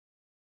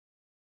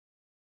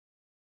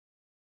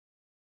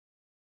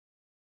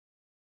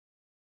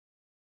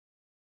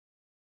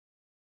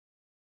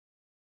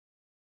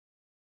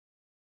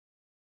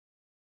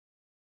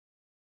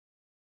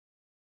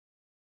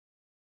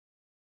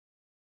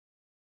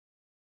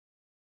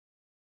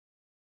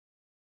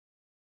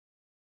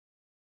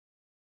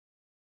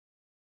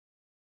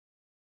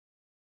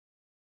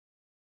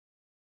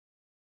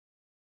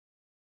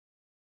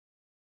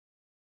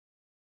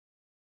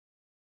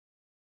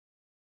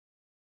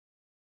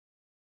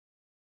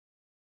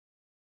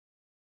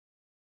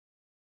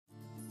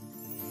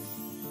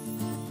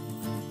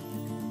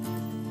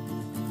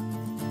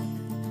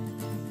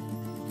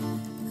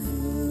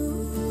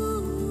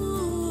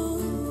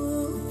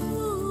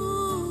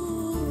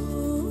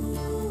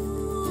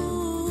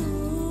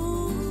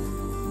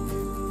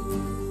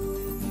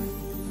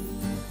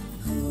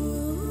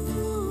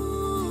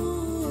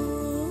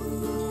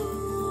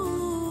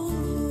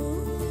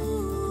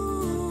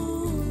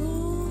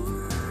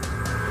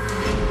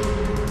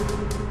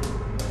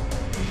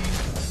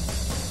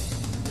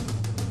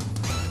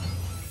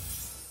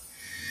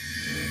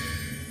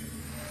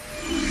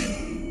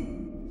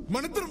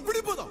మనిద్దరం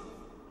విడిపోదాం.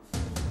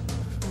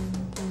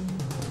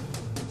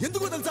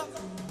 ఎందుకో తెలుసా?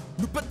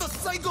 నువ్వు పెద్ద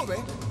సైకోవే.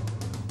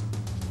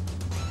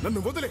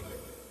 నన్ను వదిలే.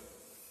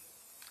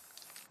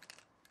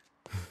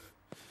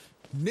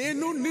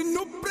 నేను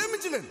నిన్ను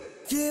ప్రేమించలేను.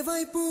 ఏ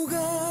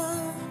వైపుగా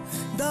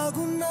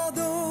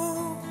దాగున్నదో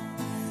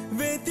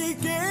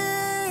వెతికే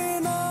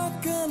నా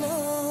కల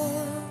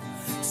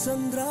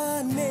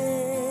సంద్రాన్నే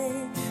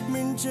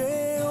మించే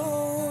ఓ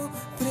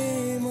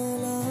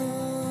ప్రేమలా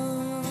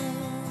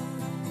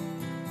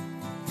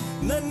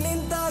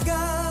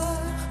నన్నింతగా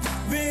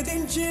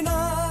వేధించిన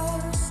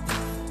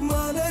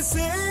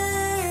మనసే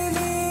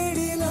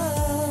నీడిలా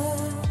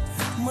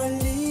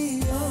మళ్ళీ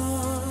ఆ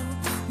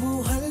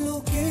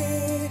ఊహల్లోకే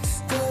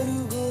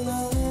కరుగునా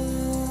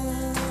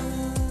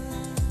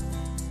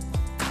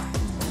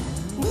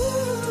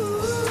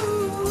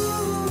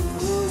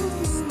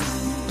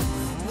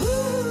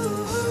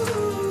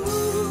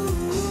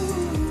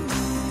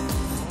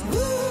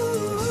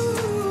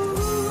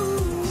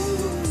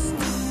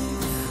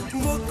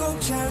ఒక్కో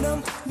క్షణం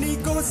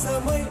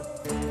నీకోసమై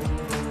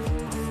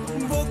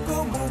ఒక్కో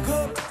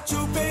ముఖం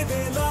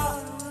చూపేదేలా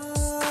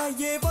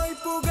ఏ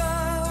వైపుగా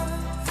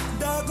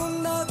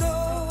దాగున్నదో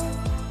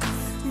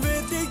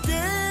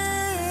వెతికే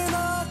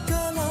నా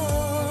కల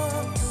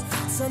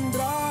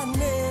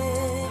సంద్రాన్నే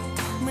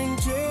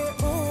మించే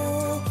ఓ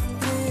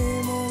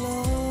ప్రేమలా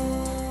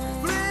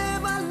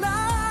ప్రేమలా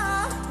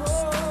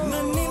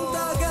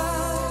నన్నింతగా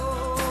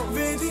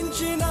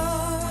వేధించిన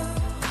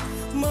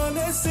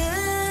మనసే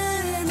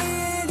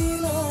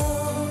నీడిలా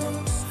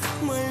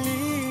మళ్ళీ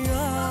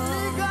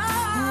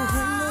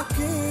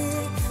ఊహల్లోకే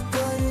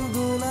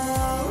పరుగులా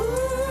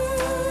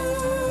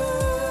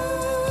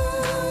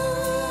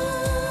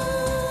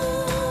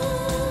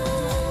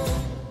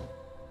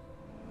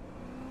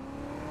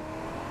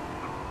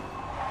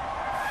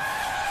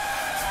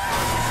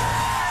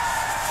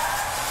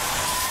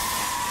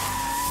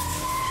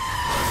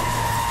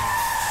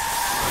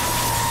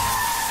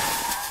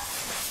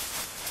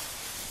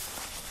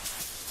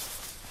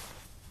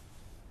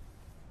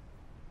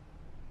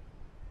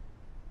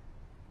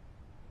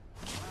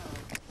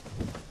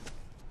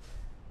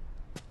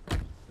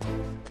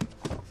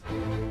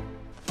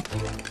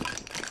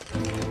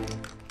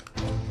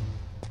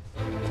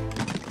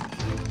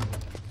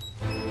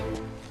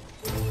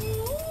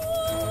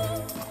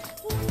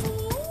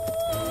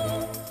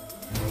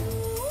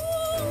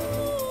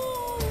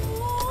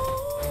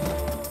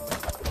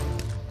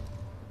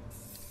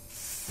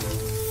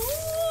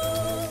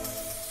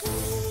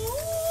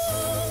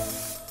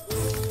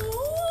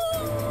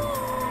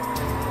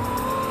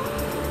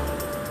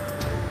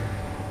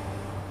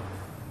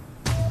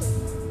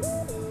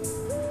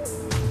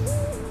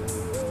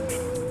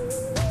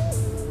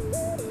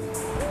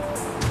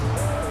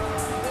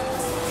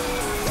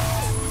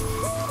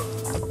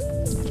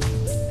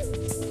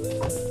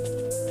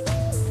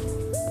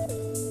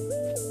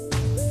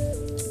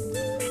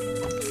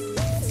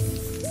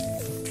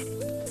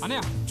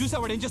అన్నయ్య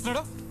చూసావాడు ఏం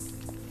చేస్తున్నాడు?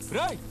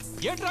 రాయ్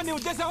ఏంట్రా నీ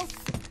ఉద్దేశం?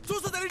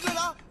 చూస్తా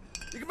తెలియట్లేదా?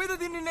 ఇక మీద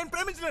దీన్ని నేను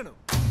ప్రేమించలేను.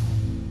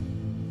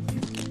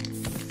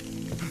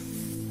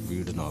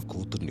 వీడు నా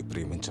కూతుర్ని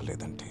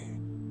ప్రేమించలేదంటే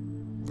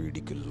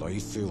వీడికి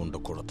లైఫే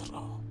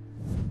ఉండకూడదురా.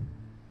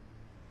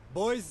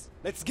 Boys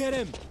let's get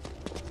him.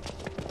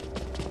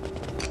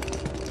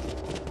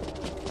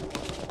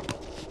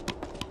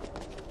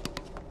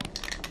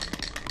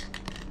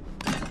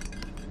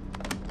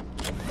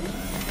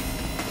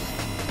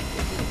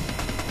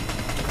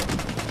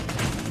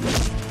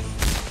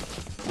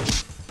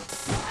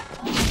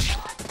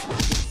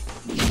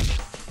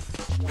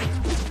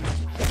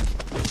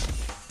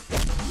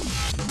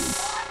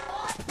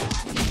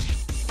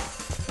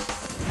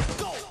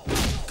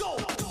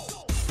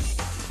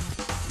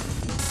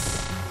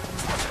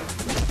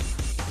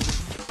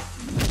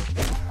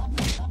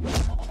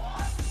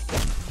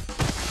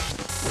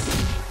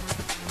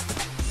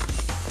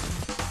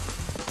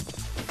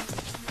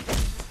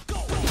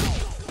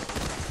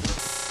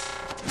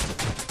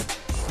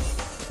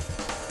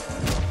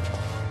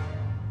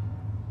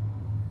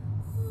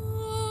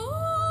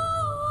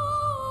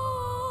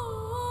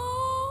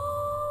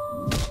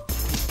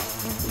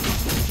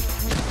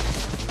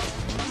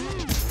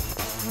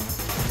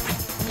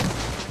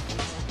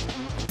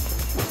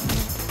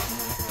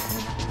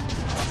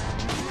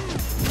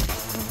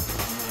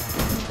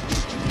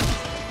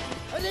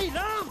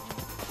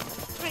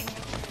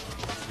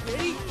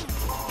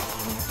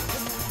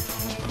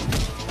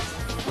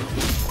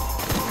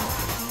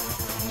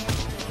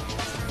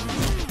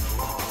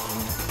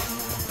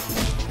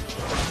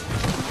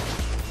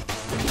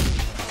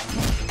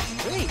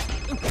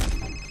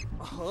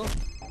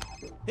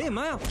 ఏ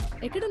మాయా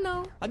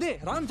ఎక్కడున్నావు? అదే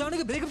రామ్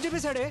జానుకి బ్రేకప్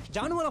చెప్పేశాడే.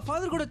 జాను వాళ్ళ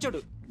ఫాదర్ కూడా వచ్చాడు.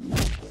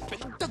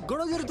 పెద్ద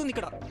గొడవ జరుగుతుంది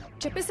ఇక్కడ.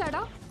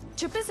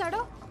 చెప్పేశాడా?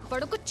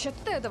 వాడొక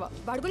చెత్త ఎదవా.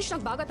 వాడి గురించి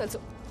నాకు బాగా తెలుసు.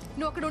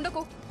 నువ్వు అక్కడ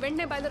ఉండకు,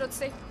 వెంటనే బయలుదేరి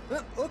వస్తాయి.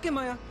 ఓకే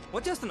మాయా,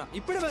 వచ్చేస్తున్నా.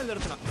 ఇప్పుడే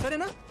బయలుదేరుతున్నా,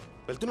 సరేనా?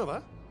 వెళ్తున్నావా?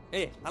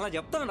 ఏ అలా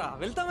చెప్తానరా,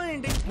 వెళ్తావా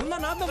ఏంటి? ముందా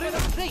నాతో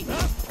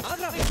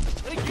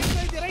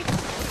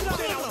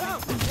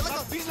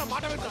ప్లీజ్ నా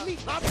మాట వినరా.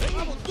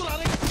 నా వద్దు రా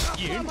రే.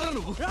 ఏంట్రా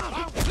నువ్వు?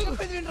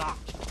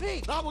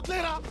 నా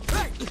వద్దులేరా.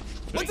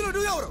 మధ్యలో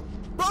నువ్వెవరు?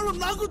 ప్రాబ్లం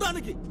నాకు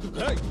దానికి.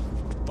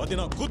 అది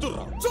నా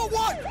కూతుర్రా. So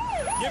what?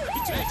 ఏం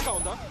పిచ్చి పిచ్చిగా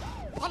ఉందా?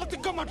 అలా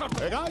తిక్క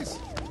మాట్లాడుతా. గైస్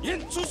ఏం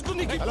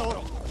చూసుకుని hello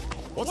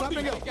what's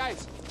happening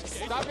guys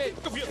stop it.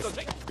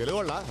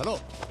 తెలుగోళ్ళ hello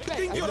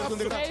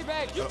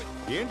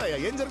ఏంటయ్యా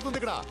ఏం జరుగుతుంది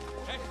ఇక్కడ?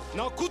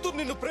 నా కూతురు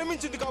నిన్ను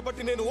ప్రేమించింది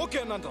కాబట్టి నేను ఓకే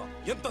అన్నాను.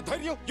 ఎంత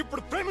ధైర్యం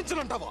ఇప్పుడు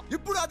ప్రేమించనంటావా?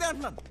 ఇప్పుడు అదే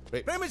అంటున్నాను.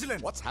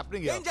 ప్రేమించలేను. What's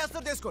happening? ఏం చేస్తా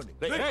చేసుకోండి.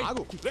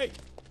 ఆగు.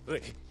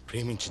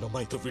 ప్రేమించిన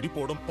అమ్మాయితో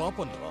విడిపోవడం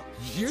పాపం రా.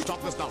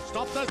 Stop this now.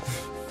 Stop this.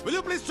 Will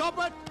you please stop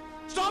it?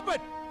 Stop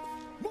it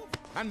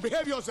and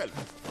behave your self.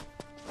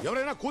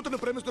 ఎవరైనా కూతుర్ని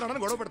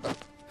ప్రేమిస్తున్నారని గొడవ పెడతారు.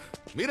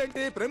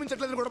 మీరేంటి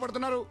ప్రేమించట్లేదని గొడవ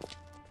పెడుతున్నారు?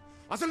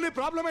 అసలు నీ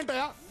ప్రాబ్లం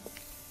ఏంటయా?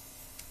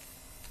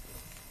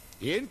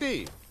 ఏంటి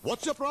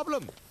వాట్స్ యువర్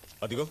ప్రాబ్లం?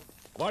 అదిగో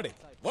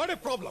వాడే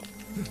ప్రాబ్లం.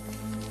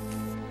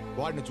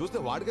 వాడిని చూస్తే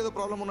వాడికి ఏదో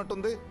ప్రాబ్లం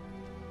ఉన్నట్టుంది.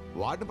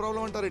 వాడిని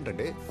ప్రాబ్లం అంటారు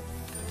ఏంటండి?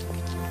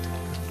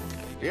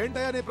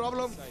 ఏంటయ్యా నీ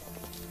ప్రాబ్లం?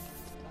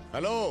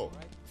 హలో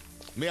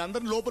మీ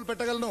అందరిని లోపల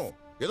పెట్టగలను.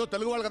 ఏదో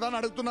తెలుగు వాళ్ళు కదా అని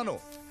అడుగుతున్నాను.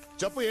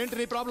 చెప్పు ఏంటి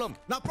నీ ప్రాబ్లం?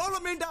 నా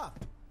ప్రాబ్లం ఏంటా?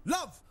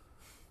 లవ్.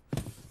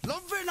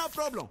 లవ్ నా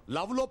ప్రాబ్లం.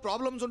 లవ్ లో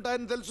ప్రాబ్లమ్స్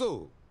ఉంటాయని తెలుసు.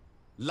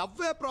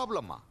 లవ్ ఏ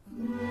ప్రాబ్లమ్మా?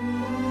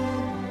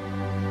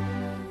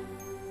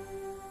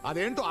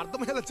 అదేంటో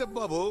అర్థమయ్యేలా చెప్పు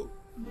బాబు.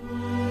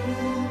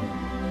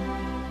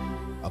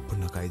 అప్పుడు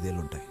నాకు 5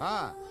 ఏళ్ళు ఉంటాయి.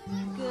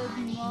 Good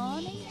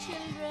morning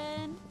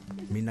children.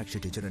 Meenakshi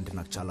teacher అంటే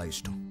నాకు చాలా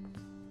ఇష్టం.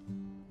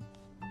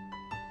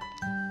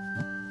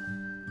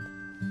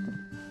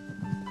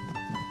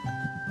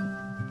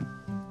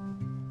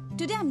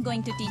 Today I'm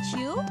going to teach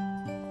you.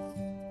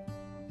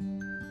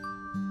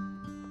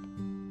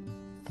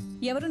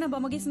 ఎవరు నా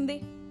బొమ్మ గీసింది?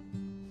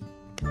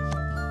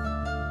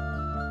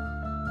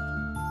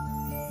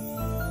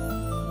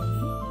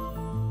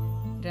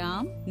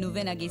 రామ్,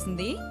 నువ్వే నా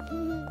గీసింది?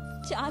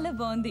 చాలా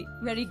బాగుంది.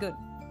 Very good.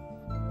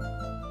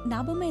 నా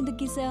బొమ్మ ఎందుకు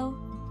గీసావు?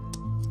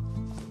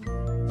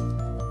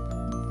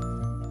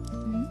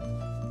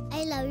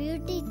 I love you,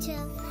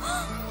 teacher.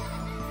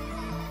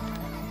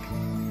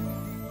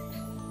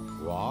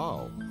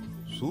 Wow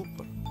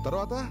super.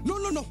 తర్వాత no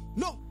no no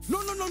no no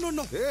no no no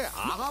no.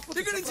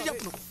 ఇక్కడి నుంచి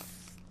చెప్పను.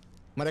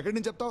 మరి ఎక్కడి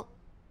నుంచి చెప్తావు?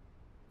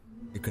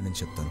 ఇక్కడి నుంచి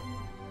చెప్తాను.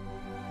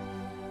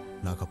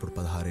 నాకు అప్పుడు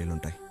 16 ఏళ్ళు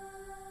ఉంటాయి.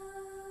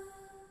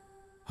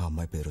 ఆ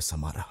అమ్మాయి పేరు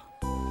సమారా.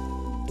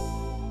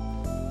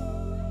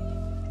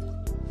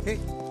 Hey,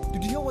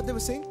 did you hear what they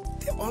were saying?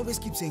 They always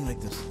keep saying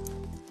like this.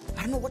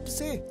 I don't know what to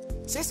say.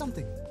 Say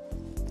something.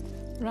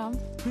 Ram,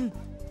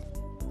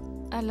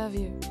 I love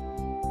you.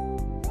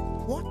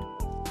 What?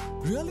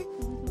 Really?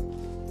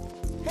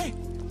 Hey.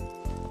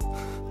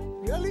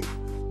 Really?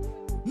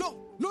 No.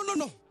 No, no,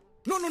 no.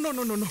 No, no, no,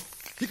 no, no, no.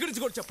 ఇక్కడి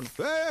నుంచి కూడా చెప్పను.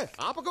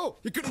 ఆపకు.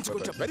 ఇక్కడి నుంచి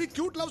కూడా చెప్పను. Very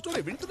cute love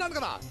story వింటున్నాను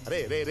కదా. రే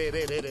రే రే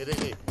రే రే రే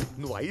రే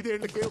నువ్వు 5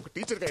 ఏళ్లకే ఒక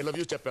టీచర్కి ఐ లవ్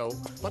యూ చెప్పావు.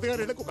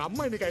 16 ఏళ్లకు ఒక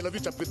అమ్మాయి నీకు ఐ లవ్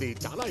యూ చెప్పింది.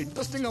 చాలా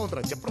ఇంట్రెస్టింగ్ గా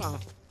ఉందిరా. చెప్పరా.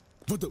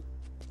 వద్దు,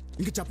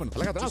 ఇంకా చెప్పను.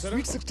 అలాగా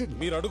స్వీట్ 16.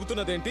 మీరు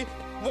అడుగుతున్నదేంటి,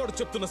 వాడు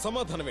చెప్తున్న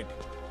సమాధానం ఏంటి?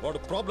 వాడు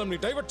ప్రాబ్లం ని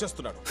డైవర్ట్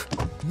చేస్తున్నాడు.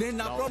 నేను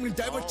నా ప్రాబ్లం ని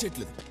డైవర్ట్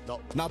చేయట్లేదు.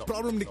 నా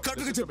ప్రాబ్లం ని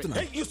కరెక్ట్గా చెప్తున్నా.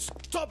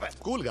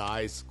 Cool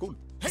guys cool.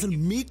 అసలు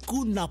మీకు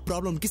నా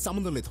ప్రాబ్లం కి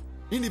సంబంధం లేదు.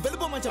 నేను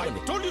వెళ్ళిపోమని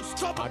చెప్పండి.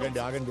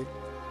 ఆగండి ఆగండి.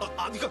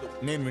 అది కాదు,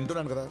 నేను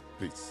వింటున్నాను కదా.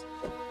 ప్లీజ్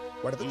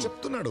వాడితో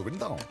చెప్తున్నాడు,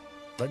 విందాం.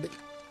 రండి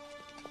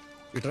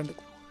ఇటు రండి.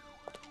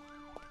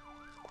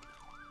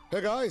 Hey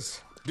guys,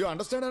 do you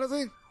understand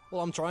anything?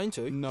 Well, I'm trying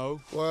to. No.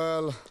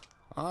 Well,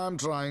 I'm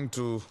trying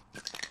to.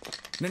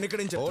 నేను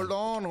ఇక్కడి నుంచి హోల్డ్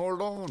ఆన్.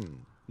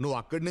 నువ్వు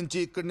అక్కడి నుంచి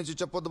ఇక్కడి నుంచి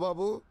చెప్పొద్దు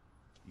బాబు.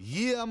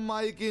 ఈ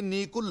అమ్మాయికి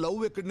నీకు లవ్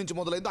ఎక్కడి నుంచి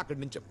మొదలైందో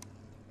అక్కడి నుంచి చెప్పు.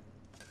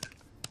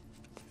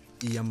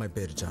 ఈ అమ్మాయి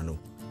పేరు జాను.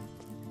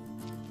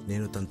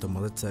 నేను తనతో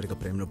మొదటిసారిగా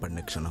ప్రేమలో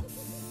పడిన క్షణం.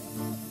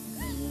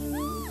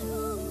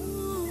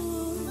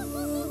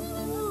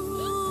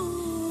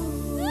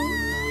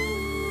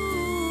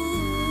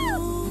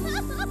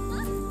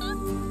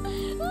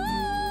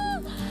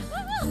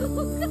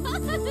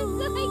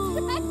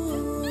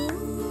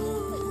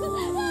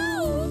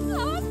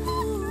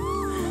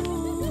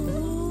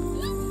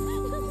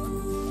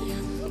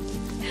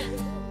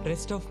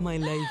 రెస్ట్ ఆఫ్ మై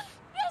లైఫ్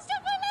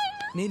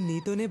నేను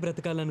నీతోనే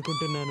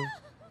బ్రతకాలనుకుంటున్నాను.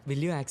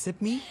 Will you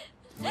accept me?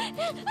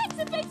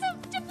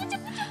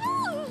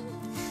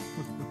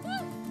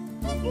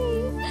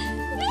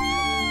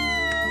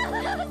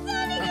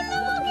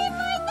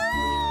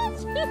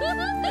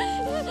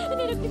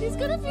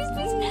 తీసుకురా ప్లీజ్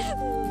ప్లీజ్.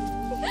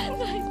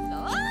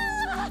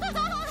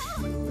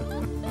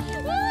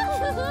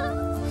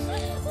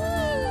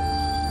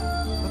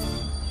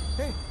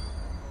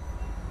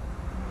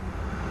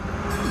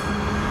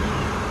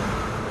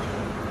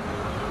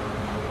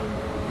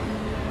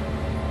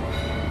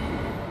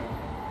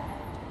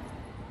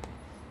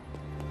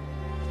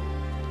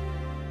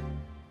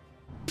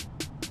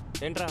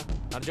 ఏంట్రా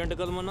అర్జెంట్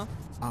కదా మొన్న?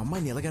 ఆ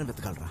అమ్మాయిని ఎలాగైనా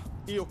వెతకాలరా.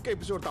 ఈ ఒక్క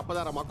ఎపిసోడ్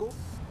తప్పదారా మాకు?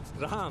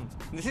 Ram,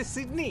 this is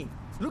Sydney.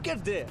 Look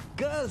at they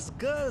girls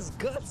girls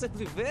girls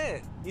everywhere.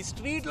 ఈ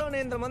స్ట్రీట్ లోనే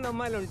ఎంతమంది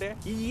అమ్మాయిలు ఉంటే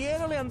ఈ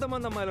ఏరియాలో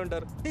ఎంతమంది అమ్మాయిలు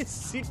ఉంటారు, ఈ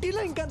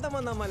సిటీలో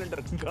ఇంకెంతమంది అమ్మాయిలు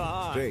ఉంటారు.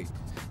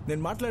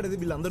 నేను మాట్లాడేది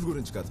వీళ్ళందరి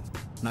గురించి కాదు,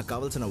 నాకు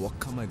కావాల్సిన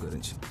ఒక్క అమ్మాయి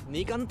గురించి.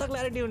 నీకంత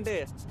క్లారిటీ ఉంటే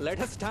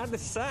let us start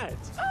the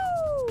search.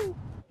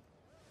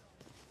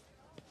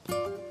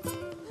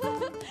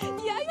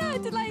 Yeah,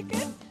 I like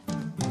it.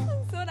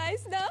 So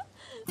nice now.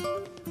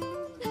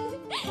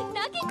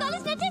 నాకు ఈ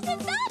కాలేజ్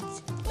నచ్చేసింది.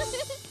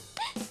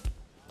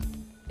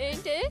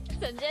 ఏంటి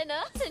సంజయనా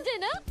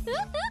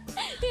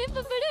ఏం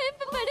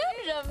పంపాడు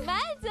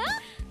రొమాన్స్.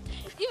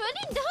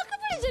 ఇవన్నీ నాకు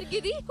కూడా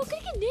జరిగేది.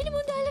 ఒకరికి నేను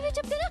ముందు ఐ లవ్ యూ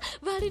చెప్తాడా,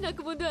 వాడే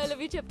నాకు ముందు ఐ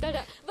లవ్ యూ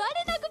చెప్తాడా,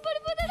 వాడే నాకు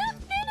పడిపోతాడా,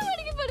 నేను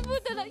వాడికి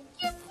పడిపోతాడా,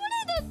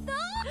 ఎప్పుడైనా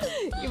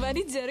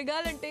ఇవన్నీ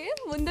జరగాలంటే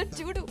ముందర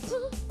చూడు.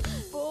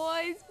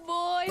 Boys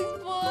boys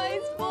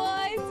boys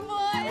boys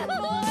boys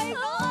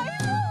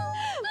boys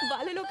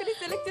వాళ్ళలో ఒకరిని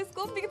సెలెక్ట్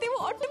చేసుకో, మిగతా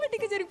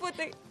ఆటోమేటిక్ గా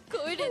జరిగిపోతాయి.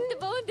 కోవిడ్ ఎంత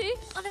బాగుంది.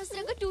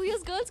 అనవసరంగా 2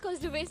 years గర్ల్స్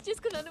కాలేజ్ వేస్ట్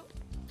చేసుకున్నాను.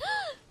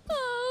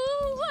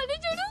 అది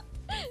చూడు,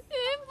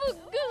 ఏం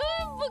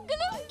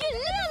బుగ్గలు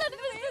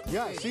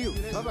Yeah, see you.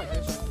 Bye-bye.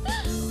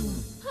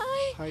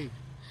 Hi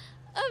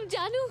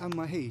Janu. I'm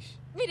Mahesh.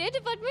 మీరే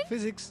డిపార్ట్మెంట్?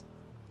 Physics.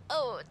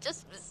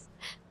 Just miss.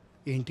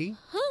 ఏంటి?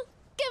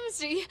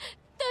 Chemistry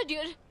 3rd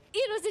year.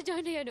 ఈ రోజు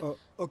జాయిన్ అయ్యాను.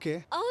 ఓకే.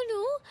 అవును,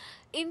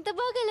 ఇంత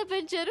బాగా ఎలా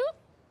పెంచారు?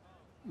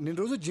 నేను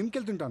రోజు జిమ్కి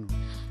వెళ్తుంటాను.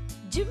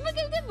 జిమ్కి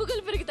వెళ్తే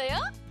బుగ్గలు పెరుగుతాయా?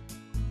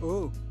 ఓ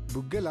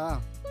బుగ్గలా,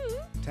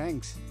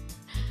 thanks.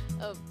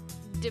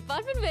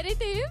 Department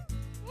వేరైతే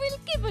will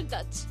keep in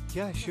touch.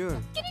 Yeah sure.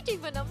 Can you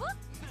take my number?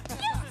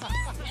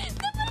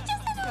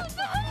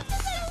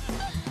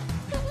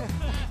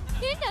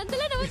 ఏంటి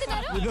అంతలా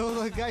నవ్వుతున్నారు? You know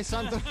that guy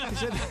Santosh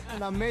said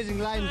an amazing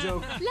line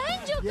joke.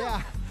 Line joke? Yeah.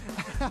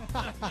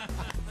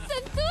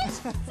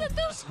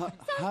 Santosh.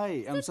 Hi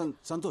I'm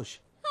Santosh.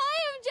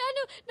 Hi I'm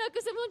Janu. నాకు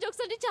సింహం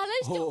జోక్స్ అంటే చాలా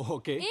ఇష్టం.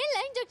 Okay. ఏ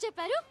line joke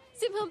చెప్పారు?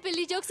 సింహం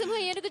పిల్లి జోక్,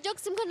 సింహం ఏనుగు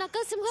జోక్, సింహం నక్క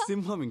సింహం.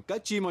 సింహం ఇంకా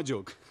చీమ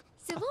జోక్.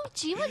 సింహం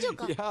చీమ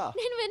జోక్? Yeah.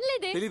 నేను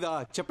వినలేదే. తెలీదా?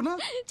 చెప్పనా?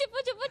 చెప్పు.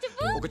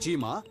 ఒక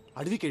చీమ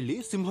అడవికెళ్ళి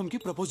సింహంకి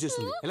ప్రపోజ్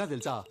చేస్తుంది. ఎలా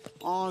తెలుసా?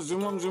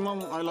 సింహం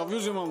ఐ లవ్ యూ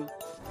సింహం.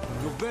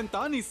 నువ్వెంత,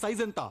 నీ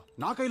సైజ్ ఎంత,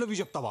 నాకు ఐ లవ్ యూ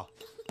చెప్తావా?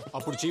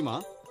 అప్పుడు చీమ,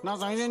 నా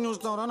సైజ్ ఏం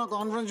చూస్తావరా, నా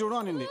కాన్ఫిడెన్స్ చూడు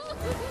అనింది.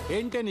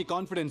 ఏంటే నీ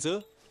కాన్ఫిడెన్స్?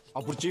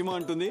 అప్పుడు చీమ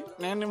అంటుంది,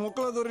 నేను నీ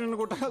ముక్కలో దూరి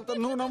అనుకుంటా,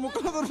 నువ్వు నా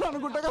ముక్కలో దూరి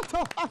అనుకుంటా.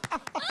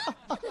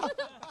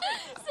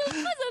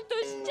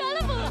 సంతోష్, చాలా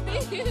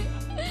బాగుంది.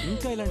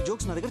 ఇంకా ఇలాంటి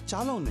జోక్స్ నా దగ్గర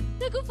చాలా ఉన్నాయి.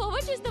 నాకు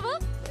ఫార్వర్డ్ చేస్తావా?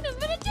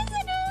 నంబర్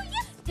వచ్చేసాను.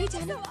 ఏ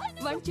జాను,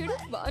 వాడు చూడు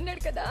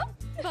బాగున్నాడు కదా.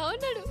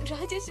 బాగున్నాడు.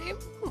 రాజేష్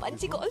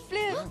మంచి golf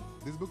player.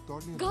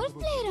 Golf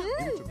player.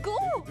 Go.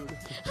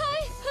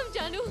 Hi I'm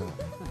Janu.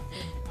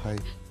 Hi,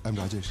 I'm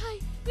Rajesh. Hi,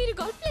 మీరు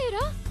గోల్ఫ్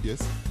ప్లేయరా?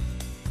 Yes.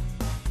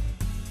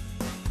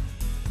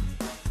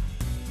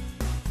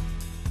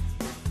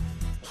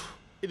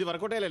 ఇది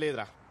వర్కౌట్ అయ్యే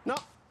లేదురా. నో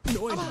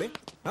ఏంటి?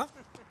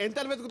 ఎంత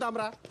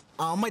వెతుకుతాంరా?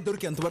 ఆ అమ్మాయి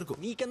దొరికేంత వరకు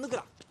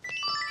నీకెందుకురా?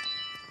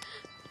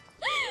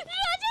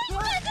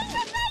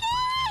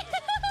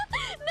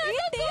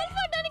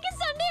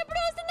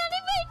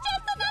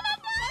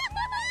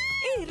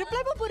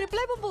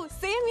 రిప్లై బాబు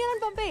సేమ్ ఇయర్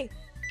అని పంపే.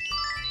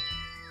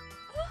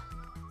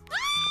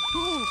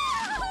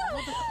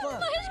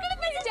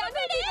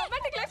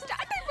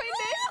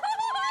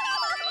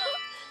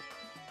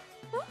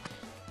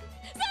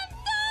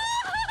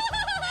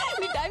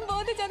 నీ టైం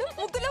బాగుంది జాను,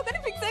 ముగ్గులో ఒకటి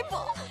ఫిక్స్ అయిపో.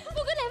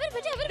 ముగ్గురు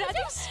ఎవరు?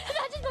 రాజేష్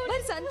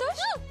మరి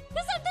సంతోష్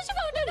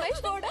బాగుంటాడు.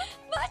 మహేష్ బాగుండా?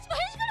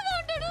 మహేష్ కూడా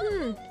బాగుంటాడు.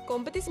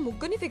 కొంపతీసి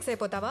ముగ్గురిని ఫిక్స్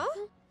అయిపోతావా?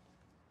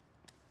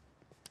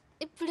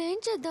 ఇప్పుడు ఏం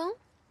చేద్దాం?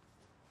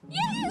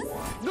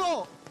 నో,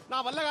 నా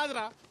వల్ల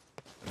కాదురా.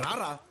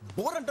 రారా,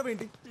 బోర్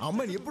అంటావేంటి? ఆ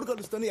అమ్మాయిని ఎప్పుడు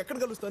కలుస్తాను, ఎక్కడ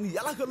కలుస్తాను,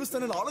 ఎలా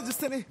కలుస్తానని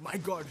ఆలోచిస్తేనే my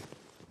God.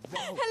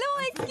 Hello,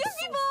 excuse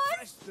me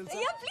boss.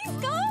 Yeah please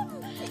come.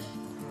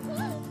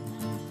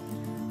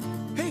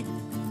 Hey,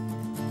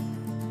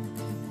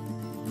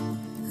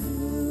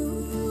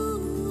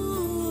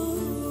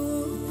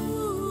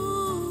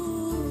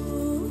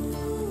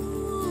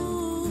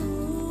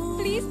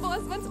 please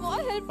boss, one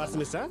small help. Purse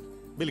మిస్సా?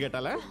 Bill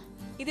కట్టాలా?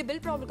 ఇది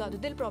బిల్ ప్రాబ్లం కాదు,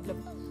 దిల్ ప్రాబ్లం.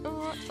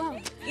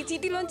 ఈ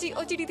చీటీలోంచి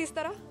ఓ చీటీ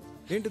తీస్తారా?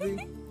 ఏంటిది?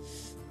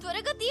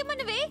 త్వరగా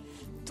తీయమనవే.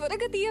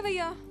 త్వరగా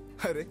తీయవయ్యా.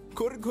 అరే,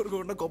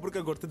 కోరుకోకుండా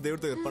కొబ్బరికాయ కొడితే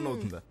దేవుడితో పని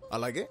అవుతుందా?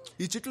 అలాగే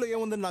ఈ చిట్లో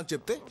ఏముందని నాకు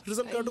చెప్తే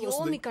రిజల్ట్ కార్డు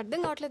వస్తుంది. నీకు అర్థం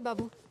కావట్లేదు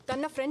బాబు.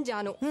 తన ఫ్రెండ్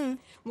జాను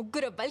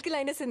ముగ్గురు అబ్బాయిలకి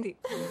లైన్ వేసింది.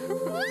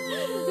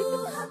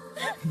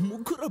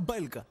 ముగ్గురు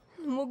అబ్బాయిలకా?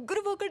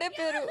 ముగ్గురు ఒకటే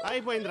పేరు.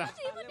 అయిపోయిందిరా,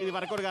 ఇది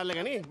వర్కౌట్ కాదులే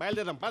కానీ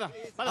బయలుదేరాం.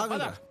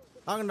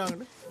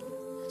 ఆగండి.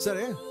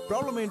 సరే,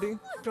 ప్రాబ్లం ఏంటి?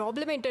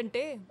 ప్రాబ్లం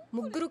ఏంటంటే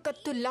ముగ్గురు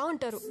కత్తుల్లా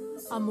ఉంటారు.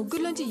 ఆ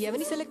ముగ్గురులోంచి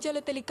ఎవరిని సెలెక్ట్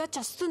చేయాలో తెలియక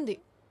చస్తుంది.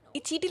 ఈ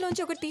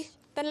చీటీలోంచి ఒకటి,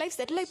 తన లైఫ్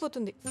సెటిల్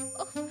అయిపోతుంది.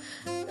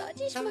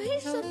 Rajesh,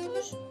 Mahesh,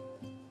 Santosh.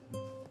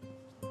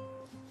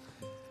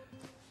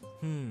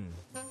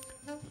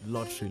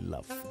 Lottery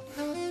love.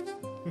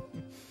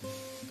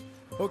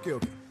 Okay,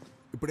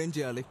 ఇప్పుడు ఏం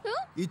చేయాలి?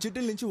 ఈ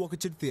చిట్టీల నుంచి ఒక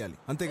చిట్టి తీయాలి,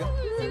 అంతేగా?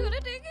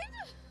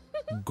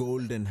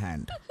 Golden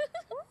hand.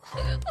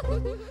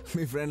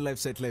 మీ ఫ్రెండ్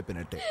లైఫ్ సెటిల్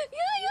అయిపోయినట్టే.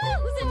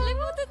 సెటిల్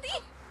అయిపోతుంది.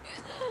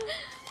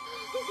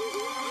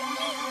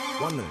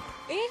 1 minute.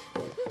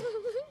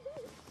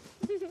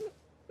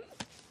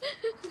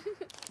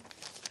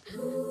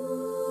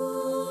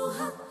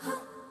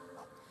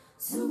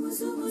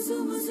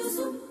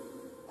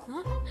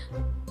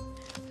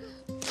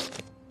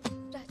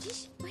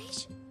 రాజేష్,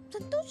 మహేష్,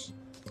 సంతోష్,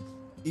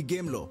 ఈ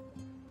గేమ్ లో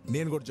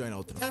నేను కూడా జాయిన్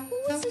అవుతున్నా.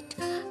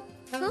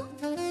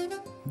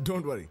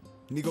 డోంట్ వరీ,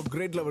 నీకు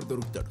గ్రేట్ లవర్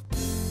దొరుకుతాడు.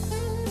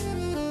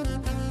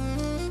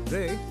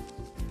 రే,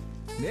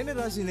 నేనే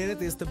రాసి నేనే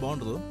తీస్తే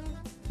బాగుండదు.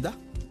 దా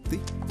తీ.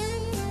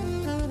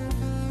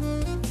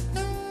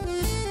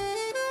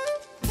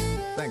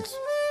 Thanks.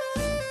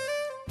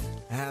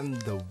 And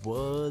the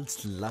world's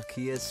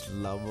luckiest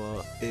lover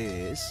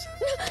is...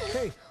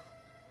 Hey!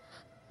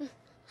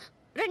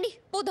 రండి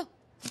పోదాం.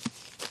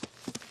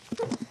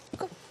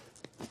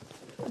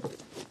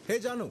 హే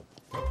జాను,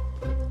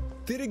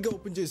 తిరిగ్గా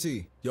ఓపెన్ చేసి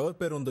ఎవరి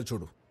పేరు ఉందో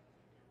చూడు.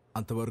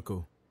 అంతవరకు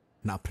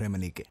నా ప్రేమ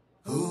నీకే.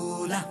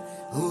 ఓలా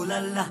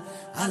ఓలల్లా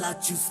అలా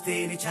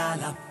చూస్తేనే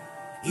చాలా,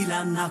 ఇలా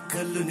నా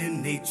కళ్ళు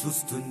నిన్నే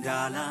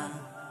చూస్తుండాలా.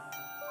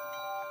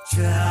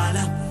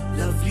 చాలా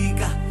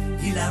లవ్లీగా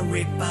ఇలా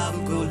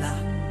రేపావుకోలా,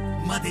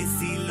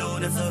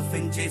 మదేశీలోన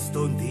surfing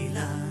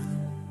చేస్తోందిలా.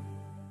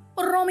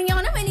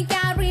 Romiona when you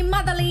carry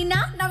Madalena,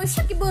 now you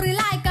shake your booty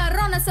like a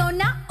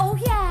Ronasona. Oh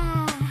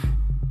yeah,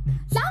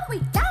 love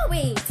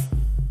it.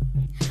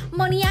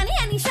 Moniani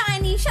and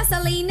shiny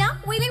Shazahn,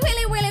 Willy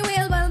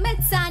well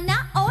Metsana.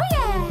 Oh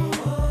yeah,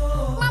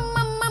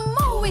 mama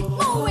move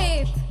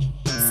it.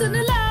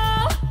 Sunula,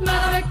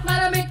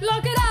 Madamic,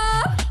 look it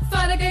up.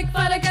 Fight a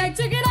cake,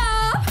 check it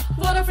up.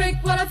 What a freak,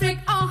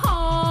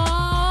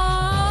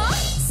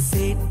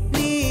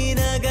 Sydney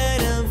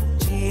నగరం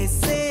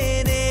చేసే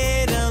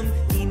నేరం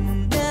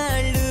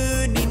ఇన్నాళ్ళు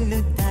నిన్ను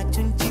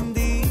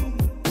దాచుంచింది.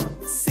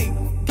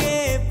 సిగ్గే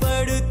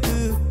పడుతూ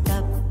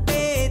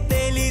తప్పే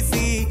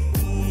తెలిసి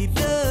ఈ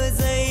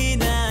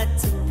రోజైనా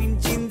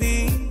చూపించింది.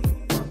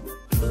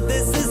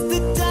 This is the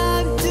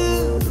time to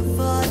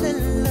fall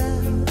in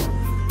love.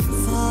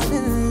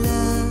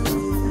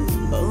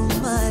 Oh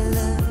my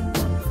love,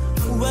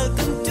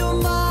 welcome to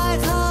my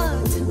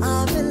heart.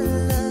 I'm in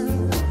love.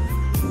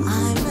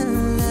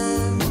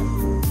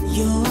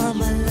 You are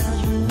my love.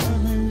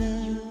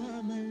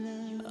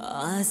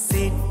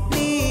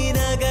 Sydney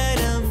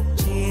నగరం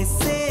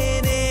చేసే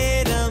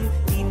నేరం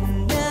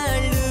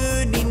ఇన్నాళ్ళు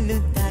నిన్ను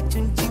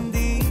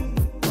దాచుంచింది.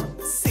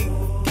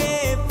 సిగ్గే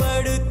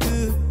పడుతూ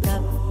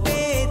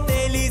తప్పే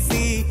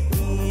తెలిసి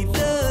ఈ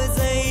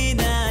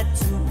రోజైనా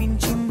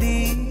చూపించింది.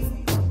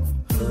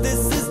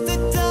 This is the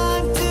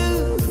time to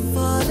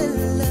fall in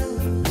love.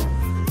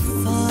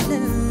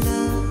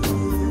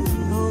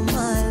 Oh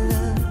my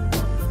love,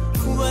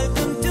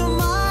 welcome to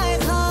my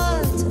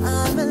heart.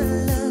 I'm in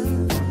love.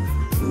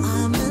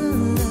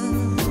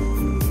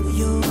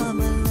 You are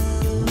my love.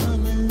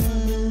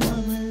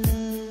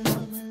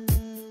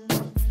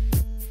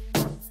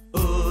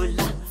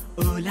 Ola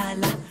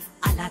oh la la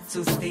అలా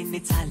చూస్తేనే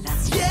చాలా,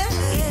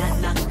 ఇలా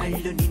నా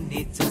కళ్ళు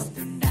నిన్నే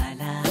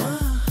చూస్తుండాలా.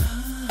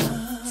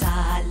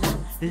 చాలా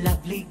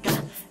లవ్లీగా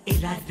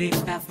ఇలా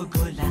రేపాపు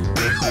గోలా,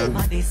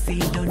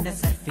 మదేశీలోన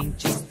సర్ఫింగ్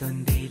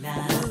చేస్తుందిలా.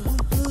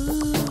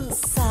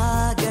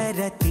 సాగర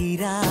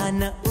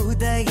తీరాన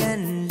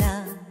ఉదయంలా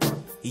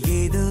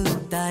ఏదో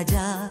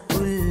తాజా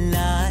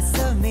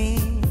ఉల్లాసమే.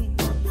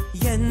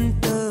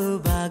 ఎంతో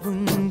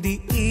బాగుంది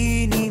ఈ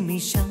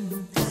నిమిషం,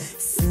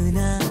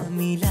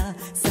 సునామిలా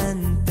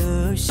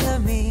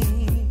సంతోషమే.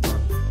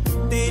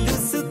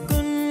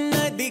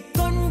 తెలుసుకున్నది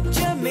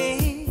కొంచెమే,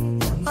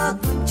 ఆ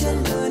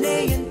కొంచెంలోనే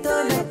ఎంతో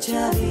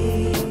నచ్చావే.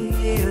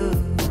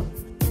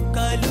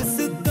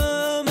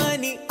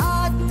 కలుసుకోమని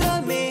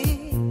ఆత్రమే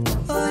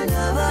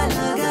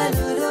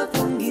ఓలవలగలలో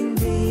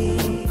పొంగింది.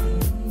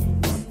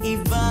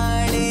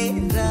 ఇవాళే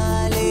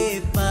రాలే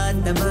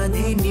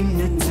పాతమది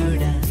నిన్ను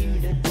చూడ.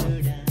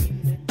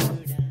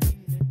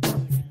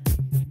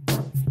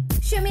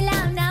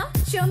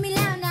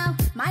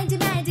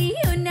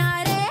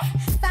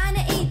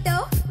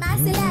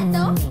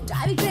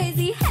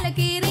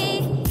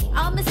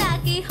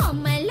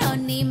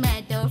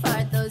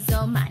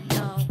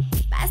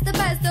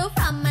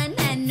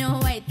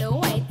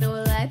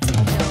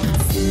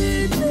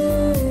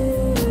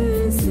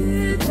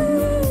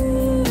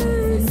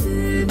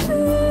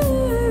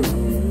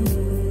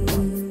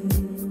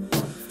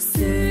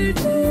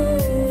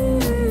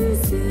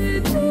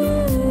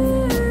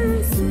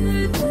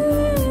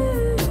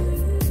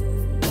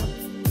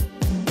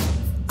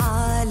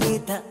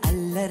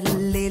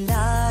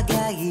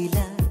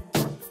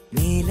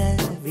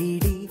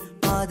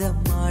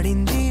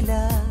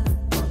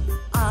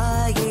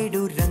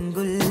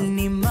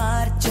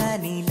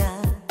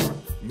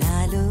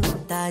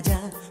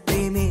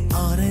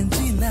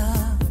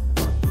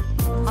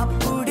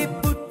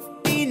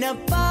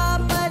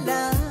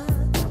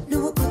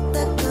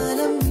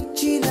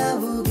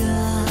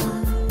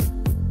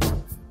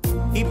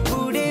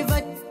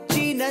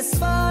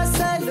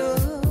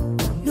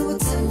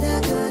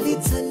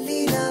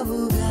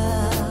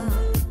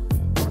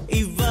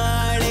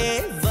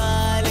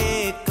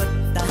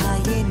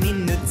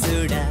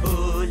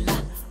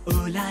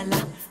 చాలా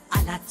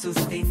అలా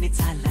చూస్తేనే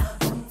చాలా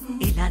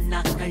ఇలా నా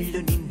కళ్ళు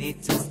నిన్నే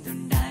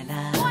చూస్తుండాలా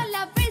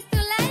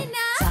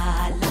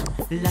చాలా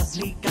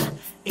లవ్లీగా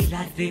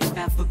ఇలా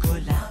రేపాపు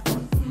గోలా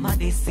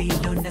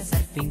మదేశీలోన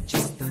సర్ఫింగ్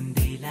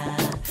చేస్తుందిలా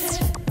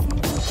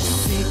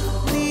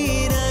సిడ్నీ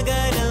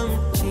నగరం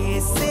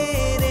చేసే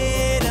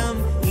నేరం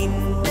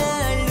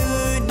ఇన్నాళ్ళు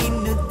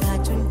నిన్ను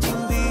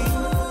దాచుంచింది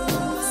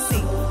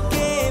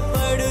సిక్కే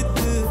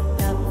పడుతూ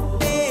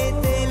తప్పే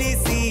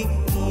తెలిసి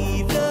ఈ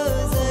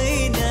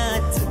రోజైనా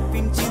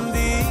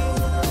చూపించింది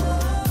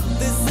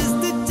This is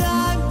the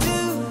time to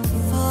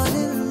fall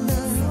in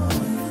love,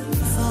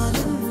 fall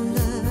in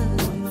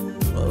love,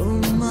 oh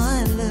my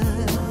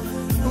love.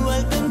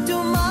 Welcome to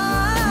my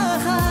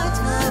heart,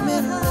 I'm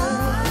in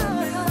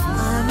love,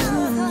 I'm in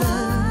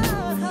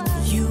love.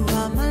 You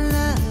are my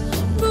love.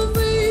 But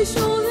we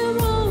show them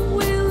wrong,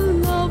 we're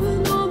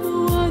loving number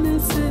one in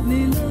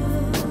Sydney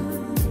love.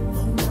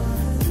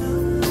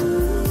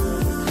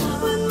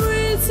 When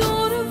we saw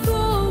the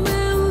floor,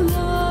 we're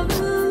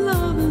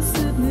loving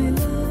Sydney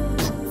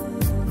love.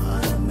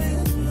 I'm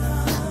in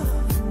love.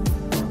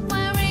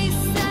 My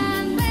wrist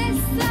and mine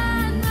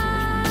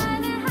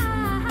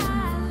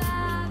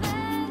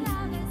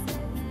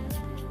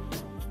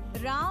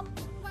Ram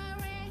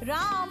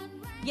Ram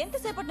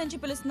ఎంతసేపటి నుంచి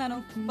పిలుస్తున్నాను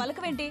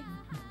పలకవేంటి?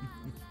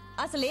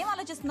 అసలు ఏం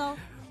ఆలోచిస్తున్నావు?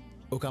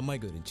 ఒక అమ్మాయి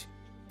గురించి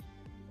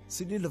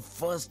సిడ్నీలో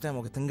first time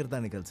ఒక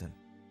తింగరదాన్ని కలిసాను.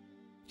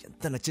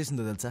 ఎంత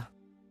నచ్చేసిందో తెలుసా?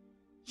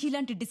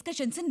 ఇలాంటి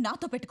డిస్కషన్స్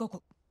నాతో పెట్టుకోకు,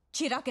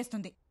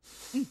 చిరాకేస్తుంది.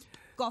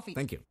 కాఫీ.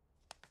 Thank you.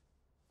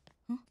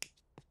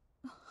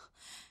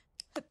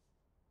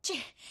 ఛీ,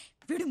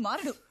 వీడు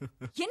మారడు.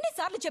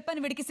 ఎన్నిసార్లు చెప్పాను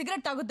వీడికి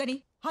సిగరెట్ తాగొద్దని,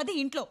 అది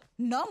ఇంట్లో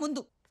నా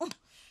ముందు.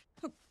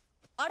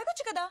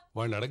 అడగొచ్చు కదా.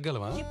 వాడిని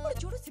అడగగలవా? ఎప్పుడు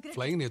చూడు సిగరెట్.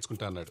 ఫ్లయింగ్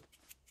నేర్చుకుంటా అన్నాడు,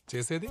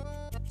 చేసేది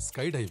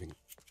స్కై డైవింగ్.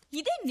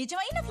 ఇదే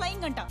నిజమైన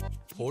ఫ్లయింగ్ అంట.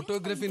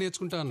 ఫోటోగ్రఫీ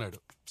నేర్చుకుంటా అన్నాడు,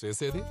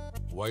 చేసేది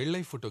వైల్డ్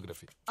లైఫ్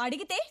ఫోటోగ్రఫీ.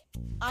 అడిగితే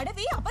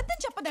అడవి అబద్ధం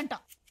చెప్పదంట.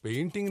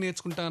 పెయింటింగ్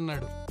నేర్చుకుంటా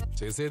అన్నాడు,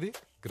 చేసేది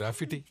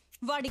గ్రాఫిటీ.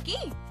 వాడికి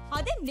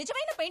అదే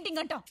నిజమైన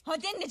పెయింటింగ్ అంట.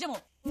 అదే నిజమో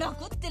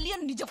నాకు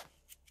తెలియని నిజం.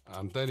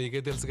 అంతా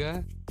నీకే తెలుసుగా,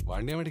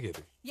 వాడిని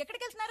ఏమడిగేది?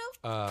 ఎక్కడికి వెళ్తున్నారు?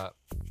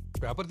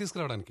 పేపర్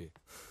తీసుకురావడానికి.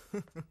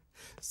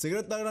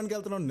 సిగరెట్ తాగడానికి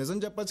వెళ్తున్నావు, నిజం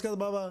చెప్పొచ్చు కదా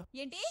బాబా.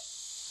 ఏంటి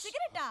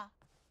సిగరెటా?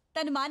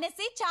 తను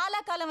మానేసి చాలా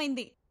కాలం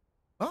అయింది.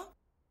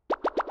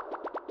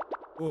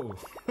 ఓ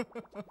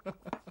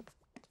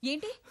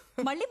ఏంటి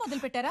మళ్ళీ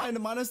మొదలు పెట్టారా? ఆయన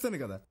మానేస్తాను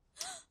కదా.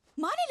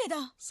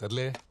 మానేలేదా?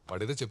 సర్లే,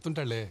 వాడేదో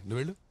చెప్తుంటాడులే, నువ్వు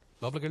వెళ్ళు,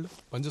 లోపలికి వెళ్ళు,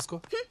 పని చూసుకో.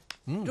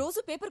 రోజు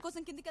పేపర్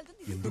కోసం కిందికి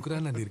వెళ్తుంది. ఎందుకురా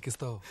నన్ను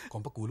ఇరికిస్తావు?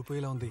 కొంప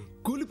కూలిపోయేలా ఉంది.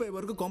 కూలిపోయే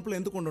వరకు కొంపలు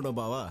ఎందుకు ఉండడం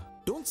బావా?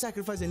 Don't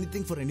sacrifice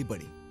anything for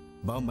anybody.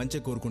 బావ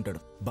మంచిగా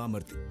కోరుకుంటాడు.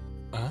 బామర్తి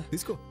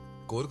తీసుకో.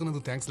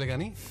 కోరుకున్నందుకు థ్యాంక్స్లే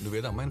గానీ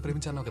నువ్వేదో అమ్మాయిని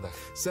ప్రేమించావు కదా.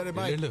 సరే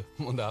బాయ్.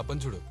 ముందు ఆ పని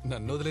చూడు,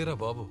 నన్ను వదిలేరా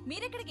బాబు.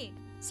 మీరెక్కడికి?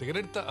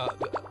 సిగరెట్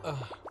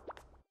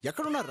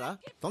ఎక్కడున్నారా?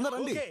 తొందర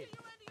రండి,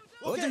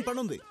 అర్జెంట్ పని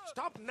ఉంది.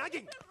 Stop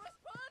nagging.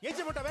 ఏం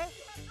చేయమంటావే?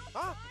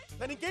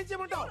 నన్ను ఇంకేం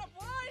చేయమంటావు?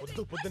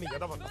 పొద్దు పొద్దుని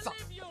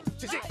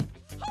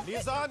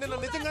లీజా, నిన్న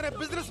నిజంగానే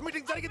బిజినెస్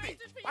మీటింగ్ జరిగింది.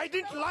 ఐ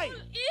డిడ్ంట్ లై.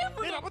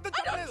 నేను అబద్ధం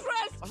చెప్పలేదు.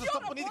 అసలు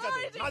తప్పు నీది కాదు,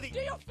 నాది.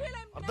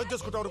 అర్థం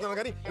చేసుకుంటావు అనుకున్నా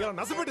కానీ ఇలా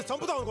నసపెట్టి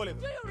చంపుతావు అనుకోలేదు.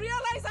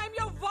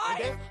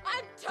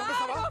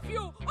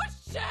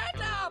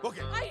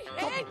 Okay.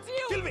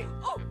 Kill me.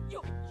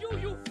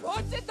 You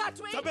wanted that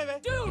way? Chabbe,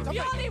 Do you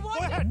Chabbe. really Go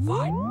want ahead. it?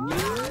 Fine.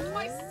 Leave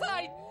my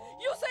side.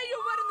 You say you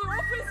were in the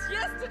office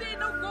yesterday.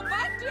 Now go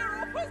back to your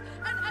office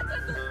and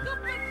attend the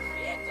stupid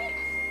meeting.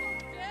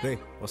 రే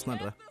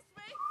వస్తున్నాను రా.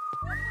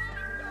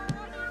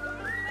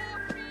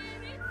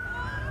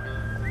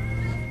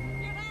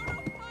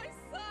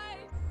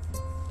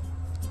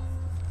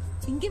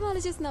 ఇంకేం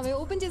ఆలోచిస్తున్నావే?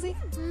 Open చేసి.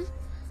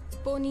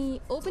 పోనీ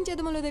open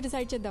చేద్దామో లేదో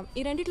decide చేద్దాం. ఈ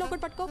రెండిట్లో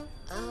ఒకటి పట్టుకో.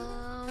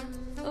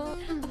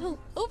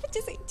 ఓపెన్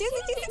చేసి.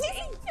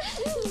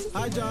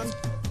 Hi John.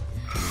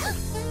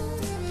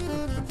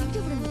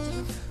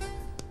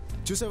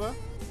 చూసావా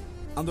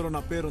అందులో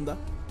నా పేరుందా?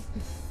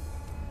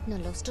 నా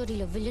లవ్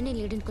స్టోరీలో విల్లనే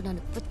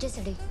లేడనుకున్నాను,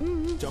 వచ్చేసాడే.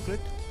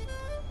 చాక్లెట్.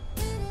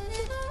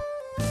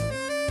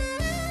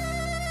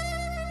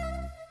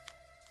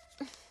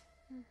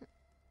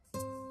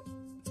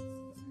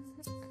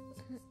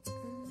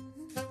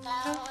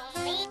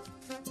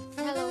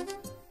 హలో.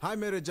 హాయ్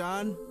మేరే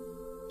జాన్.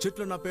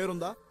 చెట్లు నా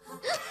పేరుందా?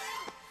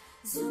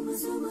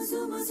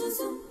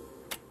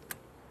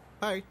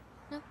 హాయ్.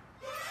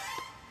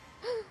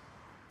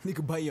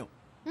 నీకు భయం?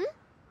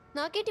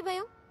 నాకేంటి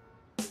భయం?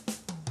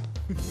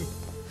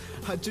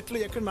 ఆ చెట్లు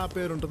ఎక్కడ నా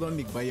పేరు ఉంటుందో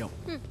నీకు భయం.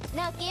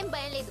 నాకేం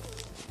భయం లేదు.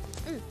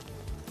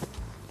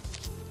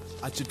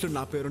 ఆ చెట్లు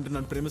నా పేరుంటే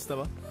నన్ను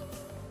ప్రేమిస్తావా?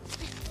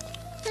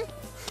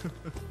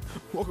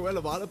 ఒకవేళ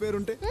వాళ్ళ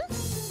పేరుంటే?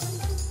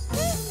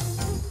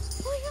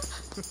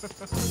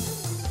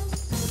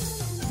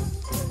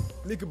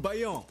 నీకు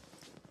భయం.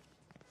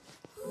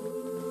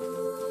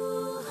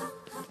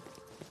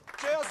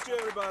 Cheers to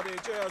everybody.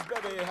 Cheers,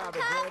 baby. Have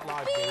a great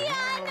life, baby.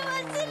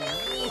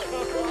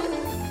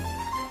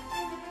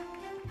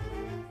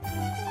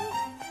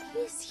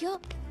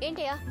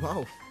 ఏంటయ్యా?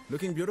 Wow,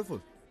 looking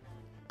beautiful.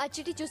 ఆ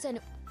చిట్టి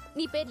చూశాను,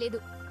 నీ పేరు లేదు.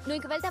 నువ్వు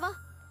ఇంక వెళ్తావా?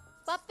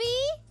 పప్పీ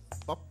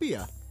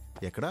పప్పియా?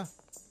 ఎక్కడా?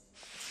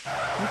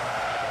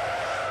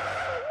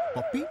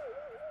 పప్పి?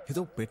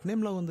 ఏదో పెట్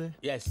నేమ్ లా ఉంది.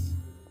 ఎస్,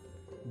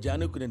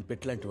 జానుకు నేను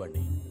పెట్టలాంటి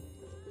వాడిని.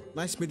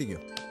 Nice meeting you.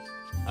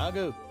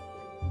 ఆగు.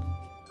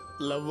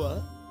 లవ్వా?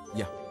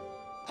 Yeah.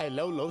 I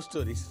love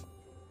stories.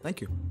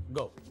 Thank you.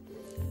 Go.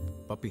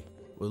 Puppy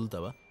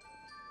వదులుతావా?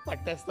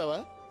 పట్టేస్తావా?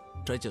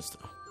 Try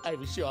చేస్తున్నా. I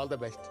wish you all the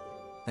best.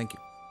 Thank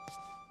you.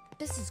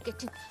 This is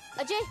getting.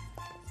 Ajay,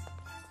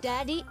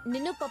 daddy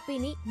నిన్ను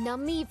పప్పీని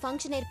నమ్మి ఈ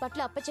ఫంక్షన్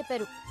ఏర్పాట్లు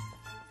అప్పచెప్పారు.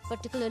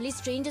 పర్టికులర్లీ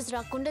స్ట్రేంజర్స్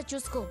రాకుండా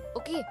చూసుకో.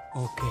 ఓకే?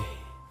 ఓకే.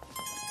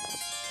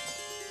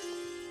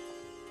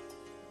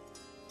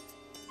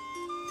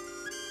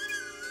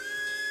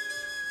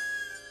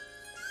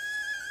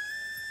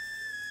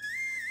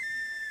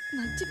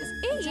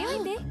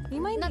 ఏమైంది?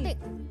 ఏమైంది?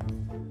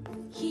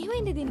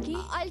 ఏమైంది దీనికి?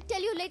 I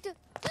tell you later.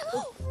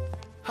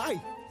 Hi.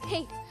 Hey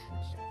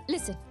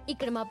listen,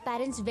 ఇక్కడ మా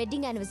పేరెంట్స్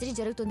వెడ్డింగ్ యానివర్సరీ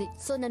జరుగుతుంది.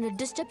 సో నన్ను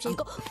disturb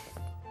చేయకో.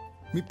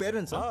 Me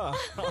parents?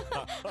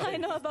 I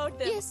know about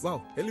them. Yes.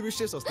 Wow, వెళ్ళి విష్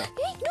చేసి వస్తా.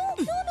 Hey,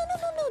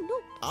 no.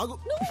 ఆగు.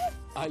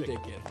 I'll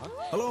take care.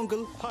 Hello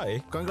uncle. Hi.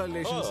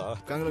 Congratulations.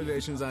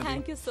 Congratulations aunty.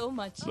 Thank you so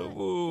much.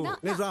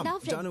 నేను Ram.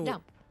 Janu.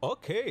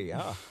 Okay.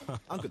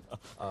 Uncle,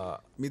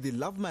 మీది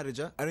love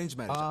మ్యారేజా arrange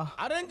మ్యారేజా?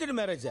 అరేంజ్డ్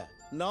మ్యారేజా?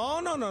 No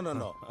no no no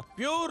no,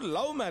 pure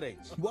love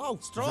marriage. Wow,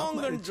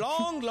 strong and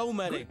long love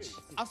marriage.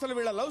 అసలు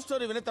వీళ్ళ love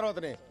story విన్న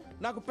తర్వాతనే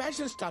నాకు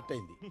ప్యాషన్ స్టార్ట్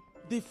అయింది.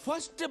 The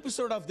first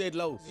episode of their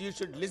love you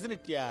should listen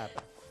it యార్.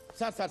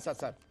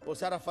 సార్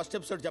ఓసారి ఆ ఫస్ట్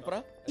ఎపిసోడ్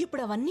చెప్పరా?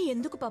 ఇప్పుడు అవన్నీ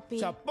ఎందుకు పప్పి?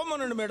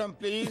 చెప్పమనండి మేడం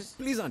ప్లీజ్.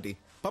 ప్లీజ్ ఆంటీ,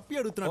 పప్పి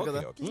అడుగుతున్నాడు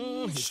కదా.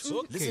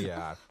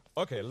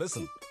 Okay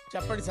listen.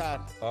 చెప్పండి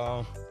సార్.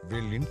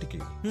 వీళ్ళింటికి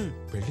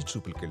పెళ్లి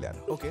చూపులకి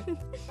వెళ్ళాను. ఓకే.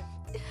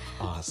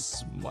 ఆ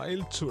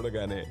స్మైల్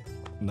చూడగానే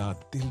నా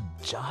దిల్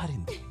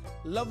జారింది.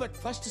 Love at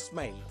first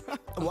smile.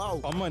 Wow.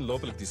 అమ్మాయిని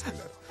లోపలికి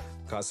తీసుకెళ్లారు.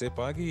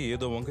 కాసేపు ఆగి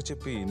ఏదో వంక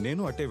చెప్పి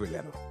నేను అట్టే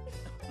వెళ్ళాను.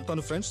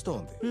 తను ఫ్రెండ్స్ తో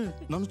ఉంది.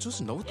 నన్ను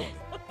చూసి నవ్వుతోంది.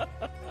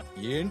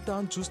 ఏంటా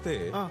అని చూస్తే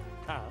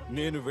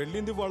నేను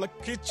వెళ్ళింది వాళ్ళ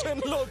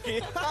కిచెన్ లోకి.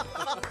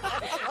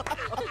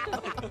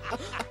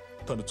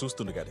 తను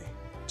చూస్తుండగానే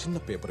చిన్న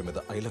పేపర్ మీద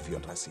ఐ లవ్ యూ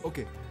అని రాసి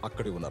ఓకే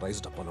అక్కడే ఉన్న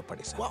రైస్ డబ్బాలో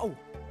పడేసా. వావ్.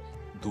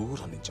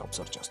 దూరం నుంచి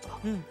అబ్జర్వ్ చేస్తా.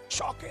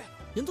 షాక్.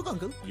 ఎందుకు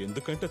అంకుల్?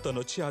 ఎందుకంటే తను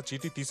వచ్చి ఆ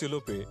చీటీ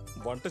తీసేలోపే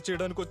వంట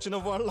చేయడానికి వచ్చిన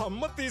వాళ్ళ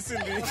అమ్మ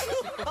తీసింది.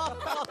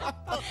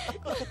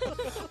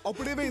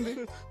 అప్పుడేమైంది?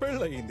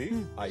 పెళ్ళయింది.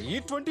 అయ్యి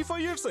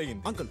 25 years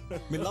అయ్యింది. అంకుల్,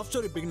 మీ లవ్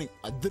స్టోరీ బిగినింగ్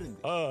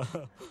అద్దరింది.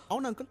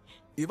 అవును అంకుల్,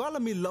 ఇవాళ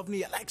మీ లవ్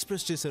ని ఎలా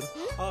ఎక్స్ప్రెస్ చేశారు?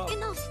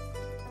 Enough.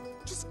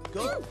 Just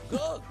go.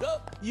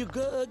 You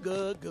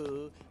go.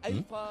 I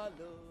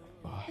follow.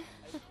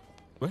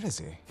 Where is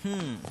he?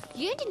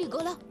 ఏంటి నీ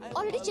గోలా?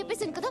 ఆల్రెడీ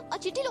చెప్పేశాను కదా ఆ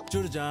చిట్టిలో.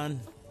 చూడు జాన్,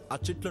 ఆ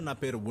చిట్లో నా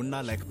పేరు ఉన్నా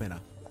లేకపోయినా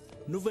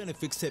నువ్వేనా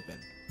ఫిక్స్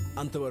అయిపోయాను.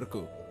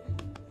 అంతవరకు.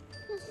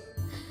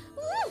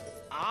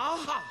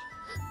 ఆహా,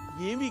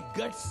 ఏమి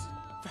గట్స్.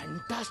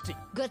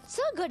 ఫ్యాంటాస్టిక్.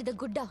 గట్సా గడిద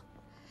గుడ్డ.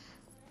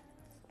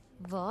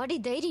 వాడి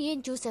ధైర్యం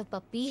ఏం చూసావు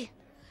పప్పి?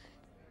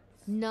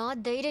 నా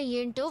ధైర్యం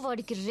ఏంటో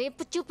వాడికి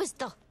రేపు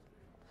చూపిస్తా.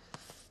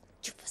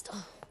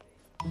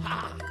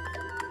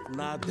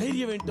 నా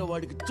ధైర్యం ఏంటో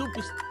వాడికి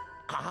చూపిస్తా.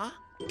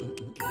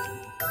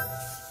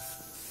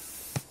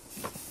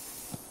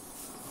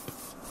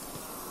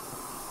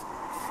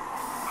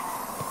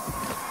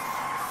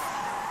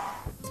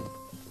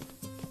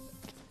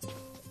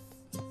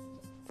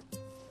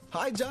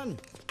 Hi John.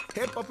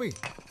 హే పప్పి,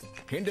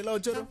 ఏంటి ఎలా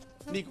వచ్చారు?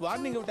 నీకు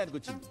వార్నింగ్ ఇవ్వడానికి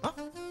వచ్చింది.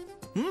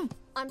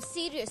 I'm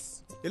serious.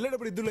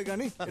 వెళ్ళేటప్పుడు ఇద్దులే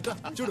కానీ ఎట్లా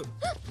చూడు,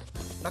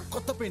 నాకు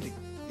కొత్త పెయింటింగ్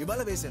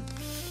ఇవాళ వేశాను.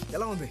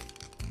 ఎలా ఉంది?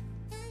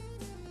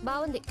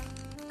 బాగుంది,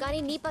 కానీ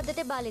నీ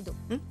పద్ధతే బాలేదు.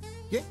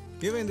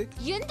 ఏమైంది?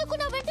 ఎందుకు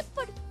నా వెంట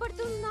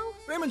పడుతున్నావు?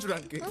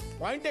 ప్రేమించడానికి.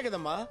 పాయింటే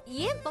కదమ్మా.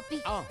 ఏం పప్పి,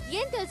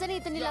 ఏం తెలుసని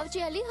ఇతన్ని లవ్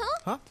చేయాలి?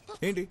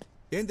 ఏంటి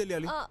ఏం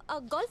తెలియాలి?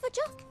 గోల్ఫ్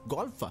వచ్చా?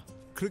 గోల్ఫా?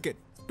 క్రికెట్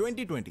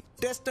 2020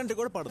 టెస్ట్ అంటే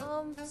కూడా పడదు.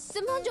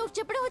 సింహం జోక్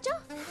చెప్పడం వచ్చా?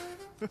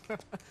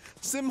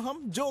 సింహం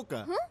జోకా?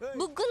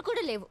 బుగ్గులు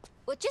కూడా లేవు.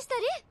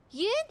 వచ్చేస్తారే.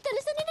 ఏం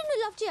తెలుసని నన్ను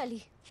లవ్ చేయాలి?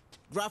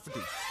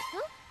 గ్రాఫిటీ.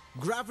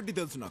 గ్రాఫిటీ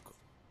తెలుసు నాకు.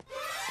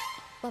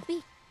 పప్పి,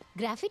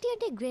 గ్రాఫిటీ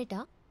అంటే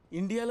గ్రేటా?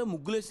 ఇండియాలో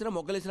ముగ్గులేసినా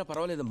మొగ్గలేసినా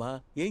పర్వాలేదమ్మా,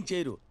 ఏం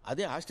చేయరు.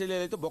 అదే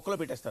ఆస్ట్రేలియాలో అయితే బొక్కలో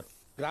పెట్టేస్తారు.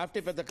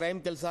 గ్రాఫిటీ పెద్ద క్రైమ్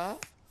తెలుసా?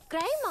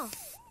 క్రైమా?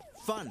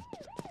 ఫన్.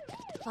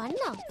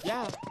 ఫన్నా?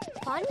 యా.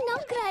 ఫన్నా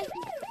క్రై?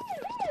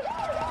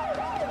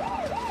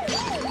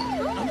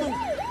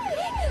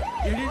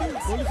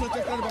 పోలీసులు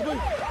వచ్చేస్తారు బాబు.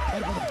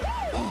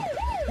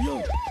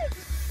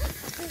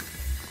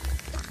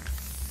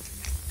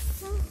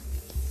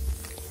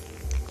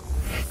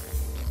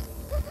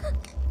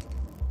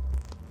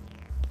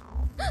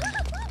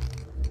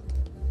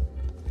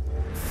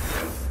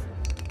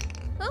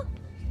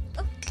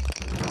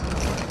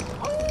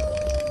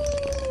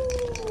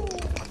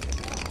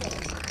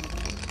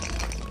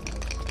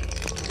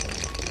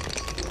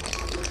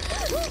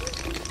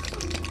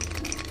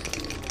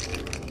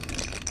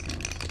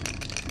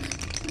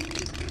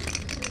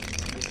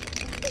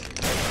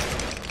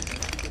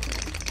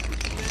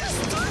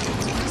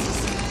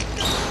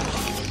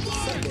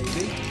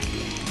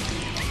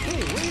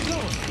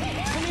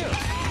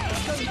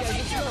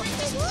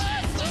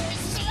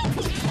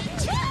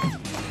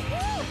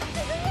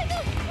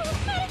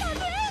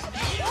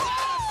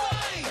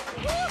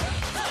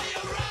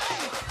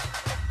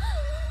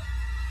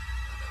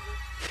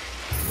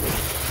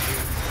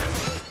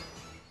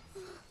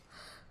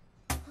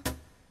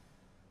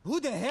 Who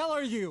the hell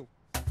are you?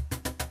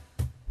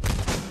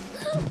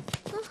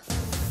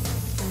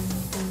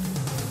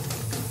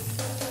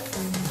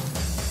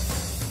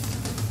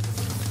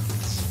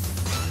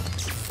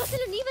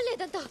 అసలు నీ వల్లే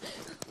ఇదంతా.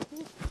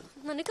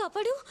 నన్ను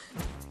కాపాడు.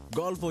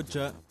 గోల్ఫ్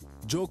వచ్చా,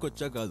 జోక్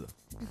వచ్చా కాదు,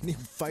 నీ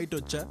ఫైట్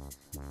వచ్చా?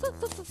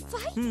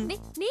 ఫైట్?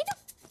 నేను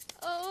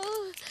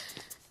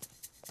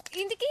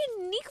ఇందుకే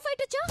నీకు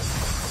ఫైట్ వచ్చా?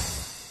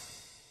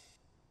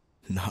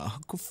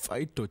 నాకు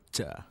ఫైట్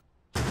వచ్చా.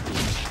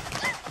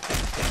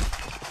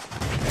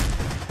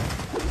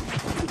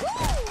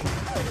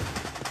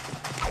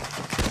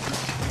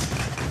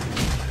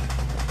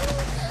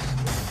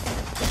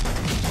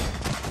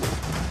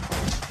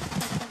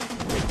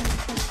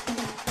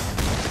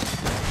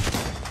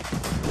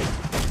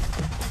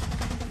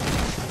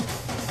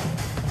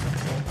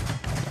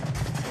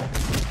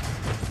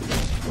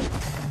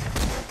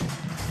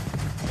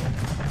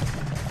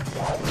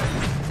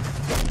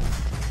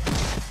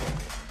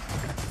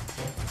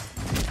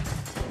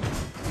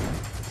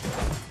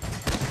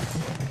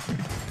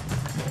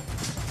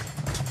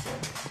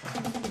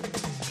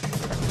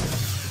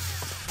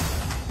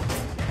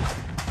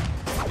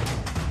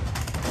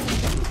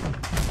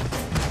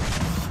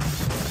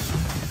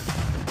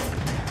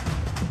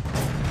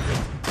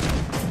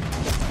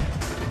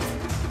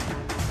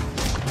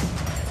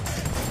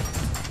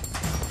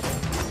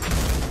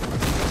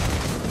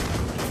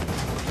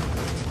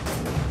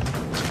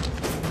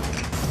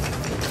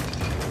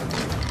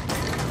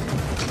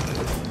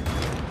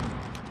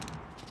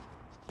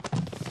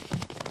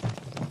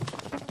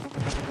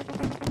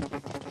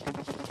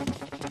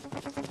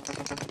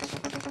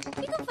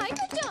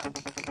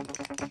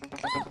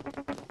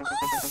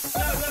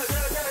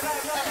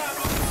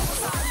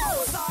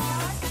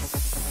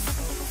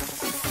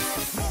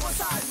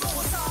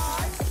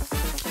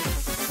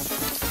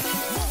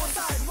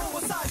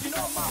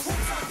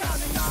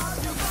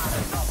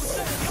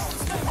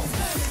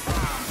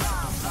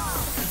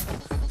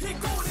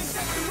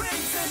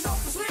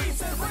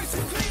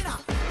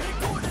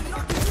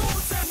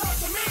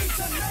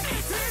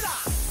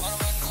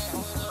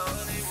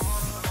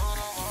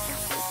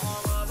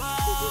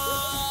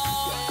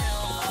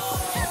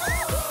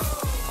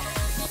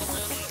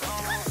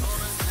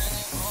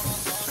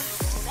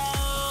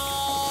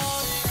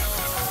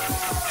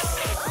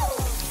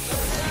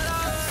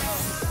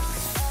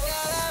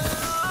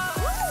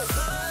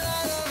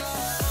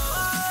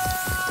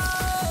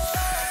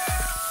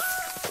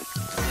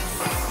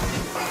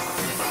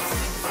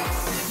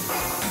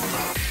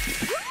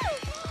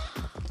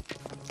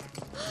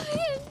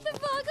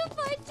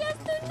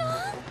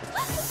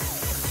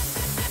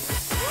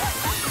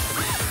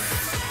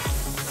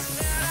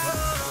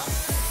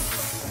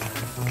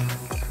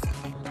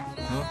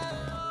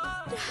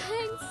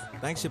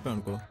 థ్యాంక్స్ చెప్పాను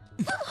అనుకో,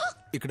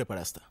 ఇక్కడే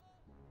పడేస్తా.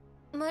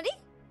 మరి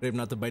రేపు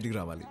నాతో బయటికి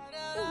రావాలి.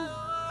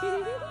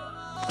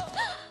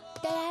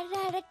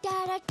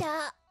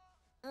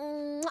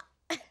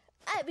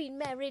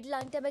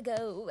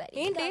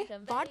 ఏంటి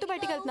వాడితో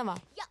బయటికి వెళ్తున్నావా?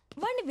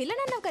 వాడిని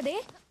విలన్ అన్నావు కదే.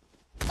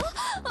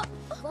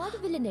 వాడు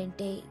విలన్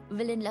అంటే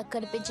విలన్ లా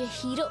కనిపించే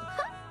హీరో.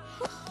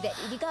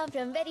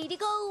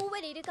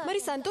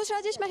 మరి సంతోష్,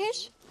 రాజేష్,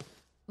 మహేష్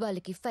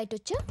వాళ్ళకి ఫైట్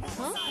వచ్చా?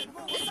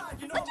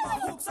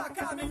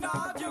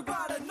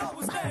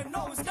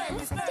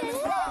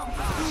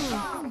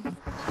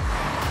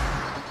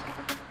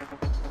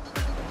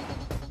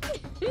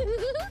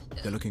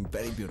 You're looking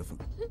very beautiful.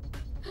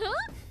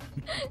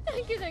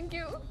 Thank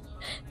you.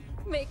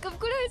 Makeup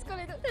కూడా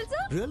వేసుకోలేదు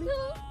తెలుసా? Really?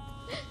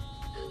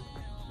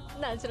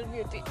 Natural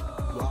beauty.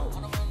 Wow.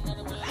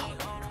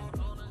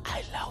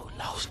 I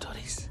love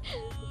stories.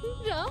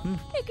 రా,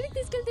 ఎక్కడికి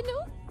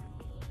తీసుకెళ్తున్నావు?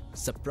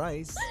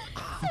 Surprise.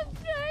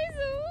 Surprise.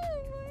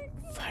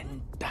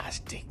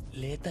 Fantastic.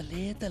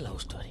 లేత love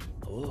story.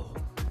 Oh.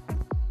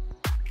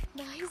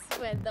 Nice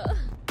weather.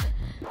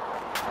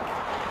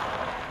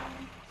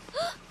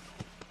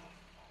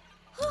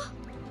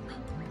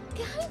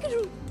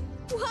 Kangaroo.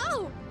 Wow.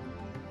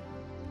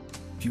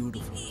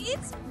 Beautiful.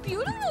 It's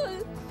beautiful.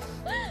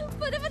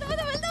 పద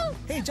వెళ్దాం.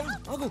 Hey, John,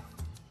 ఆగు.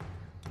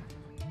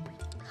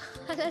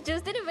 అలా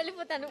చూస్తే నేను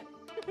వెళ్ళిపోతాను.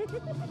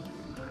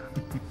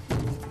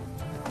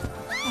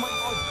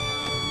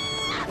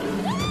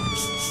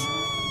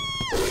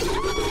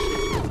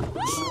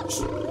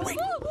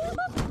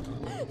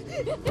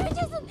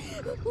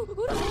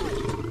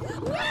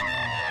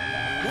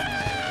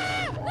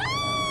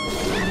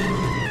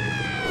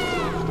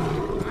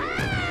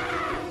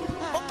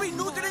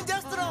 నువ్వు తినేం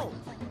చేస్తున్నావు?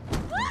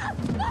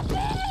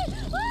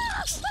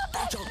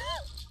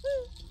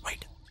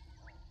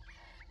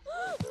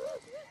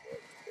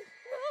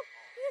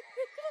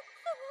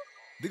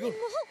 దిగు.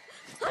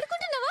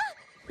 ఆడుకుంటున్నావా?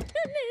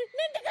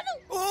 నేను దిగను.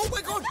 Oh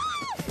my God.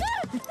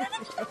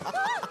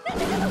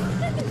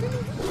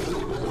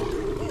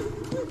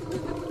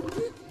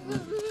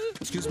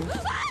 Excuse me.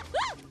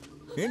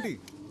 ఏంటి?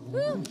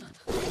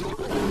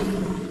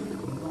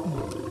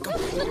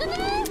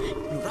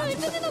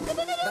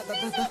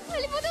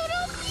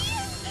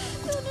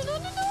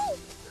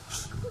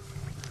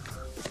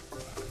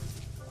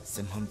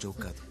 సింహం జోక్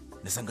కాదు,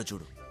 నిజంగా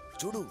చూడు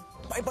చూడు,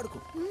 భయపడకు.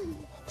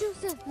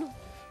 చూసాను.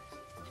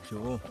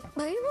 అయ్యో,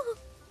 భయమా?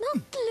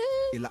 నాకు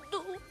లేదు. ఇలా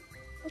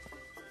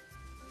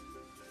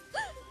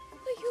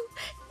అయ్యో,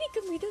 ఇక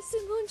మీద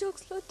సింహం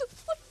జోక్స్ లో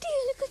పుట్టి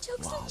ఎలుక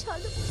జోక్స్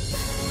చాలు.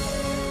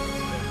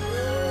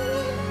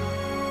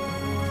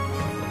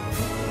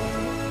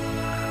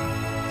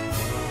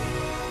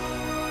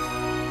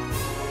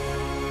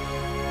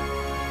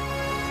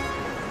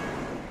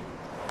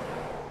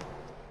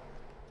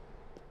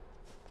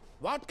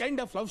 What kind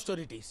of love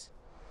story it is?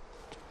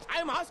 I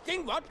am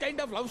asking what kind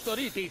of love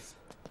story it is.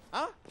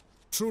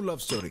 True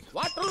love story.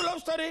 What true love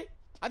story?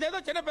 అదేదో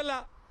చిన్నపిల్ల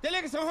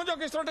తెలియక సింహం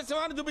జోక్ ఇస్తుంటే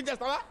సింహాన్ని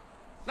చూపించేస్తావా?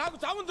 నాకు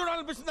చావును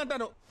చూడాలనిపిస్తుంది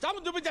అంటాను,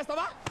 చావును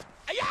చూపించేస్తావా?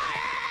 అయ్యా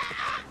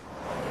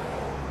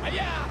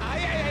అయ్యా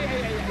అయ్యా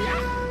అయ్యా.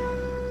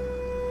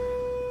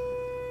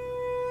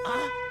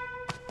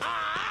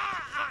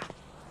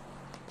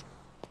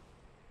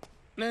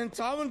 నేను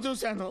చావును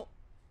చూశాను.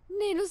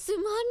 నేను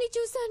సింహాన్ని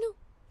చూశాను.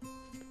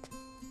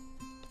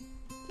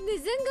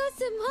 నిజంగా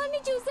సింహాన్ని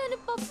చూశాను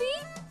పప్పి.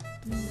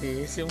 ఏ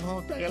సింహం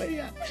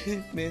తగలయ్యా,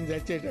 నేను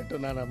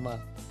చచ్చేటట్టున్నానమ్మా.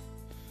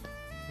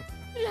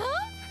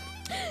 రామ్,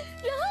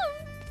 రామ్,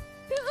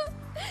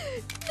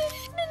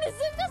 నేను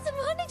నిజంగా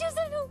సింహాన్ని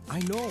చూశాను. I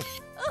know.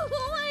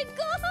 Oh my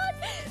God,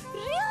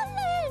 real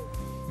land.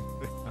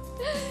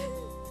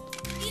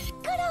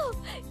 ఇక్కడ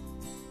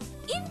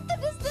ఇంత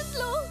డిస్టెన్స్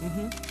లో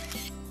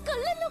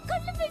కళ్ళలో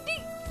కళ్ళు పెట్టి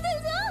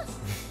తెలుసా?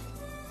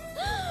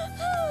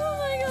 ఓ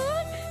మై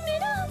గాడ్,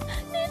 నేను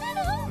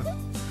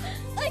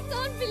I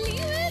can't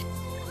believe it.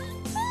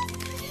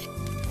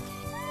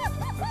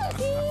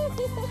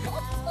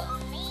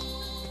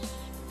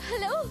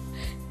 Hello,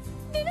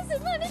 నేను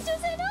సింహాన్ని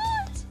చూశాను.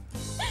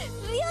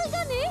 రియల్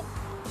గానే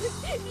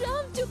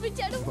రామ్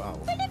చూపించాడు.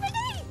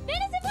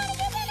 నేను సింహాన్ని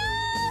చూశాను.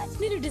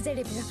 నేను డిసైడ్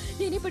అయిపోయా,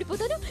 నేనే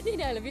పడిపోతాను,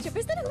 నేనే ఐ లవ్ యూ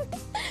చెప్పేస్తాను.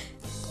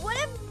 What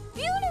a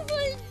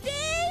beautiful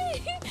day.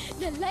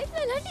 నా లైఫ్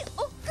లో అలాంటి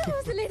ఒక్క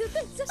రోజు లేదు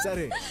తెలుసా?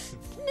 సరే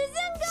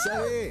నిజంగా.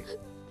 సరే,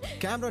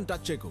 కెమెరాని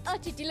టచ్ చేయకు. ఆ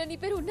చిట్టిలో నీ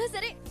పేరు ఉన్నా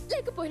సరే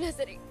లేకపోయినా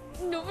సరే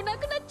నువ్వు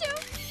నాకు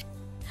నచ్చావు.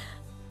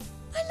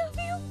 I love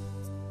you.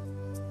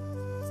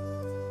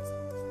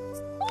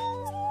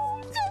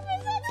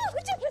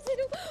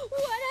 చెప్పేశాను.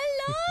 What a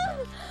love.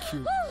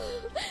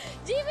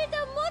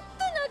 జీవితం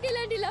మొత్తం నాకు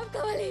ఇలాంటి లవ్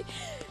కావాలి.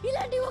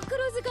 ఇలాంటి ఒక్క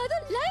రోజు కాదు,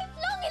 లైఫ్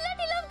లాంగ్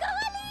ఇలాంటి లవ్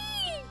కావాలి.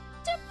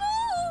 చెప్పు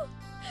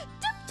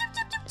చెప్పు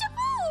చెప్పు చెప్పు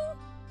చెప్పు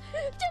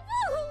చెప్పు.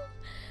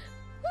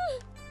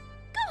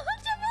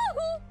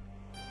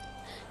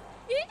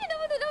 ఏంటి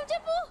నవ్వుతున్నావు?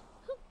 చెప్పు.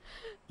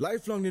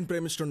 లైఫ్ లాంగ్ నేను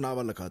ప్రేమించడం నా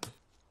వల్ల కాదు.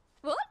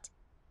 వాట్?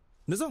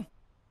 నిజం,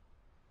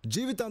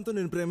 జీవితాంతం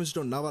నేను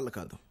ప్రేమించడం నా వల్ల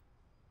కాదు.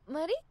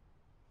 మరి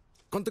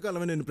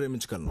కొంతకాలమే నేను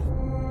ప్రేమించగలను.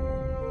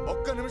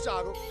 ఒక్క నిమిషం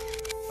ఆగు.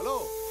 హలో,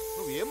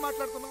 నువ్వు ఏం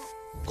మాట్లాడుతున్నావు?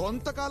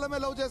 కొంతకాలమే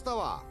లవ్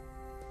చేస్తావా?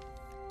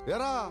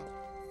 ఎరా,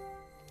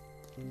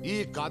 ఈ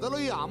కథలో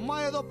ఈ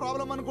అమ్మాయి ఏదో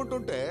ప్రాబ్లం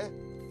అనుకుంటుంటే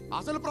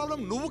అసలు ప్రాబ్లం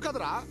నువ్వు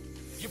కదరా.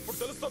 ఇప్పుడు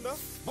తెలుస్తుందా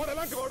వాడు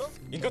ఎలాంటి వాడు?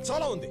 ఇంకా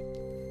చాలా ఉంది.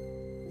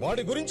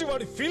 వాడి గురించి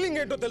వాడి ఫీలింగ్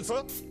ఏంటో తెలుసా?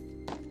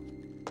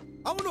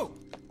 అవును,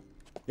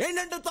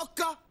 ఏంటంటే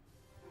తొక్క.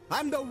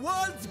 I'm the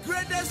world's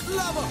greatest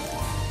lover.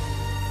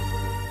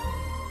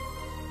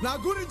 నా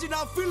గురించి నా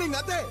ఫీలింగ్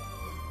అదే.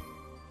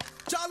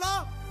 చాలా.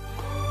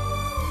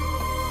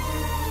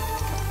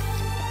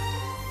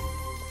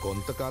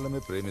 కొంతకాలమే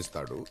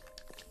ప్రేమిస్తాడు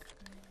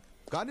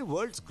కానీ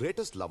వరల్డ్స్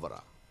గ్రేటెస్ట్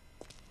లవరా?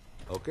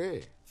 ఓకే,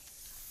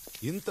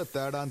 ఇంత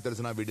తేడా అని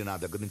తెలిసిన వీడిని నా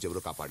దగ్గర నుంచి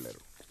ఎవరు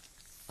కాపాడలేరు.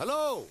 హలో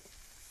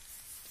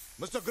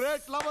మిస్టర్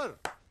గ్రేట్ లవర్,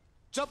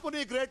 చెప్పు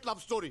నీ గ్రేట్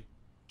లవ్ స్టోరీ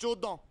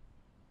చూద్దాం.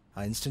 ఆ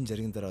ఇన్సిడెంట్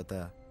జరిగిన తర్వాత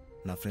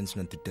నా ఫ్రెండ్స్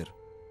నన్ను తిట్టారు.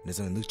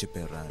 నిజం ఎందుకు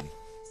చెప్పారు రా అని.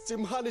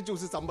 సింహాన్ని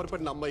చూసి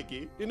సంబరపడిన అమ్మాయికి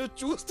నిన్ను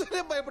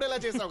చూస్తేనే భయపడేలా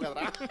చేసావు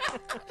కదరా.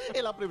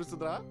 ఎలా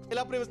ప్రేమిస్తుందిరా?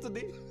 ఎలా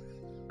ప్రేమిస్తుంది?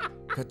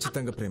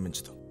 ఖచ్చితంగా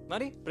ప్రేమించదు.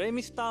 మరి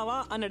ప్రేమిస్తావా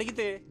అని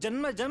అడిగితే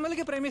జన్మ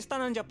జన్మలకి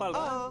ప్రేమిస్తానని చెప్పాలి.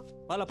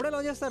 వాళ్ళు అప్పుడే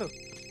లవ్ చేస్తారు.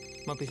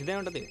 మా పిసిదే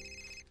ఉంటది.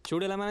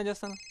 చూడు ఎలా మేనేజ్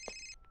చేస్తాను.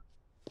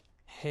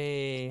 Hey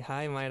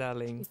hi my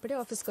darling. ఇప్పుడే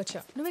ఆఫీస్కి వచ్చా.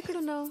 నువ్వు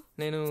ఎక్కడున్నావు?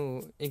 నేను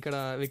ఇక్కడ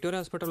విక్టోరియా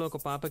హాస్పిటల్లో ఒక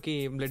పాపకి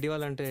బ్లడ్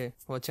ఇవ్వాలంటే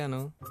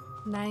వచ్చాను.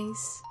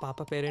 నైస్. పాప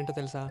పేరేంటో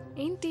తెలుసా?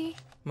 ఏంటి?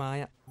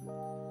 మాయా.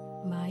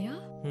 మాయా?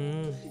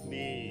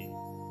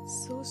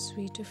 So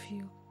sweet of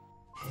you.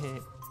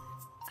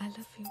 I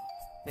love you.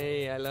 Hey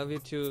I love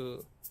you two.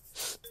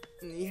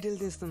 నీడలు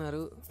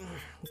తీస్తున్నారు,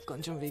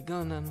 కొంచెం వీక్గా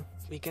ఉన్నాను.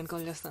 వీకెండ్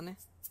కాల్ చేస్తానే.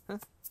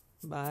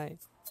 Bye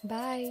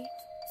bye.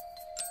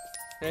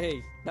 Hey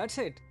that's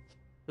it.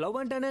 Love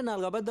అంటేనే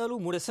 4 అబద్ధాలు,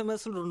 3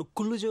 SMS, 2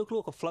 కుళ్ళు జోకులు,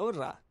 ఒక ఫ్లవర్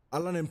రా.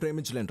 అలా నేను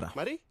ప్రేమించలేను రా.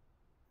 మరి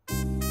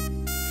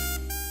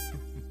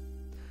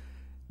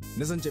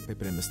నిజం చెప్పి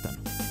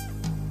ప్రేమిస్తాను.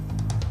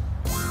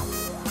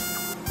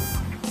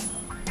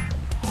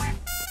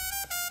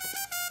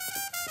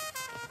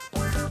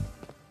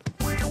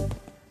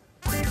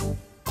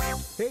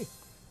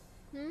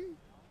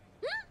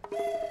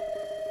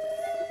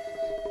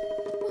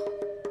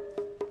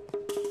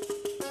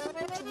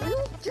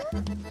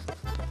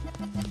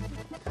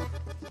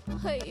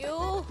 అయ్యో,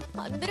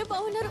 అందరూ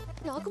బాగున్నారు,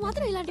 నాకు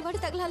మాత్రం ఇలాంటి వాడు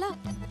తగలాలా?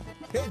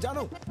 హే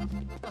జాను.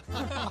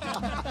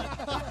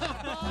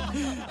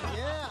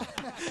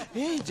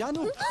 ఏ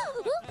జాను,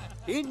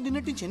 ఏంటి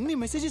నిన్నటి నుంచి ఎన్ని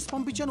మెసేజెస్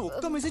పంపించాను,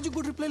 ఒక్క మెసేజ్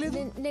కూడా రిప్లై లేదు.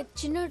 నేను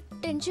చిన్న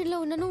టెన్షన్ లో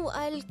ఉన్నాను.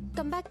 I will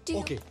come back to you.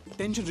 Okay,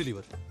 tension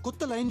reliever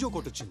కొత్త లైన్ జోక్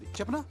ఒకటి వచ్చింది,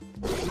 చెప్పనా?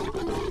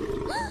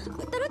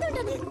 తర్వాత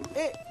ఉంటాను.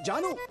 ఏ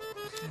Janu.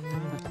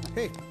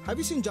 Hey, have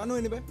you seen Janu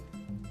anywhere?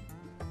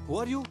 Who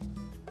are you?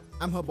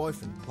 I'm her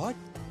boyfriend. What?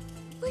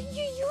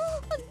 అయ్యయ్యో,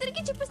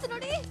 అందరికీ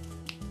చెప్పేస్తున్నాడే.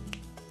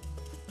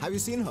 Have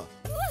you seen her?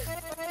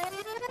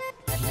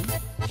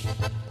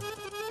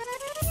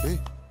 Hey,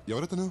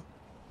 ఎవరతను?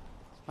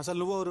 అసలు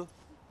నువ్వెవరు?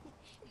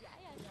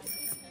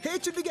 Hey,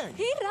 Chitty gang.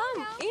 హే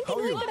రామ్, ఏంటి How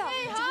are నువ్వు you? ఇక్కడ?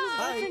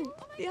 Hi.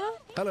 యా.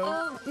 Hello.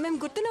 మేము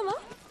గుర్తున్నామా?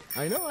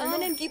 I know.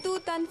 నేను Geethu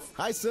తన్స్.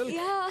 Hi, Sil.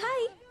 Yeah,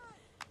 hi.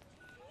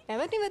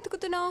 ఎవరిని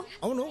వెతుకుతున్నావు?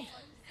 అవును,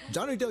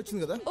 జాను ఇటే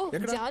వచ్చింది కదా. ఓ,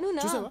 ఎక్కడ?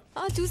 జానునా? చూసావా?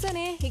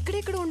 చూసానే.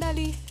 ఇక్కడెక్కడ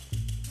ఉండాలి?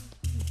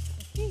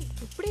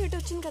 ఇప్పుడే ఇటు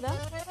వచ్చింది కదా.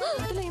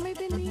 ఇంతలో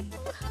ఏమైపోయింది?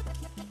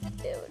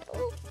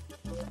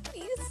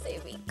 Please say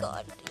we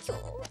got you.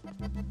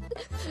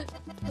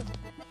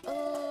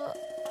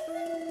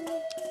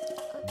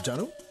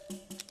 Janu.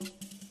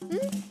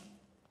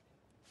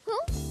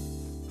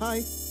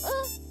 Hi.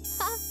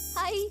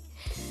 Hi.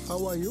 How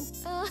are you?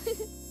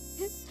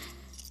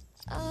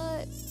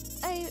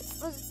 I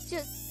was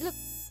just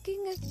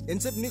looking at.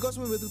 ఎంతసేపు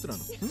నీకోసమే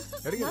వెతుకుతున్నాను.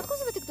 నా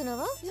కోసం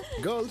వెతుకుతున్నావా?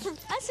 గర్ల్స్.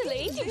 అసలు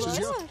ఏంటి This is boss?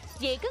 your-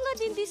 ఏకంగా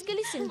దీన్ని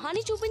తీసుకెళ్లి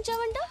సింహాన్ని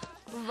చూపించావంట.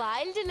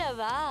 వైల్డ్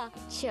లవా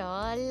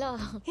చాలా.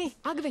 హే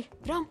ఆగవే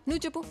రామ్,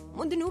 నువ్వు చెప్పు.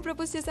 ముందు నువ్వు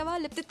ప్రపోజ్ చేసావా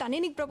లేకపోతే తనే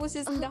నీకు ప్రపోజ్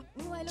చేసిందా?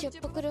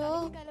 చెప్పకురా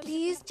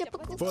ప్లీజ్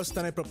చెప్పకు. ఫస్ట్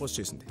తనే ప్రపోజ్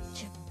చేసింది.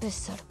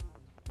 చెప్పేస్తాడు.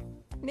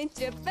 నేను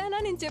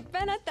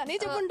చెప్పానా తనే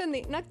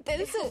చెప్పుంటుంది, నాకు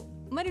తెలుసు.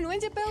 మరి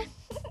నువ్వేం చెప్పావు?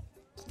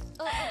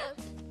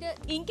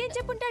 ఇంకేం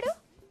చెప్పుంటాడు?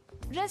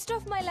 రెస్ట్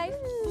ఆఫ్ మై లైఫ్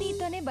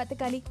నీతోనే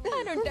బతకాలి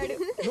అని ఉంటాడు.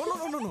 No no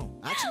no no,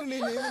 actually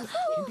నేను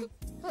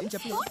ఏం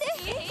చెప్పలేదు.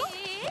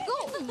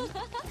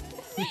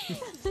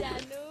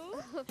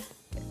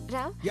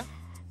 రామ్, యా,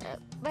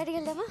 బయటికి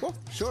వెళ్దామా? ఓ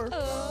షూర్.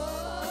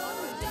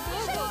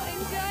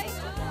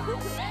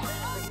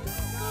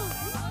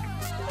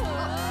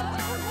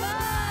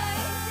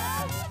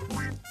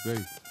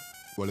 రేయ్,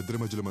 వాళ్ళిద్దరి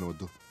మధ్యలో మనం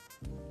వద్దు.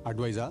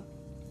 అడ్వైజా?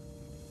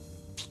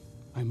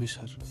 I miss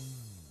her.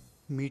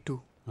 Me two.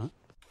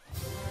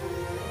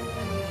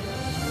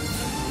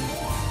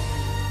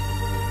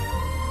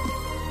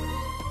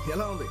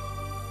 ఎలా ఉంది?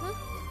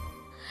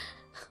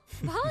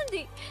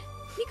 బాగుంది.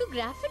 నీకు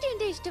గ్రాఫిటీ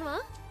అంటే ఇష్టమా?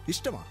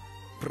 ఇష్టమా?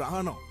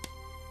 ప్రాణం.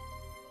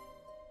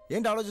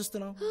 ఏంటి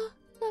ఆలోచిస్తున్నావు?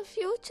 నా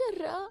ఫ్యూచర్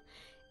రా.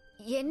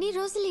 ఎన్ని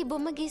రోజులు ఈ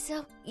బొమ్మ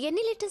గీసావు?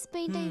 ఎన్ని లీటర్స్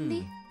పెయింట్ అయింది?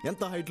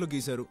 ఎంత హైట్ లో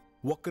గీశారు?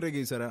 ఒక్కరే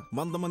గీసారా?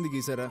 100 మంది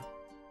గీసారా?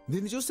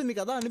 దీన్ని చూస్తే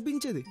నీకు అదా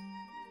అనిపించేది.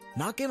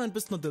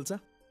 నాకేమనిపిస్తుందో తెలుసా?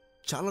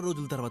 చాలా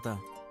రోజుల తర్వాత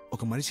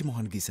ఒక మనిషి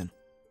మొహాన్ని గీశాను.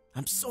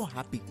 I'm so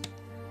happy.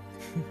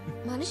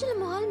 మనుషుల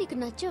మొహాలు నీకు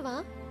నచ్చవా?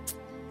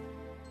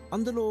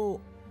 అందులో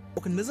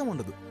ఒక నిజం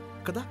ఉండదు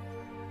కదా.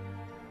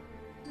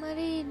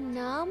 మరి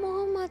నా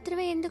మొహం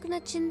మాత్రమే ఎందుకు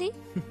నచ్చింది?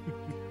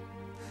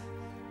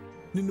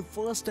 నిన్ను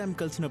ఫస్ట్ టైం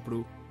కలిసినప్పుడు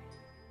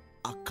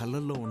ఆ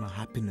కళ్ళల్లో ఉన్న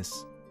హ్యాపీనెస్,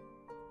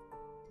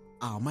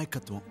 ఆ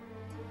అమాయకత్వం,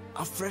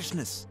 ఆ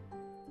ఫ్రెష్నెస్,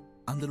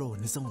 అందులో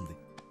నిజం ఉంది.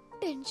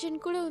 టెన్షన్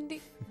కూడా ఉంది.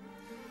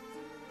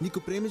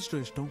 నీకు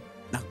ప్రేమించడం ఇష్టం,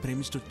 నాకు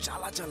ప్రేమించడం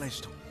చాలా చాలా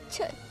ఇష్టం.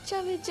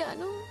 చచ్చావే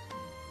జాను.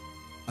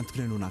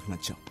 అందుకనే నువ్వు నాకు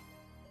నచ్చావు.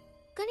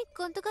 కానీ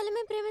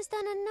కొంతకాలమే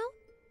ప్రేమిస్తానన్నావు.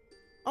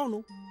 అవును.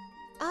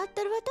 ఆ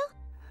తర్వాత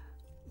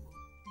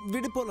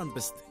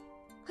విడిపోవాలనిపిస్తుంది.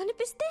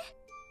 అనిపిస్తే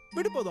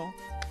విడిపోదాం.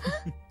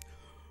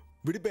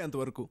 విడిపోయేంత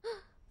వరకు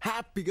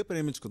హ్యాపీగా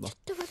ప్రేమించుకుందాం.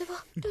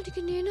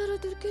 దానికి నేనారా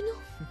దొరికాను.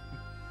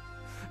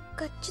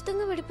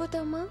 ఖచ్చితంగా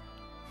విడిపోతామా?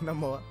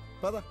 నమ్మవా?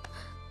 పద.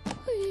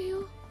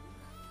 అయ్యో,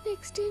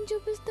 నెక్స్ట్ ఏం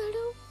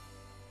చూపిస్తాడు?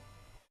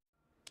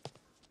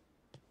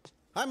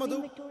 Hi Madhu.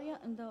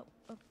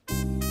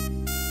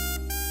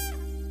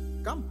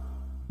 Come.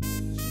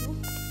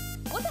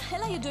 What the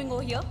hell are you doing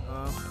over here?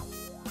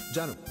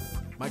 Janu,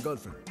 my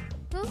girlfriend.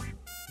 Huh?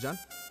 Jan,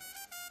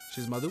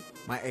 she's Madhu,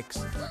 my ex.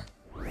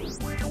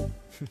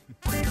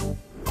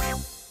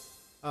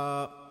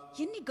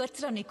 ఎన్ని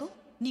గట్స్ రా నీకు?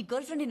 నీ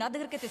గర్ల్ ఫ్రెండ్ నా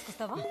దగ్గరకే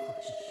తీసుకొస్తావా?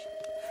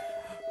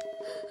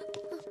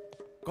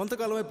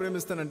 కొంతకాలమే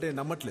ప్రేమిస్తానంటే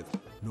నమ్మట్లేదు.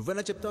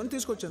 నువ్వైనా చెప్తావని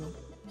తీసుకొచ్చాను.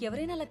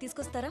 ఎవరైనా అలా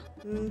తీసుకొస్తారా?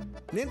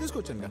 నేను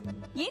తీసుకొచ్చానుగా.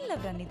 ఏం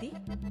లవ్ రా నీది?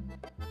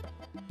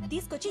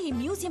 తీసుకొచ్చి ఈ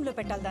మ్యూజియంలో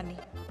పెట్టాలి దాన్ని.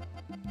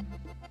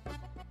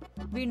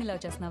 వీడిని లవ్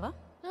చేస్తున్నావా?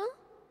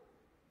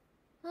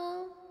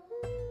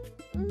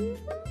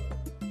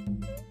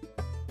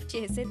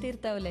 చేసే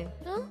తీరుతావులే.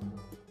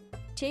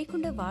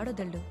 చేయకుండా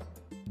వాడొదళ్ళు,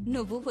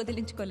 నువ్వు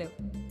వదిలించుకోలేవు.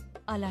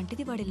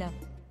 అలాంటిది వాడిలా.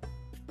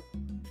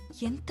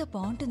 ఎంత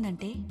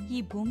బాగుంటుందంటే ఈ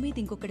భూమి మీద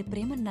ఇంకొకటి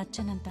ప్రేమ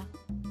నచ్చనంత.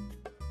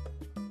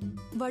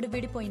 వాడు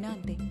విడిపోయినా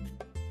అంతే,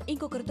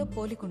 ఇంకొకరితో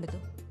పోలికుండదు.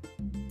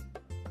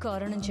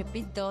 కారణం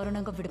చెప్పి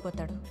దారుణంగా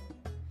విడిపోతాడు.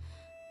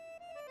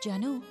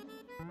 జాను,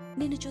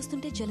 నేను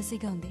చూస్తుంటే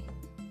జలసీగా ఉంది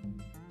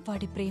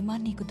వాడి ప్రేమ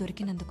నీకు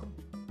దొరికినందుకు.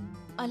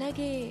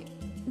 అలాగే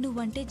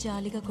నువ్వంటే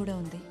జాలిగా కూడా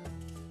ఉంది,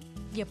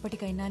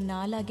 ఎప్పటికైనా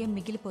నాలాగే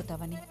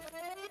మిగిలిపోతావని.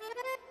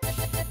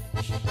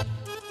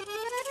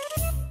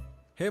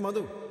 హే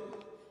మధు,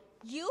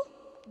 యూ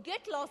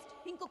గెట్ లాస్ట్.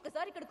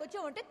 ఇంకొకసారి ఇక్కడికి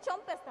వచ్చావంటే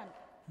చంపేస్తాను.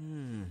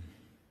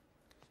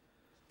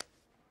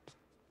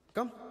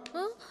 Come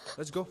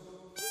let's go.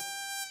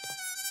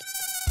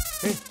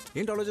 హే,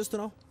 ఏంటి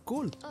ఆలోచిస్తున్నావు?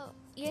 కూల్.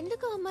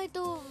 ఎందుకు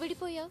అమ్మాయితో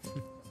విడిపోయా?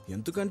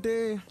 ఎందుకంటే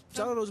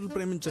చాలా రోజులు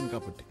ప్రేమించాను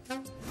కాబట్టి.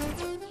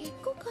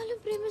 ఎక్కువ కాలం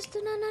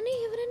ప్రేమిస్తున్నానని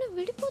ఎవరైనా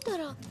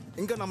విడిపోతారా?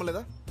 ఇంకా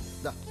నమ్మలేదా?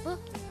 దా,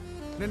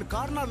 నేను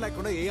కారణాలు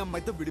లేకుండా ఏ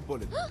అమ్మాయితో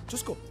విడిపోలేదు.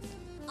 చూసుకో.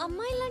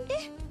 అమ్మాయిలంటే?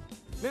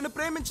 నేను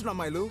ప్రేమించిన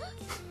అమ్మాయిలు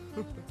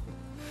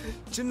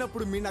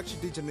చిన్నప్పుడు మీనాక్షి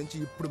టీచర్ నుంచి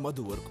ఇప్పుడు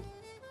మధు వరకు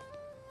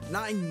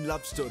 9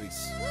 లవ్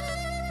స్టోరీస్.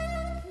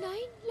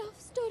 9 love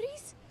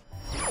stories?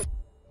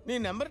 నీ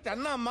నెంబర్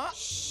 10 అమ్మా.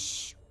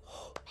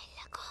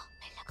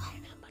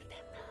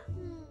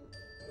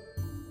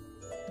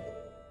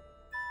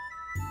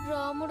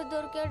 రాముడు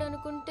దొరికాడు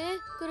అనుకుంటే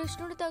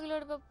కృష్ణుడు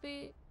తగిలాడు పప్పి.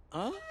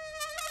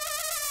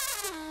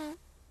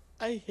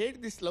 I hate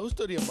this love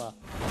story అమ్మా.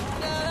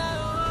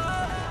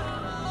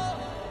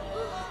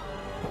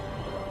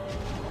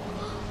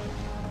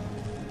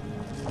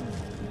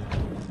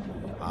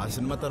 ఆ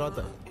సినిమా తర్వాత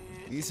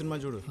ఈ సినిమా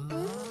చూడు.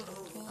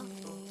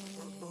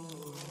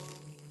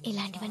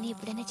 ఇలాంటివన్నీ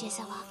ఎప్పుడైనా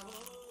చేసావా?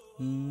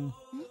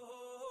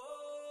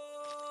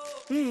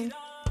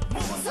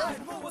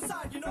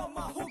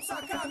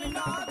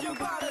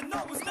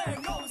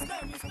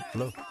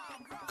 హలో,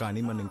 కానీ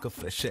మన ఇంకా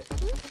ఫ్రెష్.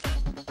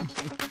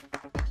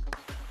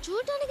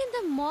 చూడటానికి ఇంత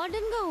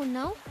మోడర్న్ గా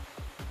ఉన్నావు,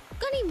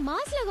 కానీ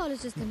మాస్ లాగా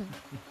ఆలోచిస్తున్నావు.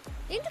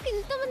 ఎందుకు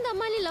ఇంతమంది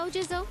అమ్మాయిని లవ్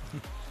చేసావు?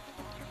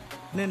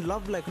 నేను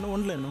లవ్ లేకుండా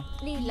ఉండలేను.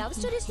 నీ లవ్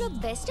స్టోరీస్ లో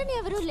బెస్ట్ అని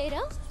ఎవరు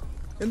లేరా?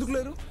 ఎందుకు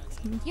లేరు?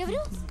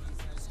 ఎవరు?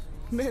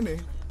 నేనే.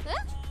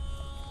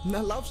 నా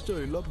లవ్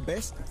స్టోరీలో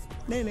బెస్ట్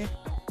నేనే.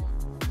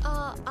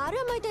 ఆరో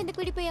అమ్మాయితో ఎందుకు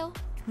విడిపోయావు?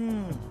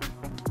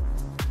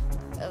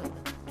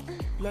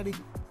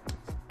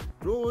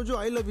 రోజు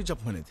ఐ లవ్ యూ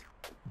చెప్పమనేది,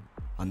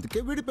 అందుకే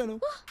విడిపోయాను.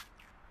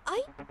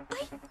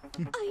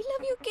 ఐ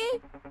లవ్ యు కే.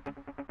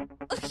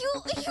 అయ్యో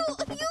అయ్యో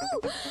అయ్యో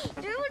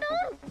దేవుడా,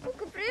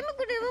 ఒక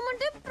ప్రేమకుడు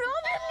ఇవ్వమంటే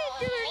ప్రాబ్లం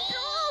ఏంటి?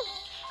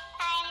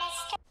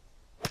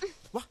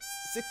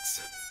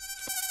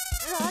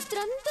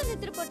 రాత్రంతా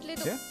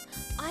నిద్రపోట్లేదు.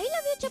 I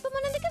love you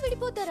చెప్పమన్నందుకే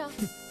విడిపోతారా?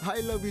 I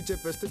love you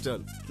చెప్పేస్తే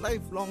చాలు,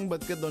 లైఫ్ లాంగ్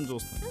బతికేద్దాం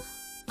చూస్తాను.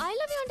 ఐ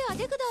లవ్ యూ అంటే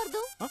అదే కదా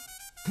అర్థం.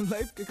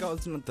 లైఫ్ కి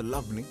కావాల్సినంత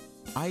లవ్ ని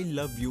ఐ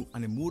లవ్ యూ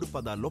అనే 3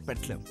 పదాల్లో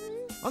పెట్టలేము.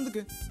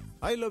 అందుకే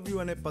ఐ లవ్ యూ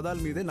అనే పదాల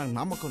మీదే నాకు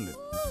నమ్మకం లేదు.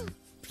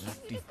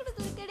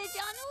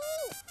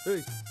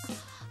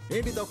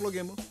 ఏంటి తొక్కలో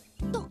గేమ్?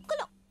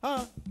 తొక్కలో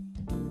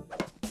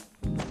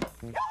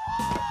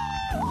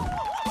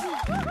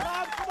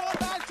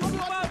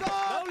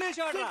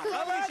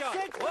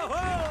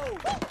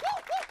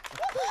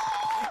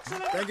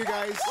thank you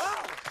guys.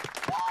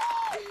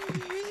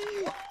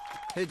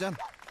 Hey John,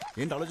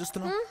 ఏంటి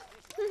ఆలోచిస్తున్నావు?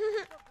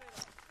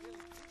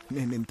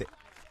 నేను ఇంతే.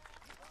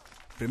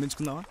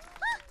 ప్రేమించుకుందావా?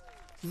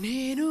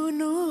 నేను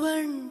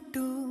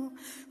నువ్వంటూ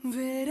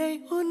వేరే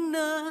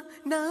ఉన్నా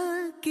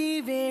నాకీ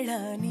వేళ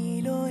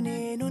నీలో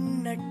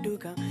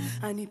నేనున్నట్టుగా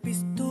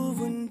అనిపిస్తూ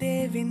ఉందే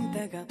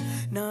వింతగా,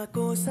 నా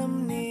కోసం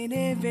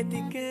నేనే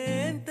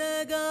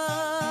వెతికేంతగా.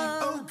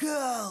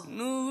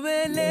 నువ్వే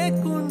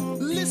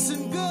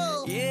లేకుండా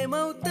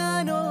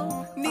ఏమవుతానో,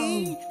 నీ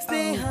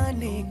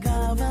స్నేహాన్ని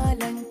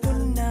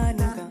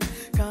కావాలంటున్నానుగా,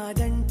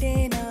 కాదంటే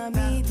నా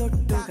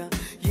మీదొట్టుగా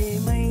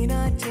ఏమైనా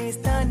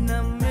చేస్తా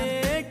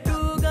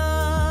నమ్మేట్టుగా.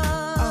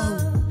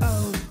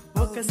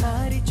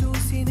 ఒకసారి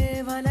చూసినే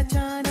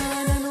వలచానా,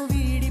 నన్ను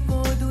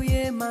వీడిపోదు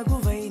ఏ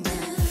మగువైనా,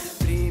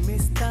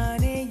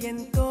 ప్రేమిస్తానే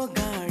ఎంతో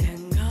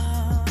గాఢంగా.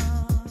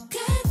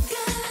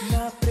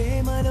 నా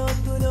ప్రేమ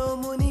లోతులో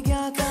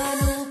మునిగాక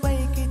నువ్వు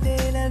పైకి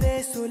తేలవే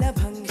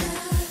సులభంగా,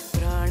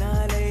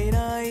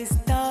 ప్రాణాలైనా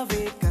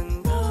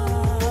ఇస్తావేకంగా.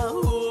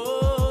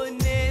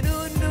 నేను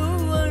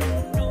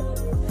నువ్వంటూ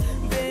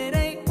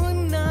వేరై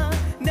ఉన్నా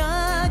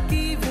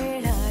నాకీ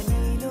వేళ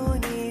నీలో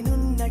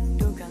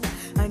నేనున్నట్టుగా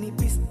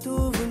అనిపిస్తూ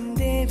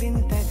ఉందే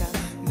వింతగా,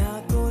 నా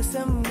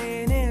కోసం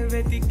నేనే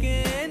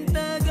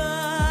వెతికేంతగా.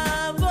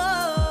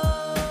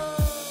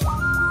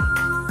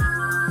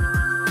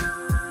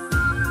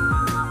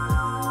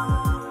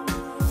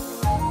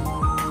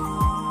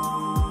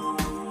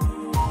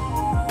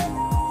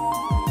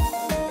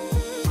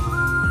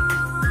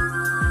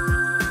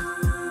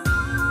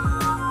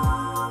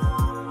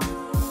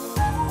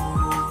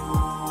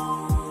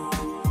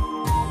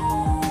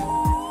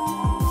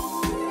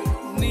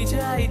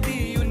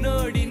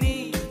 నిజాయితీయున్నోడిని,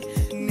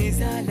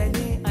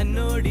 నిజాలనే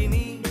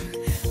అన్నోడిని,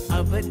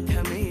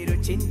 అబద్ధమే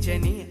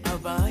రుచించని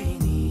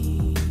అబాయిని,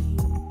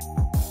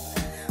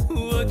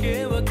 ఒకే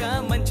ఒక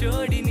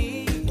మంచోడిని,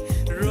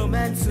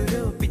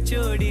 రొమాన్సులో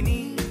పిచ్చోడిని,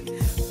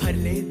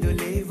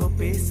 పర్లేదులే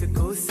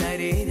ఒప్పేసుకో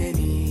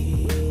సరేనని.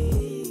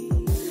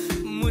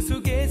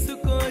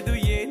 ముసుగేసుకోదు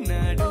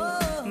ఏనాడు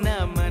నా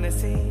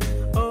మనసే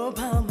ఓ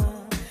భామ,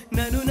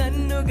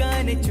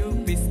 నన్నుగానే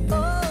చూపిస్తూ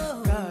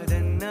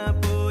కాదన్నా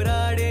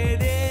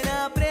పోరాడేదే నా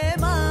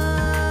ప్రేమ.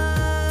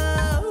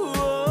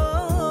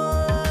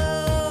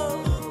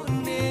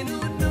 నేను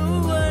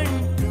నువ్వంటూ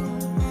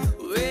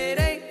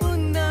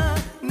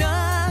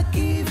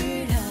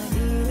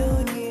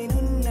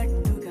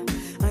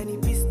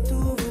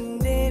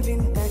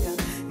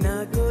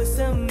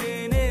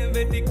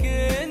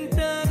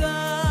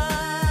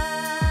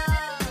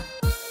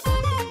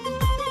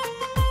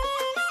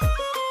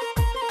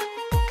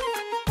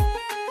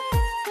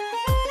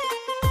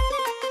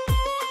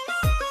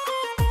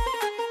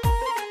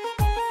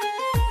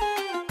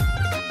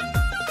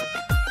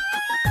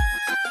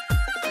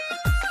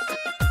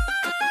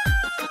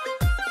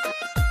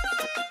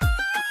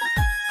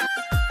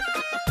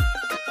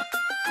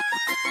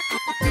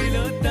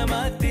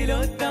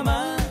తిలోత్తమా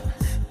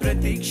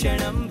ప్రతి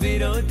క్షణం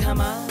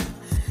విరోధమా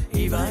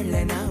ఇవాళ్ళ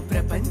నా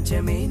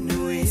ప్రపంచమే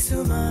నువ్వే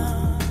సుమా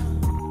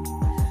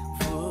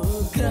ఓ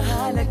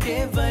గ్రహాలకే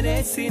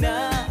వరేసిన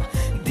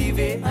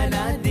దివే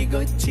అలా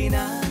దిగొచ్చిన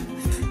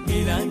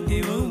ఇలాంటి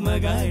ఓ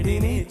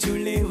మగాడిని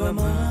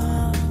చూడలేవమా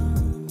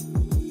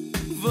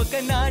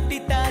ఒకనాటి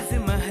తాజ్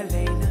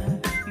మహలైనా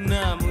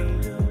నా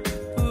ముందు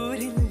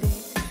ఊరిల్లే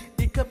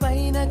ఇక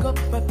పైన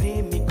గొప్ప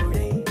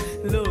ప్రేమికుడై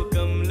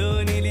లోకంలో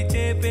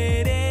నిలిచే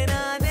పేరే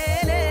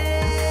నాదేలే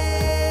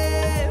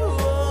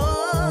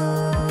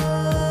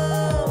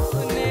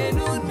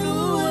నేను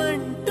నువ్వు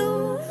అంటూ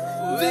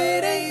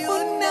వేరే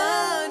ఉన్నా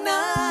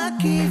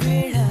నాకి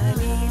వేళ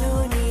నీలో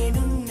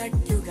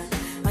నేనున్నట్టుగా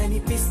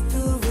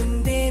అనిపిస్తూ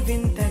ఉందే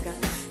వింతగా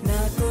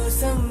నా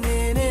కోసం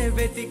నేనే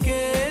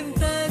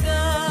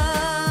వెతికేంతగా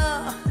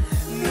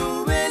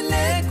నువ్వే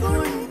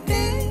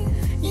లేకుంటే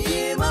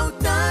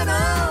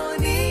ఏమవుతానో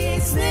నీ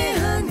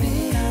స్నేహాన్ని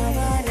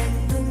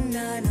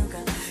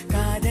కావాలంటున్నానుగా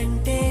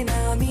కాదంటే నా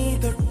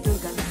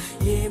మీదొట్టుగా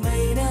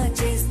ఏమైనా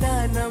చేస్తా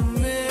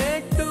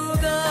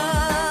నమ్మేట్టుగా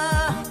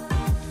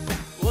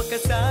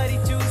ఒకసారి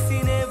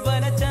చూసినే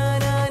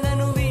వలచానా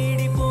నన్ను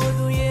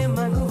వీడిపోదు ఏ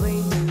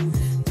మగువైనా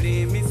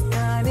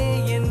ప్రేమిస్తానే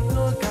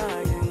ఎంతో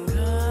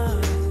గాఢంగా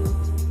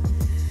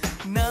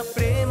నా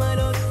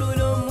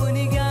ప్రేమలోతులో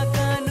మునిగాక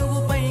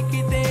నువ్వు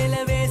పైకి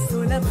తేలవే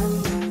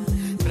సులభంగా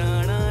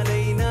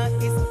ప్రాణాలైనా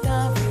ఇస్తా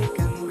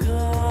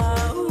వేగంగా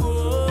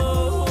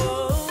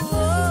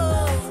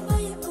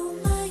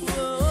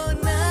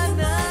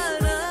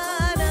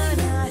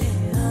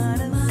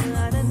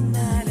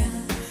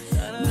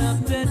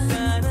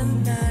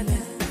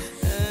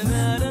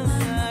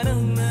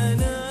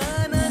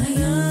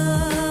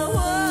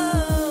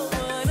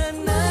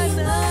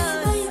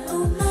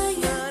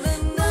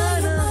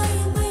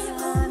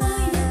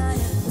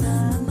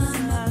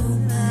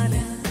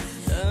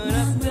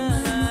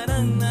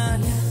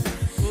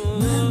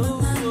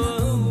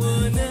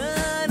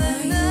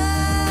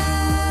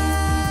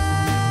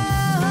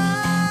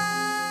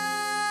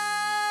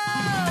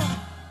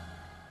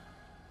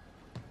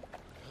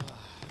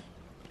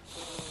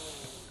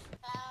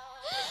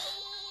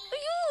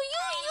అయ్యో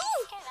అయ్యో అయ్యో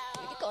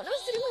ఇది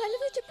అనవసరంగా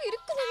అలవే చెప్పి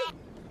ఇరుక్కున్నాను.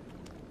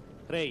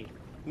 రేయ్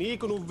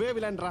నీకు నువ్వే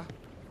విలన్ రా.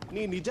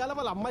 నీ నిజాల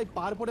వాళ్ళ అమ్మాయి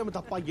పారిపోవడం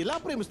తప్ప ఎలా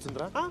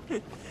ప్రేమిస్తుందిరా?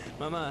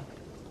 మామా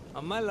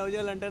అమ్మాయిలు లవ్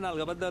చేయాలంటే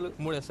 4 అబద్ధాలు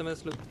 3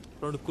 SMSలు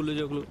 2 కుళ్ళు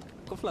జోకులు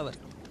ఒక ఫ్లవర్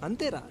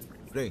అంతేరా.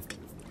 రే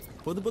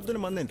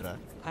పొద్దున మందేంట్రా?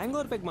 హ్యాంగ్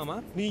ఓవర్ పెక్ మామా.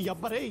 నీ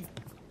అబ్బరే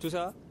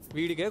చూసా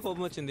వీడికే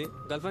కోపం వచ్చింది,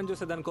 గర్ల్ ఫ్రెండ్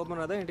చూస్తే దాని కోపం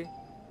రాదా ఏంటి?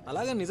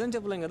 అలాగే నిజం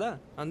చెప్పలేం కదా,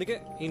 అందుకే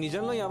ఈ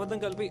నిజంలో ఈ అబద్ధం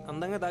కలిపి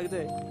అందంగా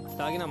తాగితే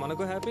తాగినా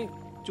మనకు హ్యాపీ,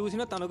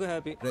 చూసినా తనకు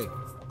హ్యాపీ. రే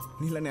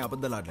నీళ్ళని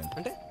అబద్ధాలు ఆడలేను.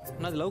 అంటే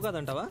నాది లవ్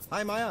కాదంటావా?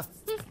 హాయ్ మాయా,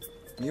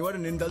 నీ వాడు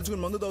నేను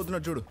తలుచుకుని మందు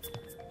తాగుతున్నాడు చూడు.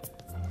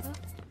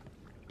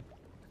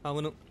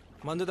 అవును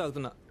మందు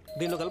తాగుతున్నా,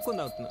 దీనిలో కలుపుకొని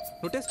తాగుతున్నా.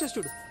 నువ్వు టెస్ట్ చేసి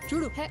చూడు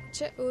చూడు. హే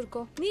చే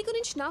ఊరుకో, నీ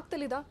గురించి నాకు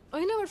తెలీదా?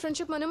 అయినా వాడు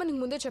ఫ్రెండ్షిప్ మనమే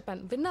నీకు ముందే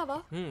చెప్పాను, విన్నావా?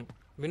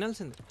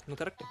 వినాల్సింది, నువ్వు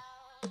correct.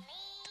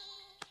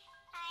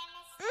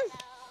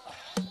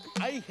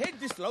 I hate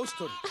this love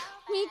story.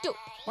 Me two.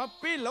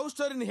 Puppy love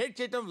స్టోరీని హేట్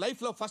చేయటం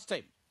లైఫ్ లో ఫస్ట్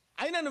టైం.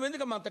 అయినా నువ్వు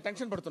ఎందుకమ్మా అంత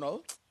టెన్షన్ పడుతున్నావు?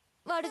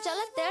 వాడు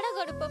చాలా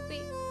తేడాగాడు పప్పి.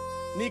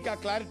 నీకు ఆ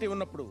క్లారిటీ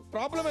ఉన్నప్పుడు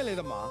ప్రాబ్లమే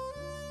లేదమ్మా.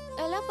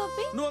 ఎలా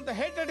పప్పి? నువ్వు అంత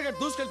హేటెడ్ గా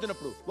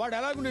దూసుకెళ్తున్నప్పుడు వాడు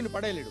ఎలాగూ నిన్ను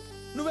పడేయలేడు,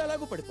 నువ్వు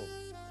ఎలాగూ పడిపో.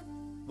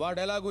 వాడు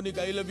ఎలాగూ నీకు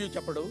ఐ లవ్ యూ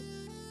చెప్పడు,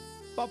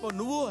 పాప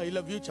నువ్వు ఐ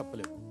లవ్ యూ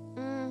చెప్పలేవు.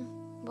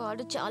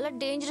 వాడు చాలా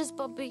డేంజరస్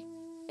పప్పి.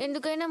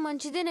 ఎందుకైనా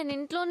మంచిదే, నేను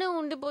ఇంట్లోనే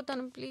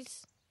ఉండిపోతాను please.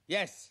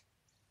 Yes,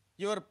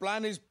 your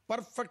plan is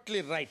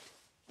perfectly right.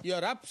 You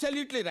are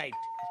absolutely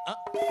right.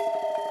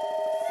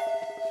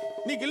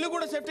 నీకు ఇల్లు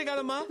కూడా సేఫ్టీ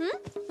కాదమ్మా.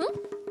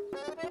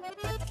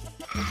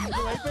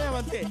 నువ్వు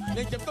అయిపోయావంతే.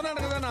 నేను చెప్తున్నాను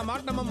కదా, నా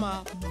మాట నమ్మమ్మా.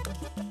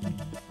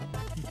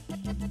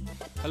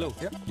 హలో,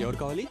 ఎవరు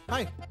కావాలి?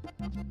 హాయ్,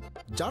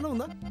 జాను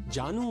ఉందా?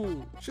 Janu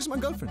she's my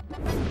girl friend.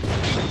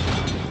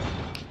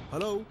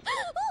 Hello.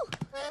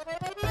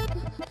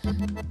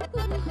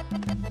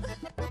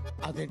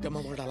 అదేంటమ్మా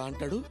వాడు అలా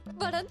అంటాడు?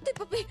 వాడంతే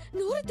పప్పి,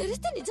 నోరు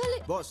తెరిస్తే నిజాలే.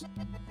 Boss,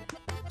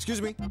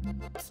 excuse me.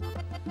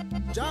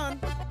 John,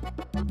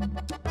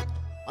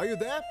 are you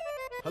there?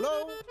 Hello,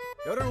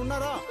 ఎవరైనా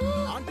ఉన్నారా?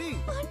 Aunty,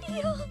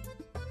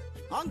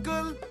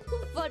 uncle.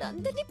 వాడు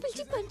అందరినీ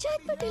పిలిచి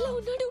పంచాయత్ పెట్టేలా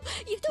ఉన్నాడు.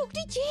 ఏదో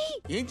ఒకటి చేయి.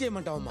 ఏం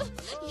చేయమంటావమ్మా?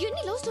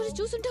 ఎన్ని లవ్ స్టోరీ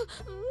చూసుంటావు,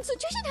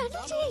 సిచ్యువేషన్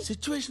హ్యాండిల్ చేయి.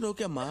 సిచ్యువేషన్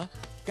ఓకే అమ్మా,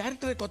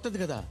 క్యారెక్టర్ కొత్తది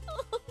కదా.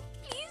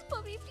 Please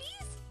puppy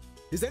please.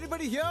 Is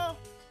anybody here?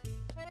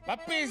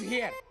 Puppy is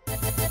here.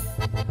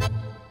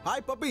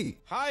 Hi puppy.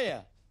 Hi.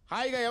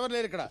 హాయిగా ఎవరు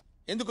లేరు ఇక్కడ.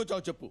 ఎందుకు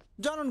వచ్చావు చెప్పు.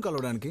 జానుని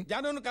కలవడానికి.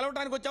 జానుని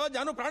కలవడానికి వచ్చావా?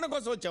 జాను ప్రాణం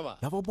కోసం వచ్చావా?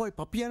 లవ్ బాయ్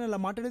పప్పి అని అలా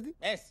మాట్లాడేది?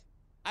 Yes,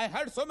 I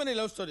heard so many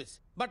love stories,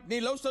 but నీ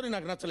లవ్ స్టోరీ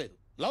నాకు నచ్చలేదు.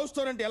 లవ్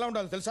స్టోరీ అంటే ఎలా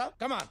ఉండాలి తెలుసా?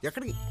 Come on.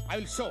 ఎక్కడికి? I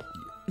will show.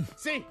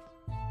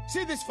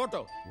 See this photo.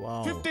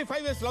 Wow.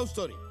 55 years love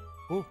story.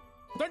 Oh.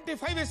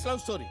 25 years love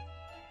story.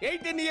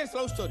 18 years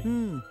love story.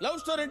 Love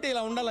story అంటే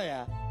ఇలా ఉండాలయా?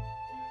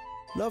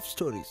 Love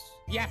stories.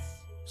 Yes.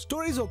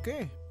 Stories okay,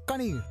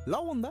 కానీ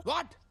లవ్ ఉందా?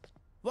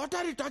 What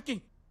are you talking?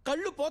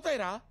 కళ్ళు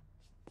పోతాయిరా.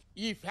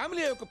 ఈ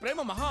family యొక్క ప్రేమ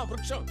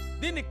మహావృక్షం.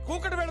 దీన్ని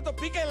కూకటి వేళతో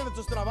పీకేయాలని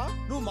చూస్తున్నావా?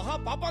 నువ్వు మహా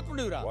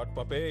పాపాత్ముడివిరా. వాట్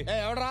పపే?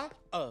 ఎవడరా?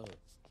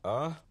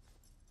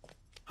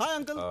 Hi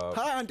uncle.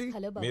 Hi aunty.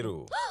 మీరు?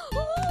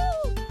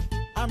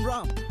 ఐఎమ్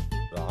రామ్.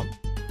 రామ్?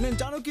 నేను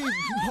జానుకి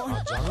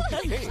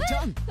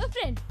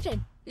ఫ్రెండ్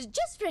ఫ్రెండ్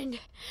జస్ట్ ఫ్రెండ్.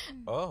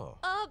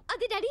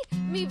 అదే డాడీ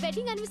మీ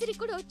వెడ్డింగ్ యానివర్సరీ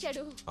కూడా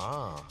వచ్చాడు.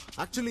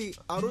 యాక్చువల్లీ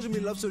ఆ రోజు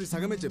మీ లవ్ స్టోరీ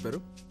సగమే చెప్పారు,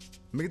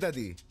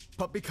 మిగతాది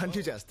పప్పి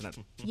కంటిన్యూ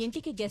చేస్తున్నాను.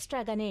 ఇంటికి గెస్ట్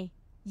రాగానే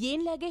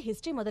ఏంలాగే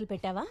హిస్టరీ మొదలు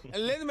పెట్టావా?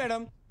 లేదు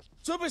మేడం,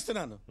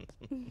 చూపిస్తున్నాను.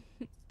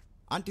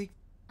 ఆంటీ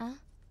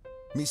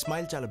మీ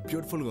స్మైల్ చాలా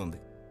బ్యూటిఫుల్ గా ఉంది.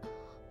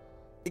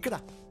 ఇక్కడ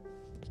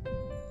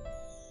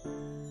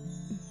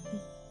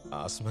ఆ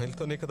స్మైల్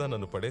తోనే కదా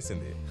నన్ను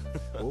పడేసింది.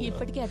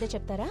 ఇప్పటికీ అదే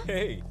చెప్తారా?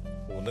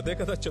 ఉన్నదే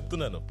కదా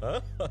చెప్తున్నాను.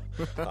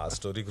 ఆ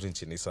స్టోరీ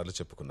గురించి ఎన్నిసార్లు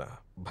చెప్పుకున్నా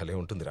భలే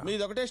ఉంటుందిరా.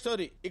 మీది ఒకటే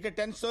స్టోరీ, ఇక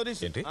 10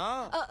 స్టోరీస్. ఏంటి?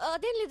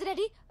 అదేం లేదు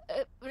డాడీ,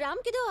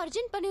 రామ్ కిదో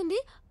అర్జెంట్ పని ఉంది,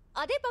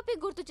 అదే పప్పి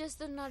గుర్తు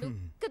చేస్తున్నాడు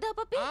కదా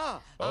పప్పి?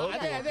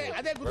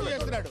 అదే గుర్తు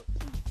చేస్తున్నాడు.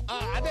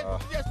 అదే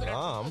గుర్తు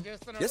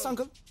చేస్తున్నాడు. Yes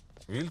uncle.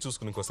 వీలు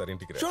చూసుకుని ఇంకోసారి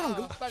ఇంటికి రా. Sure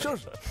uncle,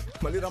 sure.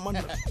 మళ్ళీ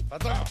రమ్మన్నా.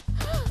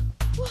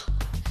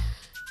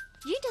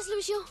 ఏంటి అసలు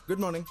విషయం?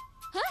 Good morning.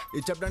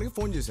 ఇది చెప్పడానికి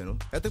ఫోన్ చేశాను,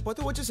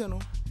 ఎత్తకపోతే వచ్చేసాను.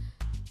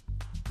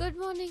 Good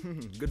morning.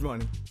 Good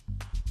morning.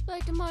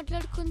 బయట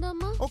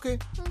మాట్లాడుకుందామా? ఓకే.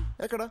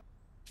 ఎక్కడ?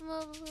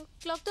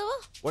 Clock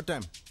tower. What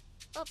time?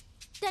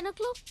 10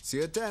 o'clock. See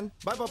you at 10.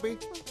 Bye papi.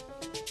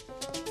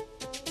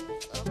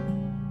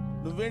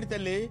 నువ్వేంటి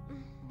తల్లి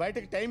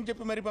బయటకి టైం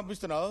చెప్పి మరీ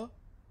పంపిస్తున్నావు?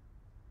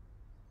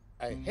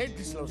 I hate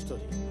this love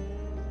story.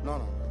 No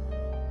no.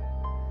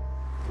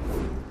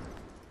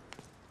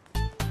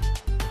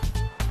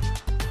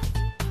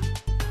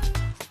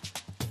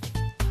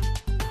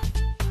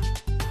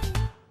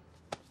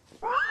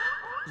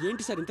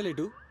 ఏంటి సార్ ఇంత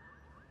లేటు?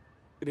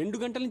 2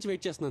 గంటల నుంచి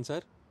వెయిట్ చేస్తున్నాను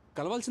సార్.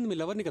 కలవాల్సింది మీ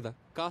లవర్ని కదా,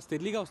 కాస్త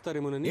ఎర్లీగా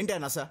వస్తారేమోనని. ఏంటి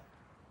అన్నా సార్?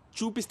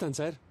 చూపిస్తాను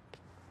సార్,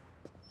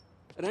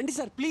 రండి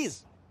సార్ ప్లీజ్.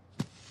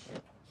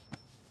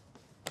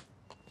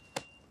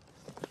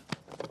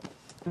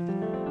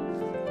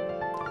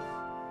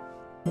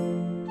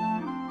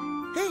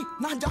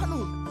 నా Janu.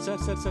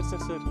 Sir sir sir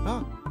sir sir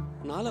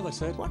నా లవర్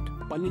సార్.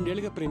 12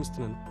 ఏళ్ళుగా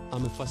ప్రేమిస్తున్నాను.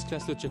 ఆమె ఫస్ట్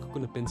క్లాస్ లో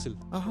చెక్కున్న పెన్సిల్,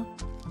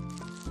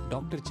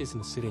 డాక్టర్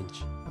చేసిన సిరెంజ్,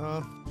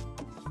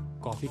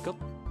 కాఫీ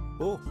కప్,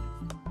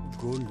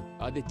 గోల్డ్,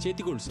 అదే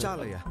చేతి గోల్డ్ సార్.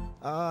 చాలయ్యా.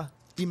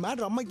 ఈ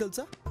మ్యాటర్ అమ్మాయికి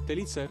తెలుసా?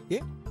 తెలీదు సార్.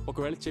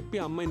 ఒకవేళ చెప్పి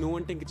ఆ అమ్మాయి నువ్వు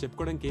అంటే ఇంక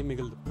చెప్పుకోవడానికి ఏం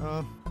మిగలదు.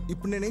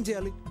 ఇప్పుడు నేనేం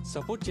చేయాలి?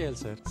 సపోర్ట్ చేయాలి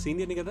సార్,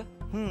 సీనియర్ని కదా.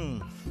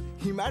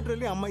 ఈ మ్యాటర్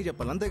వెళ్ళి అమ్మాయి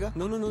చెప్పాలి అంతేగా?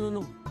 నో నో నో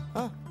నో,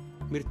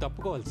 మీరు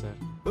తప్పుకోవాలి సార్.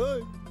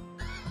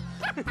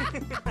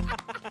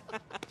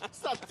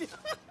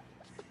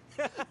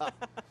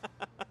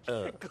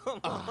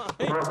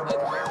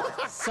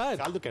 సార్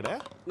కాలు తొక్కాడా?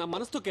 నా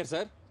మనసు తొక్కారు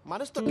సార్.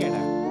 మనసు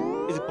తొక్కాడా?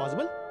 Is it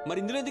possible? మరి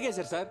ఇందులో ఎందుకు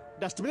వేశారు సార్?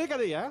 డస్ట్బినే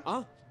కదయ్యా.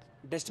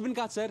 డస్ట్బిన్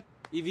కాదు సార్,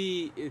 ఇవి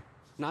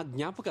నా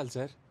జ్ఞాపకాలు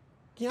సార్.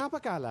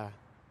 జ్ఞాపకాలా?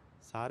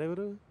 సార్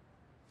ఎవరు?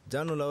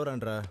 జాను లవర్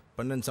అంటారా,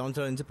 12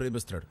 సంవత్సరాల నుంచి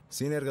ప్రేమిస్తున్నాడు.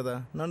 సీనియర్ కదా,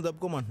 నన్ను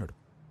తప్పుకోమంటున్నాడు.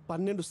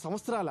 12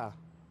 సంవత్సరాలా?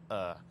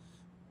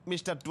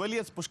 Mister 12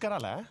 years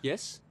పుష్కరాలా?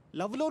 ఎస్.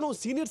 లవ్ లో నువ్వు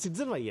సీనియర్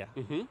సిటిజన్ అయ్యా.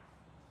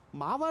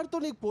 మావాడితో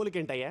నీకు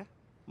పోలికేంటయ్యా?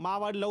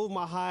 మావాడి లవ్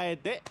మహా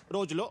అయితే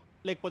రోజులో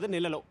లేకపోతే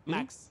నెలలో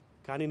మ్యాక్స్,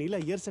 కానీ నీలా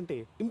ఇయర్స్ అంటే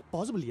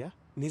ఇంపాసిబుల్ యా.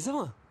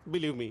 నిజమా?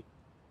 బిలీవ్ మీ,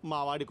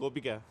 మావాడి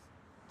కోపిక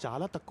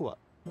చాలా తక్కువ.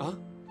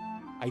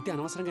 అయితే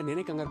అనవసరంగా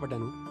నేనే కంగారు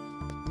పడ్డాను.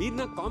 మీరు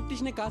నా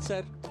కాంపిటీషనే కాదు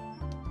సార్,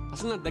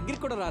 అసలు నా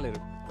దగ్గరికి కూడా రాలేరు.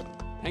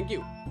 Thank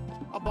you.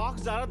 ఆ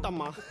బాక్స్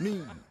జాగ్రత్తమ్మా.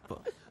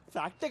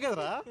 ఫ్యాక్టే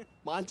కదరా,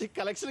 మంచి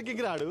కలెక్షన్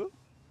కి రాడు.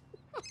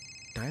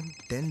 టైం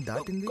 10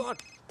 దాటింది.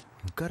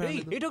 ఇంకా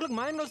 8 o'clock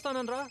మా ఆయన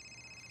కలుస్తానరా.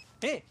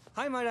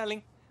 Hi my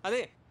darling.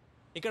 అదే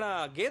ఇక్కడ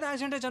గేదె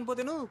యాక్సిడెంట్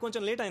చనిపోతేను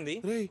కొంచెం లేట్ అయింది,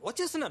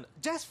 వచ్చేస్తున్నాను.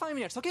 Just 5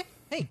 minutes. ఓకే.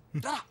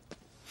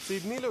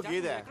 సిడ్నీలో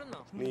గేదె?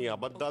 నీ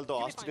అబద్ధాలతో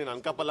ఆస్తి నేను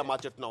అంకపల్ల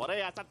మార్చెట్టున్నావు. అరే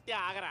సత్య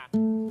ఆగరా.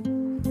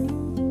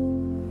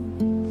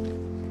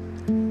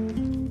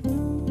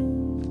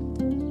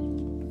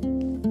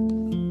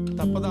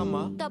 తప్పదా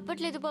అమ్మా?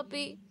 తప్పట్లేదు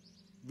పప్పి.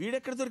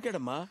 వీడెక్కడ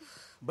దొరికాడమ్మా?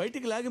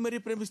 బయటికి లాగి మరీ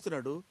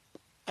ప్రేమిస్తున్నాడు.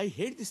 I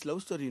hate this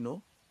love story. No,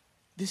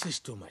 this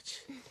is too much.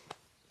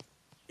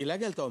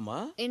 ఇలాగే వెళ్తావమ్మా?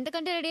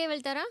 ఎంతకంటే రెడీ అయ్యి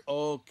వెళ్తారా?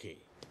 ఓకే.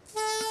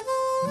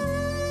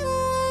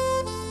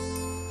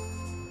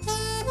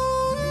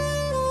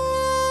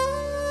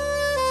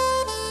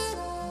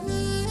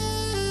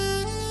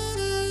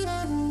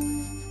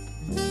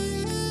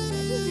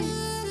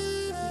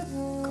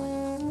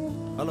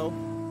 హలో.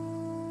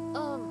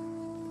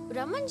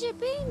 రమ్మని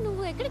చెప్పి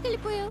నువ్వు ఎక్కడికి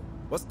వెళ్ళిపోయావు?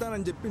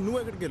 వస్తానని చెప్పి నువ్వు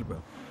ఎక్కడికి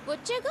వెళ్ళిపోయావు?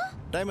 వచ్చాగా.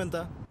 టైం ఎంత?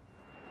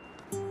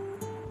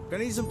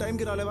 కనీసం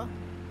టైంకి రాలేవా?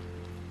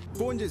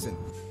 ఫోన్ చేశాను,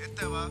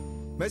 ఎత్తావా?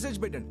 మెసేజ్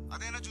పెట్టండి,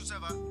 అదైనా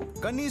చూసావా?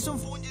 కనీసం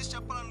ఫోన్ చేసి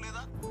చెప్పాలని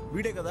లేదా?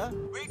 వీడే కదా,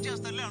 వెయిట్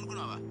చేస్తానులే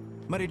అనుకున్నావా?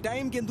 మరి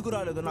టైంకి ఎందుకు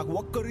రాలేదు? నాకు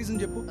ఒక్క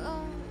రీజన్ చెప్పు.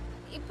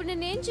 ఇప్పుడు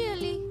నేనేం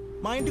చేయాలి?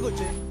 మా ఇంటికి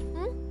వచ్చే.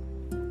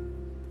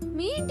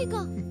 మీ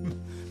ఇంటికా?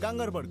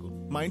 కంగారు పడుకు,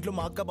 మా ఇంట్లో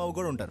మా అక్క బావ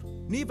కూడా ఉంటారు.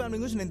 నీ ఫ్యామిలీ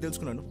గురించి నేను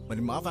తెలుసుకున్నాను,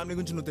 మరి మా ఫ్యామిలీ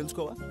గురించి నువ్వు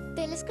తెలుసుకోవా?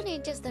 తెలుసుకుని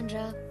ఏం చేస్తాను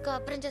రా?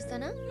 కాపురం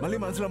చేస్తానా? మళ్ళీ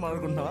మనసులో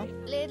మాట్లాడుకుంటున్నావా?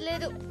 లేదు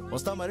లేదు.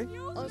 వస్తావా మరి?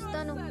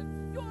 వస్తాను.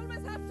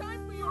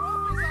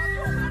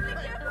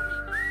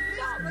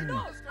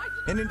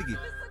 ఎన్నింటికి?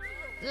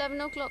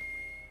 11 o'clock.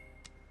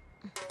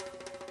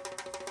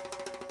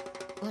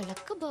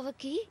 వాళ్ళక్క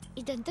బావకి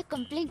ఇదంతా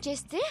కంప్లైంట్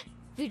చేస్తే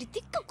వీడి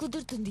తిక్క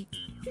కుదురుతుంది.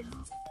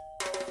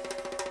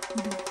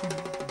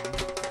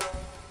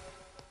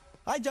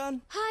 Hi John.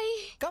 Hi.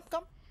 Come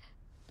come.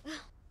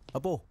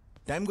 అపో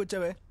టైంకి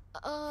వచ్చావే.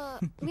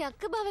 మీ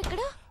అక్క బావ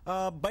ఎక్కడ?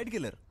 బయటికి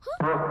వెళ్ళారు.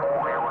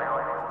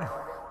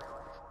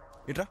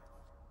 ఇట్రా.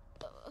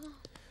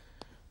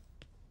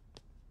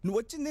 నువ్వు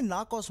వచ్చింది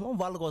నా కోసమా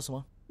వాళ్ళ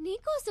కోసమా? నీ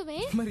కోసమే.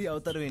 మరి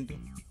అవతారం ఏంటి?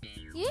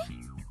 ఏ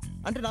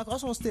అంటే నా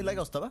కోసం వస్తే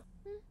ఇలాగే వస్తావా?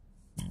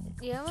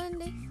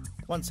 ఏమండి?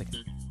 1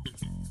 second.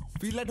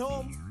 Feel at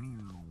home.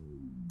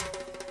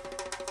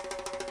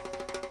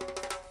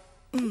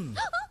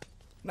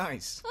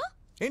 Nice.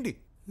 ఏంటి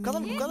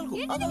కదలకు కదలకు?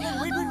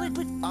 వెయిట్.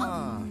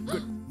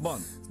 గుడ్.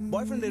 బాగుంది.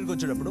 బాయ్ ఫ్రెండ్ దగ్గరికి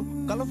వచ్చేటప్పుడు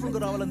కలర్ఫుల్ గా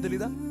రావాలని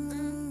తెలీదా?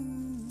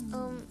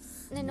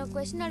 నేను ఒక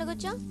క్వశ్చన్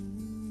అడగొచ్చా?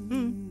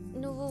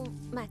 నువ్వు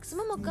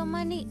మాక్సిమం ఒక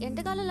అమ్మాయిని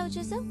ఎంతకాలం లవ్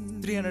చేసావు?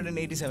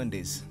 387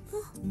 days.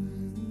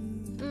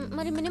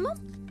 మరి మినిమం?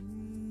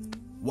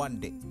 1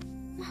 day.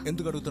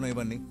 ఎందుకు అడుగుతున్నావు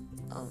ఇవన్నీ?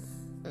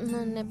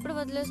 నన్ను ఎప్పుడు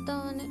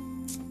వదిలేస్తావని.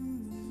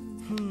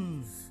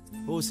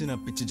 ఓసిన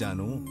పిచ్చి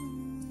జాను,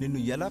 నిన్ను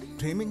ఎలా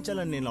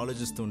ప్రేమించాలని నేను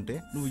ఆలోచిస్తుంటే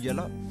నువ్వు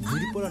ఎలా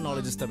విడిపోవాలని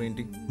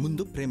ఆలోచిస్తావేంటి?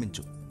 ముందు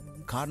ప్రేమించు,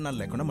 కారణాలు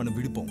లేకుండా మనం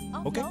విడిపోం.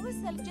 ఓకే,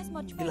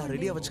 ఇలా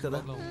రెడీ అవ్వచ్చు కదా?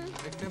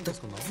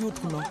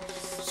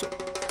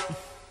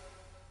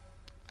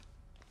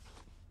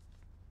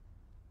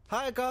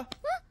 హాయ్ అక్క,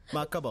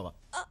 మా అక్క బావ.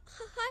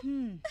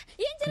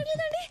 ఏం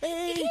జరగలేదండి.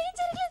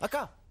 అక్క,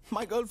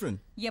 మై గర్ల్ ఫ్రెండ్.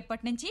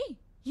 ఎప్పటి నుంచి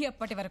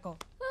ఎప్పటి వరకు?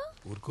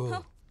 ఊరుకో.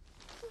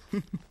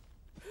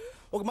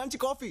 ఒక మంచి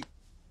కాఫీ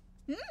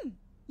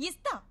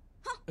ఇస్తా.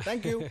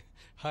 Thank you.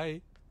 హాయ్.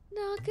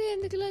 నాకే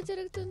ఎందుకు ఇలా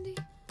జరుగుతుంది?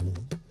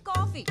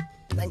 కాఫీ.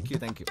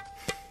 Thank you.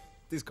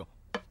 తీసుకో.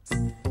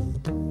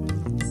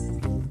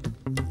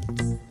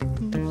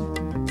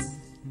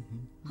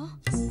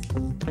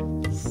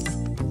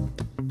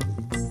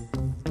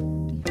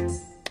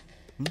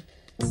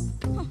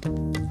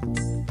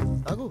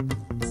 ఆగు.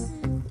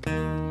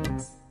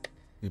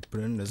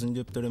 ఇప్పుడేం నిజం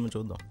చెప్తాడేమో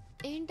చూద్దాం.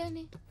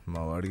 ఏంటని?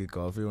 మా వాడికి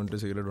కాఫీ ఉంటే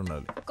సిగరెట్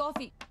ఉండాలి.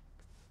 కాఫీ.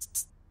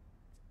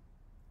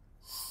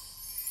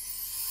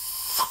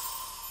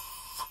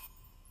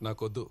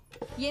 నాకొద్దు.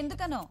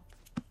 ఎందుకనో?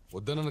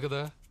 వద్దన్నాను కదా,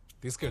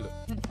 తీసుకెళ్ళు.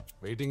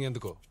 వెయిటింగ్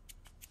ఎందుకో?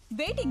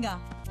 వెయిటింగా?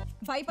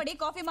 భయపడి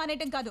కాఫీ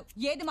మానేయటం కాదు,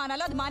 ఏది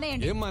మానాలో అది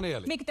మానేయండి. ఏం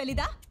మానేయాలి? మీకు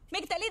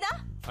తెలీదా?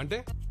 అంటే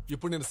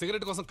ఇప్పుడు నేను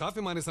సిగరెట్ కోసం కాఫీ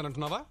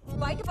మానేశానంటున్నావా?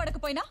 బయట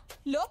పడకపోయినా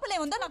లోపలే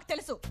ఉందో నాకు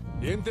తెలుసు.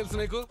 ఏం తెలుసు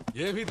నీకు?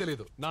 ఏమీ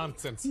తెలీదు. Non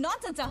sense.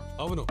 నాన్ సెన్సా?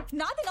 అవును.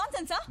 నాది నాన్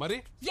సెన్సా? మరి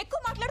ఎక్కువ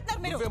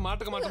మాట్లాడుతున్నారు మీరు.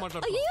 మాటకు మాట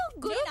మాట్లాడు. అయ్యో,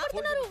 గొడవ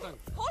పడుతున్నారు.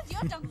 Hold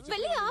your tongue.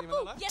 వెళ్ళి ఆపు.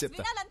 Yes,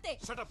 వినాలంతే.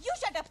 You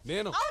shut up.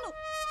 నేను. అవును.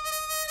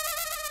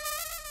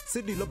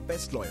 సిడ్నీలో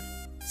బెస్ట్ లాయర్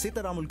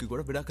సీతారాములకి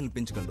కూడా విడాకులు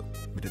పెంచగలడు.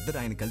 మీరిద్దరు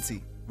ఆయన కలిసి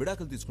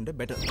విడాకులు తీసుకుంటే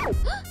బెటర్.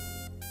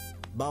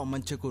 బావ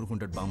మంచిగా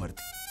కోరుకుంటాడు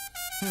బామర్ది.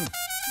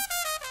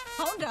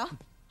 అవునరా,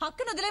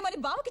 అక్కను వదిలేమని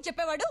బావకి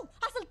చెప్పేవాడు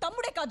అసలు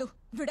తమ్ముడే కాదు.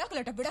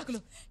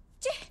 విడాకులు.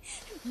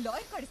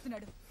 లాయర్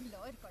కాడిస్తున్నాడు.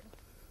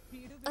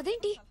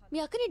 అదేంటి మీ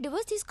అక్కని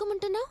డివోర్స్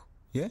తీసుకోమంటున్నావు?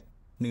 ఏ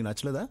నీకు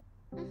నచ్చలేదా?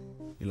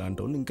 ఇలాంటి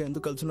వాళ్ళు ఇంకా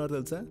ఎందుకు కలుసున్నారు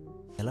తెలుసా?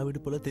 ఎలా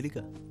విడిపోలో తెలియక.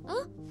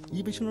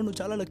 ఈ విషయంలో నువ్వు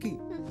చాలా లక్కీ.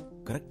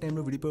 కరెక్ట్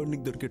టైంలో విడిపోయాడు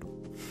నీకు దొరికాడు.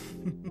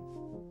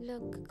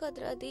 Luck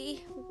కదరాది,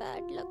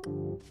 bad luck.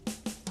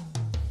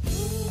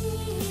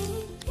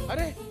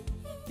 అరే,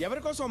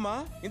 ఎవరి కోసం అమ్మా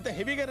ఇంత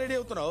హెవీగా రెడీ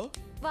అవుతున్నావు?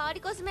 వాడి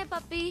కోసమే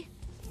పప్పి.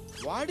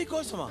 వాడి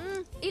కోసమా?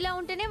 ఇలా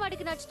ఉంటేనే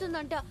వాడికి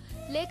నచ్చుతుందంట,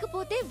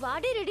 లేకపోతే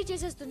వాడే రెడీ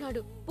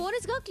చేసేస్తున్నాడు.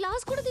 బోనస్ గా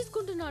క్లాస్ కూడా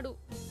తీసుకుంటున్నాడు.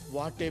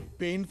 What a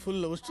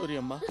painful love story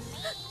అమ్మా.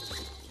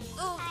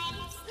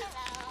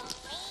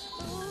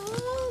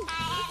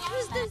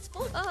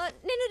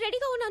 నేను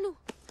రెడీగా ఉన్నాను.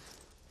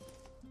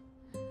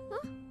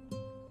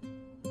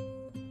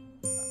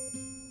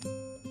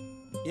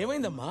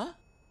 ఏమైందమ్మా?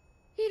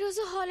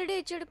 ఈరోజు హాలిడే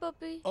ఇచ్చాడు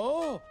పప్పి. ఓ,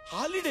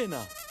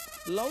 హాలిడేనా?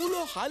 లవ్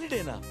లో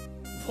హాలిడేనా?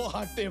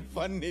 What a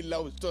funny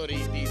love story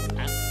it is.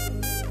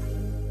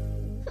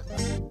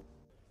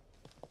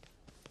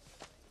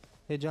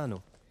 Hey Janu,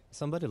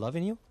 somebody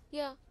loving you?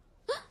 Yeah.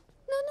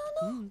 No.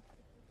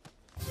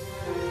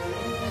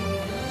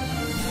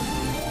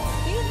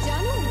 Hey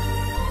Janu.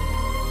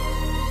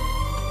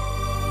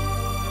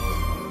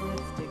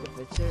 Let's take a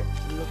picture.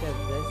 Look at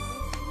this.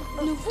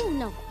 నువ్వు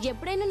ఉన్నావు.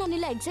 ఎప్పుడైనా నన్ను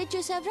ఇలా ఎక్సైట్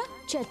చేసావరా?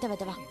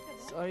 చేస్తావా?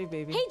 Sorry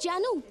baby. Hey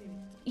Janu,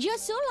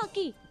 you're so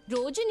lucky.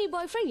 రోజు నీ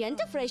boy friend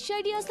ఎంత fresh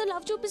ideas తో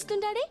లవ్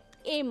చూపిస్తుంటాడే.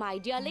 ఏం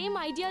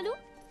ఐడియాలు?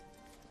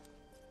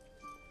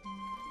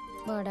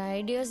 వాడి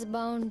ఐడియాస్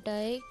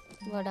బాగుంటాయి,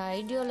 వాడి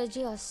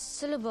ఐడియాలజీ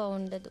అస్సలు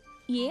బాగుండదు.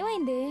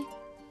 ఏమైంది?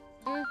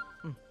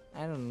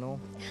 I don't know.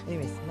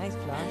 Anyways, nice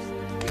flowers.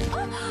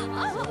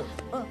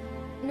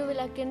 నువ్వు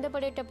ఇలా కింద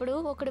పడేటప్పుడు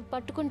ఒకడు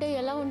పట్టుకుంటే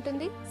ఎలా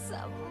ఉంటుంది?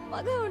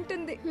 సమ్మగా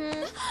ఉంటుంది.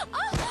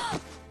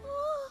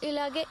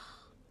 ఇలాగే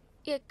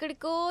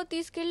ఎక్కడికో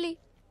తీసుకెళ్ళి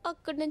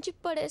అక్కడి నుంచి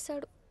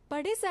పడేశాడు.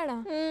 పడేశాడా?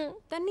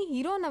 తన్ని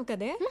హీరో అన్నావు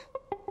కదే.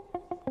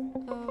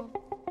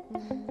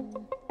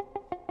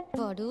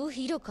 వాడు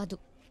హీరో కాదు,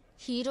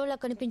 హీరోలా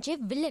కనిపించే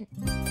villain.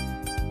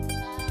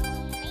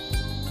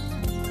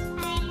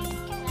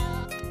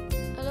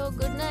 Hello,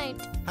 good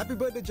night. Happy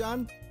birthday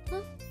John.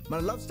 మన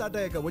లవ్ స్టార్ట్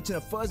అయ్యాక వచ్చిన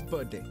ఫస్ట్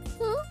బర్త్డే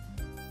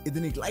ఇది.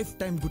 నీకు లైఫ్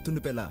టైం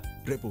గుర్తుండిపోయేలా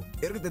రేపు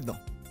ఎరుగుతిద్దాం.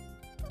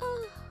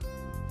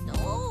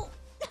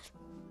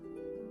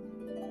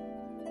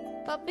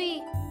 Puppy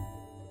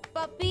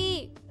puppy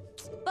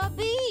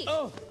puppy.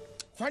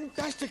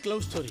 Fantastic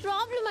love story.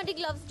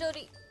 Problematic love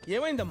story.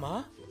 ఏమైందమ్మా?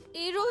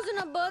 ఈ రోజు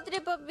నా birthday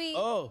puppy.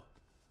 Oh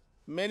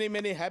many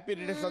many happy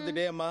returns of the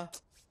day అమ్మా.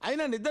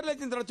 అయినా నిద్ర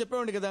లేచిన తర్వాత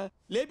చెప్పేవాడి కదా,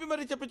 లేపి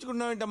మరీ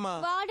చెప్పించుకున్నావేంటమ్మా?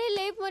 వాడే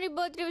లేపి మరి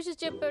బర్త్డే విషయం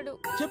చెప్పాడు.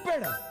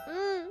 చెప్పాడా?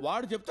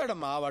 వాడు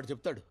చెప్తాడమ్మా, వాడు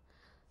చెప్తాడు.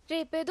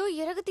 రేపేదో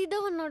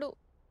ఎరగతీద్దామన్నాడు.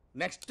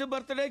 నెక్స్ట్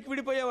బర్త్డేకి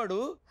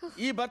విడిపోయేవాడు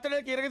ఈ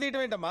బర్త్డేకి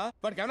ఎరగదీయటం ఏంటమ్మా?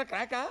 వాడికి ఏమైనా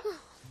క్రాకా?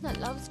 నా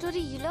లవ్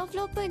స్టోరీ ఇలా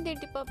ఫ్లాప్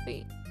అయిందేంటి పప్పీ?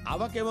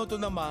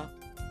 అవకేమవుతుందమ్మా?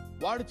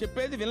 వాడు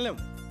చెప్పేది వినలేం,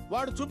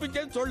 వాడు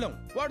చూపించేది చూడలేం,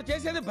 వాడు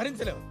చేసేది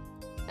భరించలేం.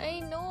 I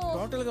know.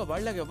 టోటల్ గా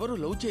వాళ్ళకి ఎవరు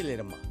లవ్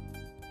చేయలేరమ్మా.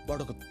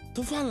 వాడు ఒక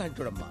తుఫాన్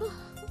లాంటివాడమ్మా.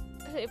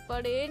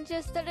 రేపాడు ఏం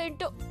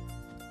చేస్తాడేంటో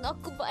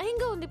నాకు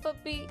భయంగా ఉంది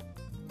పప్పీ.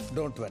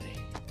 డోంట్ వరీ,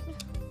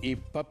 ఈ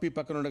పప్పి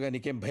పక్కన ఉండగా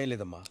నీకేం భయం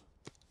లేదమ్మా.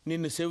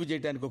 నిన్ను సేవ్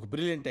చేయడానికి ఒక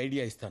బ్రిలియంట్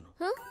ఐడియా ఇస్తాను.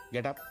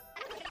 Getup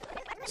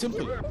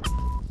simple.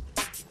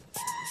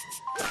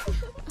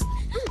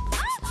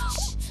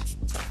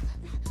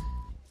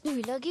 నువ్వు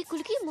ఇలాగే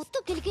కులికి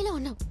మొత్తం కిలికిలా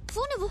ఉన్నావు.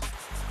 ఫోన్ ఇవ్వు.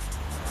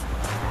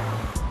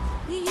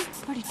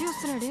 పడితే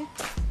వస్తున్నాడే.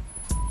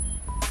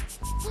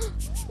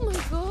 My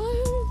God.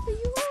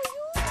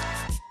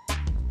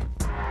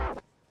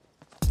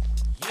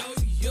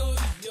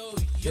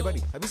 Hey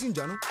buddy, have you seen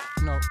Janu?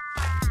 No.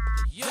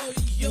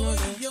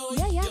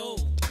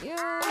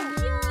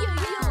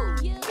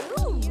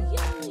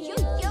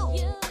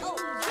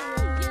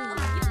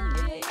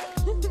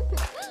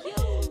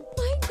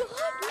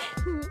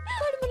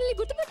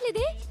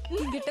 గుర్తుపట్టలేదే. ఈ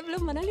గెటప్ లో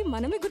మనల్ని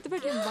మనమే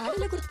గుర్తుపెట్టలేం,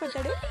 వాడిలో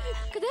గుర్తుపట్టాడు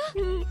కదా.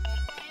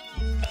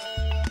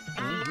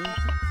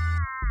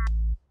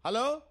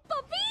 హలో,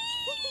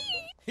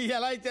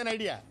 ఎలా ఇచ్చాను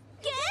ఐడియా?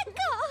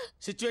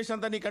 సిచ్యువేషన్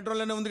అంతా నీ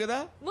కంట్రోల్లోనే ఉంది కదా?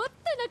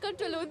 మొత్తం నా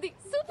కంట్రోల్ ఉంది.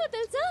 సూపర్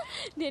తెలుసా,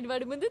 నేను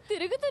వాడి ముందు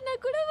తిరుగుతున్నా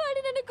కూడా వాడు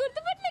నన్ను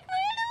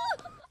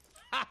గుర్తుపట్టలేకపోయాడు.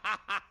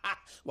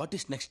 What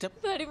is next step?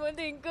 వాడి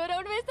ముందు ఇంకో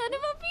రౌండ్ వేస్తాను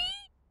పప్పీ.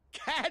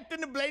 క్యాట్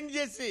ని బ్లైండ్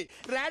చేసి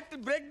రాట్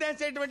బ్రేక్ డాన్స్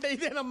చేయటం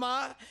ఇదేనమ్మా.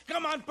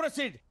 Come on,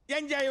 proceed,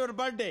 enjoy your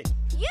birthday.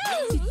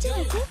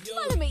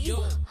 Follow me. Yo,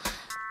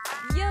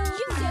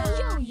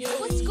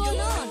 what's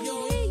going on? Yo.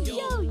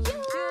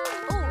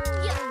 Oh,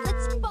 yeah,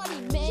 let's party,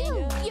 man.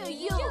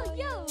 Yo.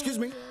 Excuse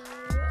me.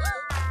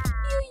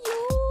 Yo.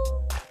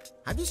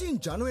 Have you seen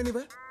Janu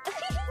anywhere?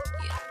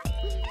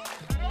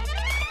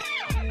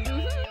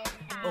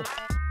 Oh,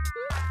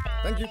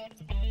 thank you.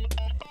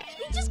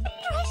 He just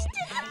crushed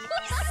it.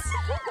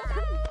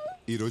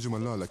 ఈ రోజు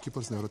మనలో lucky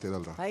person ఎవరో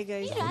తేలాలరా. Hi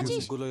guys.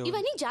 Rajesh,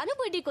 ఇవన్నీ Janu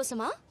birthday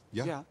కోసమా?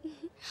 Yeah.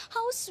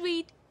 How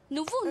sweet.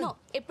 నువ్వు ఉన్నావు,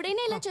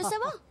 ఎప్పుడైనా ఇలా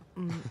చేసావా?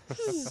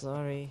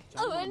 సారీ.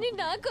 అవన్నీ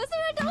నా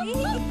కోసమేటా?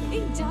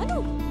 జాను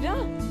రా.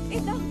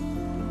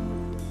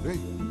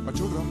 రేయ్, అటు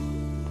చూడరా.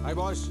 Hi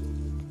boss.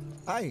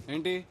 హాయ్.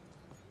 ఏంటి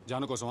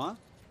జాను కోసమా?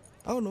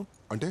 అవును.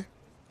 అంటే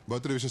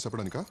బర్త్డే విషయం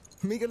చెప్పడానికా?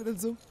 మీకెలా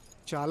తెలుసు?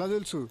 చాలా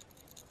తెలుసు.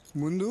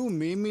 ముందు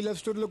మేము మీ లవ్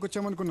స్టోరీలోకి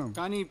వచ్చామనుకున్నాం,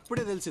 కానీ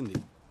ఇప్పుడే తెలిసింది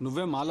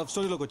నువ్వే మా లవ్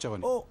స్టోరీలోకి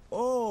వచ్చావని.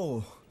 ఓ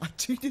ఆ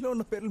చీటీలో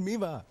ఉన్న పేర్లు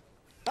మీవా?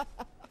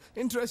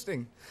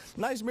 Interesting.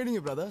 Nice meeting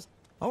you brothers.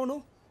 అవును,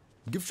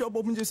 గిఫ్ట్ షాప్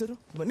ఓపెన్ చేశారు,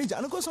 ఇవన్నీ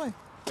జాను కోసమే.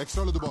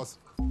 ఎక్స్ట్రా లేదు బాస్,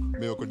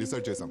 మేము ఒక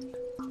డిసైడ్ చేసాం.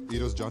 ఈ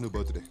రోజు జాను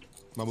బర్త్డే.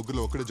 మా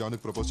ముగ్గురులో ఒక్కడే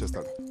జానుకి ప్రపోజ్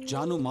చేస్తాడు.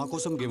 జాను మా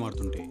కోసం గేమ్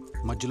ఆడుతుంటే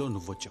మధ్యలో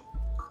నువ్వు వచ్చావు.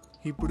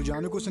 ఇప్పుడు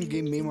జాను కోసం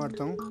గేమ్ మేము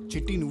ఆడతాం,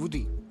 చిట్టి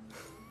నువ్వుది.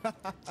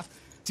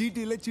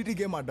 చీటీ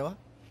గేమ్ ఆడ్డావా?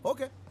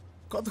 ఓకే,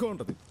 కొత్తగా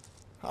ఉంటుంది,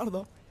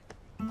 ఆడదాం.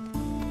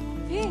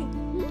 హే,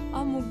 ఆ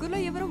ముగ్గురులో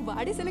ఎవరో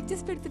వాడే సెలెక్ట్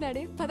చేసి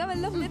పెడుతున్నాడే. పద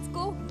వెళ్దాం, లెట్స్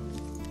గో.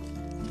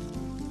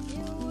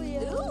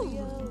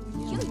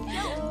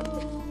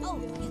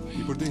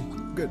 ఇప్పుడు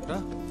గుడ్,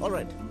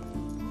 ఆల్రైట్.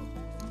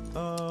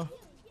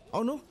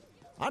 అవును,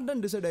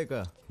 ఆడడానికి డిసైడ్ అయ్యాక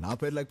నా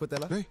పేరు లేకపోతే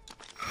ఎలా?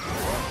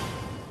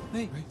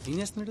 ఏం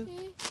చేస్తున్నాడు?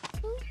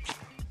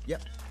 యా,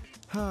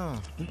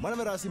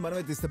 మనమే రాసి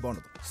మనమే తీస్తే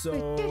బాగుండదు. సో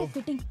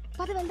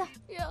పద వెళ్దాం.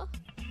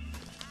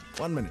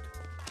 1 minute.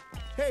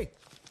 Hey,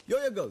 yo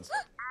girls,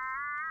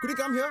 could you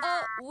come here?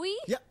 We?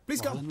 Yeah,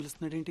 please come.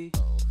 పిలుస్తున్నాడేంటి?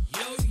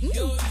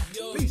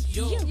 Please.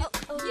 Yo.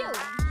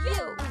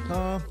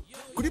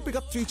 Could you pick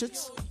up 3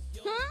 chits?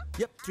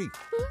 Yep, 3.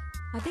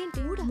 అదేంటి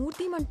 3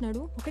 టీం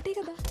అంటున్నాడు? ఒకటే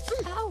కదా.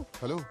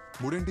 హలో,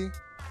 మూడేంటి?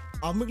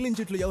 ఆ మిగిలిన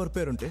చెట్లు ఎవరి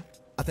పేరుంటే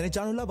అతనే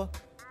Janu లాభా.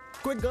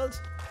 Quick girls,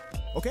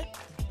 okay?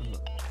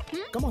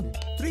 Come on,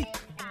 3.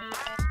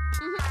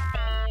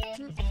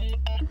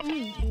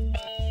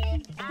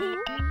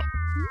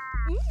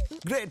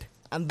 Great,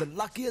 and the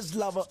luckiest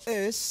lover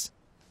is...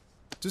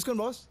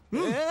 చూసుకోండి boss.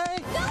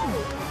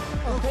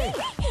 Okay.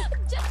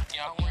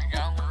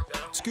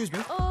 Excuse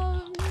me.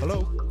 Hello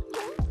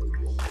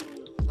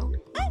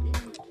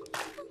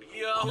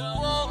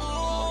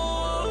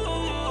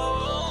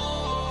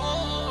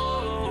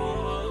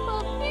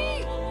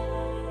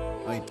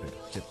అయిపోయాడు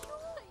చెప్తా.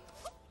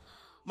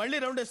 మళ్ళీ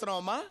రౌండ్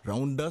వేస్తున్నావమ్మా?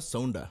 రౌండా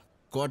సౌండా?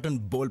 కాటన్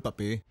బోల్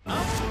పప్పి.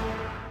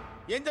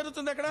 ఏం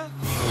జరుగుతుంది అక్కడ?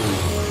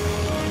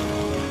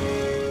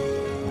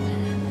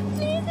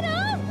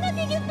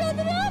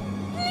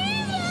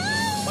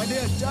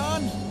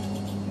 జాన్,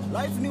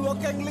 లైఫ్ ని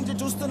ఒక యాంగిల్ నుంచి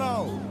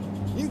చూస్తున్నావు,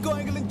 ఇంకో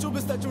యాంగిల్ నుంచి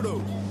చూపిస్తా చూడు.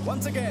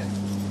 Once again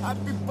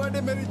happy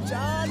birthday Mary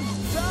John.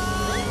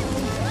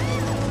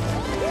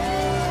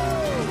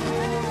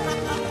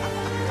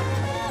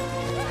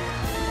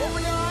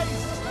 Open your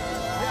eyes.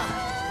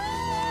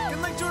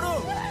 కిందకి చూడు.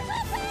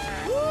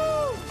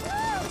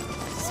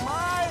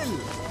 స్మైల్.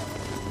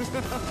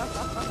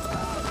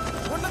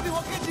 ఉన్నది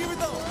ఒకే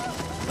జీవితం.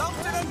 లవ్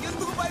చేయడానికి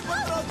ఎందుకు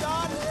భయపడతావు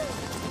జాన్?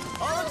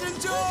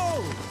 ఆలోచించు.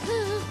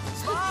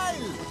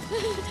 స్మైల్.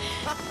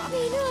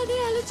 నేను అదే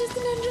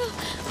ఆలోచిస్తున్నాను రా.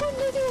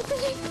 ఉన్నది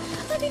ఒకటే,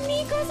 అది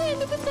నీకోసం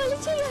ఎందుకు తల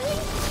చేయాలి?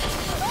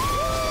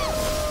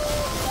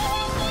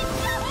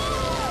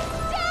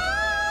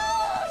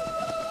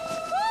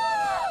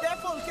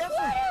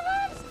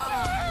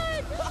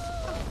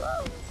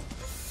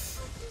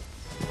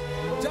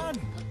 జాన్,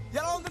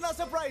 ఎలా ఉంది నా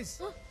సర్ప్రైజ్?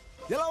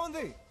 ఎలా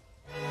ఉంది?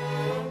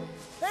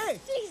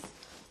 Please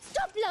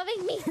stop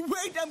loving me.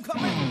 Wait, I am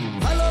coming.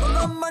 Hello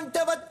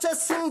రమ్మంటే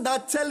వచ్చేసిందా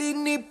చలి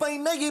నీ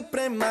పైన ఈ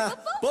ప్రేమ,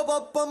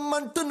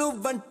 పొమ్మంటూ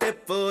నువ్వంటే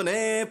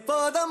పోనే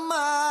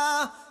పోదమ్మా.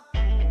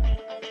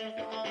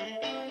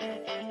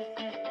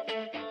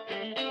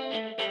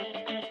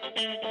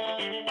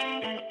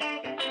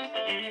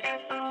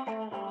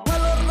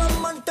 హలో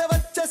రమ్మంటే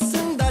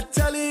వచ్చేసిందా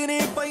చలి నీ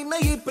పైన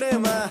ఈ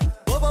ప్రేమ,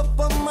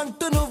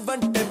 పొమ్మంటూ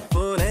నువ్వంటే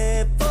పోనే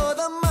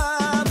పోదమ్మా.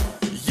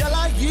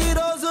 ఎలా ఈ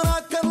రోజు నా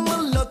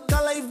కన్నుల్లో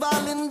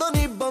కలైవాలిందో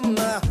నీ బొమ్మ,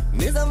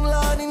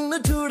 నిజంలా నిన్ను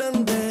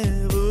చూడందే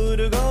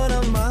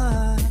ఊరుగోనమ్మా.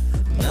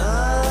 నా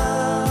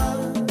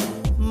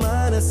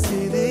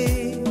మనసిది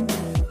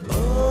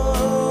ఓ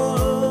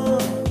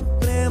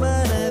ప్రేమ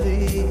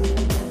నది,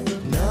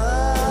 నా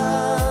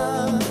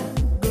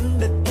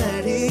గుండె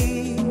తడి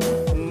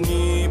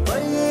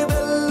నీపై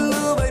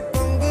వెల్లువై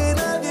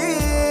పొంగినది.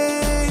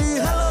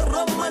 హలో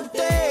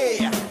రమ్మంటే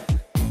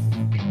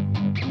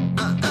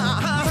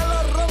హలో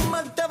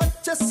రమ్మంటే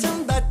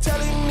వచ్చేసిందా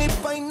చలి నీ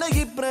పైన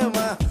ఈ ప్రేమ,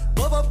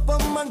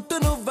 పొమ్మంటూ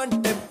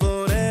నువ్వంటే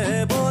పోనే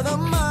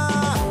పోదమ్మా.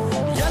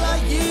 ఎలా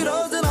ఈ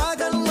రోజు నా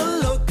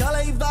కన్నుల్లో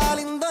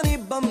కలైవాలిందో నీ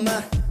బొమ్మ,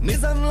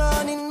 నిజంలా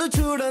నిన్ను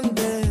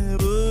చూడందే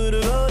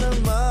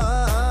ఊరుగోనమ్మా.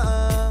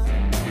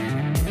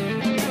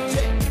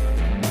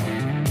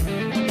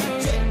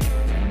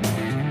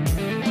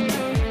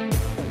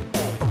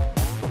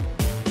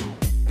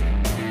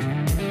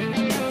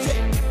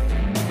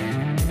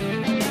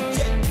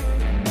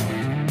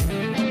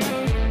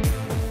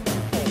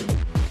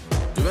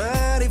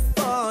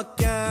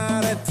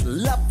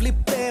 లవ్లీ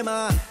ప్రేమ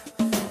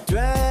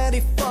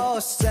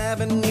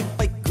 24/7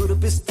 నీపై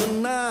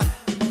కురిపిస్తున్నా.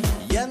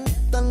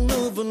 ఎంత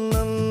నువ్వు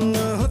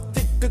నన్ను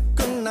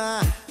తిట్టుకున్నా,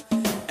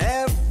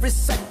 ఎవ్రీ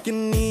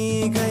సెకండ్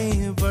నీకై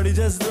పడి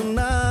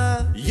చేస్తున్నా.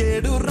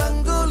 7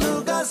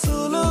 రంగులుగా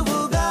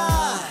సులువుగా,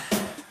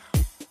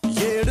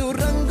 7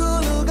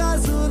 రంగులుగా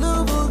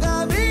సులువుగా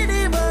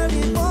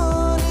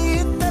విడిపడిపోని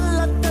తెల్ల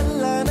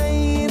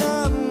తెల్లనైన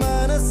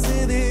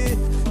మనసిది.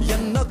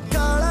 ఎన్నో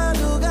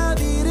కాలాలుగా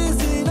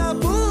విరిసిన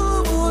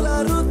పువ్వుల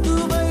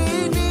ఋతువై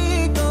నీ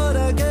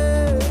కొరకే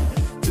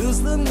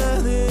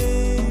చూస్తున్నది.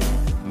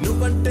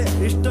 నువ్వంటే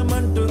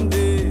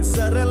ఇష్టమంటుంది,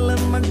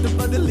 సరళమంటూ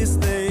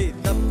బదిలిస్తే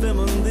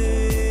తప్పేముంది.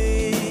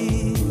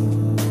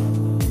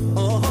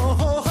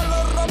 ఓహో హలో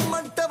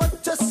రమ్మంటే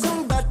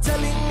వచ్చేస్తుందా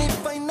చలి నీ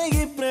పైన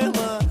ఈ ప్రేమ,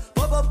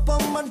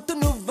 పొమ్మంటూ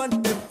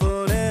నువ్వంటే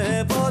పోనే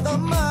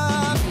పోదమ్మా.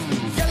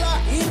 ఎలా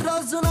ఈ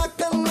రోజు నా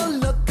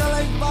కన్నుల్లో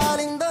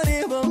కలైపాలిందో నీ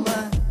బొమ్మ,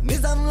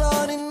 నిజంలో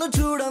నిన్ను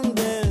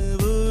చూడందే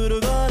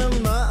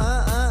ఊరుగోనమ్మా.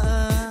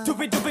 Do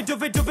it, do it, do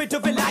it, do it, do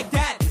it like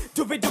that.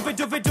 Do it, do it,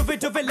 do it, do it,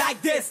 do it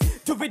like this.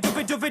 Do it, do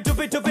it, do it, do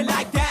it, do it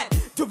like that.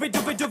 Do it,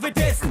 do it, do it,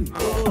 this.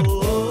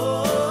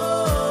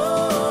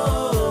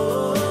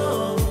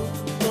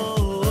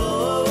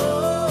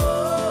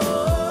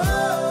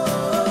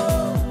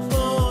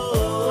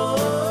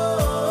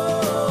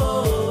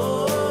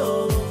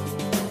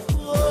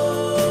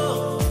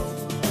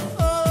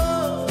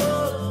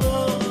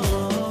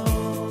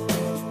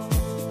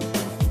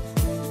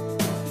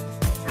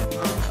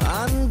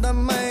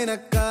 అందమైన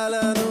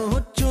కళను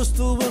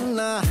చూస్తూ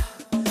ఉన్నా,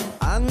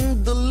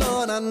 అందులో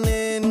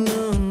నేను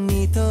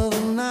నీతో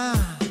ఉన్నా.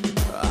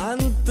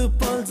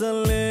 అంతుపో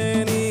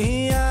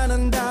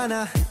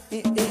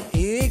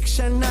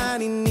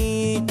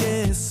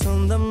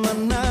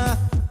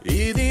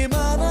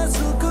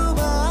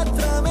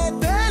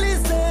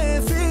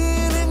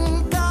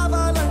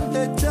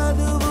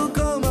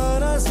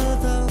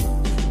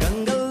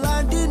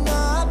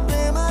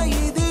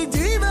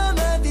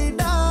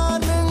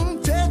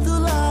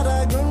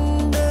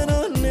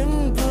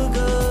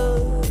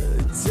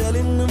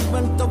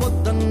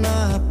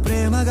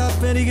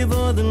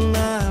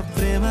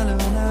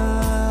ప్రేమలోనా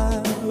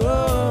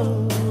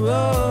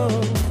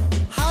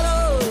hello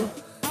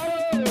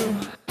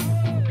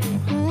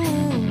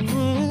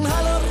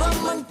hello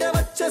రమ్మంటే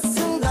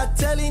వచ్చేసిందా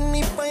చలి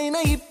నీ పైన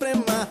ఈ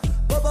ప్రేమ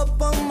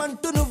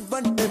బొబ్బమ్మంటూ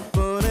నువ్వంటే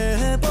పోనే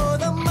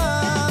పోదమ్మా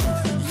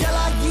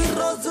ఎలా ఈ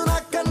రోజు నా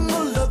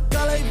కన్నుల్లో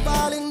కలై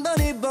పాలిందో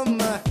నీ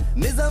బొమ్మ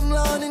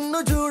నిజంలో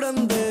నిన్ను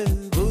చూడందే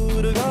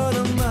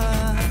ఊరుగోనమ్మా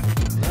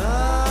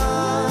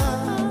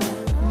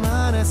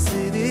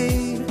మనసిది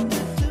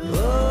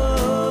ఓ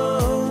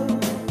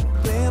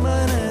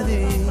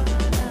ప్రేమనది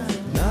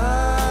నా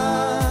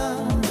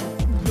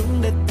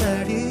గుండె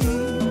తడి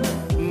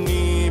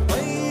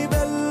నీపై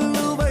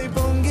వెల్లువై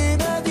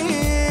పొంగినది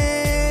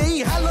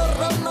హలో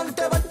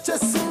రమ్మంటే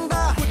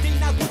వచ్చేసిందా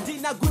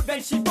good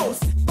when she goes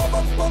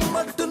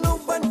బొమ్మట్టు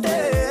నువ్వంటే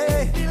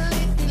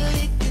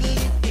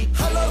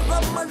హలో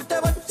రమ్మంటే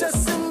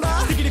వచ్చేసిందా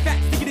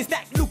stickity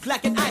stack look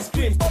like an ice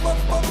cream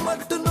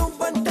బొమ్మట్టు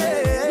నువ్వంటే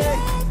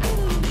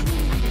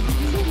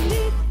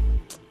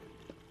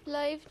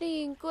లైఫ్ ని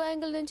ఇంకో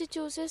యాంగిల్ నుంచి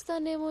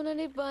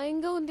చూసేస్తానేమోనని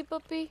భయంగా ఉంది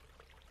పప్పి.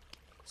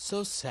 So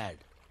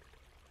sad.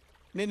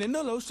 నేను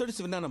ఎన్నో లవ్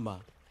స్టోరీస్ విన్నానమ్మా,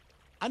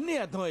 అన్నీ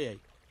అర్థమయ్యాయి,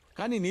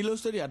 కానీ నీ లవ్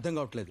స్టోరీ అర్థం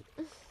కావట్లేదు.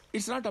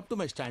 It's not up to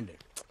my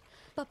standard.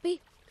 పప్పి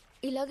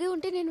ఇలాగే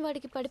ఉంటే నేను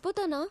వాడికి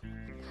పడిపోతానా?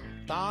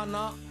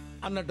 తానా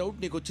అన్న డౌట్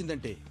నీకు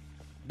వచ్చిందంటే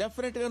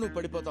డెఫినెట్ గా నువ్వు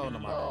పడిపోతావు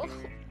అన్నమాట.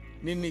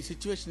 నిన్ను ఈ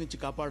సిచ్యువేషన్ నుంచి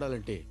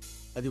కాపాడాలంటే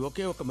అది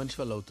ఒకే ఒక మనిషి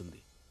వల్ల అవుతుంది.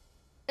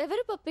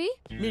 ఎవరు పప్పి?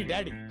 మీ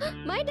daddy.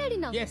 My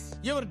డాడీనా? Yes,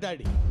 your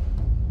daddy.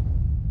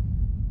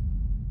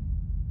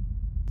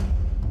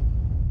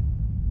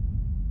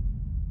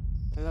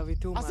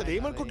 అసలు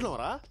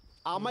ఏమనుకుంటున్నావురా?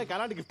 ఆ అమ్మాయికి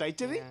అలాంటి గిఫ్ట్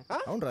ఇచ్చేది?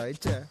 అవునరా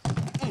ఇచ్చా.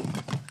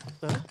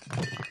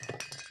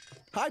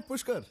 హాయ్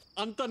పుష్కర్.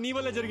 అంతా నీ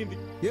వల్లే జరిగింది.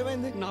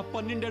 ఏమైంది? నా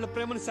 12 ఏళ్ల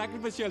ప్రేమని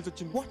సాక్రిఫైస్ చేయాల్సి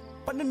వచ్చింది.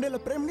 12 ఏళ్ల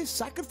ప్రేమని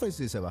సాక్రిఫైస్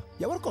చేసావా?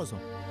 ఎవరి కోసం?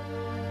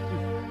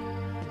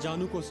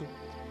 జాను కోసం.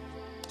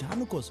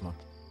 జాను కోసమా?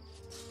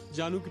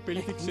 జానుకి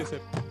పెళ్లి ఫిక్స్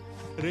చేశారు.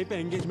 రేపే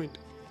ఎంగేజ్మెంట్.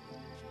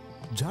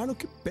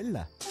 జానుకి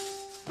పెళ్ళా?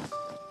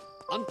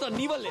 అంతా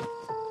నీ వల్లే.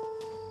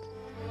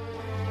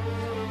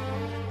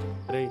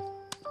 రే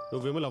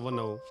నువ్వేమో లవ్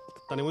అన్నావు,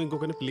 తనేమో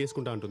ఇంకొకరిని పెళ్లి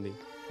చేసుకుంటా అంటుంది.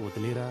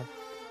 వదిలేరా.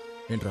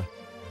 ఏంట్రా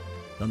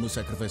నన్ను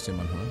సాక్రిఫైస్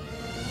చేయమన్నా?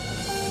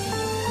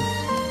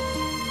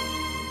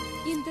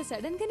 ఇంత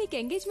సడన్ గా నీకు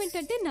ఎంగేజ్మెంట్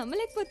అంటే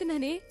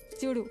నమ్మలేకపోతున్నానే.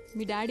 చూడు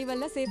మీ డాడీ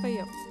వల్ల సేఫ్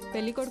అయ్యావు.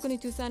 పెళ్లి కొడుకుని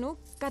చూసాను,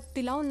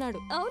 కత్తిలా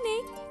ఉన్నాడు. అవునే,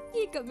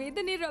 ఇక మీద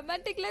నీ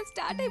రొమాంటిక్ లైఫ్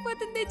స్టార్ట్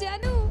అయిపోతుంది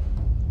జాను.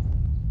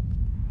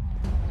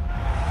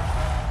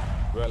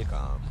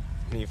 వెల్కమ్.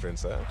 నీ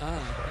ఫ్రెండ్సా?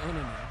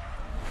 అవునండి.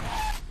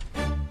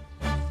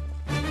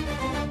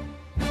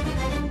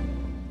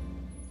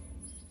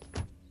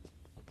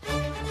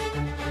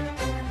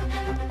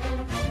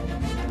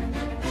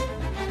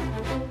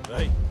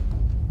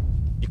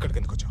 ఇక్కడికి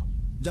ఎందుకు వచ్చావు?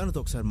 జానుతో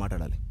ఒకసారి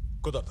మాట్లాడాలి.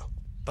 కుదరదు,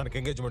 తనకి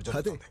ఎంగేజ్మెంట్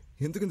జరుగుతుంది.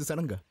 ఎందుకు ఇంత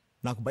సడన్ గా?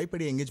 నాకు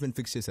భయపడి ఎంగేజ్మెంట్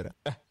ఫిక్స్ చేశారా?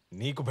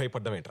 నీకు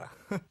భయపడ్డం ఏంట్రా?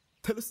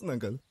 తెలుస్తుంది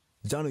అంకల్,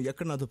 జాను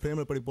ఎక్కడ నాతో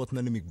ప్రేమలో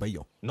పడిపోతుందని మీకు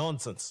భయం. నాన్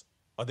సెన్స్,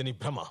 అది నీ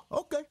భ్రమ.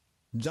 ఓకే,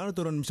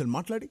 జానుతో 2 నిమిషాలు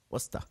మాట్లాడి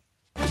వస్తా.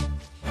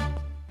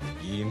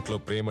 ఈ ఇంట్లో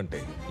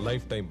ప్రేమంటే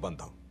లైఫ్ టైం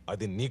బంధం.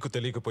 అది నీకు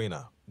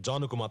తెలియకపోయినా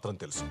జానుకు మాత్రం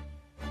తెలుసు.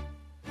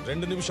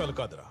 2 నిమిషాలు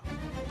కాదురా,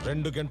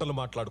 2 గంటలు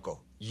మాట్లాడుకో,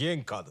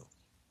 ఏం కాదు.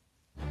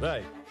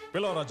 రాయ్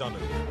పిలవరా జాను.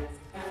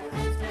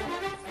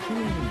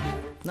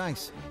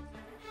 నైస్.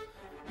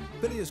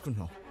 పెళ్లి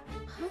చేసుకుంటున్నావు?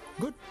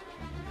 గుడ్.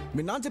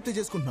 మీ నాన్న చెప్తే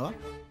చేసుకుంటున్నావా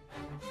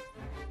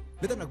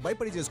లేదా నాకు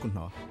భయపడి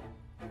చేసుకుంటున్నావా?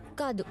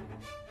 కాదు.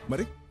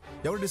 మరి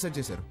ఎవరు డిసైడ్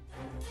చేశారు?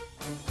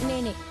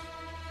 నేనే.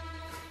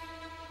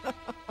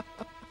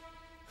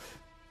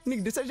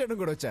 నీకు డిసైడ్ చేయడం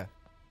కూడా వచ్చా?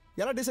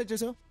 ఎలా డిసైడ్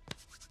చేసావు?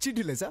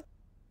 చీటీ లేసా?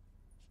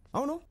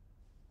 అవును,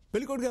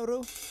 పెళ్లి కొడుకు ఎవరు?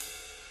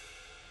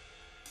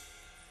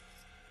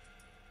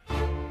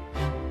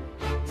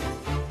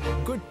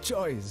 గుడ్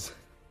చాయిస్,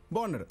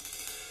 బాగున్నాడు.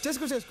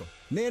 చేసుకో.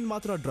 నేను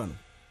మాత్రం అడ్రాను.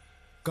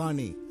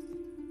 కానీ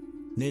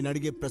నేను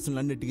అడిగే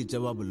ప్రశ్నలన్నిటికీ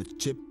జవాబులు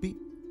చెప్పి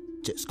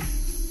చేసుకో.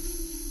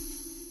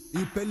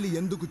 ఈ పెళ్లి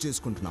ఎందుకు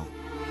చేసుకుంటున్నావు?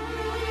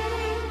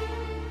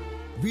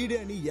 వీడే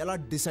అని ఎలా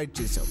డిసైడ్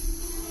చేశావు?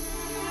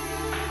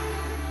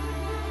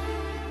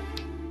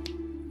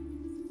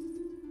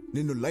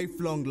 నిన్ను లైఫ్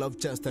లాంగ్ లవ్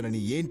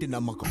చేస్తానని ఏంటి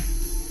నమ్మకం?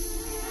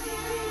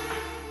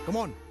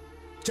 కమాన్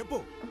చెప్పు.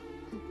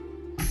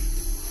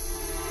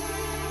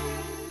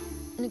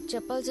 నీకు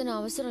చెప్పాల్సిన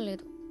అవసరం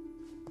లేదు.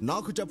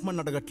 నాకు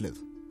చెప్పమని అడగట్లేదు.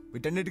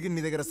 వీటన్నిటికీ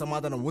నీ దగ్గర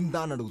సమాధానం ఉందా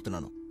అని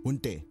అడుగుతున్నాను.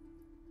 ఉంటే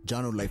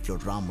జాను లైఫ్లో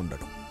రామ్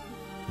ఉండడు,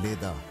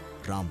 లేదా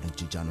రామ్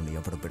నుంచి జానుని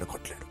ఎవడు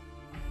విడగొట్టలేడు.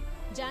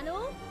 జాను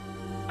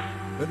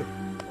వెళ్ళు,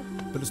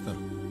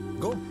 పిలుస్తున్నారు.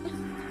 గో.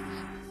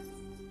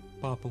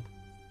 పాపం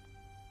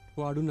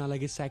వాడు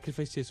నాలాగే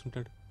సాక్రిఫైస్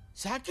చేసుంటాడు.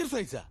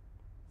 సాక్రిఫైజా?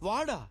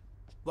 వాడా?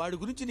 వాడి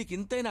గురించి నీకు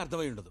ఇంతైనా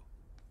అర్థమై ఉండదు.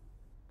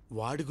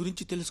 వాడి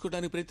గురించి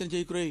తెలుసుకోవడానికి ప్రయత్నం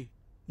చేయకురోయ్,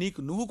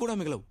 నీకు నువ్వు కూడా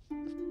మిగలవు.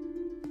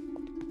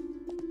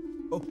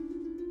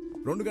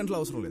 2 గంటలు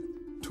అవసరం లేదు,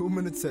 2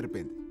 minutes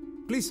సరిపోయింది.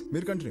 ప్లీజ్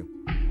మీరు కంటిన్యూ.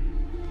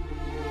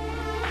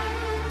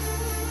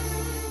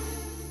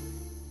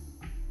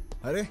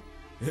 అరే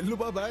వెళ్ళు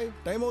బాబాయ్,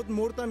 టైం అవుతుంది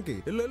ముహూర్తానికి.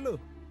 వెళ్ళు వెళ్ళు.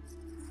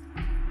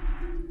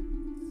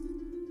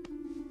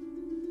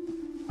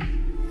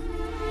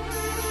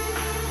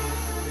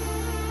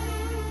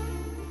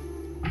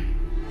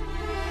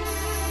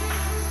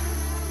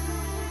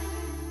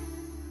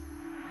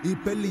 ఈ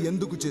పెళ్లి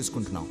ఎందుకు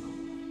చేసుకుంటున్నావు?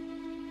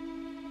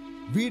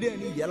 వీడే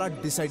అని ఎలా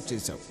డిసైడ్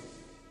చేశావు?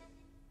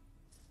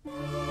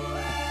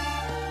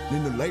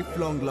 నిన్ను లైఫ్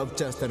లాంగ్ లవ్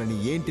చేస్తానని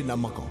ఏంటి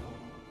నమ్మకం?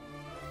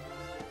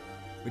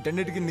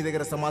 వీటన్నిటికీ నీ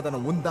దగ్గర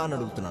సమాధానం ఉందా అని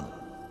అడుగుతున్నాను.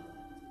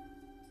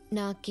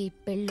 నాకు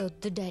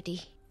పెళ్ళొద్దు డాడీ.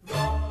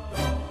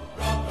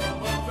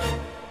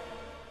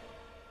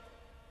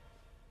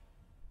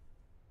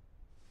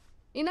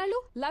 ఈనాళ్ళు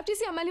లవ్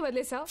చేసి అమ్మాయిని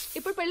వదిలేసావు,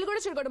 ఇప్పుడు పెళ్లి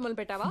కూడా చెడగొట్టడం మొదలు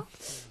పెట్టావా?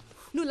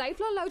 నువ్వు లైఫ్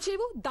లో లవ్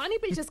చేయవు, దాన్ని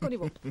పెళ్లి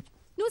చేసుకోనివ్వు.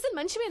 నువ్వు అసలు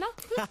మనిషివేనా?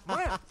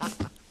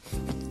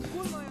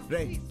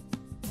 రే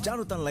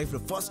జాను తన లైఫ్ లో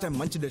ఫస్ట్ టైం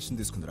మంచి డెసిషన్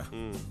తీసుకుందిరా.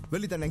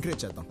 వెళ్ళి తను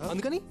ఎంకరేజ్ చేద్దాం.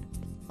 అందుకని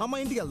అమ్మ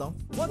ఇంటికి వెళ్దాం.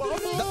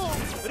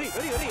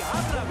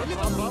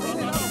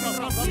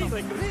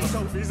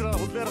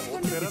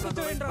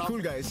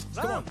 Cool guys,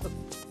 come on.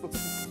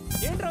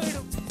 ఏంట్రా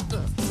వీడు?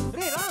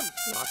 రే రామ్,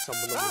 నాకు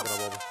సంబంధం లేదురా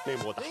బాబు,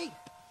 నేను పోతా.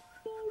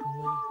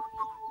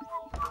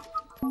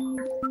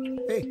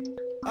 హే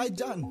హాయ్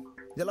జాన్,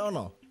 ఎలా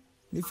ఉన్నావు?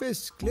 నీ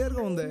ఫేస్ క్లియర్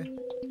గా ఉంది.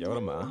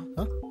 ఎవరమ్మా?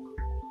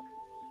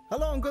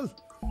 Hello uncle.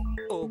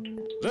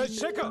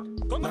 శేఖర్,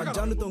 నా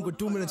జానుతో ఇంకో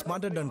 2 minutes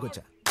మాట్లాడడానికి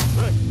వచ్చా.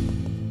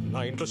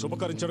 నా ఇంట్లో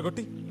శుభకార్యం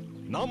చెడగొట్టి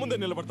నా ముందే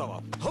నిలబడతావా?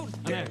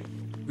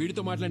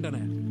 వీడితో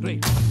మాట్లాడానే. రే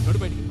నడు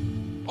బయటికి.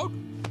 అవుట్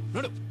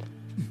నడు.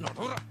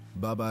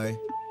 బాబాయ్,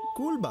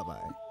 కూల్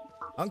బాబాయ్.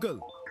 అంకుల్,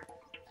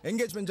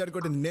 ఎంగేజ్మెంట్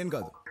జరగొట్టింది నేను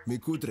కాదు, మీ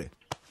కూతురే.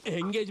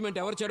 ఎంగేజ్మెంట్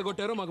ఎవరు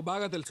చెడగొట్టారో మాకు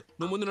బాగా తెలుసు.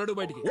 నువ్వు ముందు నడు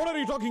బయటికి.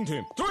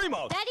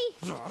 డాడీ,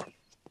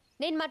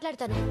 నేను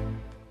మాట్లాడతాను,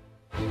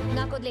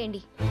 నాకు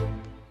వదిలేయండి.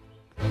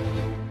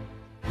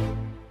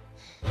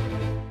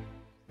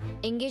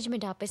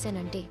 ఎంగేజ్మెంట్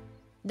ఆపేశానంటే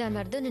దాని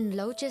అర్థం నేను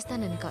లవ్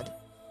చేస్తానని కాదు.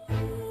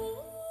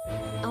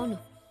 అవును,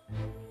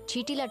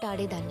 చీటీలాట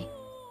ఆడేదాన్ని.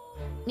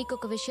 నీకు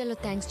ఒక విషయంలో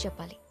థ్యాంక్స్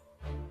చెప్పాలి.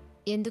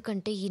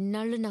 ఎందుకంటే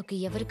ఇన్నాళ్ళు నాకు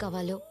ఎవరు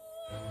కావాలో,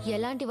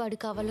 ఎలాంటి వాడు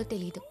కావాలో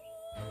తెలియదు.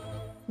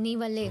 నీ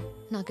వల్లే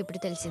నాకు ఇప్పుడు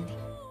తెలిసింది.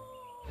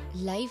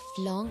 లైఫ్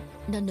లాంగ్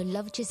నన్ను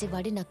లవ్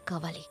చేసేవాడే నాకు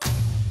కావాలి.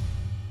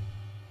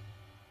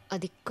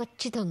 అది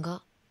ఖచ్చితంగా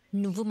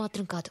నువ్వు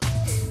మాత్రం కాదు.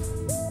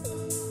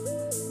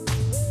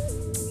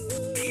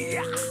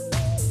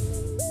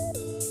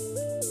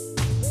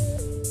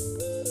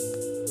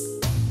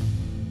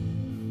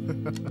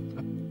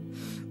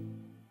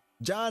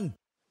 జాన్,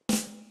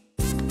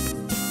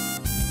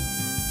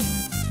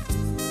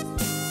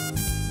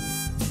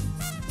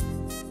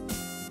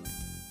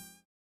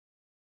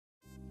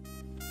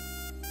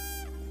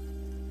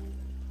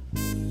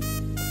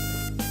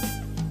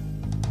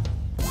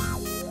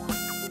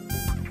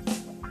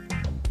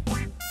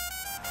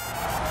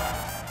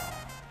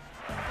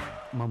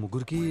 మా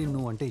ముగ్గురికి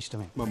నువ్వు అంటే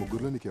ఇష్టమే. మా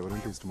ముగ్గురులో నీకు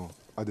ఎవరంటే ఇష్టమో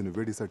అది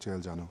నువ్వే డిసైడ్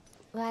చేయాలి జాను.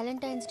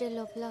 వ్యాలంటైన్స్ డే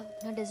లోపల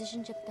నా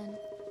డెసిషన్ చెప్తాను.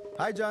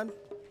 Hi John.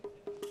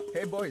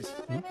 Hey boys,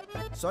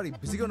 sorry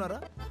బిజీగా ఉన్నారా?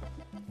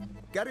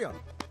 Carry on.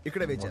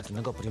 ఇక్కడే వెయిట్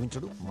చేస్తాను.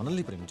 ప్రేమించడు,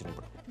 మనల్ని ప్రేమించడు.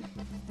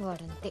 ఇప్పుడు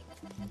వాడంతే.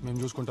 మేము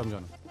చూసుకుంటాం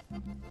Janu.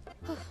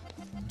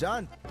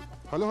 John.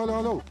 Hello hello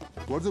hello,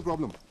 what's the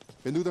problem?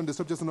 ఎందుకు తను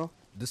డిస్టర్బ్ చేస్తున్నావు?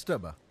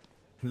 డిస్టర్బా?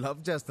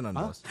 లవ్ చేస్తున్నాను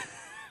బాస్.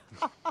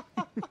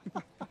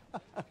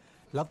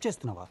 లవ్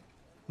చేస్తున్నావా?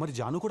 మరి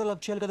జాను కూడా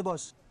లవ్ చేయాలి కదా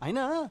బాస్.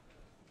 అయినా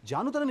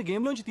జాను తనని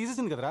గేమ్లోంచి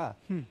తీసేసింది కదరా.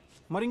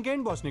 మరి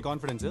ఇంకేంటి బాస్ నీ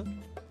కాన్ఫిడెన్స్?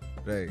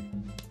 రే,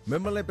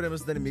 మిమ్మల్ని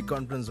ప్రేమిస్తుందని మీకు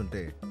కాన్ఫిడెన్స్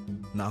ఉంటే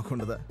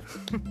నాకుండదా?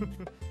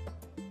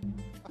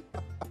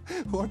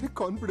 What a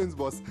confidence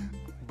boss.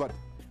 But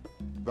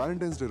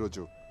Valentine's day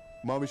రోజు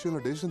మా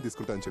విషయంలో డెసిషన్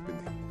తీసుకుంటా అని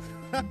చెప్పింది.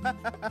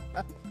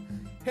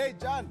 హే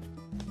జాన్,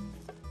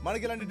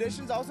 మనకి ఇలాంటి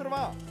డెసిషన్స్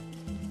అవసరమా?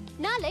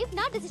 నా లైఫ్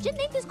నా డెసిషన్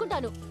నేను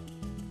తీసుకుంటాను.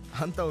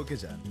 అంతా ఓకే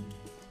జాన్,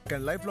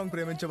 కానీ లైఫ్ లాంగ్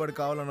ప్రేమించేవాడు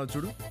కావాలన్నా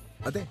చూడు,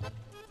 అదే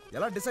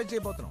ఎలా డిసైడ్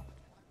చేయబోతున్నావు?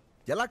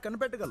 ఎలా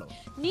కనిపెట్టగలవు?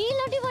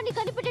 నీలాంటి వాడిని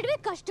కనిపెట్టడమే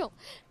కష్టం,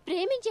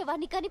 ప్రేమించే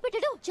వాడిని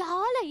కనిపెట్టడం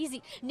చాలా ఈజీ.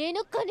 నేను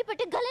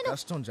కనిపెట్టగలను.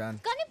 కష్టం జాన్,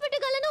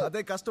 కనిపెట్టగలను.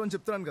 అదే కష్టం అని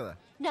చెప్తున్నాను కదా.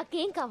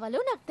 నాకేం కావాలో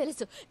నాకు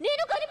తెలుసు,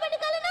 నేను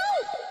కనిపెట్టగలను.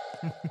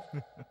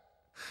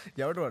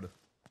 ఎవడు వాడు?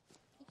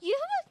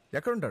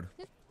 ఎక్కడుంటాడు?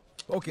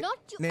 ఓకే,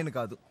 నేను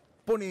కాదు.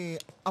 పోనీ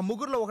ఆ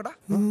ముగ్గురులో ఒకడా?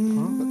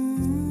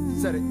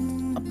 సరే,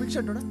 ఆ పింక్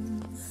షర్ట్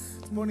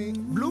పోనీ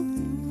బ్లూ,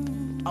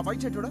 ఆ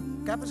వైట్ షర్ట్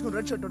క్యాప్ వేసుకుని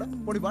రెడ్ షర్ట్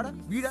పోనీ వాడా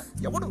వీడా?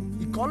 ఎవడు?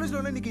 ఈ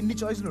కాలేజ్లోనే నీకు ఇన్ని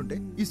చాయిస్లు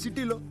ఉంటాయి, ఈ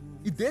సిటీలో,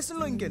 ఈ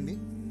దేశంలో ఇంకెన్ని,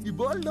 ఈ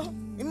వరల్డ్ లో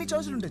ఎన్ని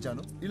చాయిస్లు ఉంటాయి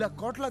జాను? ఇలా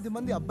కోట్లాది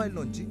మంది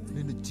అబ్బాయిల్లోంచి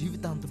నిన్ను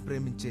జీవితాంతం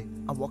ప్రేమించే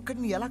ఆ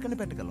ఒక్కడిని ఎలా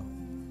కనిపెట్టగలవు?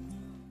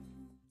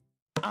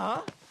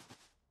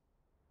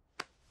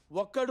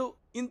 ఒక్కడు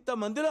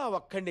ఇంతమందిలో ఆ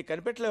ఒక్కడిని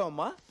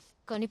కనిపెట్టలేవమ్మా?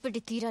 కనిపెట్టి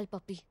తీరాలి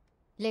పప్పి,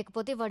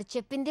 లేకపోతే వాడు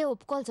చెప్పిందే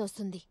ఒప్పుకోవాల్సి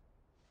వస్తుంది.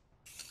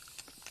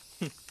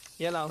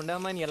 ఎలా ఉండే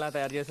అమ్మాయిని ఎలా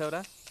తయారు చేసావురా?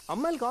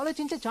 అమ్మాయిలకు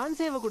ఆలోచించే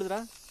ఛాన్సే ఇవ్వకూడదురా.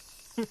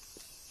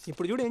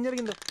 ఇప్పుడు చూడు ఏం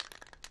జరిగిందో.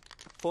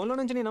 ఫోన్లో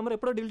నుంచి నీ నంబర్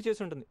ఎప్పుడో డిలీట్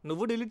చేసి ఉంటుంది,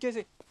 నువ్వు డిలీట్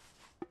చేసి.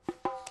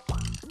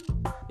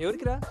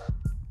 ఎవరికిరా?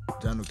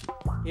 జానుకి.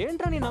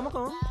 ఏంట్రా నీ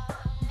నమ్మకం?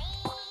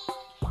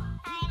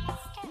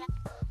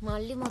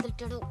 మళ్ళీ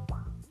మొదలెట్టాడు.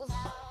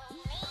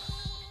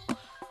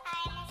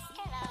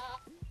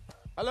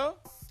 హలో,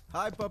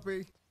 హాయ్ పప్పి.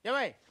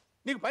 ఏమై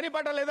నీకు పని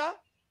పాట లేదా?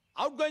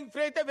 అవుట్ గోయింగ్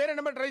ఫ్రీ అయితే వేరే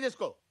నెంబర్ ట్రై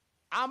చేసుకో.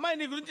 ఆ అమ్మాయి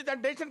నీ గురించి తన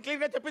డెసిషన్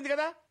క్లియర్ గా చెప్పింది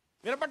కదా,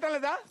 వినపట్టం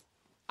లేదా?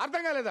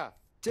 అర్థం కాలేదా?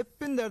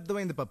 చెప్పింది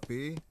అర్థమైంది పప్పి,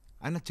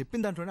 ఆయన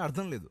చెప్పిన దాంట్లోనే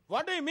అర్థం లేదు.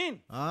 What do you mean?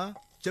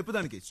 చెప్పు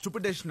దానికి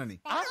స్టూపిడ్ డెసిషన్ అని.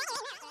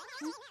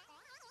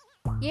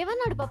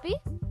 ఏమన్నాడు పప్పి?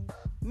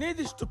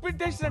 నీది స్టూపిడ్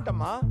డెసిషన్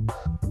అంటమ్మా.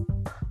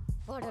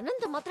 వాడు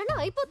అన్నంత మాత్రాన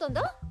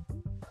అయిపోతుందా?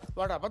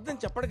 వాడు అబద్ధం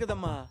చెప్పడు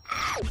కదమ్మా.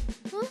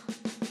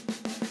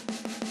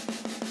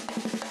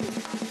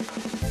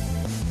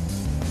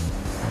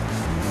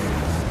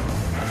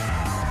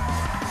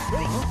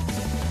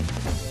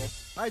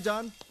 Hi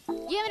John.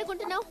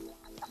 ఏమనుకుంటున్నావు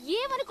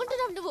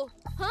నువ్వు?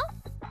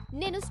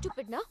 నేను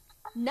స్టూపిడ్ నా?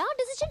 నా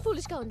డెసిషన్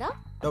ఫూలిష్ గా ఉందా?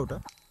 డౌటా?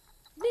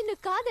 నిన్ను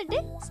కాదంటే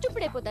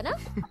స్టూపిడ్ అయిపోతానా?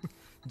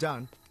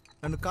 జాన్,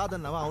 నన్ను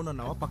కాదన్నావా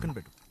అవునన్నావా పక్కన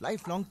పెట్టు.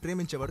 లైఫ్ లాంగ్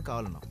ప్రేమించేవాడు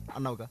కావాలన్నావు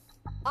అన్నావుగా.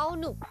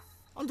 అవును,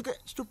 అందుకే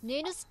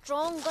నేను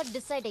స్ట్రాంగ్ గా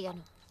డిసైడ్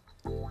అయ్యాను.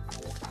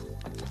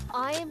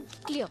 I'm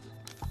clear.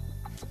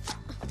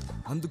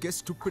 అందుకే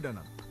స్టూపిడ్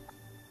అన్నాను.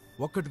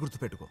 ఒక్కటి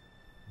గుర్తుపెట్టుకో,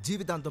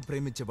 జీవితాంతం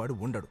ప్రేమించేవాడు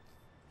ఉండడు.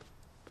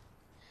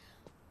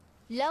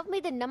 లవ్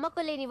మీద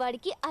నమ్మకం లేని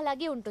వాడికి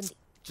అలాగే ఉంటుంది.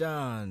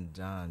 జాన్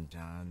జాన్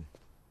జాన్,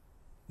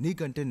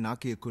 నీకంటే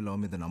నాకే ఎక్కువ లవ్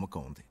మీద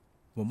నమ్మకం ఉంది.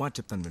 ఓ మాట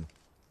చెప్తాను విను,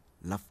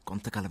 లవ్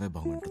కొంతకాలమే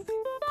బాగుంటుంది.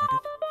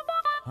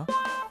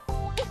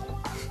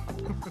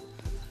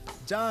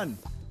 జాన్,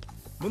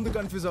 ముందు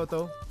కన్ఫ్యూజ్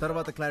అవుతావు,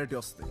 తర్వాత క్లారిటీ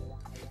వస్తుంది.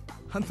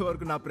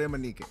 అంతవరకు నా ప్రేమ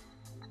నీకే.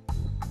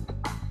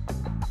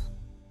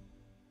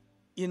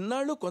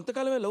 ఇన్నాళ్ళు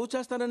కొంతకాలమే లవ్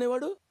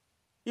చేస్తాననేవాడు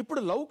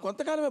ఇప్పుడు లవ్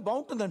కొంతకాలమే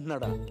బాగుంటుంది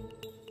అంటున్నాడా?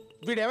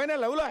 వీడేమైనా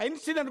లవ్ లో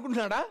Einstein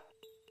అనుకుంటున్నాడా?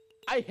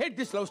 I hate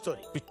this love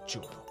story.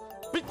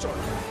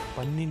 పిచ్చోడు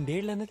 12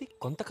 ఏళ్ళు అన్నది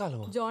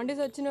కొంతకాలం.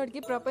 జాండీస్ వచ్చినోడికి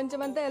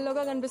ప్రపంచం అంతా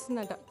ఎల్లోగా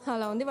కనిపిస్తుందట.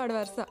 అలా ఉంది వాడి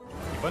వరుస.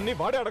 ఇవన్నీ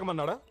వాడే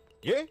అడగమన్నాడా?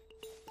 ఏ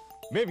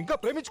మేము ఇంకా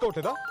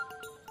ప్రేమించుకోవట్లేదా?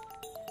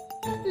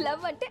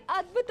 లవ్ అంటే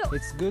అద్భుతం.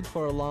 It's good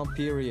for a long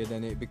period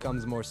and it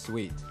becomes more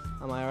sweet.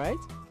 Am I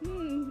right?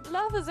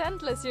 Love is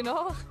endless, you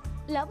know.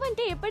 Love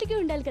అంటే ఎప్పటికీ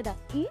ఉండాలి కదా.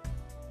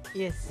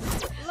 Yes.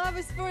 Love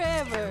is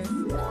forever.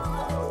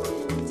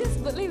 Just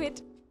believe it.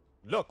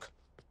 Look,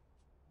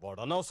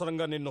 వాడు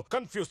అనవసరంగా నిన్ను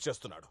కన్ఫ్యూజ్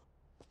చేస్తున్నాడు.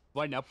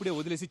 వాడిని అప్పుడే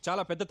వదిలేసి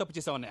చాలా పెద్ద తప్పు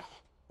చేసావన్నయ్య.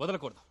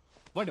 వదలకూడదు,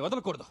 వాడిని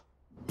వదలకూడదు.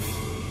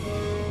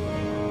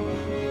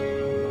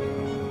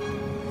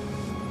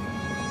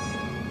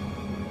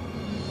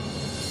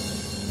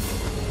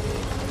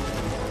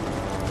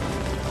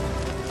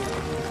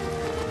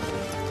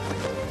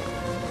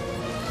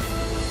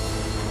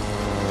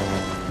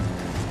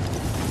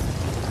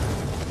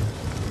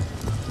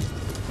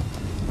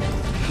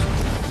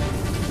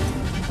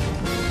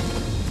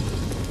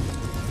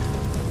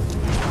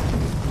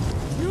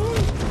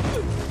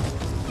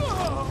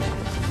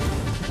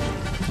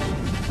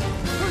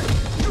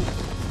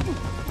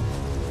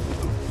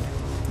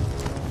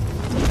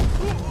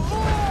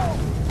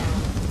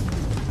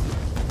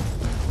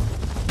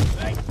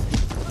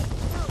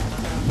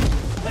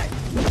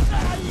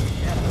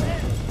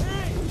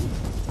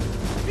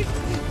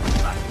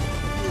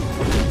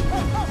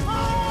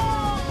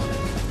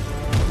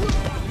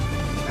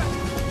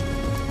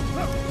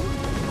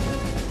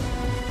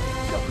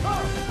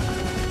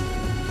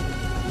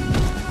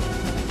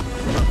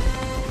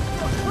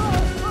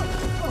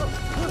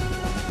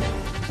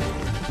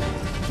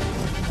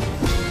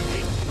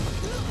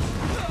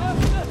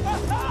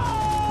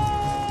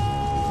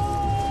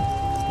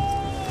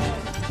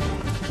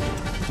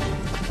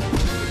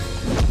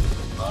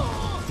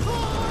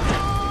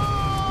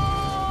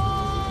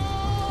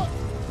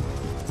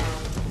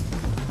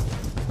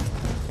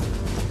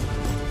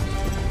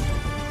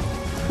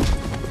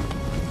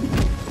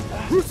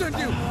 Who sent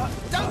you?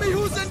 Tell me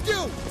who sent you?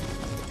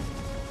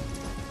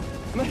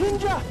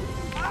 Mahindra!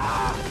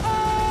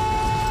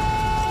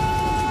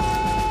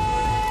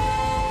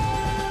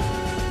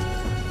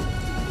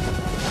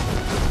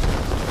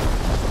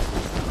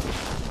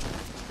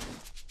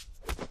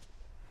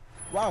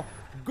 Wow,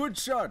 good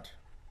shot.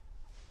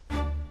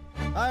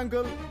 Hi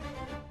uncle.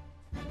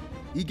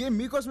 ఈ గేమ్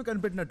మీకోసమే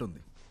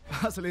కనిపెట్టినట్టుంది.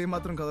 అసలు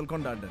ఏమాత్రం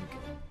కదలకుండా ఆడడానికి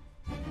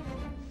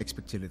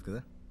ఎక్స్పెక్ట్ చేయలేదు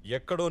కదా.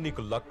 ఎక్కడో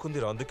నీకు లక్ ఉంది,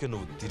 అందుకే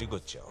నువ్వు తిరిగి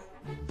వచ్చావు.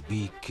 Be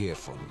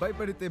careful.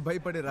 భయపడితే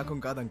భయపడే రకం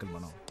కాదు అంకుల్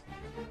మనం.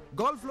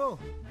 గోల్ఫ్ లో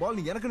బాల్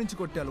ని వెనక నుంచి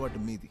కొట్టే అలవాటు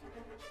మీది,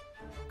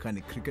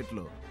 కానీ క్రికెట్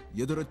లో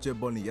ఎదురొచ్చే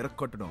బాల్ ని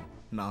ఎరక్కొట్టడం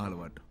నా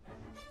అలవాటు.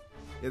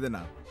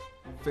 ఏదైనా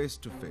ఫేస్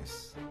టు ఫేస్.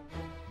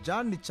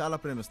 జాన్ ని చాలా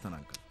ప్రేమిస్తాను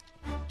అంకుల్,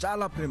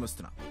 చాలా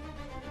ప్రేమిస్తున్నా.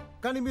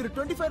 కానీ మీరు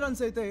 25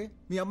 రన్స్ అయితే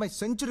మీ అమ్మాయి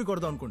సెంచరీ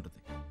కొడదాం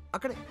అనుకుంటుంది.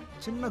 అక్కడే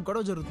చిన్న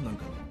గొడవ జరుగుతుంది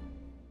అంకుల్.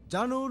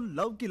 జాను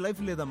లవ్ కి లైఫ్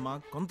లేదమ్మా,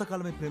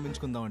 కొంతకాలమే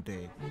ప్రేమించుకుందాం అంటే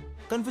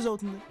కన్ఫ్యూజ్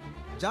అవుతుంది.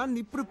 జాన్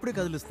ఇప్పుడిప్పుడే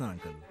కదిలిస్తున్నాను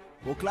అంకుల్.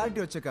 ఓ క్లారిటీ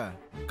వచ్చాక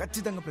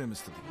ఖచ్చితంగా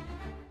ప్రేమిస్తుంది.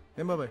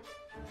 ఏం బాబాయ్,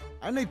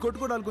 అయినా ఈ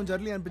కొట్టుకోవడాలు కొంచెం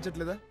అర్లీ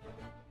అనిపించట్లేదా?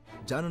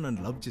 జాను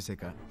నన్ను లవ్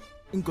చేశాక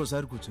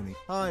ఇంకోసారి కూర్చొని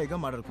హాయిగా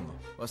మాట్లాడుకుందాం.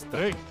 వస్తా.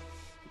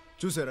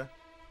 చూసారా,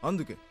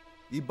 అందుకే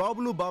ఈ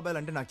బాబులు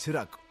బాబాయలు అంటే నాకు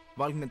చిరాకు.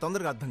 వాళ్ళకి నేను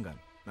తొందరగా అర్థం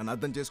కాను. నన్ను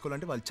అర్థం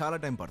చేసుకోవాలంటే వాళ్ళు చాలా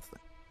టైం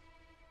పడుతుంది.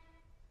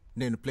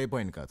 నేను ప్లే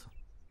బాయ్ని కాదు,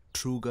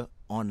 ట్రూగా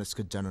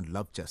ఆనెస్ట్గా జనం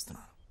లవ్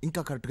చేస్తున్నాను.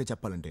 ఇంకా కరెక్ట్గా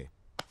చెప్పాలంటే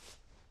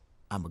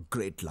ఐఎమ్ అ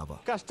గ్రేట్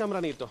లవర్. కష్టం రా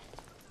నీతో.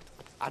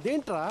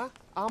 అదేంట్రా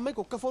ఆ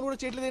అమ్మాయికి ఒక్క ఫోన్ కూడా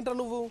చేయట్లేదేంట్రా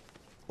నువ్వు?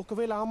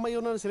 ఒకవేళ ఆ అమ్మాయి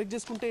నన్ను సెలెక్ట్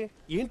చేసుకుంటే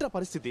ఏంట్రా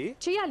పరిస్థితి?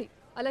 చేయాలి,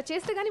 అలా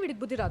చేస్తే గానీ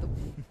వీడికి బుద్ధి రాదు.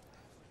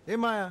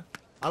 ఏమాయా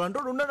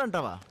అలాంటో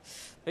ఉన్నాడంటావా?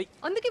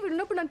 అందుకే వీడు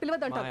ఉన్నప్పుడు నన్ను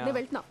పిలవద్దంట. నేను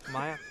వెళ్తున్నా.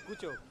 మాయా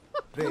కూర్చో.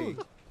 రే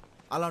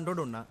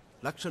అలాంటోడు ఉన్నా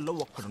లక్షల్లో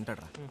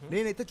ఒక్కడుంటాడ్రా.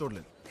 నేనైతే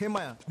చూడలేదు.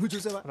 ఏమాయా నువ్వు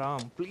చూసావా?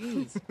 రామ్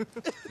ప్లీజ్.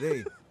 రే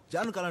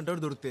జానుకు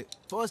అలాంటోడు దొరికితే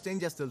ఫస్ట్ ఏం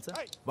చేస్తా తెలుసా?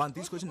 వాడిని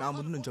తీసుకొచ్చి నా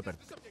ముందు నుంచో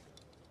పెడతా.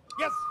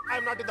 Yes, I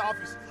am not in the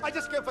office. I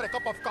just came for a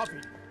cup of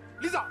coffee.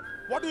 Lisa,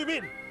 what do you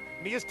mean?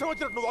 నీ ఇష్టం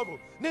వచ్చినట్టు నువ్వు బాబు.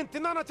 నేను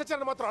తిన్నానా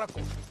చచ్చానని మాత్రం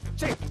అడక్కు.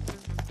 చెయ్.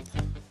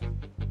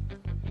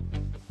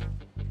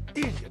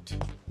 Idiot.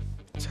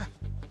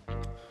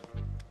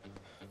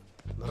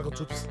 నరకం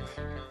చూపిస్తుంది.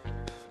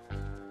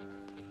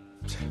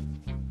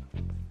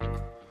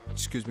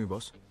 Excuse me,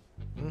 boss.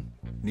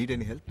 Need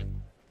any help?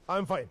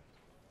 I'm fine.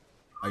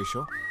 Are you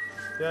sure?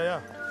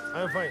 Yeah,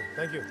 I'm fine.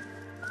 Thank you.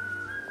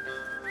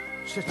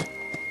 Shit.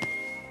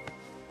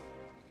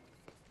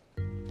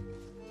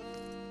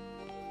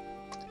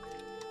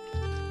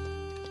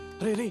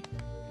 రే రే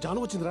జాను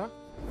వచ్చిందిరా.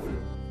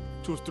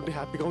 చూస్తుంటే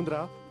హ్యాపీగా ఉందిరా.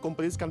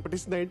 కొంపదీసి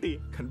కనిపెట్టిస్తుందా ఏంటి?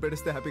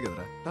 కనిపెడిస్తే హ్యాపీ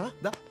కదరా.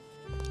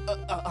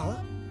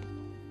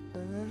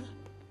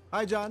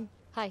 Hi John.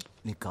 హాయ్.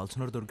 నీకు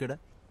కావాల్సినోడు దొరికాడా?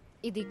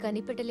 ఇది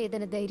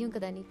కనిపెట్టలేదన్న ధైర్యం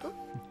కదా నీకు?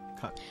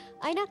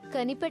 అయినా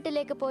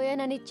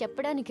కనిపెట్టలేకపోయానని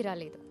చెప్పడానికి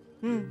రాలేదు.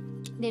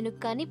 నేను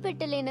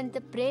కనిపెట్టలేనంత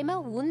ప్రేమ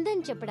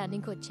ఉందని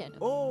చెప్పడానికి వచ్చాను.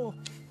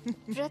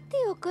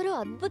 ప్రతి ఒక్కరూ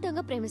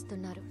అద్భుతంగా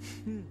ప్రేమిస్తున్నారు.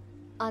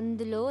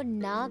 అందులో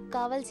నాకు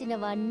కావలసిన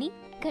వాణ్ణి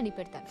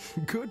కనిపెడతాను.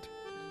 గుడ్.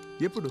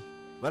 ఎప్పుడు?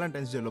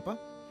 Valentine's day లోపా?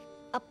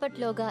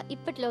 అప్పట్లోగా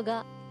ఇప్పట్లోగా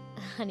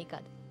అని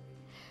కాదు.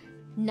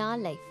 నా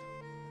లైఫ్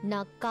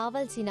నాకు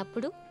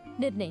కావలసినప్పుడు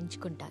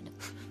నిర్ణయించుకుంటాను.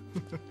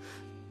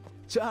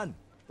 జాన్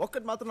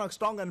ఒక్కటి మాత్రం నాకు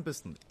స్ట్రాంగ్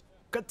అనిపిస్తుంది.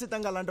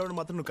 ఖచ్చితంగా అలాంటి వాడు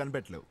మాత్రం నువ్వు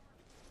కనిపెట్టలేవు.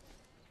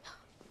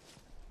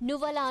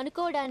 నువ్వు అలా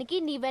అనుకోవడానికి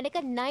నీ వెనక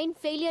 9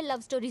 ఫెయిలియర్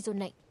లవ్ స్టోరీస్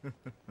ఉన్నాయి.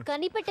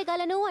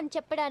 కనిపెట్టగలను అని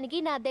చెప్పడానికి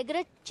నా దగ్గర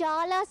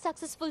చాలా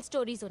సక్సెస్ఫుల్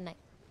స్టోరీస్ ఉన్నాయి.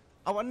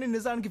 అవన్నీ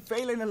నిజానికి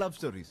ఫెయిల్ అయిన లవ్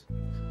స్టోరీస్.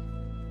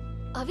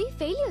 అవి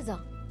ఫెయిలియర్సా?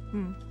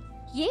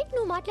 ఏంటి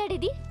నువ్వు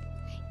మాట్లాడేది?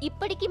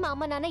 ఇప్పటికీ మా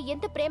అమ్మ నాన్న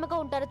ఎంత ప్రేమగా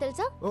ఉంటారో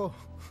తెలుసా?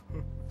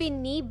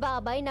 పిన్ని,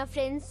 బాబాయ్, నా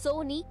ఫ్రెండ్స్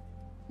సోనీ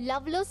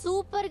లవ్ లో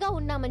సూపర్ గా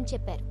ఉన్నామని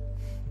చెప్పారు.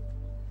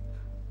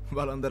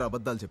 వాళ్ళందరూ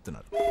అబద్ధాలు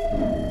చెప్తున్నారు.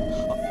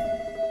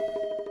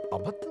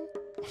 అబద్ధం?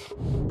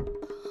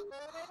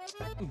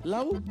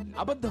 లవ్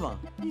అబద్ధమా?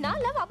 నా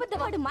లవ్ అబద్ధం.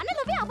 వాడు మన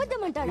లవ్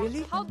అబద్ధం అంటాడు.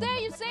 How dare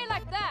you say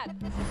like that?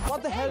 What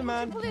the hell,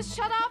 man? Please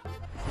shut up.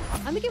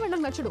 అందుకే వాడు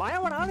నాకు నచ్చడు. మాయా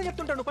వాడు అలానే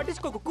చెప్తుంటాడు,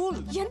 పట్టించుకోకు. కూల్.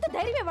 ఎంత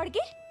ధైర్యమే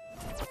వాడికి?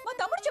 మా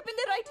తమ్ముడు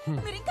చెప్పింది రైట్.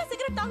 మీరు ఇంకా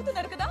సిగరెట్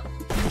తాగుతున్నారు కదా?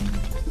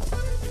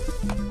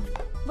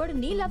 వాడు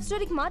నీ లవ్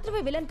స్టోరీకి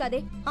మాత్రమే విలన్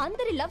కాదే,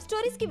 అందరి లవ్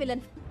స్టోరీస్ కి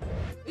villain.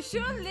 You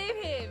shouldn't leave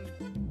him.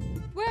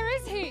 Where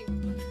is he?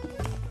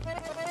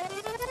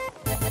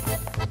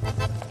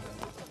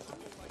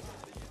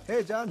 Hey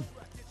John.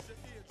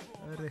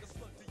 అరే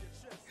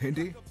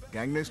ఏంటి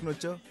గ్యాంగ్ నేషన్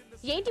వచ్చావు?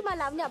 ఏంటి మా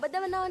లవ్ ని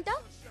అబద్ధం అన్నావంట?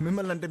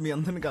 మిమ్మల్ని అంటే మీ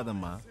అందరిని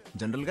కాదమ్మా,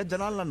 జనరల్ గా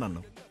జనాలను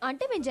అన్నాను.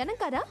 అంటే మేము జనం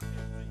కదా?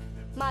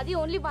 మాది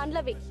ఓన్లీ వన్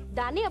లవే.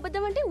 దాన్ని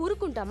అబద్ధం అంటే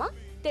ఊరుకుంటామా?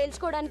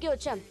 తెలుసుకోవడానికి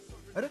వచ్చాం.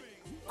 అరే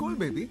కూల్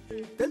బేబీ,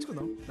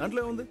 తెలుసుకుందాం,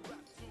 దాంట్లో ఏముంది.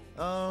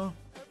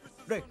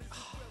 రైట్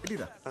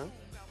ఇటీరా.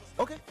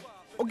 ఓకే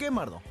ఒక గేమ్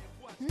ఆడదాం.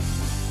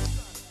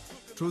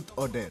 Truth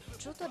or dare.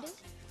 Truth or dare?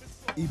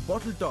 ఈ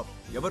బాటిల్ టాప్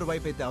ఎవరి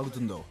వైపు అయితే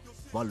ఆగుతుందో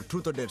వాళ్ళు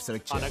ట్రూత్ ఆర్ డేర్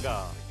సెలెక్ట్ చేయాలి. అనగా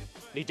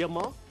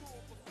నిజమా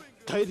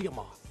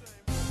ధైర్యమా?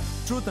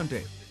 ట్రూత్ అంటే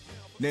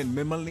నేను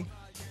మిమ్మల్ని,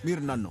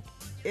 మీరు నన్ను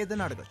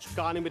ఏదైనా అడగచ్చు.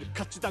 కానీ మీరు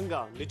ఖచ్చితంగా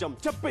నిజం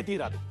చెప్పే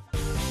తీరాలి.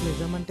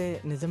 నిజం అంటే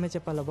నిజమే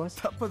చెప్పాలా బాస్?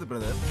 తప్పదు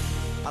బ్రదర్.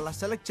 అలా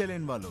సెలెక్ట్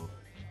చేయలేని వాళ్ళు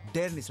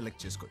డేర్ ని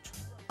సెలెక్ట్ చేసుకోవచ్చు.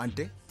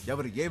 అంటే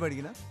ఎవరు ఏవి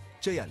అడిగినా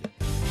చేయాలి.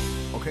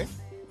 ఓకే?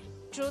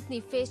 ట్రూత్ ని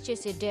ఫేస్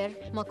చేసే డేర్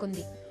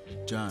మాకుంది.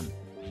 జాన్,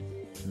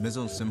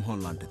 నిజం సింహం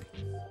లాంటిది.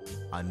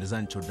 ఆ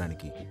నిజాన్ని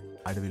చూడడానికి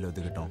అడవిలో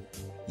దిగటం,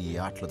 ఈ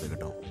ఆటలో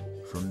దిగటం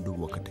రెండు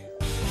ఒకటే.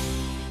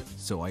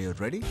 So are you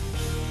ready?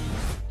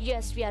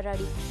 yes we are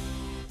ready.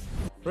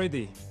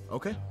 ready.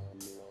 Okay,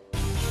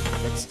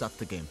 let's start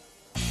the game.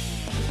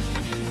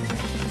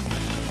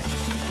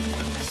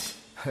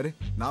 అరే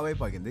నా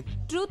వైపు ఆగింది.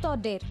 Truth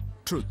or dare?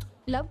 Truth.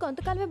 Love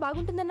కొంతకాలమే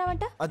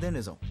బాగుంటుందన్నావంట? అదే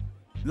నిజం.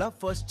 లవ్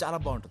ఫస్ట్ చాలా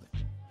బాగుంటుంది,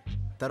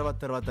 తర్వాత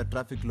తర్వాత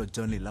ట్రాఫిక్ లో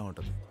జర్నీ ఇలా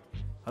ఉంటుంది.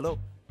 హలో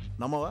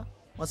నమ్మవా?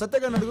 మా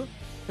సత్యగారిని అడుగు.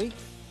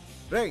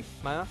 రే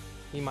మాయా,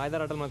 ఈ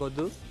మాయదార ఆటలు మాకు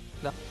వద్దు.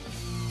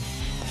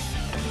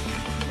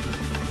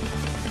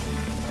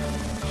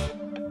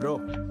 బ్రో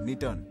నీ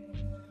turn.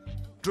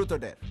 Truth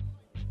or dare?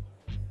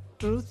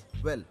 Truth.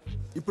 Well,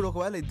 ఇప్పుడు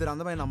ఒకవేళ ఇద్దరు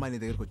అందమైన అమ్మాయి నీ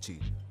దగ్గరకు వచ్చి,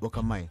 ఒక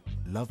అమ్మాయి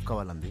లవ్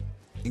కావాలంది,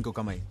 ఇంకొక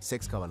అమ్మాయి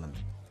సెక్స్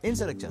కావాలంది, ఏం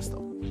సెలెక్ట్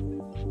చేస్తావు?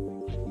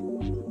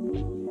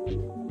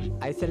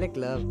 I select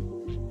love.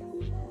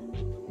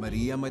 మరి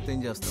ఈ అమ్మాయితో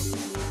ఏం చేస్తావు?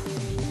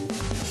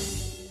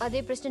 అదే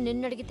ప్రశ్న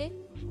నిన్ను అడిగితే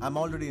ఐఎమ్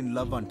ఆల్రెడీ ఇన్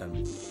లవ్ అంటాను.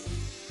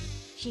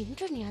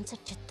 ఏంటో నీ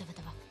ఆన్సర్ చెత్త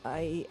విధవా.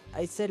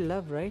 I said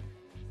love right?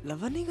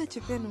 లవనీగా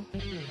చెప్పాను.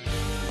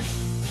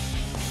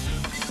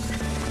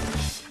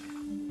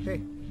 హే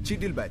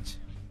చీటిల్ బ్యాచ్.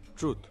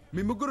 ట్రూత్.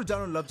 మీ ముగ్గురు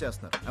జాను లవ్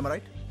చేస్తున్నారు, ఐమ్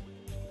రైట్?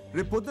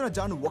 రేపు పొద్దున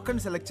జాను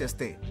ఒక్కడిని సెలెక్ట్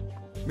చేస్తే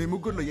మీ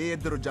ముగ్గురులో ఏ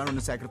ఇద్దరు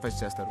జానుని సాక్రిఫైస్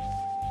చేస్తారు?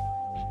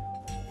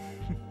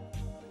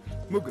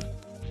 ముగ్గురు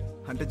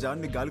అంటే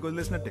జాన్ని గాలికి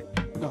వదిలేసినట్టే.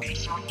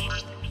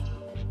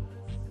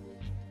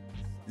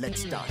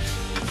 Let's start.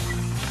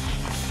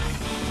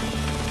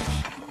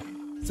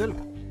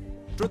 Silk,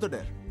 truth or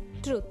dare?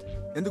 Truth.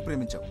 ఎందుకు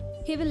ప్రేమించావు?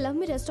 He will love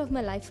me rest of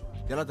my life.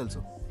 ఎలా తెలుసు?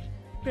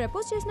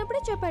 ప్రపోజ్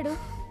చేసినప్పుడే చెప్పాడు.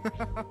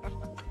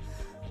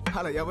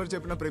 అలా ఎవరు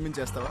చెప్పినా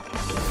ప్రేమించేస్తావా?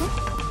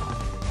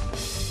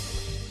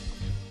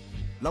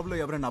 లవ్ లో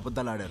ఎవరైనా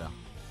అబద్ధాలు ఆడారా?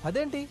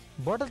 అదేంటి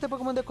బాటిల్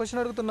తిప్పక ముందే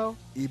క్వశ్చన్ అడుగుతున్నావు?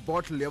 ఈ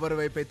బాటిల్ ఎవరి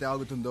వైపు అయితే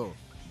ఆగుతుందో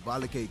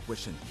వాళ్ళకే ఈ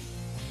క్వశ్చన్.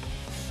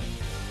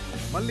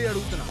 మళ్ళీ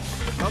అడుగుతున్నా,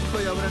 లవ్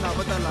లో ఎవరైనా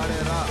అబద్ధాలు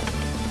ఆడారా?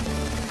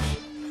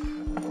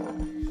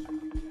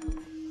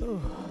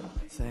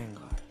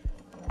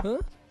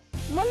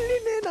 మళ్ళీ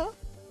నేనా?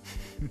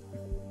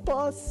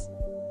 పాస్.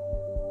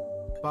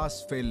 పాస్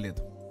ఫెయిల్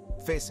లేదు,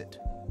 ఫేస్ ఇట్.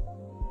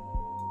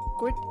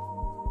 క్విట్.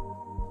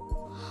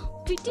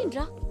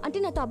 క్విట్టిండ్రా అంటే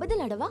నాతో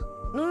అబద్ధాలు ఆడవా?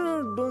 No no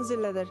don't say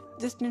like that.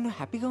 Just నేను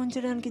హ్యాపీగా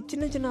ఉంచడానికి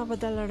చిన్న చిన్న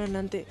అబద్ధాలు ఆడాను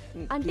అంతే.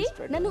 అంటే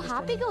నన్ను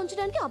హ్యాపీగా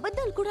ఉంచడానికి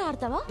అబద్ధాలు కూడా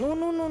ఆడతావా? No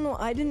no no no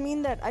I didn't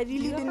mean that. I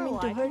really didn't mean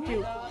to hurt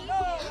you.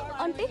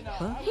 అంటే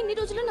ఇన్ని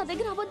రోజులు నా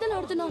దగ్గర అబద్ధాలు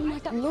ఆడుతున్నావు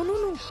అన్నమాట. No no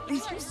no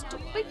please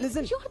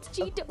listen. You are the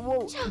cheater. వో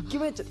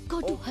give it. Go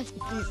to hell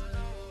please.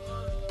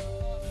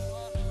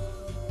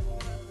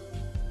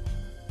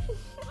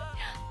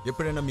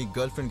 ఎప్పుడైనా మీ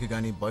గర్ల్ ఫ్రెండ్ కి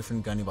కానీ బాయ్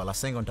ఫ్రెండ్ కానీ వాళ్ళు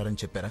అసహ్యంగా ఉంటారని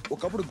చెప్పారా?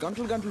 ఒకప్పుడు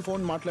గంటలు గంటలు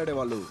ఫోన్ మాట్లాడే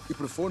వాళ్ళు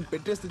ఇప్పుడు ఫోన్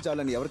పెట్టేస్తే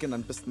చాలని ఎవరికైనా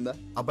అనిపిస్తుందా?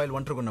 అబ్బాయిలు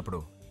ఒంటరిగా ఉన్నప్పుడు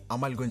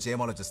అమ్మాయిల గురించి ఏం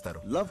ఆలోచిస్తారు?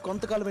 లవ్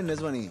కొంతకాలమే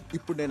నిజమని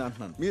ఇప్పుడు నేను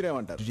అంటున్నాను,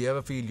 మీరేమంటారు? Did you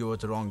ever feel you were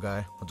the wrong guy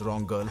or the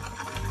wrong girl?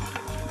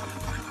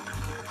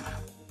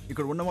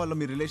 ఇక్కడ ఉన్న వాళ్ళు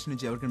మీ రిలేషన్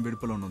నుంచి ఎవరికైనా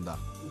విడుపులో ఉందా?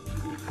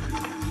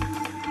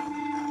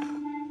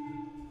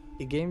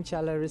 ఈ గేమ్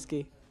చాలా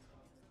రిస్కీ,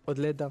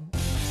 వదిలేద్దాం.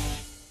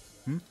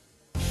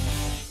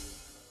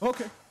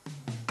 Okay.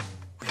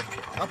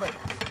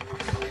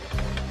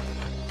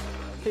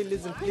 Hey,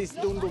 listen, please,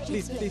 don't go,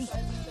 please, please.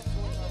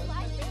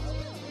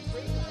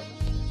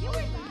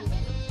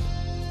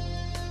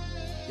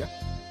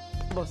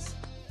 Boss,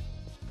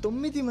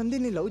 9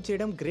 మందిని లవ్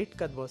చేయడం గ్రేట్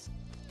కదా బాస్.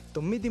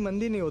 9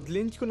 మందిని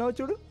వదిలించుకున్నావు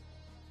చూడు,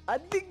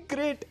 అది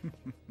గ్రేట్.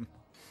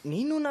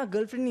 నేను నా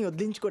గర్ల్ ఫ్రెండ్ని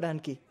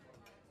వదిలించుకోవడానికి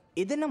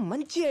ఏదైనా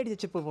మంచి ఐడియా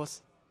చెప్పు బాస్.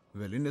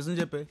 వెళ్ళి నిజం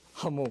చెప్పే.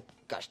 అమ్మో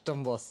కష్టం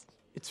బాస్,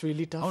 ఇట్స్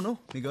రియలీ టఫ్. అవును,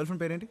 నీ గర్ల్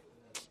ఫ్రెండ్ పేరేంటి?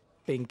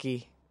 పింకీ.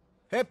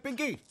 హే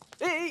పింకీ,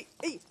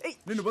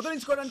 నిన్ను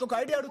వదిలించుకోవడానికి ఒక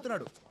ఐడియా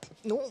అడుగుతున్నాడు.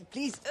 No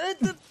please.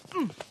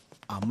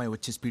 ఆ అమ్మాయి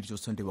వచ్చే స్పీడ్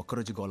చూస్తుంటే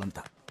ఒక్కరోజు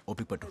గోలంతా.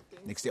 ఓపిక పట్టు,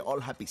 next day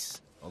all happies.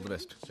 All the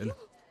best. వెళ్ళు.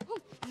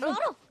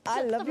 I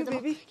love you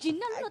baby.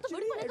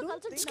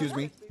 Excuse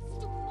me,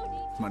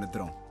 మన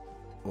ఇద్దరం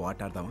ఓ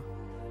ఆట ఆడదామా?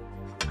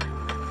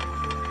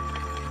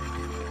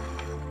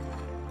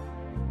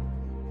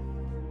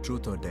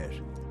 Truth or dare?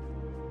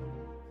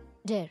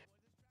 Dare.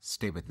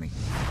 Stay with me.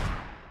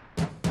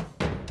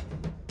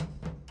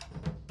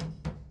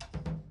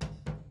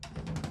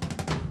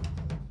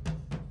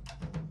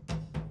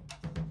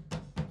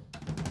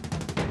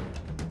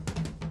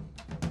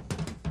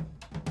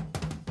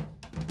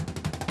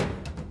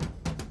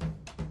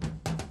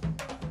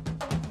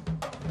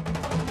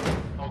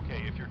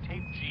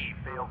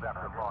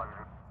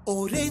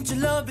 Orange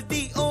love with the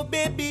oh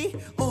baby,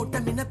 oh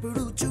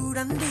టన్నినప్పుడు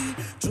చూడండి,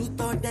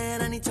 ట్రూత్ ఆర్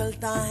డేర్ అని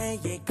చల్తా హై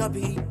ఏ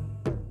కభీ.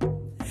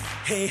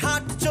 హే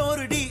heart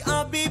చోరుడి ఆ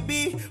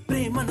BB,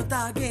 ప్రేమను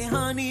తాగే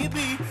హానీ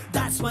be,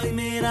 that's why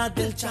Mera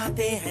Dil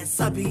చాహతే high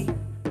సభీ.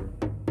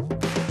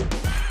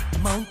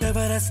 Mount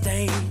Everest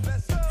అయి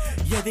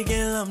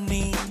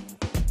ఎదిగేలమ్ని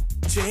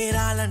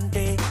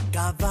చేరాలంటే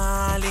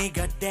కావాలి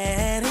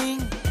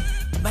గడ్డేరింగ్.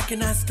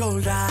 మెకనాస్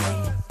గోల్డ్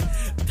రాయ్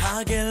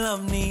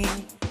తాగేలమ్ని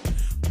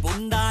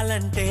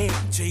పొందాలంటే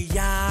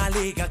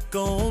చెయ్యాలిగా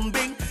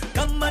కోంబింగ్.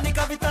 కమ్మని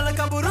కవితల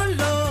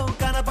కబురుల్లో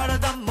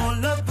కనపడదమ్మో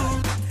లవ్వు,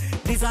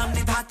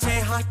 నిజాన్ని దాచే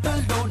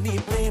హార్టుల్లో నీ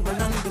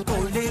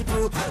ప్రేమనందుకోలేదు.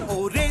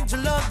 Orange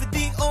love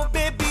the oh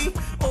baby,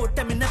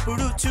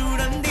 ఓటమినప్పుడు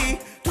చూడండి,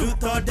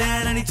 ట్రూత్ ఆర్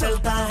డేర్ అని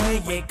చల్తా హై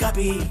ఏ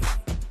కభీ.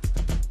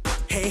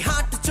 హే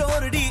హార్ట్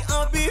చోరుడి ఆ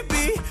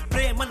బీబీ,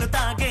 ప్రేమను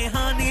తాగే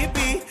హానీ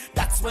be,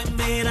 that's why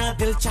Mera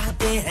Dil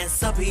చాహతే high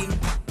సభీ.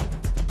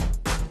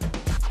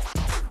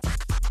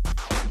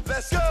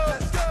 Let's go.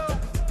 Let's go.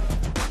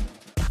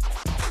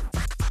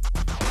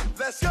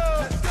 Let's go.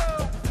 Let's go.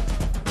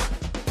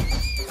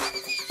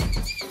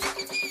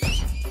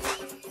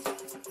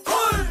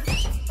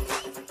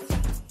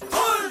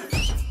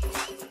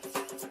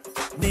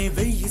 నే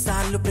 1000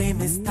 సార్లు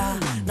ప్రేమిస్తా,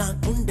 నా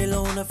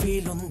గుండెలోన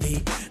ఫీల్ ఉంది,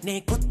 నే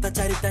కొత్త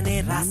చరితనే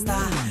రాస్తా,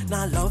 నా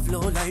లవ్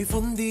లో లైఫ్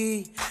ఉంది,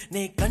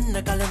 నే కన్న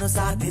కలను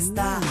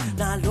సాధిస్తా,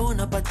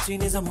 నాలోన పచ్చి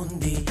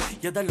నిజముంది,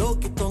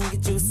 ఎదలోకి తొంగి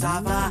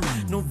చూసావా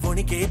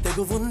నువ్వునికే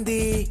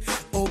తెగువుంది.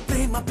 ఓ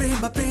ప్రేమ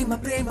ప్రేమ ప్రేమ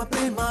ప్రేమ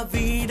ప్రేమ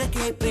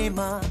వీడకే ప్రేమ,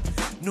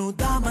 నువ్వు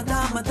దామ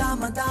దామ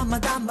దామ దామ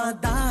దామ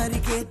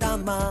దారికే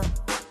దామ.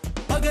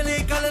 పగలే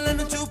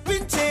కలలను చూపు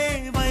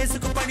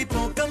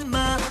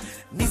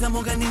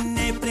నిజముగా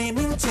నిన్నే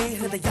ప్రేమించే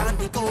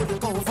హృదయాన్ని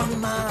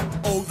కోరుకోవమ్మా.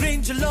 ఓ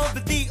రేంజ్ లో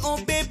విది ఓ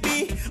బేబీ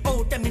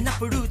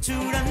ఓటమినప్పుడు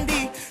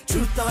చూడండి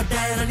చూస్తా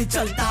డైరని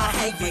చల్తా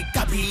హై ఏ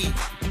కభీ.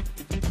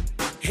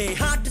 హే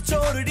హార్ట్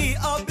చోరుడి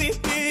ఓ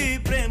బీబీ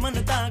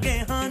ప్రేమను తాగే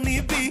హానీ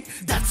be.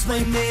 That's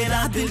why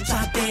Mera Dil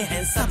చాహతే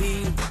high సభీ.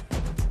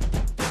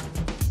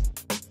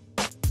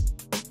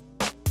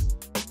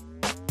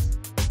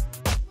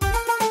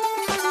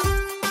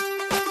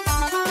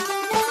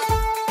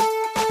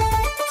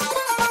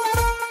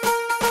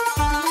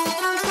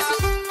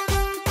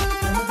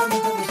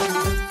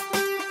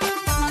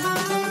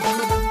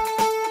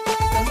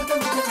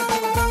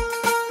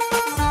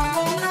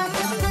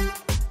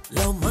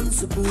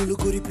 పూలు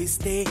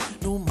కురిపిస్తే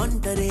నువ్వు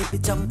మంట రేపి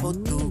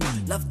చంపొద్దు.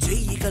 లవ్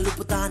చెయ్యి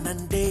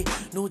కలుపుతానంటే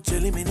నువ్వు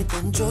చెలిమిని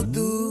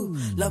కొంచొద్దు.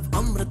 లవ్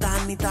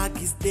అమృతాన్ని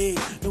తాకిస్తే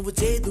నువ్వు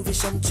చేదు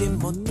విషం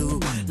చిమ్మొద్దు.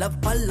 లవ్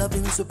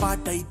పల్లవింసు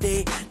పాటైతే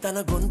తన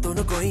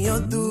గొంతును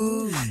కొయ్యొద్దు.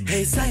 హే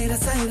సైరా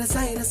సైరా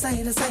సైరా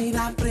సైరా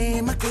సైరా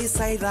ప్రేమకే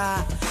సైరా.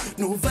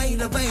 నువ్వు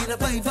వైర వైర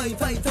why why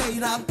why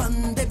Wyra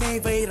పందెమే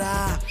Wyra.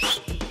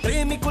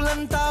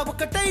 ప్రేమికులంతా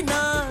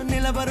ఒకటైనా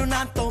నిలవరు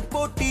నాతో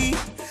పోటీ.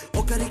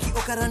 ఒకరికి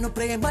ఒకరను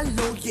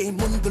ప్రేమల్లో ఏ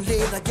ముందు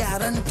లేదా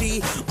guarantee.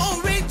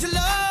 Orange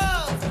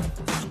love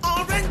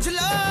orange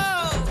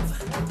love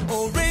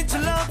orange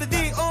love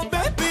ఇది ఓ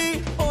బేబీ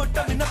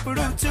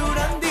ఓటమినప్పుడు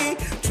చూడండి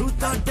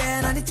చూస్తా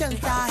డేరని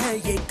చల్తా హై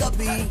ఏ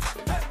కభీ.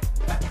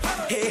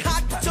 హే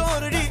హార్ట్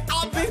చోరుడి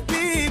ఆ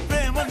బేబీ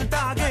ప్రేమను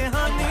తాగే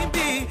హానీ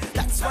be.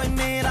 That's why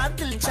Mera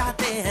Dil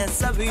చాహతే high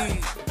సభీ.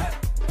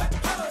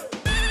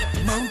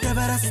 Mount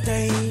Everest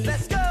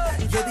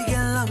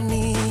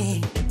ఎదిగెళ్ళని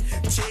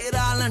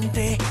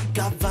చేరాలంటే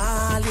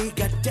కావాలి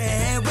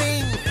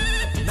గట్టేవింగ్.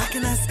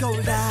 నకినెస్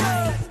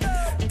గోల్డై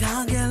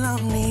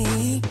తాగెళ్ళని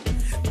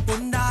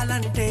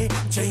ఉండాలంటే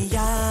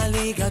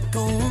చెయ్యాలిగా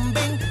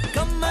కోంబింగ్.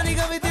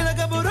 కమ్మనిగా విధిల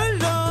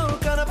కబురుల్లో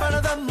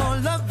కనపడదమ్మో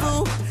లవ్వు.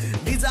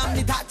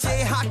 నిజాన్ని దాచే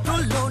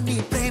హార్టుల్లో నీ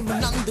ప్రేమ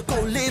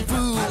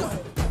నందుకోలేవు.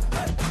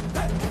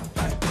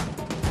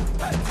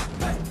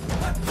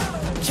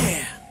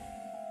 Yeah.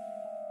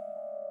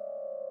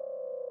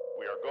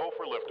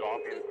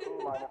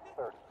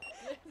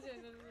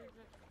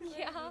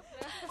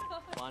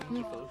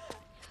 Wonderful.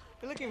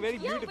 You're looking very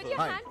beautiful.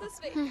 Hi.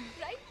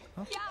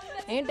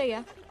 ఏంటయ్యా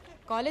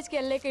కాలేజ్కి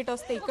వెళ్ళలేక ఇటు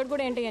వస్తే ఇక్కడ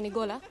కూడా ఏంటయ్యా నీ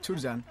గోలా?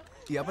 చూడు జాన్,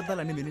 ఈ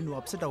అబద్ధాలన్నీ విని నువ్వు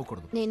అప్సెట్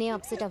అవ్వకూడదు. నేనే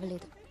అప్సెట్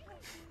అవ్వలేదు.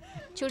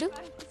 చూడు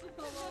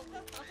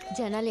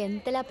జనాలు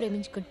ఎంతలా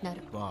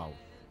ప్రేమించుకుంటున్నారు,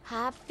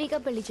 హ్యాపీగా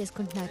పెళ్లి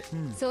చేసుకుంటున్నారు.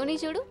 సోనీ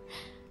చూడు,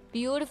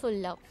 beautiful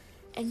love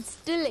and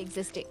still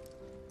existing.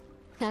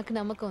 నాకు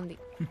నమ్మకం ఉంది.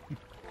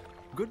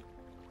 గుడ్.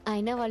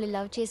 అయినా వాళ్ళు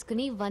లవ్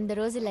చేసుకుని 100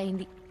 రోజులు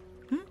అయింది.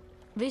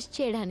 విష్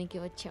చేయడానికి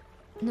వచ్చాం.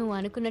 నువ్వు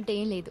అనుకున్నట్టు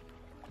ఏం లేదు.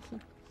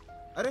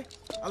 అరే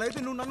అలా అయితే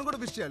నువ్వు నన్ను కూడా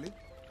విష్ చేయాలి.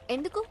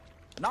 ఎందుకు?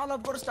 నా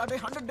లవ్ కూడా స్టార్ట్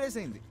అయ్యి 100 days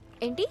అయింది.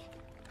 ఏంటి?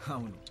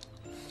 అవును,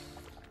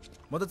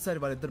 మొదటిసారి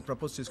వాళ్ళిద్దరు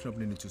ప్రపోజ్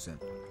చేసుకున్నప్పుడు నిన్ను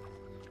చూశాను.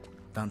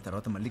 దాని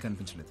తర్వాత మళ్ళీ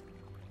కనిపించలేదు.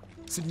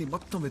 సిడ్నీ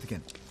మొత్తం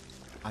వెతికాను.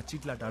 ఆ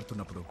చీట్లాట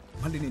ఆడుతున్నప్పుడు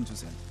మళ్ళీ నేను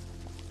చూశాను.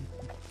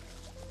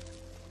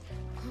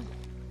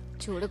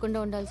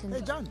 చూడకుండా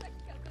ఉండాల్సింది. John,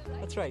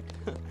 That's right.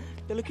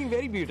 You're looking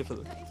very beautiful.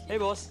 Hey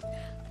boss,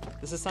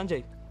 this is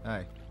Sanjay.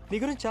 Hi. నీ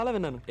గురించి చాలా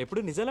విన్నాను. ఎప్పుడు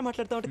నిజాలే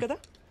మాట్లాడుతూ ఉంటావు కదా?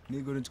 నీ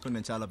గురించి కూడా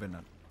నేను చాలా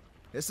విన్నాను.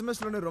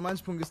 SMS-లోనే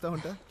రొమాన్స్ పొంగిస్తా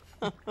ఉంటా.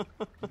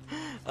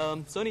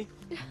 Sony,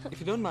 if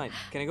you don't mind,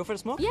 can I go for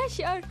a smoke? Yeah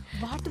sure.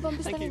 వార్త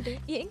పంపిస్తానంటే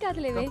ఏం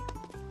కాదులేవే.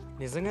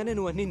 నిజంగానే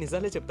నువ్వు అన్ని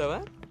నిజాలే చెప్తావా?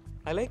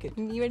 I like it.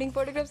 నీ వెడ్డింగ్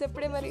ఫోటోగ్రాఫ్స్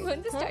ఎప్పుడే మరి?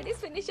 ముందు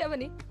స్టడీస్ ఫినిష్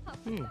అవ్వని.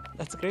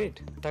 That's great.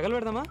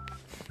 తగలబెడదామా?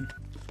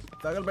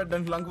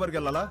 తగలబెట్టడానికి లంక్ వరకు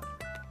వెళ్ళాలా?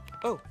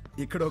 ఓ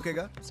ఇక్కడ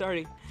ఓకేగా?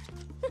 Sorry.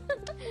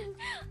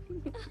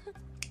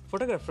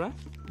 ఫోటోగ్రాఫరా?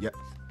 Yeah,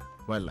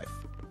 wild life.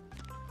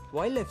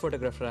 Wild life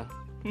ఫోటోగ్రాఫరా?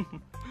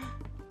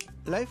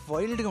 Life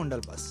వైల్డ్గా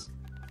ఉండాలి boss,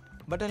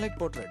 but I like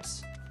portraits.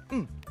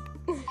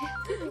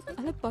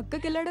 అలా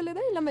పక్కకి వెళ్ళాడో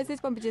లేదా ఇలా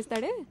మెసేజ్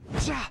పంపించేస్తాడే.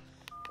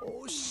 ఓ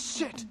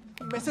షిట్,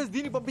 మెసేజ్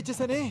దీనికి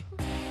పంపించేసానే.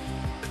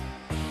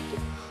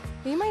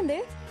 ఏమైంది?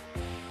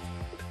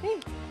 ఏ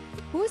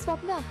హూ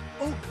స్వప్న?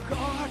 ఓ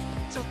గాడ్,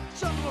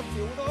 చచ్చా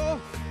దేవుడా.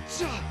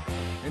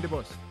 ఏంటి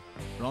బాస్,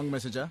 రాంగ్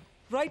మెసేజా?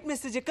 రైట్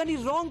మెసేజ్ కానీ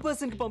రాంగ్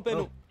పర్సన్ కి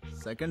పంపాను.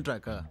 సెకండ్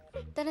ట్రాకా?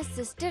 తన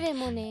సిస్టర్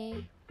ఏమోనే.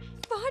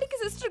 వాడికి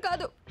సిస్టర్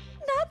కాదు,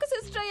 నాకు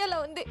సిస్టర్ అయ్యేలా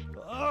ఉంది.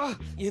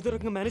 ఏదో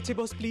రకంగా మేనేజ్ చేయి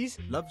బాస్ ప్లీజ్.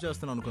 లవ్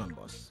చేస్తున్నాను అనుకున్నాను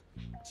బాస్.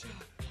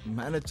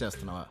 మేనేజ్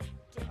చేస్తున్నావా?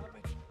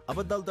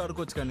 అబద్ధాలతో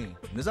ఆడుకోవచ్చు కానీ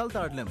నిజాలతో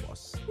ఆడలేం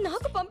బాస్.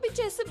 నాకు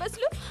పంపించే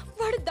ఎస్ఎంఎస్లు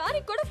వాడు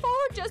దానికి కూడా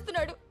ఫార్వర్డ్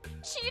చేస్తున్నాడు.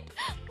 షీట్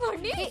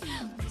వాడిని.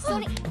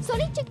 Sony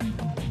Sony check.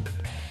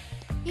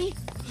 ఏ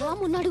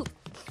రామ్ ఉన్నాడు.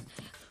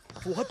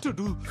 What to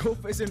do? Go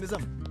face it,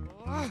 నిజం.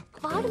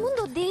 వాడు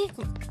ముందు వద్దే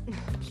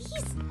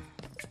please.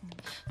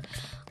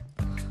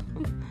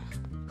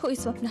 Who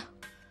is Swapna?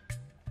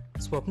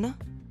 Swapna?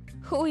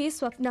 Who is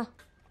స్వప్న?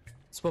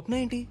 స్వప్న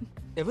ఏంటి?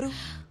 ఎవరు?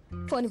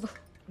 ఫోన్ ఇవ్వు.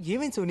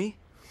 ఏమైంది సోనీ?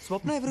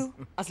 స్వప్న ఎవరు?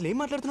 అసలు ఏం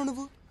మాట్లాడుతున్నావు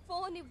నువ్వు?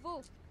 ఫోన్ ఇవ్వు.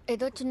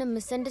 ఏదో చిన్న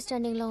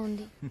మిస్అండర్స్టాండింగ్ లా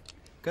ఉంది.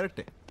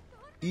 కరెక్టే.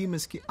 ఈ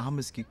మిస్కి ఆ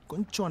మిస్కి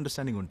కొంచెం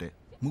అండర్స్టాండింగ్ ఉంటే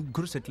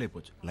ముగ్గురు సెటిల్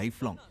అయిపోవచ్చు లైఫ్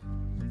లాంగ్.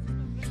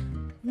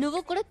 నువ్వు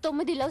కూడా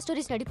 9 లవ్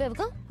స్టోరీస్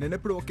నడిపేవుగా. నేను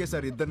ఎప్పుడు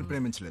ఒకేసారి ఇద్దరిని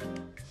ప్రేమించలేదు.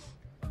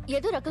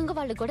 ఏదో రకంగా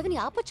వాళ్ళ గొడవని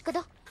ఆపొచ్చు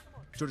కదా.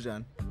 చూడు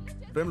జాన్,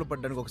 ప్రేమలో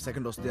పడ్డానికి ఒక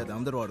సెకండ్ వస్తుంది, అది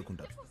అందరూ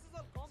వాడుకుంటారు.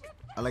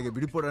 అలాగే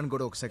విడిపోవడానికి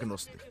కూడా ఒక సెకండ్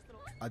వస్తుంది,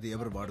 అది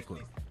ఎవరు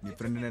వాడుకోరు. నీ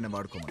ఫ్రెండ్ నేనే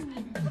వాడుకోమని.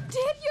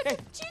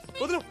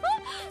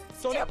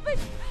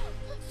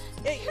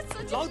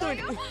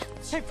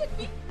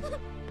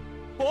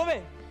 పోవే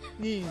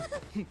నీ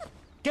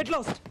గెట్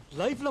లాస్ట్.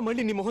 లైఫ్ లో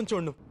మళ్ళీ నీ మొహం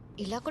చూడను.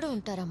 ఇలా కూడా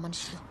ఉంటారా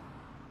మనుషులు?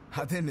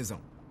 అదే నిజం.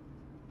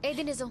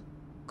 ఏది నిజం?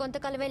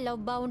 కొంతకాలమే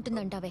లవ్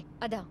బాగుంటుందంటావే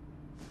అదా?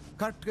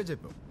 కరెక్ట్ గా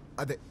చెప్పావు,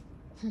 అదే.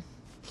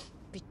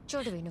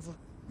 పిచ్చోడివి నువ్వు.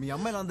 మీ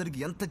అమ్మాయిలందరికీ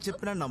ఎంత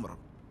చెప్పినా నమ్మరు.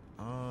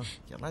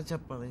 ఎలా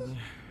చెప్పాలి?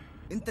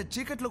 ఇంత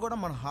చీకట్లో కూడా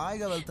మనం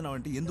హాయిగా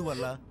వెళ్తున్నామంటే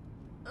ఎందువల్ల?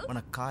 మన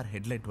కార్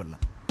హెడ్ లైట్ వల్ల.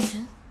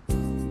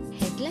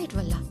 హెడ్ లైట్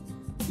వల్ల?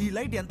 ఈ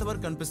లైట్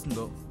ఎంతవరకు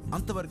కనిపిస్తుందో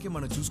అంతవరకే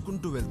మనం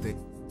చూసుకుంటూ వెళ్తే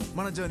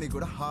మన జర్నీ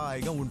కూడా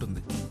హాయిగా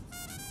ఉంటుంది.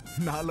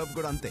 నా లవ్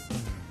కూడా అంతే.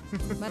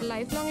 మరి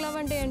లైఫ్ లాంగ్ లవ్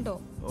అంటే ఏంటో?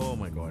 Oh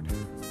my God.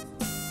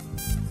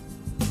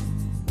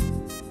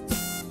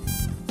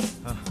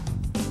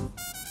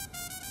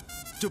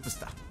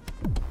 చూపిస్తా.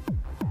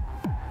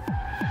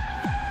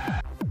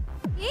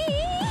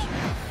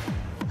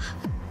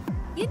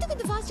 ఎందుకు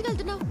ఇంత ఫాస్ట్ గా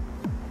వెళ్తున్నావు?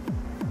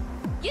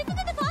 ఎందుకు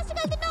ఇంత ఫాస్ట్ గా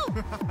వెళ్తున్నావు?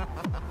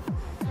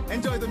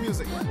 Enjoy the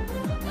music.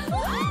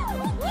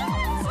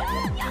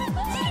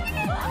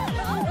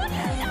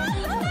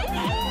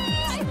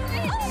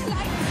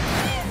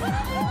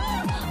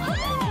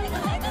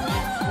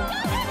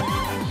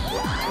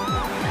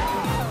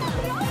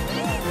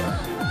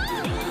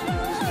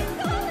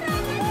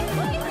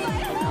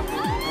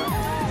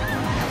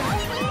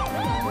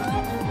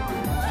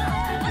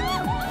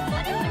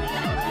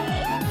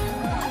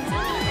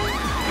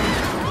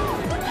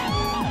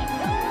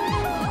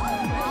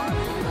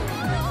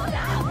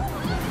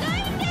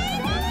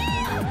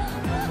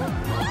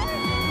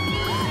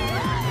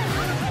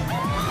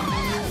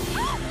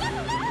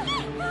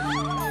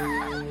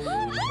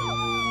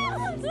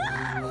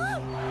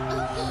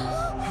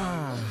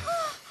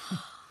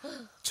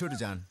 చూడు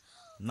జాన్,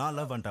 నా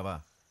లవ్ అంటావా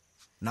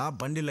నా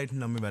బండి లైట్ని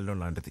నమ్మి వెళ్ళడం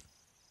లాంటిది.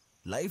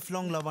 లైఫ్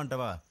లాంగ్ లవ్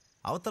అంటావా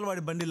అవతల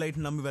వాడి బండి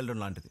లైట్ని నమ్మి వెళ్ళడం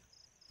లాంటిది.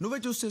 నువ్వే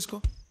చూస్ చేసుకో.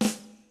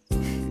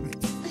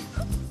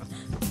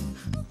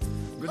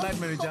 Good night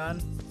Mary John.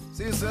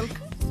 See you silk.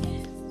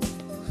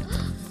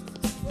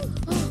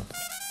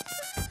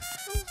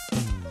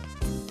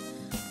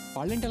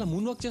 వాళ్ళేంటి అలా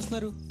మూన్ వాక్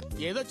చేస్తున్నారు?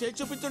 ఏదో చేసి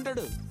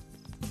చూపించుంటాడు.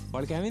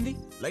 వాళ్ళకి ఏమైంది?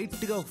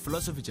 లైట్ గా ఒక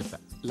ఫిలాసఫీ చెప్పా.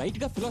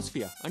 లైట్ గా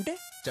ఫిలాసఫియా అంటే?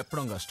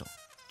 చెప్పడం కష్టం,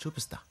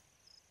 చూపిస్తా.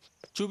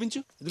 చూపించు.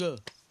 ఇదిగో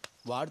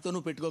వాడితో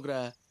నువ్వు పెట్టుకోకరా,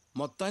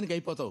 మొత్తానికి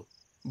అయిపోతావు.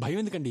 భయం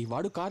ఎందుకండి,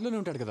 వాడు కార్లోనే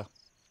ఉంటాడు కదా.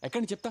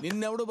 ఎక్కడి చెప్తా.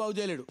 నిన్నెవడూ బాగు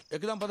చేయలేడు.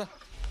 ఎక్కుదాం పద.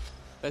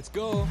 Let's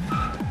go.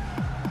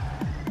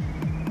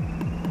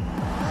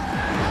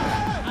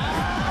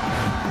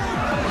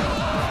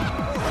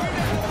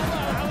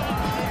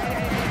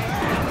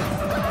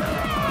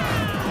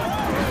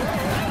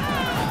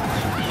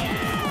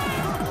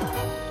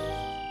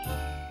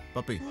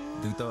 Puppy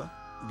దిగుతావా?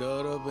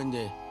 Door open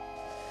చేయి.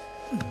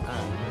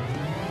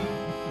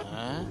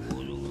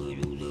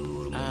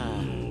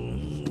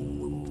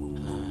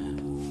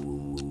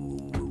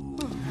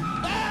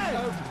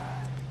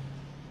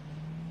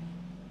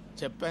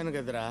 చెప్పాను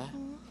కదరా,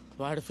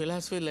 వాడి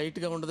ఫిలాసఫీ లైట్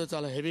గా ఉండదు,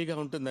 చాలా హెవీగా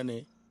ఉంటుందని.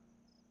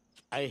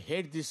 I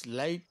hate this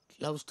light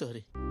love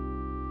story.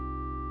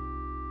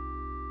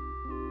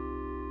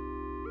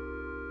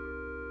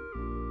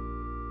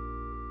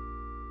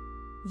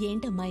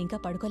 ఏంటమ్మా ఇంకా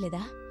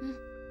పడుకోలేదా?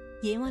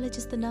 ఏం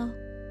ఆలోచిస్తున్నావు?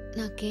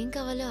 నాకేం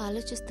కావాలో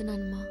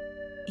ఆలోచిస్తున్నానమ్మా.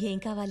 ఏం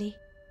కావాలి?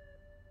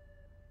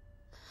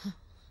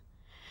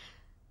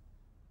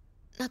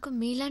 నాకు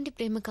మీలాంటి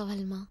ప్రేమ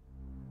కావాలమ్మా.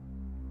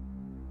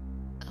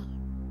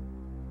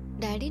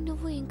 డాడీ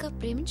నువ్వు ఇంకా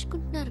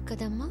ప్రేమించుకుంటున్నారు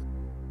కదమ్మా?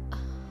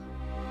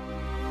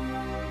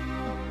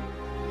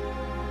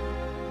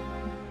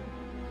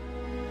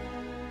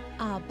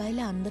 ఆ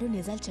అబ్బాయిలా అందరూ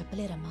నిజాలు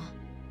చెప్పలేరమ్మా.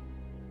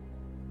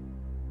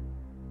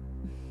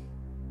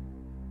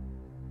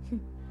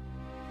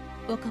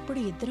 ఒకప్పుడు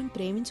ఇద్దరం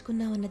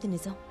ప్రేమించుకున్నామన్నది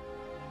నిజం.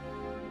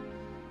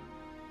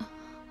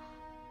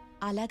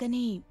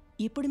 అలాగని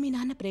ఇప్పుడు మీ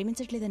నాన్న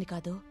ప్రేమించట్లేదని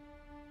కాదు,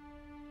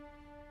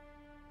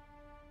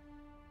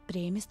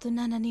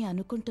 ప్రేమిస్తున్నానని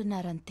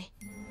అనుకుంటున్నారంతే.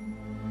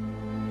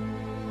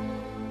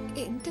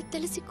 ఎంత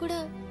తెలిసి కూడా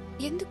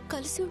ఎందుకు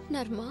కలిసి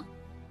ఉంటున్నారమ్మా?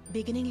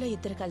 బిగినింగ్లో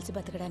ఇద్దరు కలిసి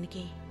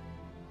బతకడానికి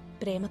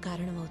ప్రేమ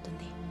కారణం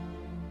అవుతుంది,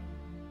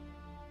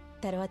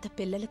 తర్వాత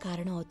పిల్లలు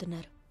కారణం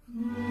అవుతున్నారు.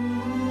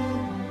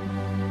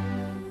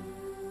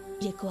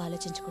 ఎక్కువ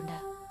ఆలోచించకుండా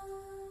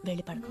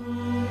వెళ్ళి పడుకో.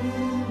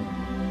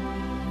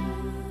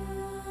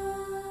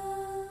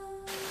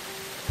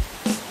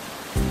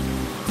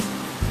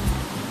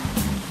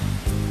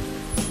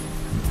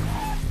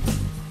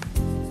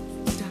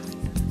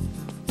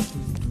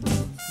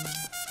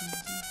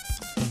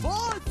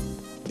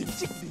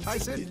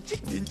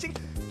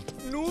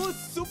 నువ్వు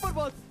సూపర్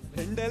బాస్.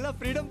 2 ఏళ్ల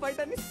ఫ్రీడమ్ ఫైట్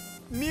అని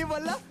నీ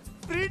వల్ల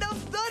ఫ్రీడమ్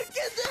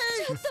దొరికింది.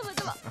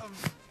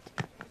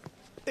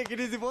 Take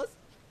it easy boss.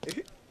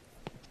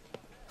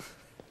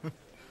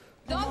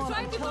 Don't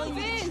try to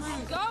convince.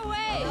 Go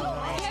away.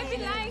 You have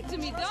been lying to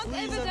me. Don't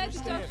ever dare to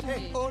talk to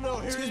me. Oh no,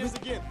 here he is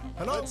again.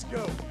 Hello? Let's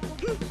go.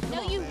 No,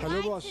 you Hello,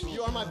 lied boss. to me.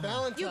 You are my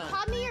Valentine. You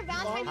called me your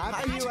Valentine.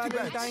 Happy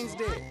Valentine's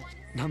day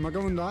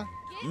నమ్మకం ఉందా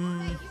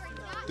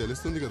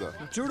తెలుస్తుంది కదా.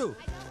 చూడు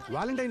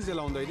Valentine's day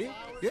ఎలా ఉందో ఇది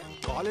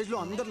college లో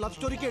అందరు లవ్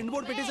స్టోరీకి ఎండ్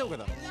బోర్డ్ పెట్టేసావు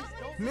కదా.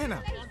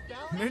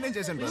 నేనేం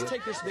చేశాను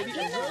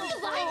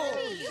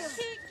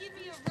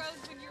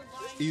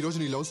ఈ రోజు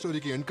నీ లవ్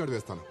స్టోరీకి ఎండ్ కార్డ్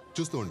వేస్తాను,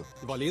 చూస్తూ ఉండు.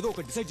 వాళ్ళు ఏదో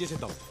ఒకటి డిసైడ్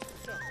చేసేద్దాం.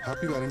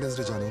 Happy Valentine's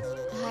day Janu.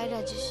 Hi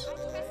Rajesh.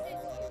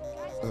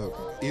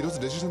 ఈ రోజు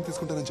డెసిషన్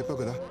తీసుకుంటానని చెప్పావు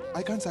కదా.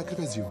 I can't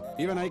sacrifice you.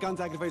 Even I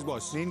can't sacrifice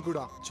boss. నేను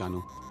కూడా.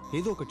 చాను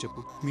ఏదో ఒకటి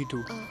చెప్పు. మీ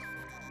టూ.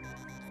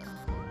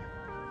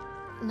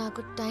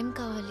 నాకు టైం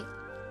కావాలి.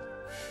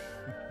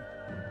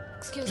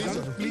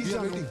 ప్లీజ్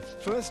జాను.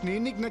 ఫస్ట్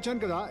నేను నీకు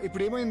నచ్చాను కదా,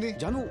 ఇప్పుడు ఏమైంది?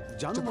 జాను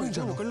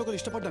ఒకళ్ళొకరు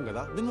ఇష్టపడ్డాం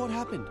కదా. Then what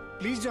happened?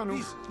 Please Janu,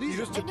 ఈ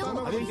రోజు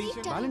చెప్తాను. అదేంటి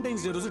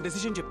వ్యాలంటైన్స్ డే రోజు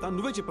డెసిషన్ చెప్తాను,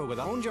 నువ్వే చెప్పావు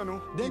కదా. అవును జాను.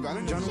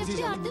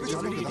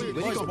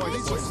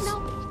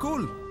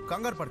 కూల్,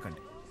 కంగారు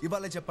పడకండి.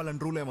 ఇవాళ చెప్పాలని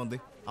రూల్ ఏముంది?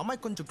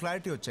 అమ్మాయికి కొంచెం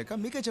క్లారిటీ వచ్చాక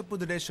మీకే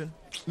చెప్పుద్ది డెసిషన్.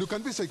 నువ్వు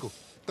కన్ఫ్యూజ్ అయ్యకు,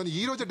 తను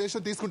ఈ రోజు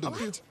డెసిషన్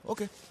తీసుకుంటుంది.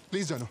 ఓకే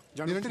ప్లీజ్ జాను,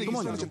 నేనంటే నీకు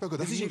ఇష్టం అని చెప్పావు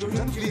కదా.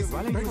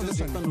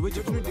 నువ్వే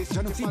చెప్పు.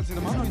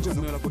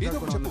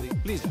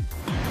 ప్లీజ్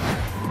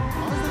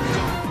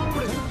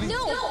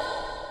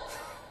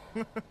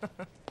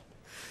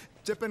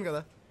చెప్పాను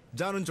కదా,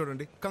 జాను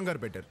చూడండి కంగారు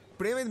పెట్టారు.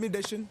 ఇప్పుడు ఏమైంది మీ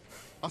డెసిషన్?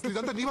 అసలు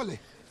ఇదంతా నీ వల్లే.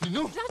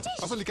 నిన్ను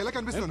అసలు నీకు ఎలా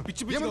కనిపిస్తున్నాను?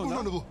 పిచ్చి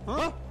ఏమనుకుంటున్నావు నువ్వు?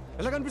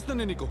 ఎలా కనిపిస్తాను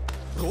నేను నీకు?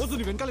 రోజు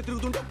నీ వెనకాల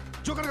తిరుగుతుంటా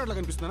జోకర్ గట్లా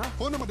కనిపిస్తున్నా?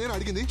 ఫోన్ నెంబర్ నేను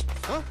అడిగింది.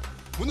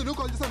 ముందు నువ్వు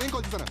కాల్ చేస్తా, నేను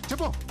కాల్ చేస్తాను.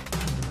 చెప్పు.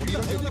 ఈ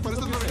రోజు ఎన్ని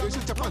పరిస్థితుల్లో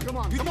డెసిషన్ చెప్పాలి.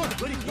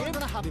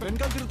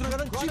 వెనకాల తిరుగుతున్నా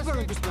కదా, చీప్ గా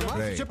కనిపిస్తున్నా?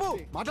 చెప్పు.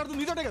 మాట్లాడుతుంది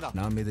నీతోటే కదా.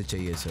 నా మీద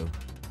చెయ్యేసావు.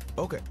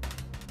 ఓకే,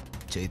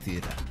 చెయ్యి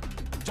తీరా.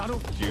 చాలు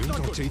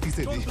చెయ్యి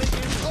తీసేది.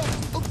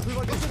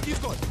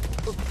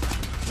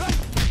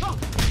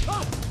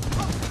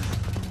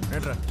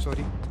 ఏంట్రా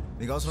సారీ,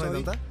 నీకు అవసరం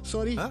ఇదంతా?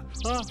 సారీ.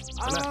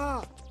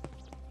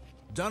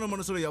 జాను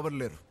మనసులో ఎవరు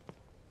లేరు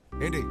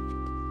ఏంటి?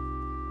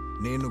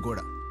 నేను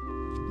కూడా.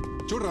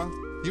 చూడరా,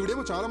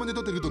 ఈవిడేమో చాలా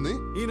మందితో తిరుగుతుంది.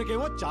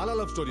 ఈయనకేమో చాలా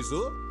లవ్ స్టోరీస్,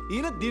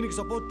 ఈయన దీనికి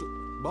సపోర్ట్.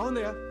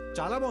 బాగుందయ్యా,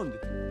 చాలా బాగుంది.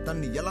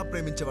 తన్ని ఎలా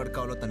ప్రేమించేవాడు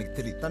కావాలో తనకి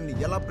తెలియదు.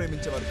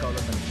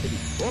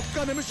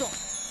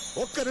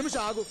 ఒక్క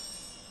నిమిషం ఆగు.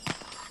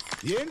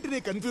 ఏంటి నీ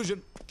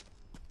కన్ఫ్యూజన్?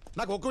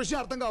 నాకు ఒక్క విషయం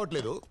అర్థం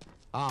కావట్లేదు.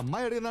 ఆ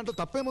అమ్మాయి అడిగిన దాంట్లో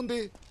తప్పేముంది?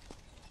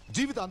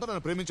 జీవితాంతం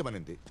నన్ను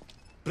ప్రేమించమనింది.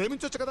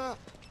 ప్రేమించొచ్చు కదా.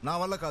 నా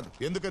వల్ల కాదు.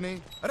 ఎందుకని?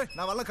 అరే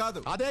నా వల్ల కాదు.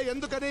 అదే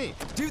ఎందుకని?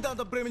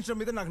 జీవితాంతం ప్రేమించడం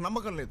మీద నాకు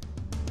నమ్మకం లేదు.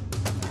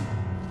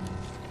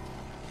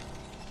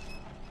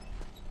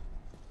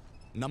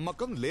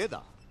 నమ్మకం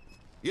లేదా?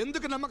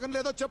 ఎందుకు నమ్మకం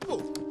లేదో చెప్పు.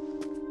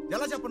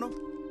 ఎలా చెప్పను?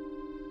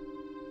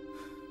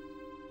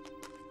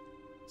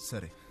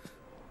 సరే,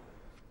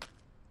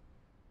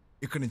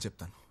 ఇక్కడ నేను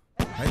చెప్తాను.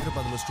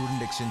 హైదరాబాద్లో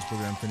స్టూడెంట్ ఎక్స్చేంజ్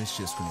ప్రోగ్రామ్ ఫినిష్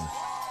చేసుకుని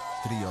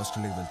తిరిగి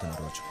ఆస్ట్రేలియాకి వెళ్తున్న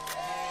రోజు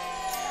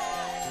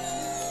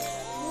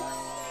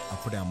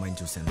అప్పుడే అమ్మాయిని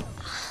చూశాను.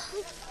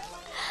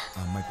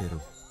 ఆ అమ్మాయి పేరు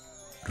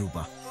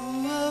రూపా.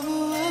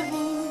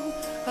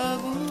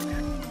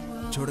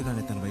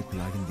 చూడగానే తన వైపు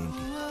లాగింది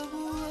ఏంటి?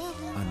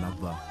 ఆ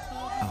నవ్వ,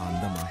 ఆ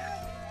అందమా,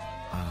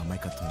 ఆ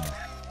అమాయకత్వమా?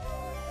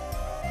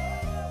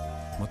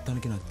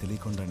 మొత్తానికి నాకు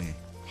తెలియకుండానే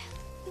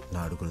నా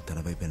అడుగులు తన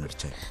వైపే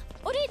నడిచాయి.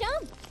 ఒరే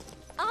రామ్,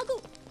 ఆగు.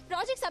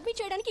 ప్రాజెక్ట్ సబ్మిట్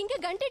చేయడానికి ఇంకా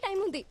గంటే టైం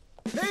ఉంది.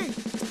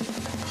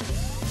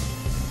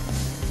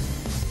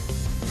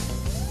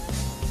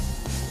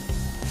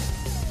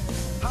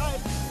 హాయ్,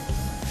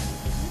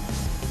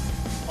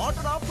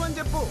 ఆర్డర్ ఆఫ్ అని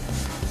చెప్పు.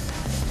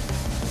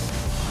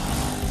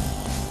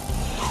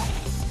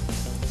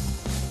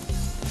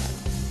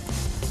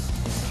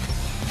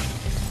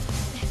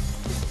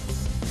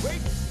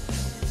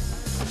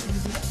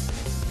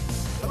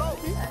 Hello,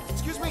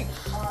 excuse me.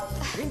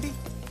 ఏంటి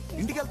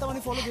ఇంటికి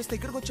వెళ్తామని ఫాలో చేస్తే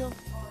ఇక్కడికి వచ్చావు?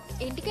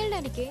 ఇంటికి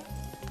వెళ్ళడానికి.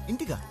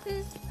 ఇంటిగా?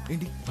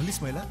 ఏంటి మళ్ళీ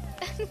స్మైలా?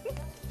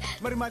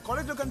 మరి మా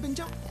కాలేజ్లో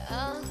కనిపించావు.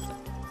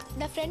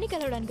 నా ఫ్రెండ్ని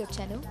కలవడానికి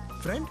వచ్చాను.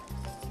 ఫ్రెండ్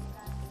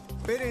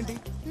పేరేంటి?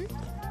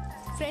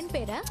 ఫ్రెండ్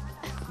పేరా?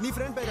 నీ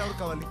ఫ్రెండ్ పేరు ఎవరు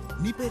కావాలి?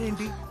 నీ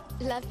పేరేంటి?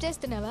 లవ్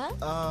చేస్తున్నావా?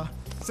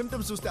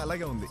 సిమ్టమ్స్ చూస్తే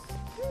అలాగే ఉంది.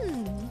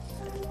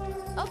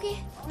 Okay,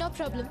 no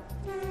problem.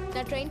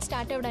 నా ట్రైన్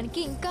స్టార్ట్ అవ్వడానికి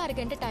ఇంకా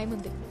అరగంట టైం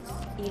ఉంది.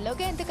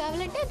 ఈలోగా ఎంత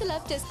కావాలంటే అంత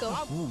లవ్ చేసుకో.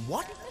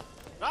 వాట్?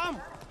 రామ్,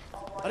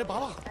 అరే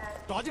బావా,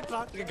 ప్రాజెక్ట్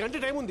రా, ఇక గంట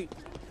టైం ఉంది.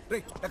 రే,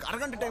 నాకు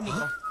అరగంట టైం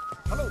ఉందా?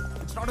 Hello,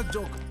 it's not a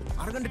joke.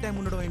 అరగంట టైం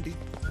ఉండడం ఏంటి?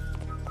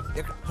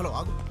 హలో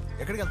ఆగు,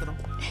 ఎక్కడికి వెళ్తున్నావు?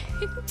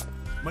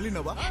 మళ్ళీ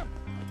నవ్వా?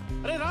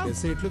 అరే రామ్,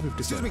 ఎస్ఐట్లో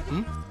 57.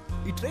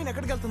 ఈ ట్రైన్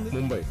ఎక్కడికి వెళ్తుంది?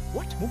 ముంబై.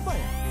 వాట్, ముంబై?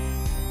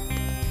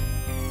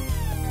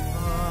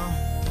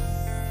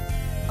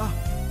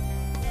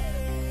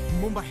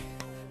 ముంబై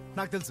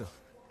నాకు తెలుసు.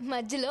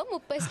 మధ్యలో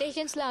 30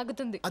 స్టేషన్స్ లో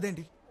ఆగుతుంది.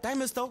 అదేంటి టైం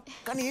ఇస్తావు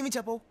కానీ ఏమి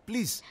చెప్పవు?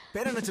 ప్లీజ్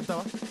పేరైనా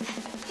చెప్తావా?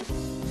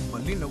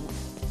 మళ్ళీ నవ్వు.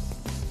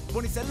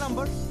 పోనీ సెల్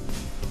నంబర్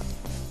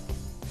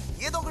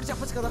ఏదో ఒకటి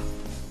చెప్పచ్చు కదా.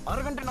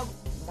 అరగంట నాకు.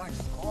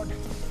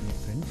 నీ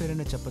ఫ్రెండ్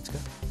పేరైనా చెప్పచ్చుగా.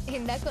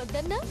 ఇందాక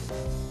వద్దన్నా?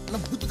 నా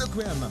బుద్ధి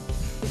తక్కువే అన్నా.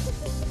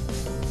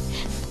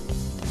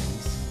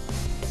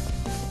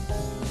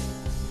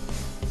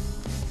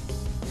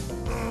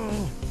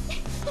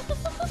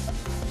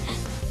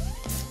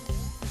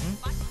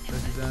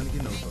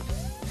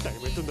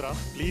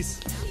 అవుతుందిరా ప్లీజ్.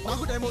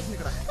 నాకు టైం అవుతుంది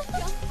ఇక్కడ.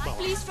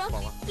 ప్లీజ్ రా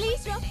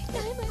ప్లీజ్ రా.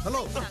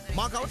 హలో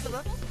మాకు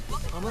అవట్లేదా?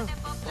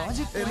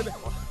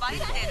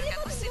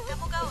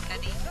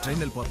 ట్రైన్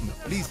వెళ్ళిపోతుంది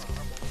ప్లీజ్.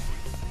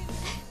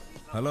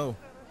 హలో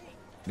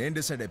నేను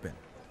డిసైడ్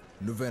అయిపోయాను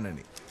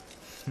నువ్వేనని.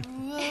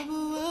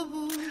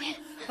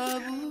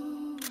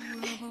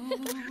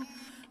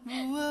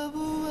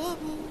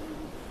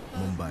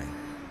 ముంబై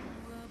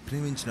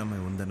ప్రేమించిన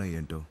అమ్మాయి ఉందనో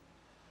ఏంటో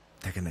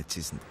తెగ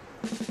నచ్చేసింది.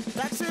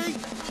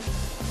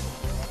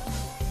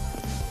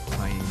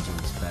 My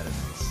angels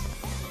Paradise.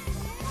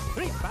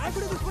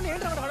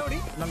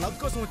 నా లవ్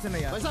కోసం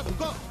వచ్చానయ్యా.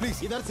 Please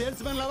either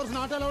sales men lovers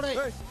not allowed.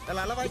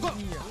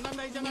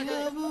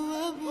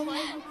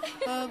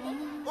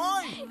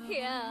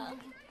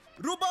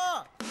 రూపా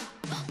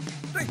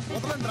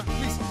వదలండి రా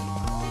ప్లీజ్.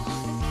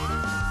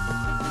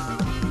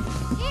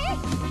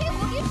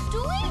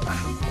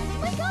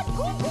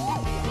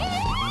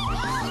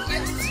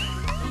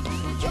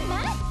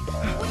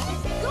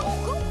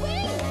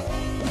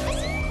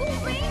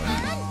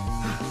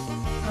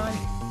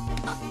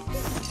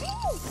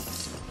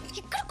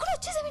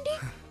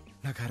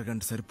 నాకు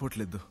అరగంట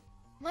సరిపోవట్లేదు.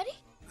 మరి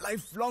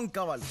లైఫ్ లాంగ్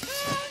కావాలి.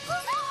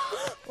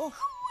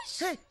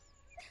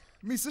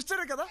 మీ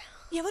సిస్టరే కదా?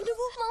 ఎవరు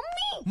నువ్వు?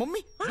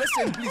 Mummy please.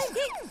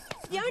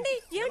 ఏమండి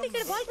ఏమండి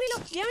ఇక్కడ బాల్కనీలో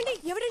ఏమండి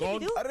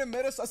ఎవరండి? అరే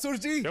మేరే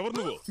ససూర్జీ. ఎవరు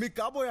నువ్వు? మీ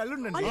కాబోయే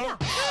అల్లుండండి.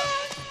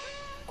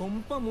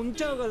 కొంప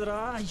ముంచావు కదరా.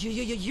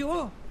 అయ్యో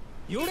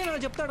ఎవడైనా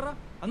చెప్తాడు రా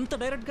అంత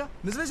డైరెక్ట్ గా?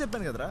 నిజమే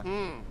చెప్పాను కదరా.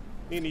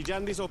 నీ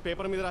నిజాన్ని తీసి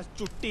పేపర్ మీద రాసి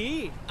చుట్టి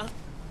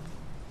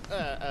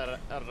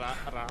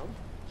Ram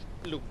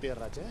look there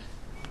Raja.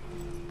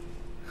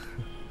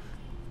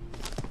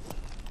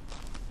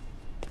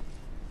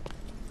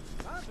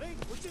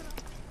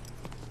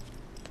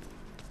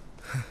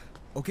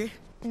 Okay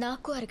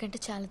నాకు అరగంట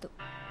చాలదు.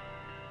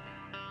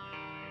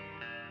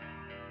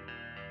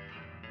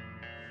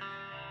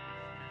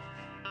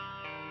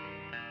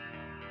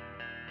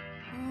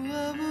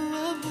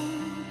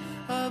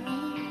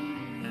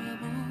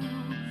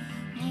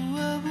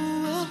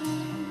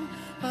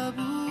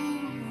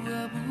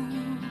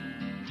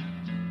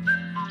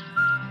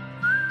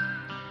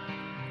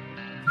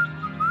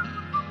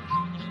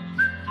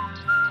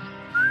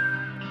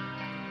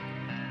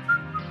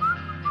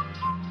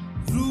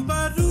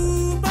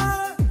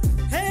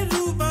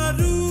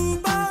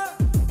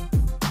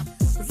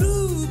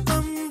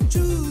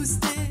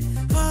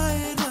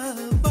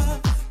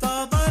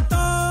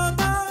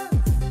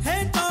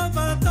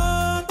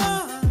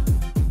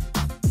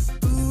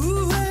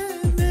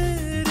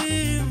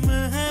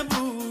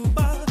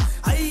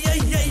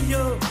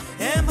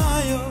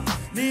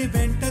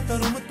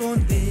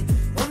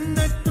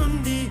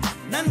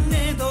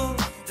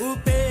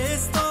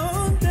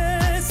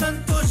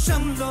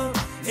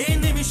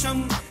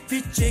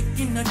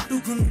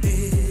 పిచ్చెక్కినట్టుగుంటే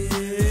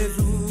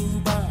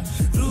రూబా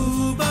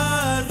రూబా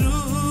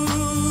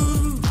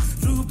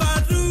రూబా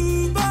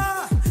రూబా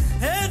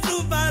హే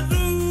రూబా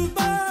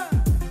రూబా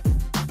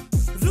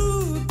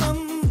రూపం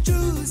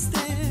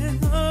చూస్తే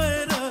హాయ్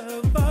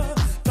రబ్బా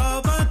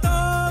తోబా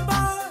తోబా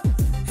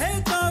హే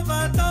తోబా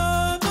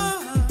తోబా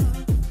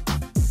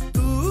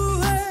తూ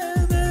హే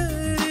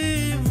మేరీ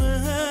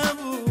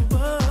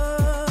మెహబూబా.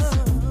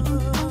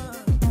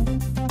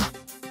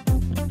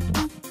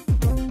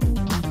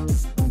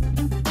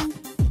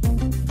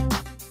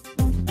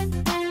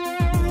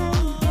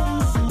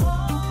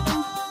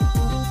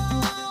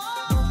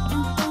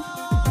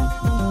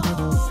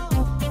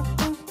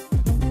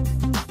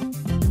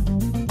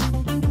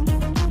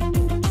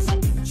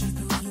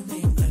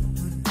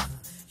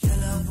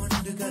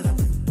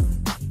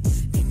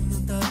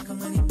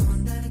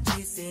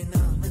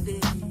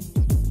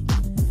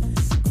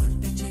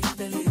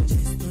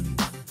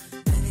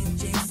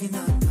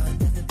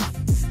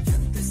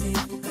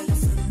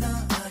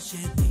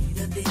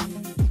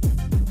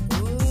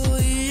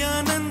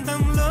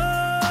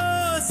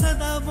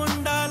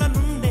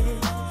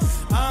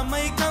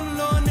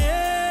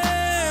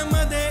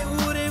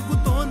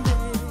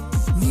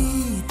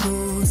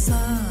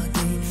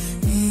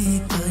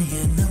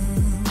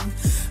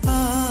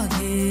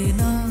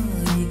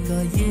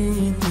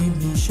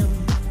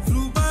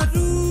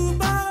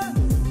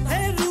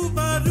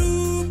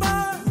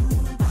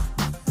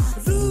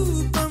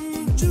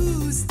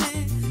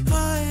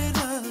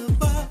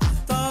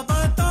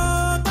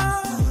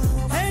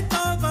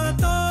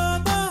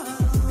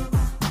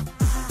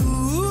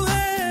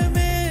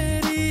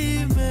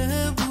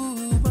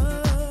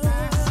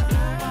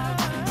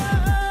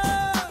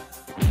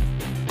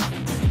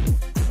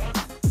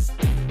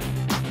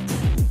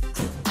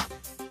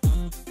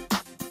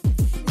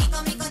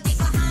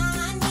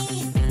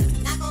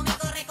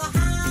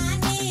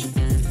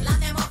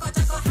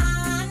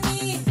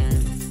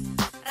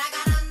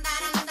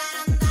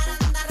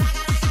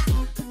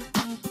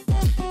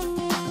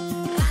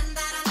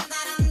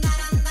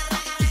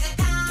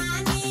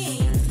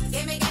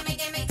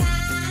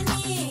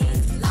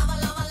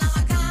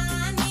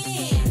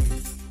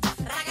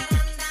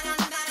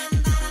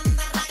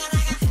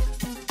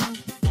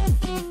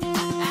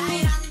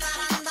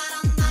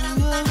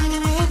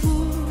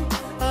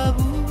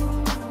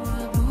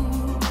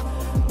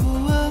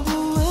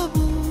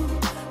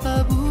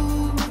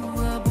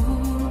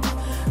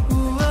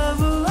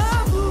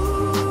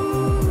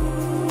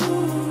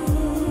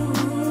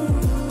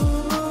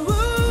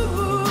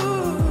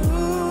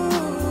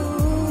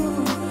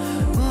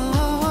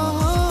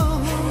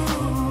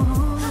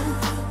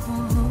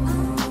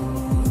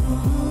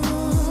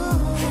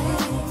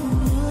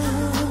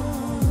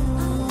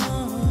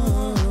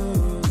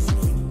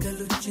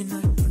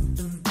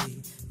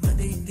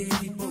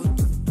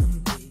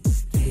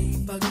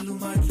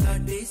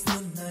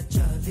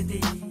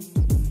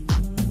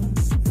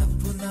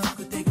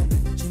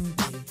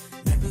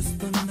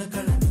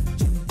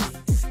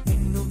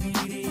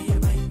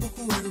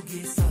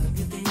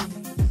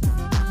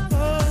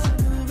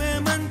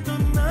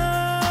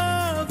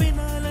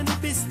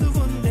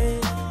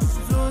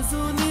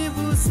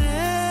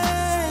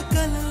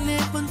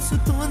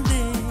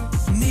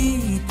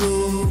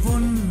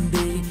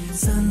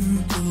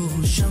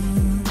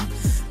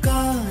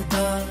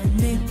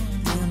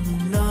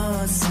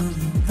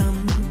 వసంతం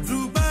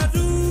రూబా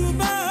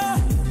రూబా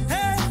హే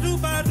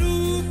రూబా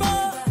రూబా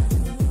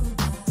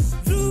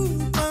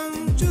రూపం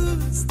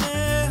చూస్తే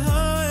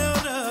హాయో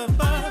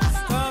రబ్బా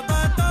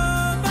తోబా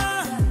తోబా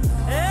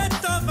హే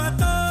తోబా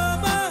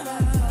తోబా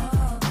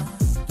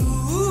తూ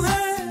హే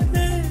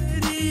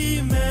మేరీ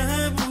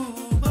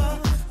మెహబూబా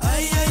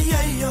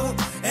అయ్యయ్యో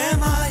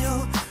ఏమాయో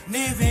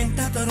నీ వెంట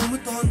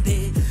తరుముతోంది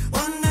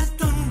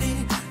ఉన్నట్టుండి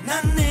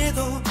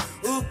నన్నేదో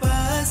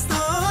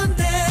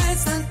ఉపస్తోందే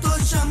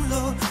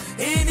సంతోషంలో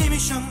ఏ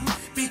నిమిషం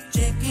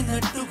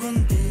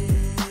పిచ్చెక్కినట్టుగుందే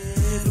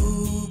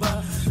రూబా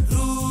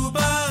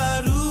రూబా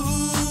రూ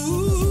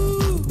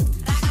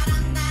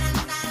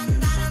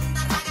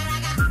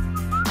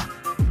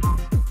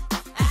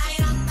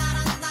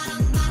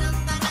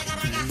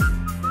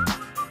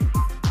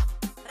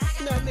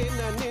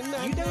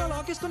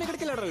లాకేసుకొని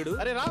ఎక్కడికి వెళ్ళాడు వీడు?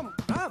 అరే రామ్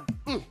రామ్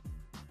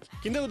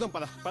కింద చూద్దాం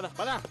పద పద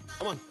పద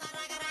అమాన్.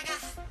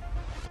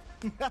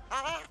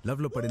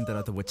 లవ్ లో పడిన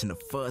తర్వాత వచ్చిన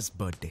ఫస్ట్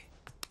బర్త్డే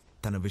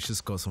తన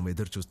విషెస్ కోసం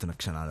ఎదురు చూస్తున్న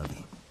క్షణాలవి.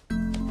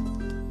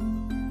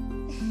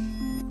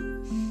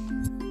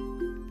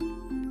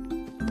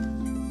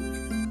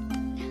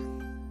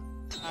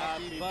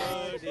 Happy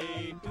birthday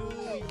to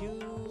you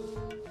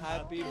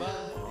happy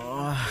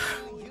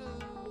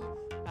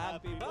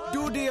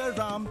two dear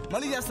Ram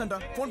మళ్ళీ చేస్తాంట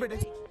ఫోన్ పెట్టే.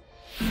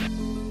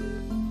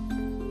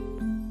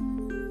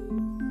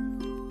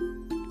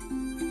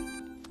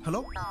 Hello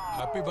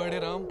happy birthday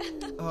Ram.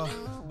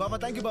 Baba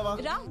thank you Baba.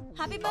 Ram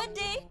happy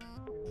birthday.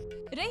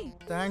 Ray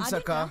thanks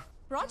అక్క.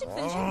 ప్రాజెక్ట్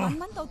ఫినిష్ 1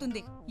 మంత్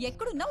అవుతుంది.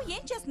 ఎక్కడున్నావు?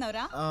 ఏం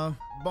చేస్తున్నావురా?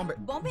 బాంబే.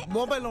 బాంబే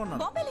మొబైల్లో ఉన్నాను.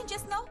 బాంబేలో ఏం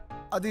చేస్తున్నావు?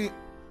 అది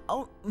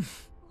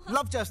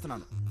లవ్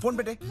చేస్తున్నాను. ఫోన్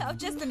పెట్టే. Love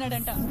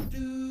చేస్తున్నాడంట.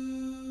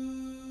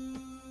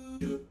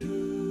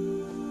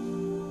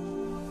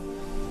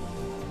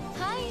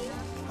 Hi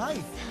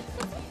hi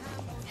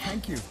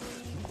thank you.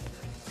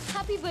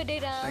 Happy birthday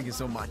రా. Thank you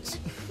so much.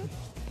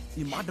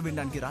 ఈ మాట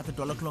వినడానికి రాత్రి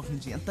 12 o'clock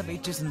నుంచి ఎంత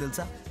వెయిట్ చేసింది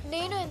తెలుసా?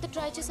 నేను ఎంత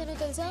ట్రై చేశానో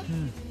తెలుసా?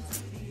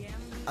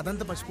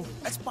 అదంతా మర్చిపో.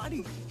 Let's party.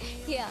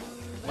 యా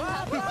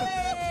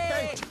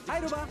హాయ్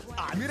రూబా.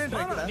 మీరేంటి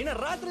ఇక్కడ? నిన్న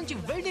రాత్రి నుంచి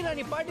వెయిటింగ్ రా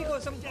నీ పార్టీ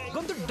కోసం.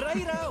 గొంతు డ్రై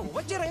రా.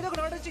 వచ్చే రైదో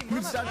ఒకటి ఆర్డర్ చేయి.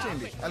 మీరు స్టార్ట్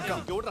చేయండి.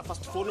 వెల్కమ్. ఎవడ్రా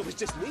ఫస్ట్ ఫోన్ లో విష్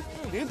చేసింది?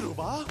 నేను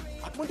రూబా.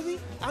 అటువంటిది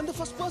ఐ ద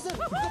ఫస్ట్ పర్సన్.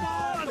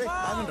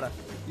 ఆగండి రా.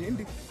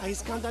 ఏంటి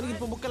ఐస్కాంతానికి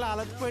ఇంపు ముక్కలు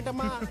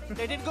అలసిపోయేటమ్మా.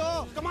 Let it go.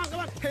 Come on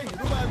come on. Hey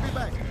Rooba I'll be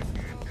back.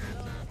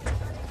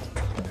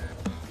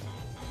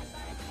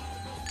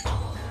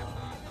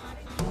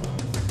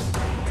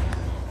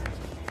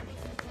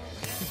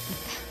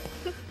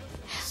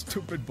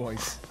 Stupid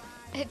boys.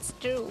 It's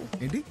true.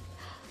 ఏంటి?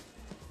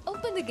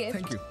 Open the gift.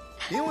 Thank you.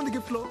 ఏముంది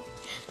గిఫ్ట్ లో?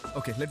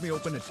 Okay, let me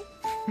open it.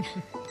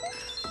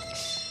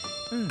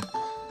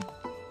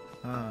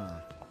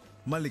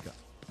 Mallika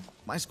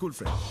my school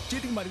friend.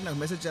 Cheating మారికి నాకు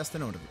message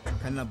చేస్తూనే ఉంటుంది.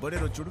 కానీ నా birthday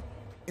రోజు చూడు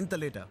ఇంత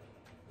లేటా.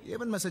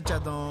 ఏమని మెసేజ్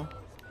చేద్దాం?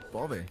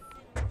 పోవే.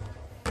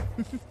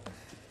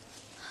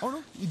 అవును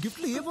ఈ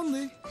గిఫ్ట్లో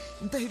ఏముంది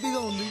ఇంత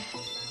హెవీగా ఉంది?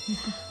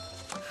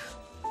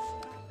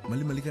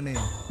 మళ్ళీ మల్లికనే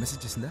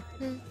మెసేజ్ చేసిందా?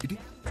 ఇటీ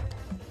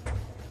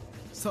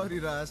సారీ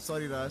రా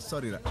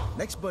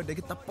నెక్స్ట్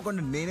బర్త్డేకి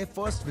తప్పకుండా నేనే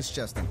ఫస్ట్ విష్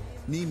చేస్తాను.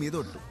 నీ మీద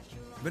ఒట్టు.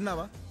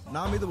 విన్నావా?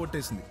 నా మీద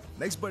ఒట్టేసింది.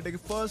 నెక్స్ట్ బర్త్డేకి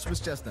ఫస్ట్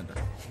విష్ చేస్తాంట.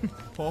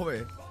 పోవే.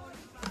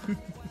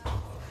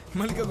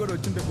 మల్లిక కూడా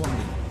వచ్చింటే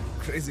బాగుంది.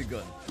 Crazy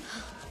girl.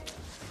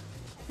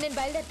 నేను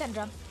బయలుదేరుతాను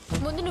రా.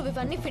 ముందు నువ్వు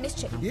ఇవన్నీ ఫినిష్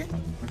చేయి.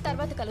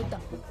 తర్వాత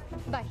కలుద్దాం.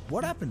 బాయ్.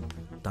 What happen?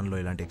 తనలో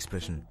ఇలాంటి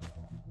ఎక్స్ప్రెషన్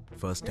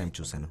ఫస్ట్ టైం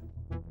చూశాను.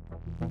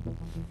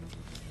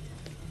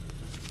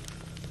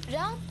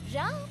 రా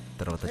రా.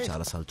 తర్వాత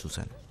చాలాసార్లు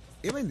చూశాను.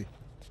 ఏమైంది?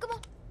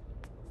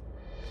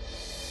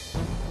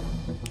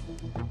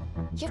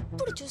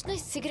 ఎప్పుడు చూసినా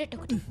సిగరెట్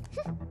ఒకటి.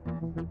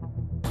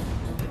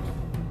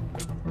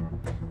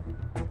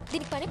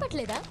 దీనికి పని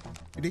పట్టలేదా?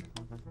 ఇది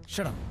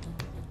షడా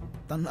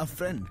తన నా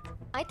ఫ్రెండ్.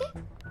 అయితే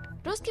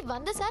రోజుకి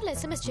 100 సార్లు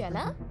SMS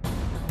చేయాలా?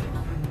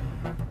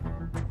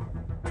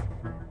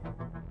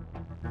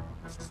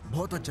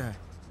 बहुत अच्छा है.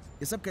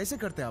 ये सब कैसे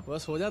करते हैं आप?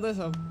 बस हो जाता है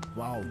सब.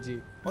 वाओ जी.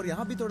 और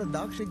यहाँ भी थोड़ा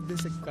डार्क शेक दे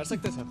सकते. कर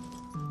सकते हैं सर.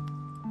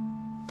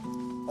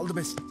 All the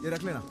best. ये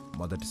रख लेना.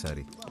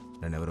 మొదటిసారి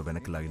నేను ఎవరో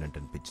వెనక్కి లాగినట్టు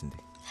అనిపించింది.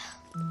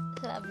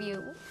 Love you.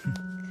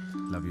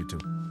 Love you two.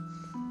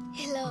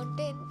 ఇలా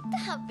ఉంటే ఎంత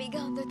హ్యాపీగా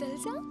ఉందో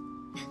తెలుసా?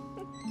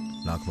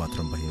 నాకు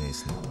మాత్రం భయం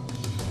వేసింది.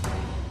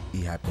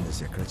 ఈ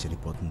హ్యాపీనెస్ ఎక్కడ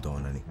చెల్లిపోతుందో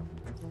అని.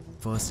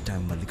 ఫస్ట్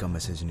టైం మల్లిక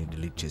మెసేజ్ని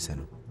డిలీట్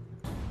చేశాను.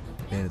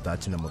 నేను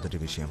దాచిన మొదటి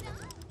విషయం,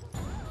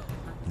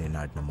 నేను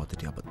ఆడిన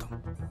మొదటి అబద్ధం.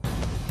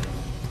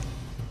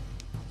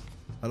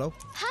 హలో.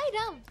 హాయ్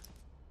రామ్.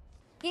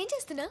 ఏం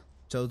చేస్తున్నా?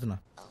 చదువుతున్నా.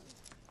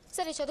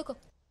 సరే చదువుకో.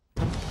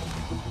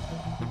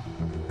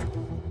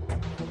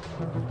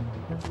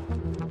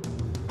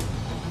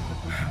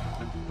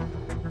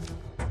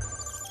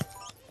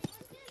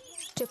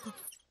 చెప్పు.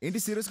 ఏంటి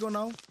సీరియస్గా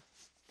ఉన్నావు?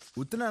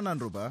 ఉత్తున్నా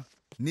అన్నాను రూపా.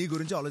 నీ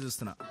గురించి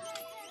ఆలోచిస్తున్నా.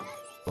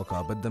 ఒక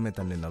అబద్ధమే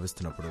తన్ని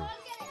నవ్విస్తున్నప్పుడు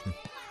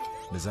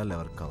నిజాలు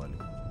ఎవరికి కావాలి?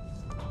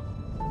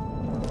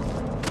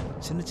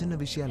 చిన్న చిన్న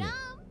విషయాలే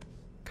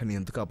కానీ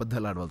ఎందుకు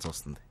అబద్ధాలు ఆడవలసి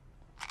వస్తుంది?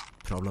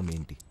 ప్రాబ్లం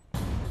ఏంటి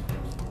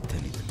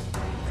తెలీదు.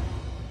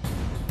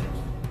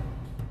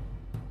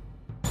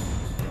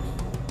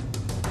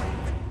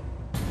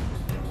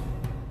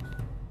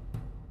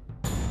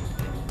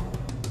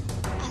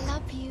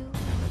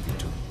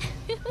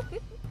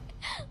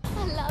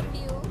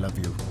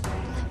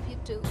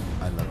 To.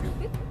 I love you.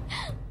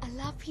 I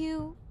love you.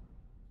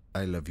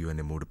 I love you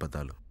అనే 3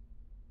 పదాలు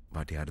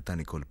వాటి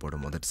అర్థాన్ని కోల్పోవడం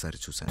మొదటిసారి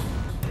చూశాను.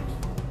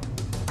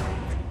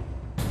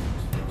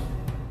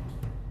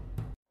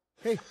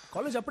 హే,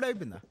 కాలేజ్ అప్పుడే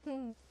అయిపోయిందా?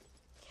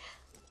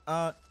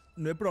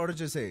 నువ్వు ఎప్పుడు ఆర్డర్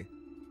చేసే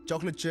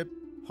chocolate chip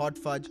hot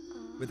phage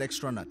with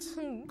extra nuts.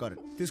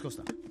 Correct,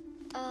 తీసుకొస్తా.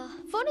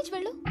 ఫోన్ ఇచ్చి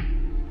వెళ్ళు.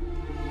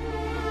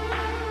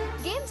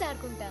 గేమ్స్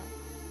ఆడుకుంటా.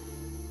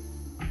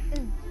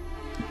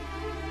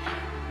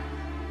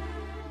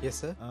 Yes,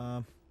 sir.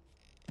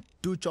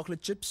 2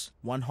 chocolate chips,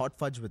 1 hot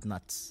fudge with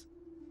nuts.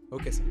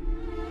 Okay, sir.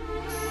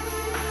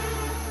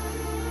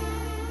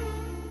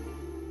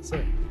 Sir,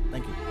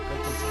 thank you.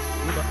 Welcome, sir.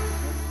 Ruba.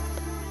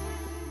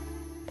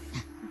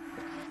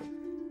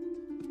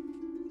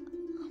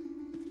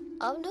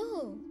 అవును,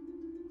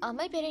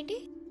 అమ్మాయి పేరేంటి?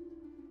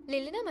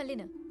 లిల్లినా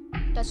మల్లినా?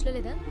 టచ్లో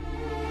లేదా?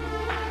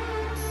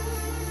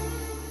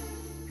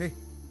 హే,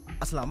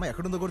 అసలు అమ్మాయి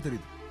ఎక్కడుందో కూడా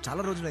తెలియదు.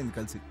 చాలా రోజులైంది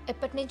కలిసి.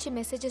 ఎప్పటి నుంచి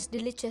మెసేజెస్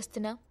డిలీట్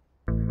చేస్తున్నా?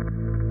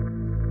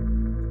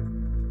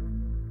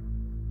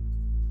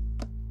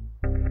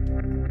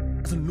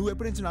 అసలు నువ్వు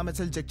ఎప్పటి నుంచి నా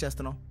మెసేజ్ చెక్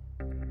చేస్తున్నావు?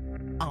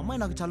 ఆ అమ్మాయి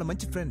నాకు చాలా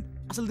మంచి ఫ్రెండ్.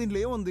 అసలు దీంట్లో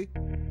ఏముంది?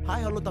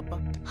 హాయ్ హలో తప్ప.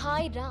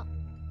 హాయ్ రా.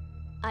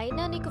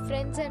 అయినా నీకు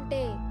ఫ్రెండ్స్ అంటే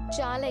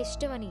చాలా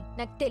ఇష్టం అని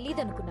నాకు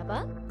తెలియదు అనుకున్నావా?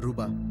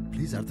 రూబా,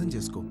 ప్లీజ్ అర్థం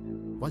చేసుకో.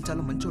 వాళ్ళు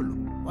చాలా మంచోళ్ళు.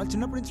 వాళ్ళు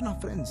చిన్నప్పటి నుంచి నా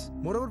ఫ్రెండ్స్.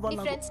 మోరోవర్ నీ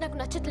వాళ్ళు ఫ్రెండ్స్ నాకు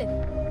నచ్చట్లేదు.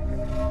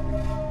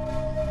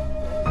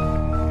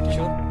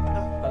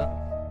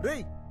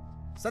 రేయ్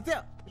సత్య,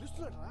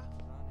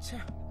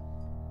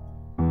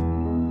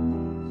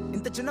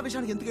 ఇంత చిన్న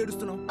విషయానికి ఎందుకు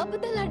ఏడుస్తున్నావు?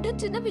 అబద్ధాలు ఆడడం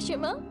చిన్న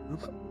విషయమా?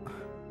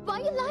 Why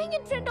you lying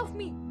in front of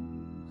me?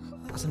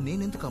 అసలు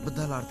నేను ఎందుకు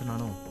అబద్ధాలు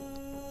ఆడుతున్నానో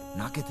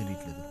నాకే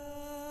తెలియట్లేదు.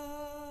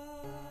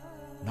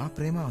 నా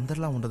ప్రేమ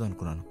అందరిలా ఉండదు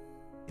అనుకున్నాను.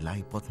 ఇలా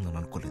అయిపోతుందని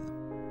అనుకోలేదు.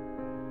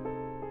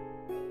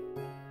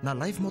 నా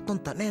లైఫ్ మొత్తం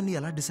తనే అని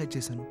ఎలా డిసైడ్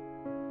చేశాను?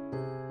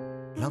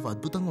 లవ్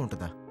అద్భుతంగా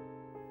ఉంటుందా?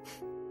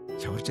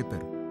 ఎవరు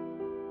చెప్పారు?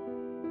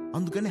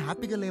 అందుకని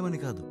హ్యాపీగా లేవని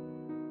కాదు,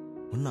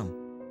 ఉన్నాం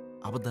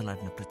అబద్ధాలు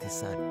ఆడిన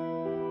ప్రతిసారి.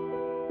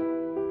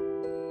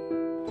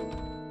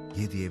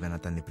 ఏది ఏవైనా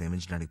తన్ని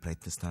ప్రేమించడానికి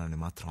ప్రయత్నిస్తానని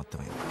మాత్రం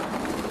అర్థమైంది.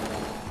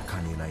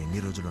 కానీ ఇలా ఎన్ని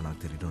రోజులు నాకు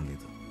తెలియడం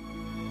లేదు.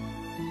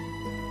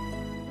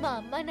 మా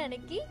అమ్మ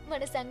నాన్నకి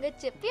మన సంగతి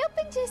చెప్పి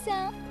ఒప్పించేసా.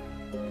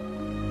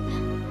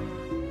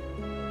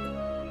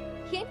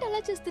 ఏంటి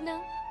అలా చూస్తున్నా?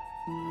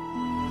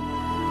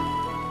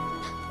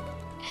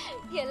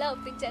 ఎలా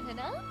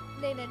ఒప్పించానా?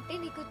 నేనంటే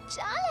నీకు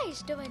చాలా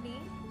ఇష్టమని,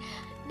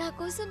 నా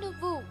కోసం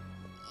నువ్వు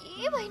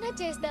ఏమైనా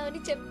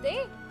చేస్తావని చెప్తే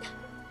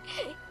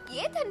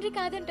ఏ తండ్రి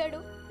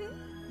కాదంటాడు?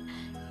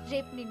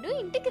 రేపు నిన్ను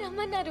ఇంటికి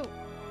రమ్మన్నారు.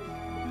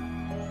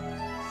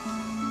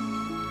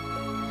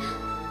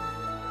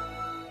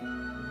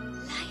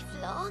 లైఫ్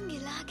లాంగ్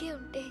ఇలాగే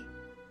ఉంటే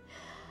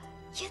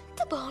ఎంత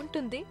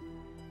బాగుంటుంది.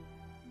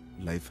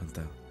 లైఫ్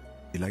అంతా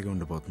ఇలాగే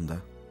ఉండిపోతుందా?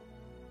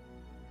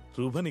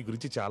 రూబా నీ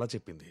గురించి చాలా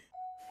చెప్పింది.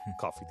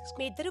 కాఫీ తీసుకో.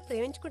 మీ ఇద్దరు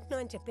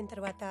ప్రేమించుకుంటున్నాం అని చెప్పిన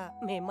తర్వాత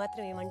మేం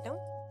మాత్రం ఏమంటాం?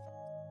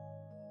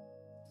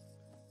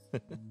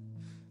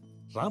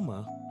 రామ్మా,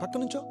 పక్క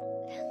నుంచో.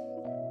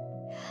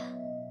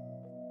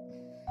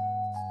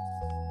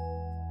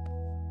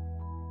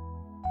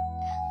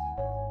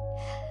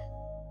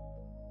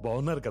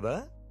 బాగున్నారు కదా?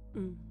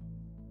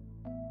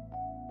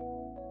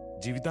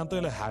 జీవితాంతం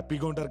ఇలా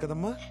హ్యాపీగా ఉంటారు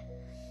కదమ్మా?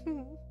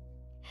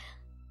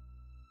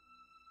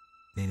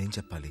 నేనేం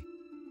చెప్పాలి?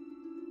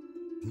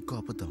 ఇంకో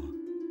అబద్ధమా?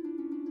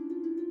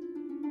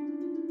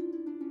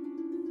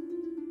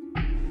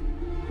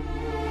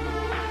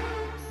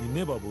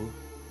 నిన్నే బాబు,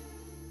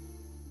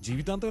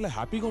 జీవితాంతం ఇలా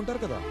హ్యాపీగా ఉంటారు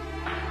కదా?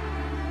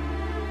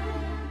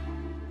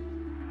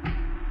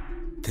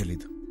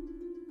 తెలీదు.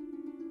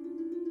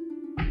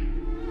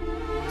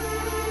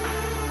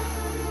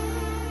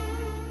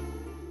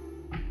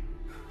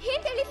 ఏం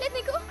తెలియట్లేదు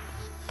నీకు?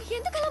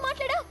 ఎందుకు అలా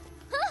మాట్లాడా?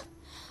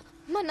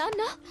 మా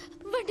నాన్న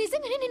వాడు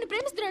నిజంగానే నిన్ను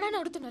ప్రేమిస్తున్నాడని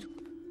అడుగుతున్నారు.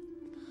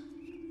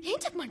 ఏం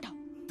చెప్పమంటావు?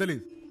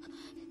 తెలీదు.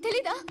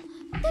 తెలీదా?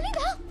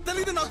 తెలీదా?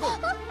 తెలీదు నాకు.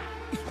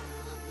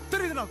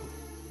 తెలీదు నాకు.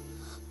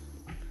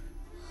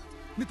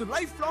 నీతో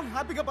లైఫ్ లాంగ్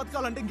హ్యాపీగా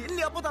బతకాలంటే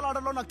ఇంకెన్ని అబద్ధాలు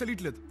ఆడాలో నాకు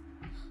తెలియట్లేదు.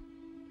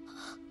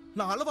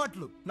 నా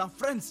అలవాట్లు, నా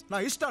ఫ్రెండ్స్, నా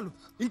ఇష్టాలు,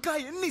 ఇంకా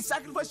ఎన్ని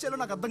సాక్రిఫైస్ చేయాలో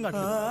నాకు అర్థం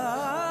కావట్లేదు.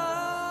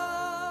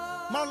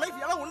 మన లైఫ్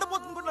ఎలా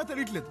ఉండబోతుంది కూడా నాకు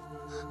తెలియట్లేదు.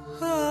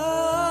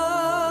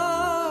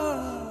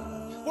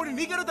 పోనీ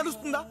నీకేనా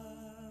తెలుస్తుందా?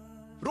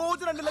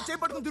 రోజు నన్ను ఇలా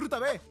చేపట్టుకుని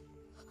తిరుగుతావే,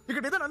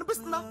 ఇక్కడ ఏదైనా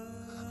అనిపిస్తుందా?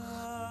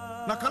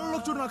 నా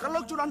కళ్ళలోకి చూడు, నా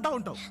కళ్ళలోకి చూడు అంటా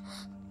ఉంటావు.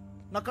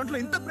 నా కంట్లో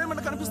ఇంత ప్రేమ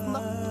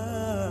కనిపిస్తుందా?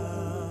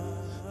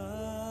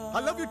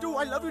 I love you two,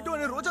 I love you two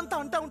అనే రోజంతా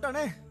అంటా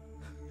ఉంటానే,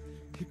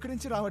 ఇక్కడి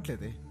నుంచి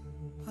రావట్లేదే.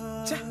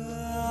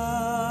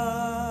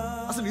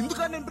 అసలు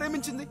ఎందుకని నేను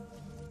ప్రేమించింది?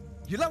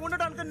 ఇలా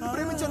ఉండడానికి నేను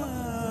ప్రేమించాను.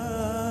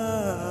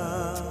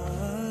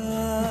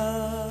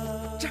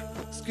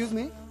 ఎక్స్క్యూజ్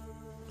మీ,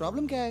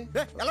 ప్రాబ్లం క్యా హై?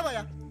 ఎలా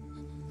భయ్యా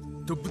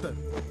దుబ్బుతారు.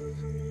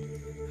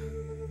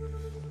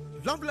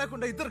 లవ్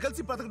లేకుండా ఇద్దరు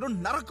కలిసి బ్రతకడం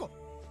నరకం.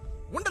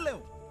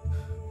 ఉండలేవు.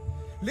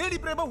 లేడీ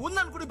ప్రేమ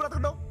ఉందనుకుని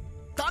బ్రతకడం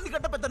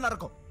దానికంటే పెద్ద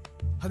నరకం.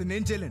 అది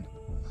నేను చేయలేను.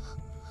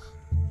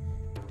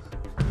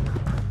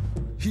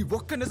 ఈ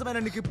ఒక్క నిజమైన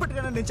నీకు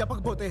ఇప్పటికైనా నేను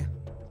చెప్పకపోతే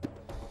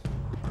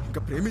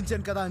ఇంకా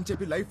ప్రేమించాను కదా అని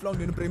చెప్పి లైఫ్ లాంగ్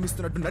నేను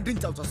ప్రేమిస్తున్నట్టు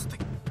నటించాల్సి వస్తుంది.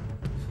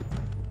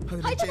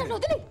 అది నేను చేయను.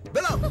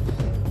 బెలా!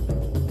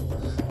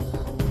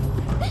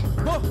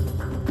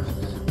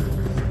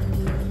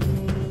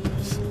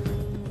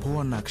 పో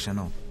అన్న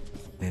క్షణం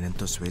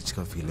నేనెంతో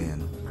స్వేచ్ఛగా ఫీల్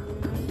అయ్యాను.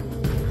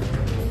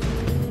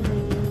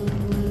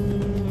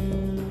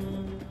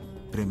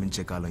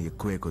 ప్రేమించే కాలం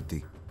ఎక్కువే కొద్దీ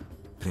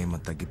ప్రేమ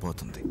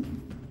తగ్గిపోతుంది.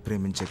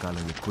 ప్రేమించే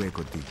కాలం ఎక్కువే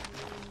కొద్దీ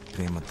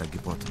ప్రేమ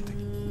తగ్గిపోతుంది.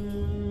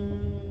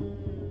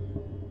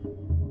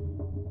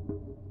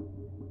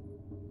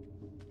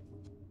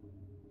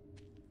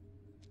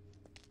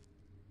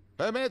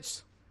 Hey mates,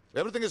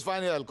 everything is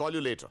fine here. I'll call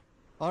you later.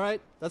 All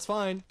right, that's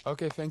fine.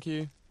 Okay, thank you.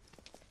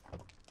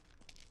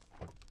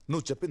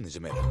 నువ్వు చెప్పింది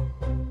నిజమే.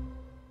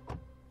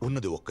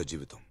 ఉన్నది ఒక్క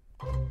జీవితం.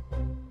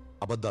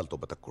 అబద్ధాలతో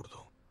బతకూడదు.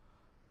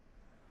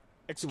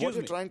 Excuse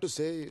me. Trying to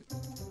say.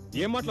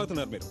 ఏం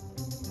మాట్లాడుతున్నారు మీరు?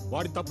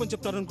 వాడి తప్పని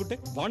చెప్తారనుకుంటే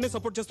వాడినే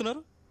సపోర్ట్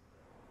చేస్తున్నారు.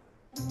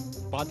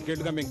 25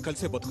 ఏళ్లుగా మేము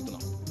కలిసే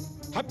బతుకుతున్నాం,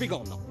 హ్యాపీగా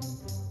ఉన్నాం.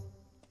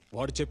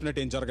 వాడు చెప్పినట్టు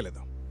ఏం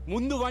జరగలేదు.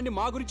 ముందు వాడిని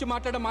మా గురించి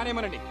మాట్లాడడం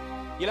మానేమనండి.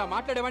 ఇలా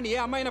మాట్లాడేవాడిని ఏ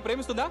అమ్మాయినా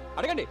ప్రేమిస్తుందా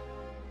అడగండి.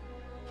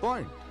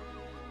 పాయింట్.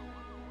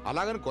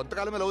 అలాగని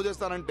కొంతకాలమే లవ్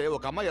చేస్తానంటే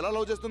ఒక అమ్మాయి ఎలా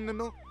లవ్ చేస్తుంది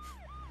నిన్ను?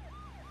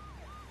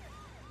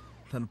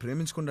 తను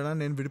ప్రేమించుకుంటానా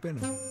నేను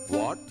విడిపోయాను.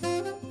 వాట్?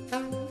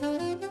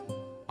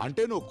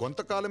 అంటే నువ్వు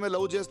కొంతకాలమే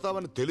లవ్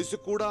చేస్తావని తెలిసి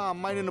కూడా ఆ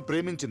అమ్మాయి నిన్ను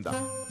ప్రేమించిందా?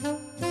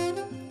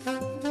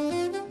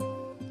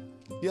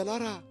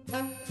 ఎలారా?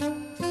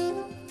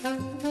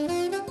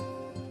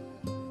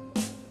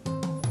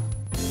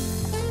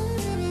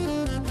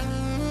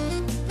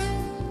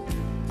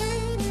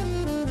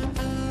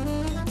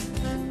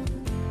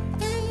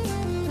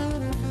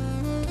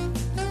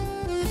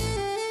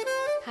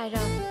 Hi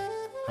Ram.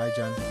 Hi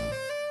Jan.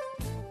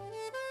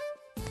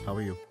 How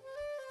are you?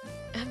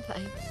 I'm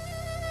fine.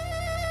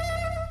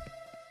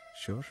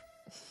 Sure?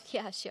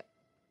 Yeah, sure.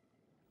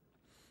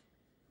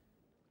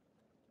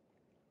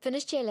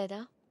 Finish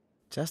చేయలేదా?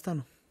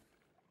 చేస్తాను.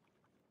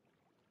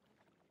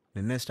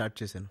 నిన్నే స్టార్ట్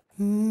చేశాను.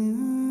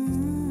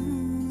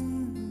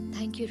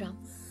 Thank you Ram.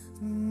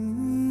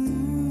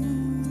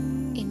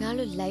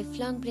 ఇన్నాళ్ళు లైఫ్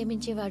లాంగ్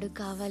ప్రేమించేవాడు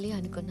కావాలి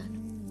అనుకున్నాను,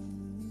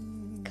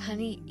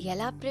 కానీ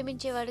ఎలా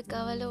ప్రేమించేవాడు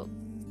కావాలో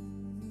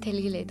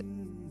తెలియలేదు.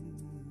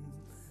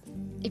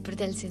 ఇప్పుడు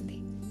తెలిసింది.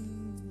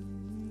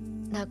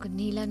 నాకు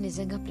నీలా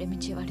నిజంగా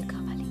ప్రేమించేవాడు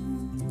కావాలి.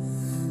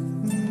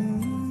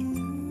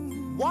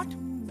 వాట్?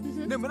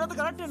 నేను విన్నది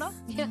కరెక్టేనా?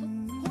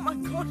 Oh my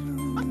God.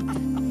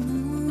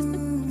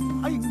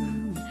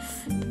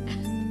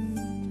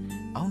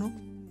 అవును,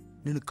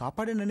 నేను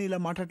కాపాడానని ఇలా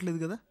మాట్లాడలేదు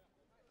కదా?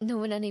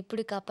 నువ్వు నన్ను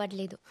ఇప్పుడు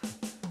కాపాడలేదు,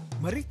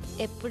 మరి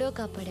ఎప్పుడో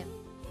కాపాడా.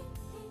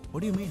 What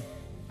do you mean?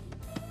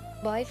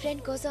 Boy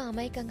friend కోసం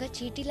అమాయకంగా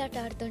చీటీలాట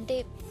ఆడుతుంటే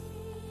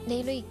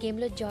నేను ఈ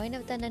గేమ్లో జాయిన్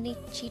అవుతానని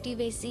చీటీ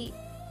వేసి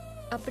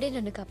అప్పుడే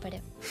నన్ను కాపాడా.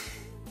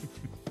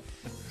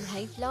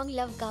 లైఫ్ లాంగ్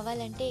లవ్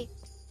కావాలంటే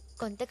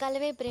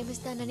కొంతకాలమే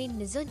ప్రేమిస్తానని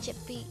నిజం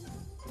చెప్పి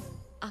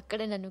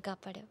అక్కడ నన్ను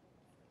కాపాడా.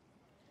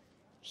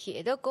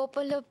 ఏదో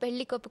కోపంలో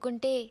పెళ్లి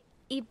కొప్పుకుంటే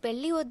ఈ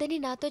పెళ్లి వద్దని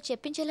నాతో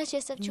చెప్పించేలా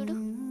చేస్తావు చూడు,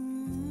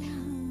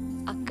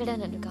 అక్కడ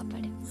నన్ను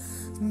కాపాడా.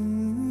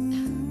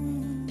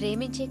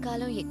 ప్రేమించే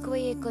కాలం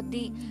ఎక్కువయ్యే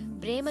కొద్దీ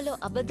ప్రేమలో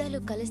అబద్ధాలు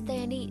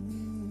కలుస్తాయని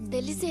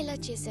తెలిసేలా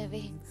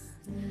చేసావే,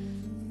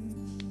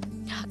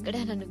 అక్కడ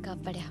నన్ను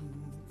కాపాడా.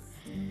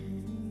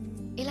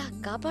 ఇలా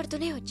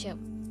కాపాడుతూనే వచ్చావు,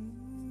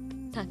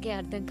 నాకే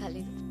అర్థం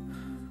కాలేదు.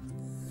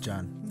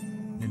 జాన్,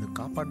 నిన్ను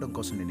కాపాడడం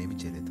కోసం నేనేమి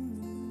చేయలేదు.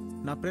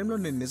 నా ప్రేమలో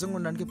నేను నిజంగా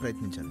ఉండడానికి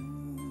ప్రయత్నించాను.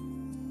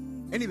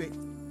 ఎనీవే,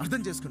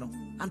 అర్థం చేసుకున్నాం.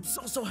 I'm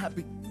so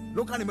happy.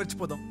 లోకాన్ని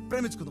మర్చిపోదాం,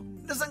 ప్రేమించుకుందాం,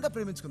 నిజంగా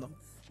ప్రేమించుకుందాం,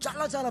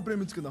 చాలా చాలా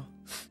ప్రేమించుకుందాం.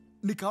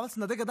 నీకు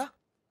కావాల్సింది అదే కదా?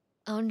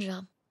 అవును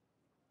రామ్,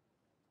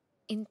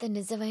 ఇంత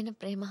నిజమైన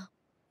ప్రేమ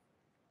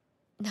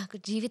నాకు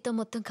జీవితం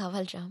మొత్తం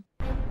కావాలి రామ్.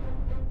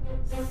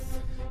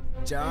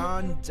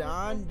 జాన్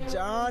జాన్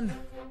జాన్,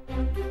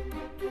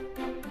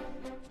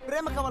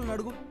 ప్రేమ కావాలని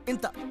అడుగు,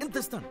 ఇంత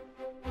ఇస్తాను.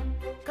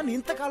 కానీ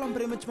ఇంతకాలం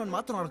ప్రేమించమని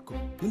మాత్రం అడగకు.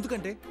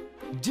 ఎందుకంటే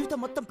జీవితం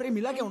మొత్తం ప్రేమ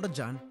ఇలాగే ఉండదు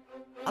జాన్.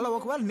 అలా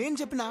ఒకవేళ నేను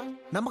చెప్పినా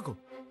నమ్మకు.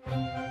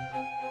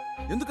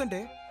 ఎందుకంటే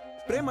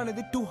ప్రేమ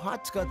అనేది 2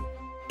 హార్ట్స్ కాదు,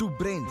 2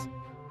 బ్రెయిన్స్.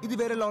 ఇది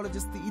వేరేలా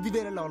ఆలోచిస్తుంది, ఇది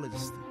వేరేలా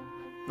ఆలోచిస్తుంది.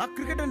 నాకు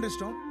క్రికెట్ అంటే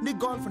ఇష్టం, నీకు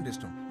గోల్ఫ్ అంటే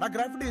ఇష్టం. నాకు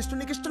గ్రాఫిటీ ఇష్టం,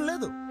 నీకు ఇష్టం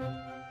లేదు.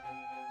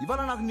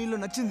 ఇవాళ నాకు నీళ్ళు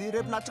నచ్చింది,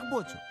 రేపు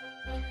నచ్చకపోవచ్చు.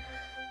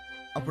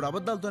 అప్పుడు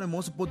అబద్ధాలతోనే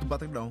మోసపోతూ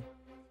బతకడం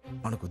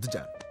మనకొద్దు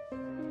జాన్.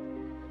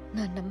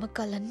 నా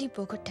నమ్మకాలన్నీ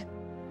పోగొట్టా,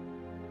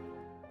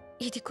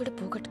 ఇది కూడా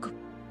పోగొట్టుకో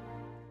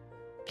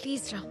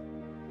ప్లీజ్ రామ్.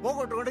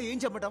 పోగొట్టుకుంటే ఏం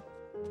చెప్పటం?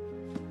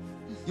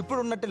 ఇప్పుడు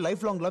ఉన్నట్టే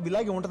లైఫ్ లాంగ్ లవ్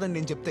ఇలాగే ఉంటుందని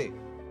నేను చెప్తే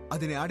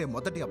అది నేను ఆడే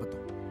మొదటి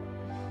అబద్ధం.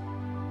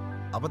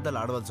 అబద్ధాలు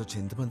ఆడవలసి వచ్చి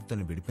ఎంతమందితో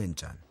విడిపోయింది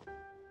జాన్.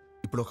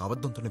 ఇప్పుడు ఒక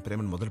అబద్ధంతోనే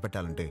ప్రేమను మొదలు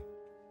పెట్టాలంటే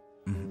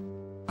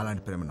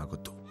అలాంటి ప్రేమ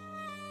నాకొద్దు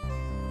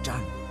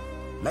జాన్.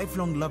 లైఫ్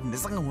లాంగ్ లవ్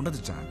నిజంగా ఉండదు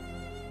జాన్.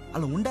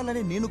 అలా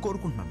ఉండాలని నేను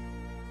కోరుకుంటున్నాను.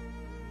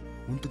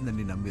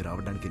 ఉంటుందని నమ్మి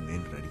రావడానికి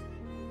నేను రెడీ.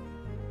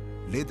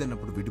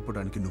 లేదన్నప్పుడు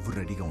విడిపోవడానికి నువ్వు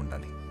రెడీగా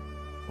ఉండాలి.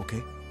 ఓకే?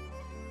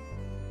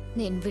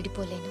 నేను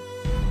విడిపోలేను.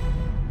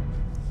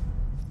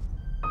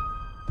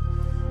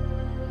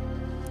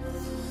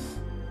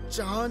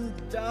 జాన్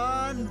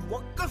జాన్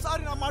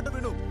ఒక్కసారి నా మాట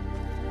విను.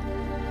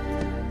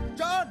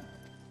 జాన్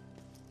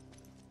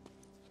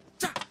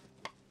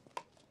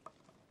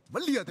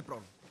మళ్ళీ అది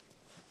problem.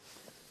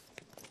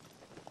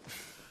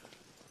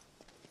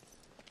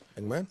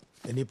 Young man,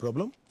 any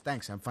problem?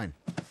 Thanks, I'm fine.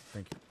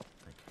 Thank you.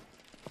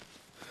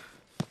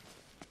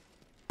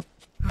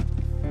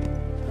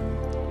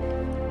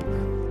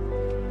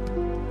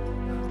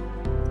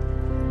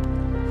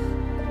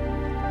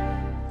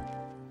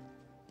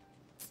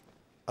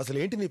 అసలు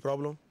ఏంటి నీ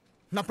ప్రాబ్లం?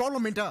 నా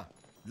ప్రాబ్లం ఏంటా?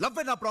 లవ్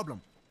నా ప్రాబ్లం.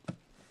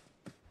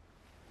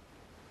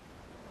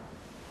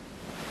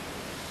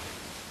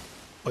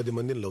 పది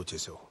మందిని లవ్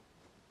చేసావు,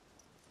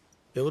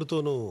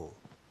 ఎవరితోనూ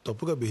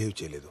తప్పుగా బిహేవ్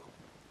చేయలేదు,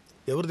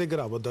 ఎవరి దగ్గర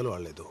అబద్ధాలు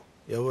ఆడలేదు,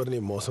 ఎవరిని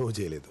మోసం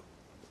చేయలేదు.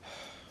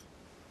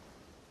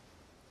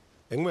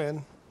 యంగ్ మ్యాన్,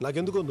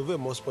 నాకెందుకో నువ్వే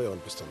మోసపోయావు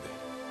అనిపిస్తుంది.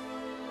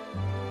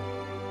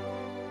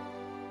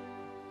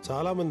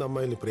 చాలా మంది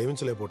అమ్మాయిల్ని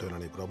ప్రేమించలేకపోతున్నా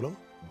నీ ప్రాబ్లం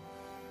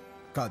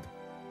కాదు.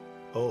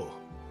 ఓ,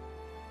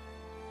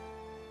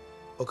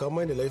 ఒక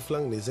అమ్మాయిని లైఫ్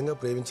లాంగ్ నిజంగా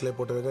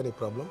ప్రేమించలేకపోవటమేగా నీ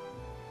ప్రాబ్లం?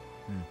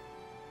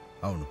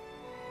 అవును.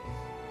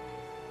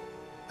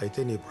 అయితే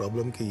నీ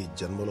ప్రాబ్లంకి ఈ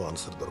జన్మలో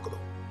ఆన్సర్ దొరకదు.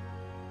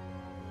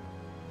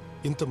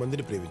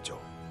 ఇంతమందిని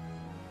ప్రేమించావు,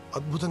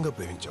 అద్భుతంగా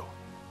ప్రేమించావు,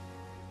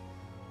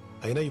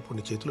 అయినా ఇప్పుడు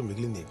నీ చేతిలో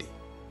మిగిలింది ఏంటి?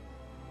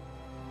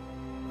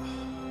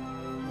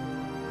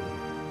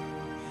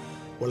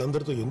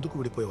 వాళ్ళందరితో ఎందుకు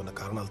విడిపోయి ఉన్న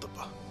కారణాలు తప్ప.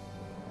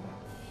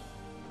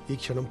 ఈ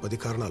క్షణం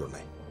 10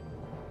 కారణాలున్నాయి,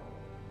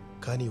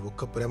 కానీ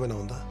ఒక్క ప్రేమైనా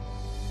ఉందా?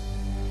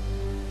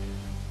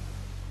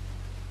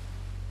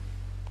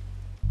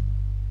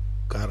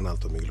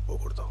 కారణాలతో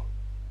మిగిలిపోకూడదు.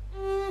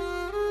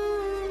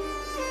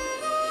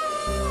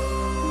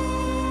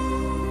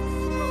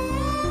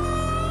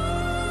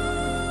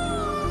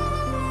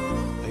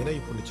 అయినా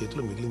ఇప్పుడు నీ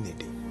చేతిలో మిగిలింది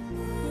ఏంటి?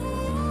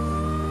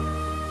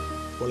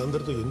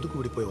 వాళ్ళందరితో ఎందుకు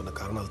విడిపోయి ఉన్న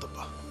కారణాలు తప్ప.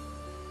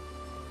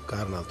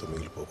 కారణాలతో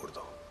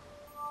మిగిలిపోకూడదు.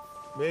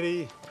 Mary,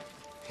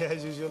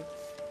 as usual.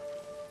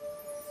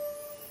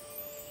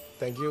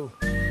 Thank you.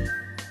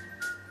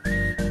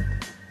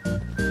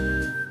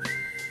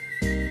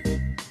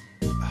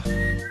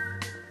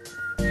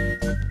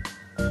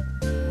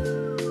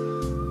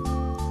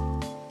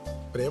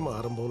 ప్రేమ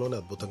ఆరంభంలోనే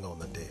అద్భుతంగా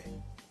ఉందంటే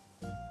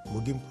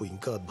ముగింపు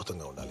ఇంకా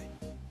అద్భుతంగా ఉండాలి.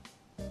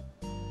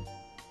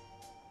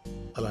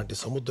 అలాంటి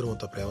సముద్రం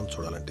అంత ప్రేమను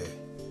చూడాలంటే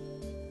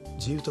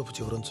జీవితపు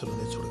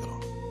చివరంచులోనే చూడగలం.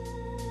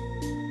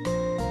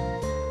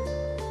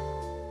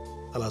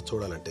 అలా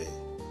చూడాలంటే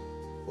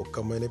ఒక్క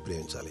అమ్మాయినే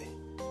ప్రేమించాలి.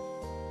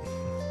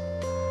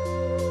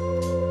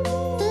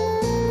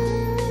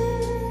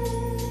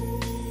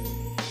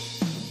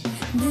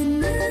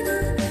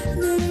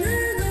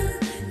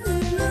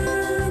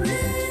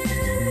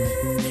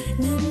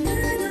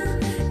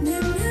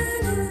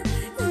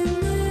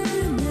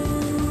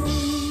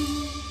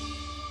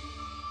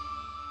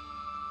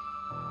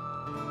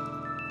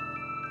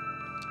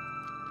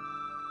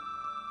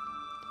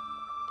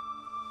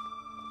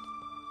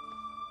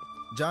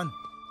 జాన్,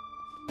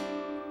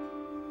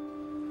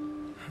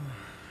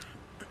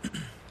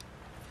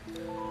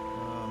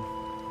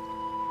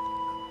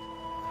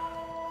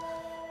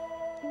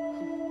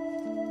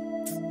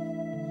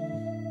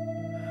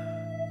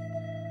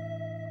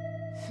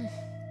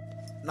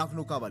 నాకు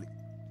నువ్వు కావాలి.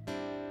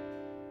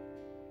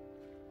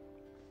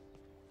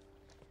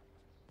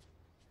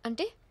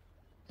 అంటే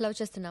లవ్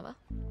చేస్తున్నావా?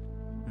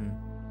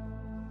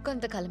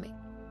 కొంతకాలమే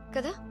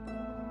కదా?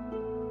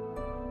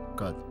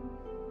 కాదు.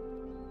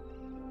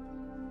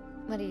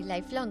 మరి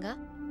లైఫ్ లాంగా?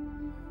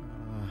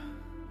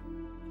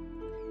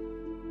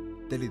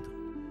 తెలీదు,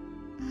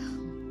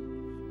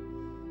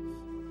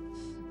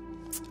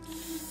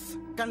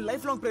 కానీ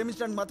లైఫ్ లాంగ్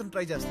ప్రేమించడానికి మాత్రం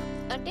ట్రై చేస్తాను.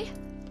 అంటే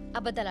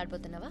అబద్ధాలు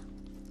ఆడిపోతున్నావా?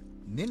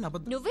 నేను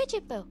అబద్ధం? నువ్వే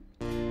చెప్పావు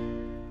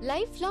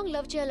లైఫ్ లాంగ్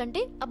లవ్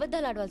చేయాలంటే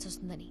అబద్ధాలు ఆడవలసి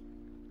వస్తుందని.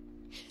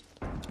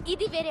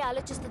 ఇది వేరే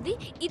ఆలోచిస్తుంది,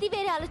 ఇది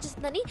వేరే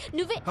ఆలోచిస్తుందని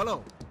నువ్వే. హలో,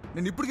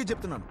 నేను ఇప్పటికీ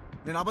చెప్తున్నాను,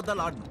 నేను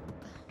అబద్ధాలు ఆడను.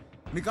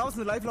 నీకు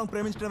కావాల్సిన లైఫ్ లాంగ్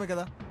ప్రేమించడమే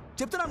కదా,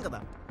 చెప్తున్నాను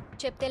కదా.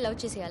 చెప్తే లవ్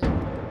చేసేయాలి.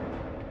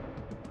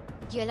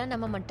 ఎలా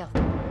నమ్మమంటావు?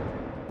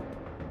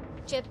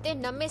 చెప్తే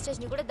నమ్మే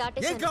స్టేజ్ని కూడా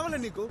దాటేసాను. ఏం కావాలి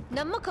నీకు?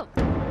 నమ్మకం.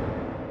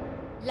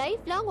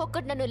 లైఫ్ లాంగ్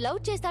ఒక్కడు నన్ను లవ్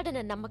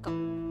చేస్తాడన్న నమ్మకం.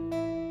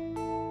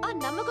 ఆ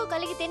నమ్మకం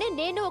కలిగితేనే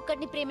నేను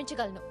ఒక్కడిని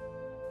ప్రేమించగలను.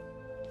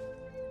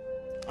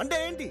 అంటే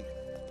ఏంటి?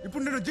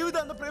 ఇప్పుడు నేను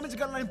జీవితాంతం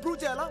ప్రేమించగలను ప్రూవ్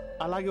చేయాలా?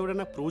 అలాగే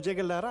ఎవడన్నా ప్రూవ్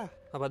చేయగలరా?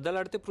 అబద్ధాలు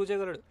ఆడితే ప్రూవ్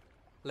చేయగలడు,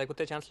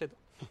 లేకపోతే ఛాన్స్ లేదు.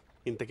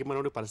 ఇంతకీ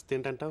మనోడి పరిస్థితి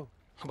ఏంటంటావు?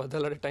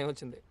 అబద్ధాలు ఆడే టైం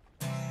వచ్చింది.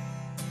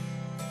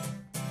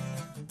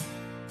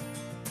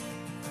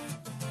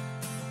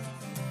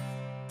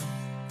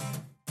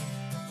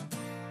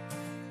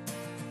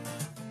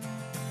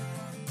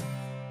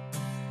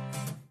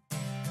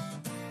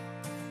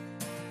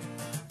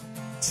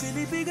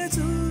 చిలిపిగా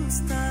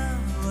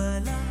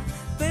చూస్తావలా,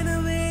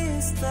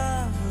 పెనవేస్తావేలా,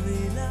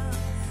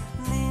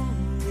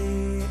 నిన్నే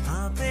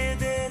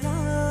ఆపేదేలా,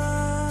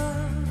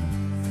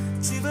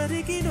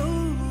 చివరికి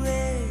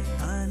నువ్వే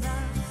అలా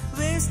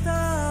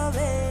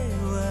వేస్తావేవలా,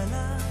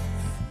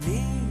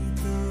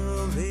 నీతో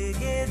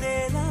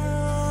వేగేదేలా.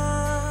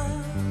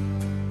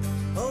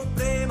 ఓ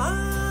ప్రేమ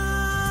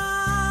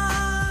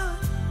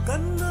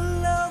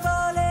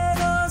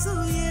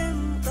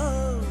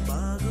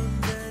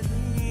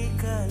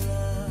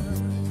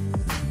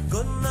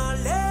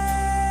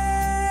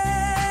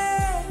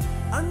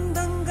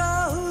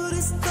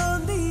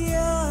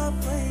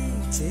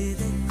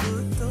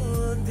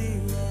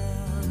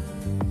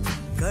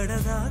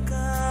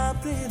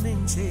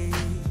పోల్చే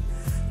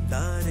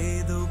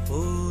దారేదో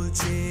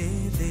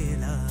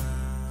పోల్చేదేలా.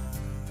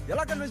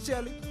 ఎలా కన్విన్స్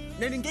చేయాలి?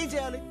 నేను ఇంకేం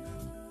చేయాలి?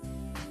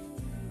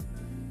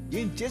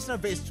 ఏం చేసిన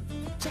వేస్ట్.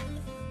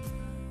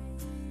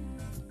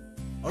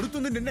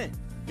 అడుగుతుంది నిన్నే,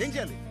 ఏం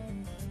చేయాలి?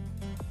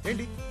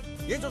 ఏంటి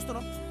ఏం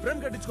చూస్తున్నావు? ప్రేమ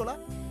కట్టించుకోవాలా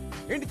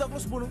ఏంటి? తక్కువ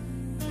స్పూను.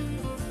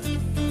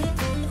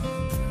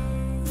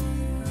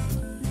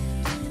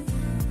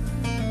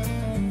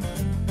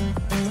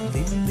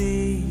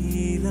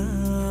 నిన్నేలా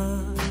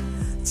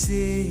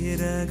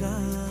చేరగా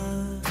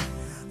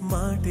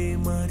మాటే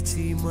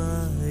మార్చి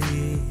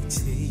మాయే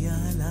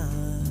చెయ్యాలా?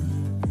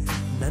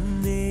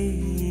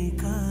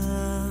 నన్నేకా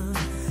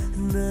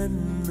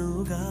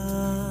నన్నుగా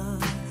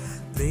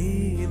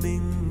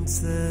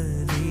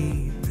ప్రేమించని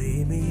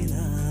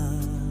ప్రేమిలా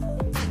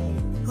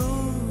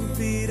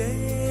ఊపిరే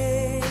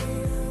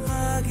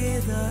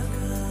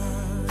ఆగేదాకా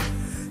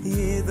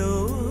ఏదో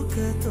ఒక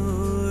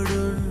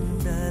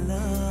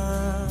తోడుండలా.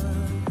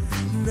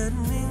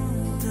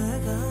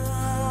 నన్నింతగా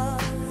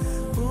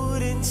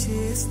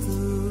పూరించేస్తూ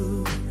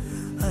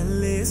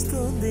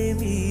అల్లేస్తోంది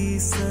మీ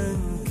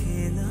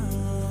సంఖ్యలా.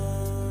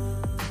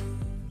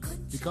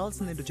 నీకు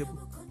కావాల్సింది ఏంటో చెప్పు.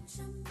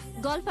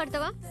 గోల్ఫ్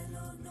ఆడతావా?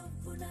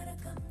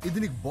 ఇది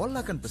నీకు బాల్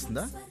లా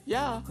కనిపిస్తుందా?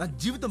 యా, నా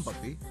జీవితం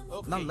పప్పి,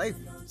 నా లైఫ్.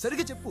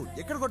 సరిగ్గా చెప్పు,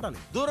 ఎక్కడ కొట్టాలి?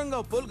 దూరంగా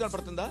పోల్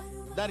కనపడుతుందా?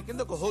 దాని కింద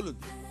ఒక హోల్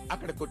ఉంది,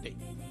 అక్కడ కొట్టే.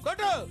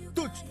 కొట్టు.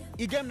 తూచ్,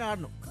 ఈ గేమ్ నేను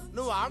ఆడను.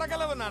 నువ్వు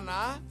ఆడగలవు నాన్న.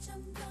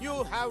 You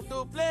have to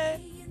play.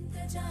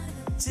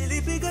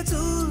 చిలిపిగా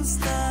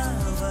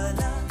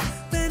చూస్తావలా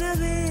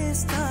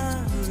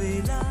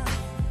పెనవేస్తావేలా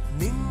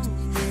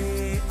నిన్నే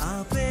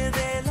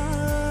ఆపేదేలా.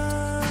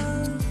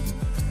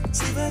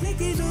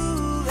 చివరికి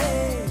నువ్వే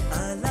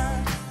అలా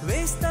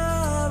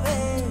వేస్తావే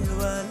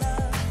వలా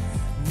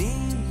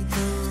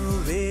నీతో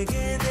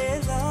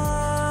వేగేదేలా.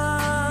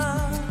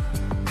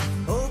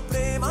 ఓ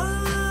ప్రేమ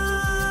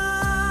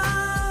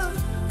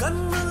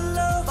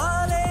కన్నుల్లో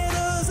వాలే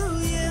రోజు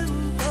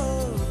ఎంతో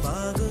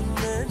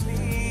బాగున్న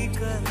నీ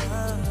కళ.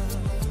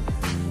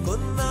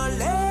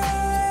 కొన్నాళ్ళే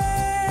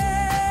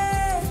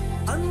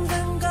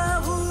అందంగా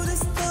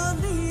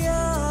ఊరిస్తోంది,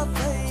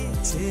 ఆపై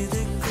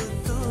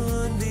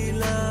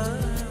చేదెక్కుతోందిలా.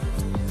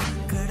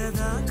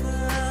 కడదాకా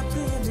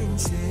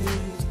ప్రేమించే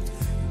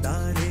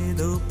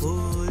దారేదో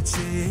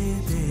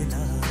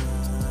పోల్చేదేలా.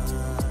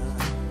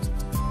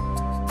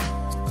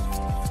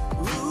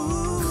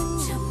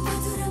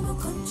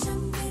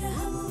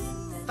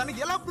 తనకి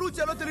ఎలా ప్రూవ్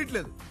చేయాలో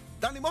తెలియట్లేదు.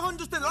 దాని మొహం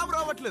చూస్తే లాభం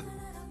రావట్లేదు.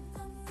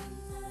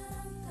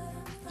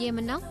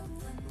 ఏమన్నా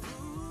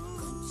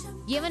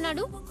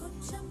ఏమన్నాడు?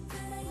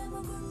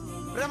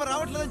 ప్రేమ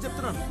రావట్లేదని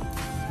చెప్తున్నాను.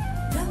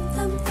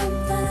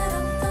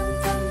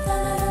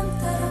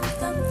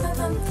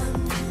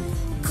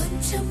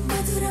 కొంచెం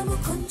మధురము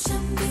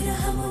కొంచెం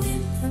విరహము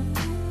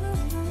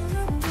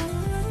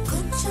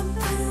కొంచెం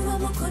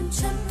పరువము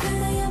కొంచెం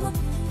ప్రణయము.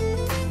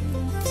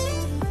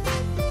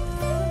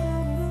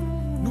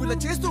 నువ్వు ఇలా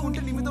చేస్తూ ఉంటే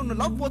నీ మీద ఉన్న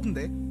లవ్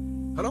పోతుంది.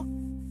 హలో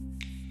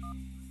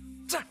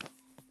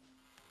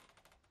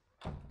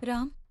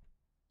రామ్,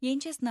 ఏం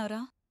చేస్తున్నావురా?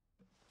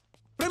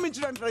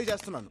 ప్రేమించడానికి ట్రై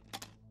చేస్తున్నాను.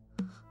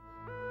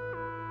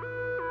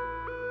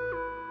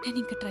 నేను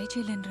ఇంకా ట్రై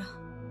చేయలేనురా.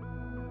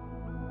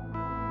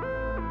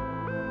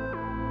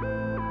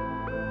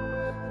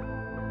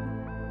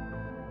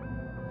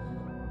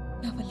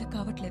 నా వల్ల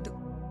కావట్లేదు.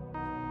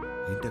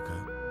 ఏంటక్క?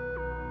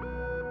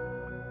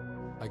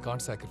 I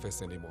can't sacrifice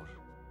anymore.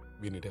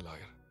 We need a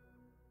lawyer.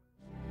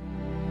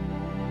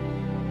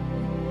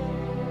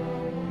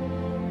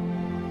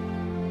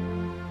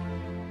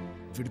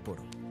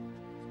 విడిపోవడం.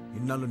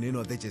 ఇన్నాళ్ళు నేను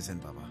అదే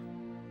చేశాను బాబా.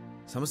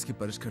 సమస్యకి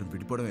పరిష్కారం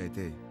విడిపోవడమే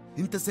అయితే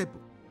ఇంతసేపు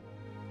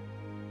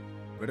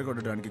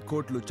విడగొట్టడానికి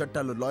కోర్టులు,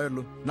 చట్టాలు,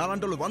 లాయర్లు,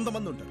 నాలాంటి వాళ్ళు 100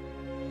 మంది ఉంటారు.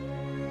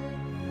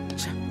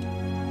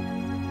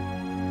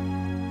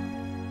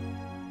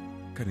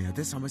 కానీ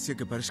అదే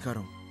సమస్యకి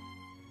పరిష్కారం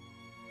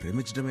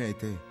ప్రేమించడమే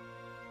అయితే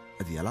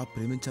అది ఎలా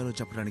ప్రేమించాలో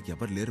చెప్పడానికి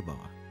ఎవరు లేరు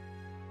బావా.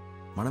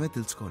 మనమే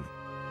తెలుసుకోవాలి.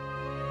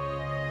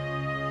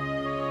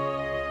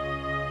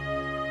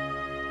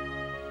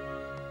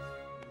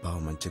 బావ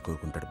మంచి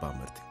కోరుకుంటాడు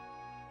బామ్మర్ది.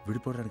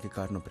 విడిపోవడానికి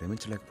కారణం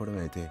ప్రేమించలేకపోవడమే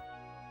అయితే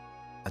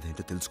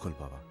అదేంటో తెలుసుకోవాలి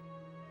బావా.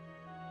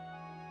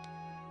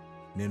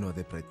 నేను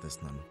అదే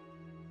ప్రయత్నిస్తున్నాను.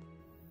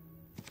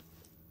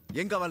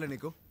 ఏం కావాలి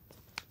నీకు?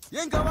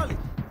 ఏం కావాలి?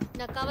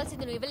 నాకు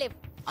కావాల్సింది నువ్వు ఇవ్వలేవు.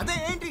 అదే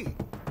ఏంటి?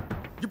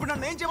 ఇప్పుడు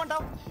నన్ను ఏం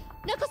చేయమంటావు?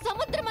 నాకు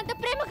సముద్రం అంత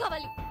ప్రేమ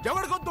కావాలి.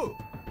 ఎవరికొద్దు,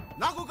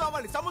 నాకు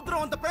కావాలి. సముద్రం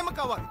అంత ప్రేమ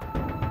కావాలి.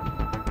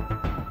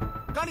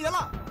 కానీ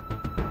ఎలా?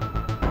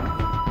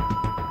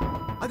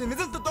 అది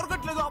నిజంతో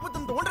దొరకట్లేదు,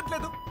 అబద్ధంతో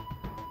ఉండట్లేదు.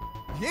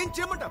 ఏం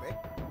చేయమంటావే?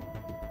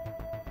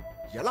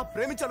 ఎలా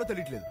ప్రేమించాలో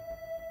తెలియట్లేదు.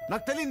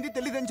 నాకు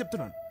తెలియదని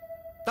చెప్తున్నాను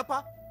తప్ప.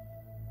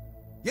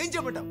 ఏం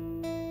చేయమంటావు?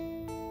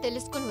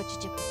 తెలుసుకొని వచ్చి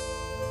చెప్పు.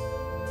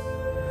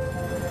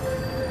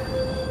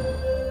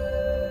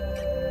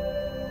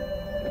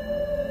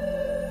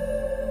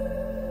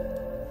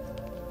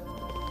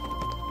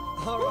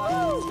 All right,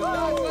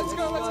 let's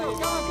go. Let's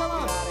go. Come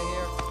on. Get out of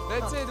here.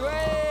 That's it.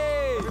 Way.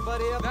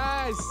 Everybody up.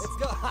 Nice. Let's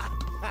go.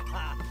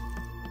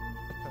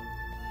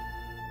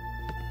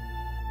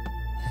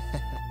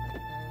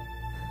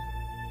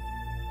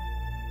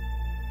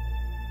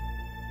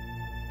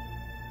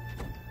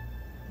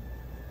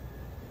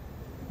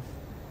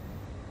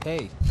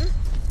 Hey,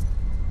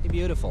 you're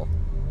beautiful.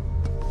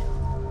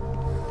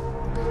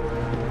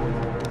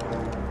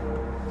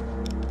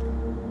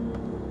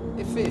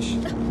 Hey, fish,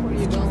 where are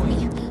you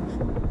going?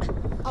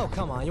 Oh,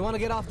 come on. You want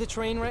to get off the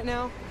train right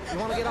now? You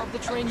want to get off the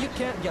train? You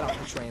can't get off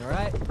the train, all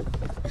right?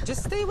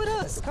 Just stay with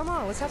us. Come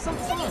on, let's have some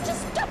fun.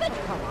 Just stop it.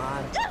 Come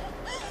on.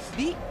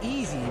 Be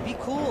easy. Be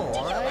cool, all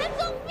Take your right?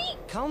 hands off me.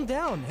 Calm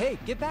down. Hey,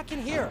 get back in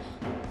here.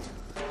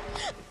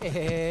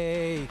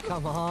 Hey,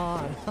 come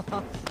on.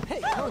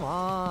 Hey, come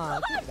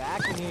on. Get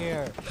back in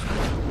here.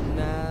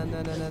 Nah,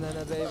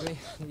 baby.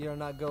 You're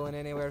not going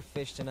anywhere,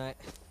 fish, tonight.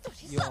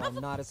 You are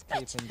not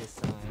escaping this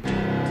time.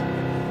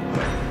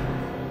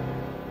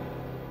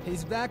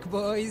 He's back,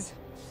 boys.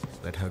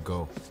 Let her go.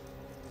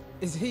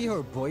 Is he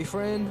your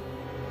boyfriend?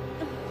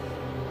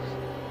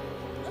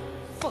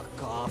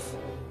 Fuck off.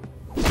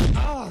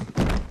 Ah!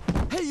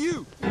 Hey, you!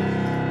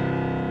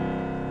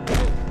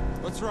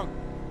 What's wrong?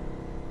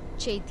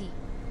 Chaiti.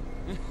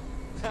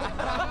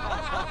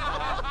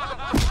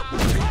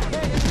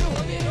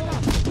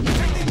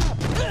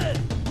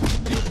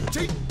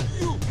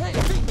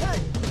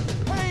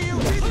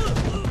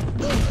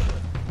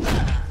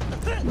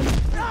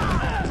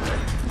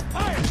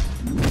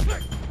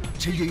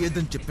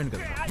 చెయ్యొద్దని చెప్పాను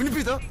కదా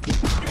వినిపిదా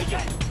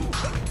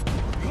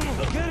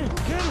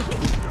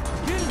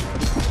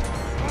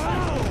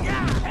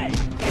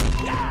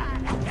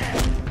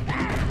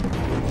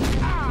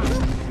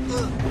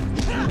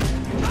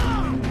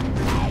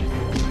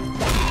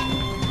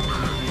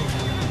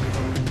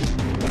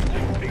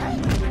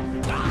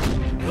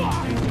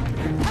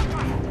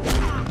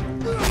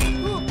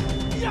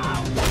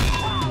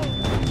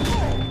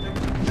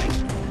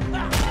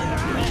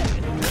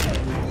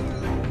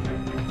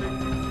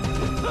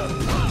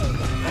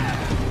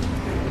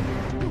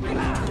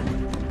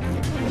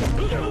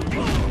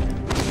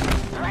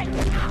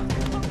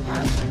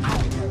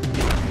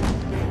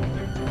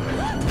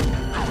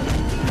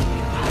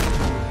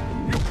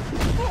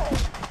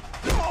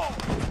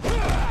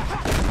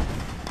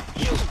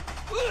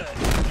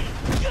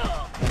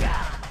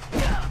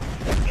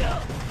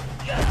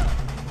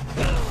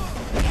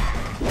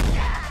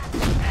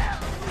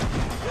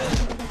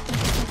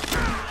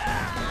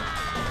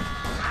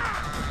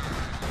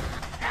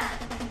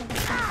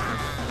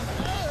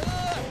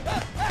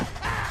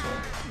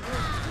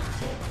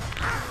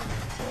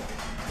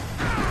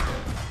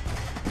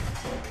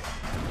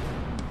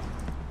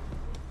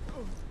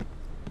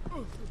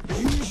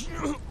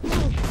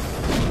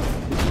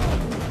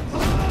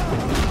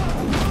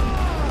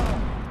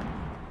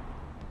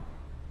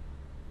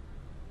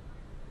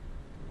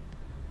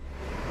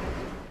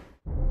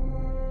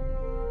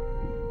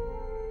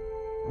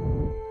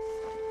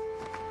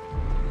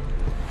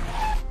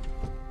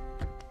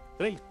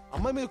రేయ్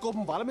అమ్మాయి మీద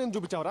కోపం వాళ్ళ మీద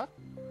చూపించావరా?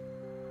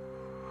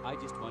 I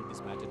just want this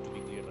matter to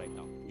be clear right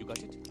now. You got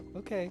it?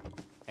 Okay.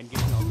 And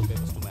give me all the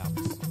papers to my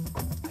office.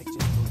 I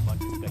just don't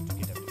want you guys to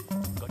get everything.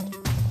 Got it?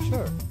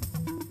 Sure.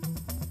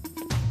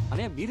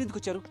 అన్నయ్య మీరెందుకు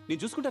వచ్చారు?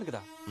 నేను చూసుకుంటాను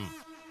కదా.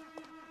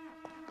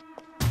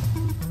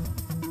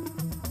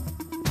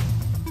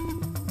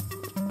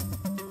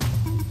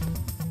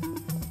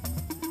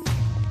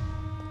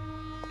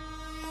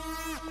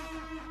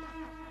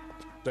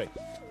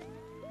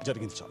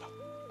 జరిగింది చాలా.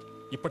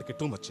 ఇప్పటికే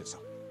too much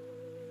చేశాం.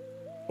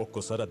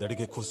 ఒక్కోసారి అది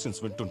అడిగే క్వశ్చన్స్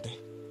వింటుంటే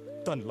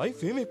తన లైఫ్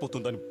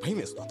ఏమైపోతుందని భయం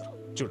వేస్తుంది.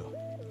 చూడు,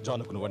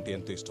 జానుకు నువ్వంటే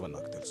ఎంత ఇష్టమని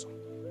నాకు తెలుసు.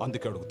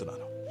 అందుకే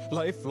అడుగుతున్నాను,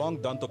 లైఫ్ లాంగ్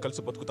దాంతో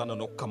కలిసి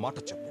బతుకుతానని ఒక్క మాట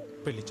చెప్పు,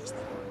 పెళ్లి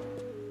చేస్తాను.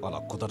 అలా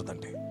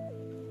కుదరదంటే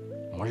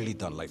మళ్ళీ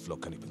దాని లైఫ్లో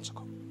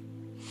కనిపించకు.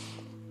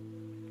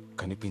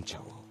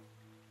 కనిపించావు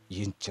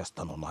ఏం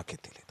చేస్తానో నాకే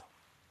తెలీదు.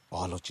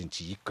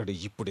 ఆలోచించి ఇక్కడే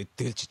ఇప్పుడే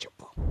తేల్చి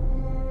చెప్పు.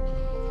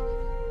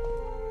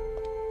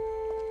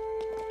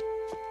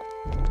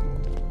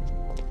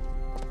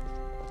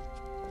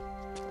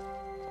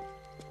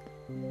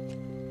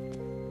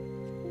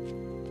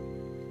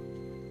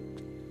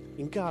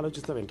 ఇంకా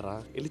ఆలోచిస్తావేంట్రా?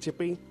 వెళ్ళి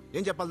చెప్పేయి.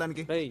 ఏం చెప్పాలి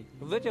దానికి?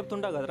 నువ్వే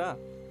చెప్తుంటావు కదరా,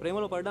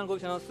 ప్రేమలో పడడానికి ఒక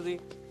క్షణం వస్తుంది,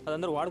 అది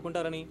అందరూ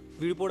వాడుకుంటారని.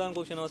 విడిపోవడానికి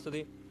ఒక క్షణం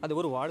వస్తుంది, అది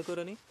ఎవరు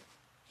వాడుకోరని.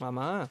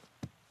 మామా,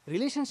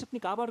 రిలేషన్షిప్ని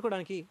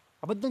కాపాడుకోవడానికి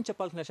అబద్ధం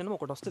చెప్పాల్సిన క్షణం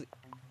ఒకటి వస్తుంది,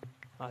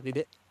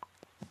 అదిదే.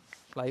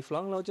 లైఫ్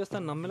లాంగ్ లవ్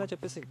చేస్తాను నమ్మేలా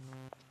చెప్పేసి,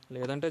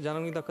 లేదంటే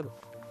జనానికి దక్కదు.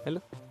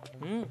 వెళ్ళు.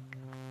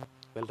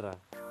 వెళ్ళరా.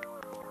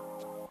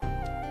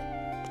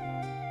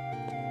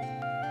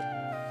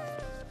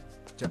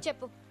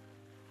 చెప్పు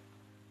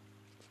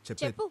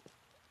చెప్పేది. చెప్పు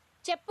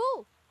చెప్పు.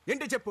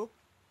 ఏంటి చెప్పు?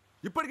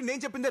 ఇప్పటికి నేను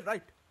చెప్పిందే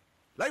రైట్.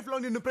 లైఫ్ లో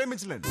నిన్ను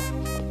ప్రేమించలేను.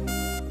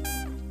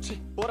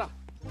 పోరా,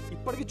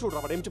 ఇప్పటికి చూడరా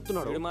వాడు ఏం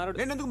చెప్తున్నాడు.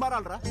 నేను ఎందుకు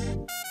మారాలరా?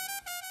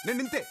 నేను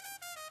ఇంతే.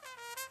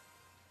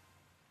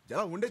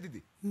 ఎలా ఉండేది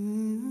ఇది?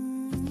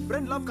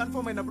 ఫ్రెండ్ లవ్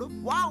కన్ఫర్మ్ అయినప్పుడు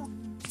వావ్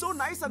సో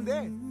నైస్ అందే.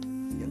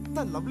 ఎంత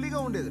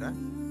లవ్లీగా ఉండేదిరా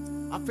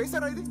ఆ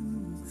ఫేసరా ఇది.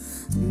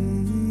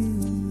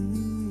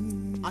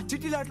 ఆ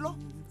చిట్టిలాట్లో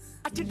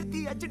ఆ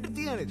చిట్టి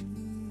తీ అనేది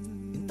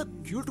ఎంత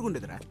క్యూట్గా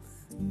ఉండేదిరా.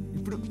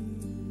 ఇప్పుడు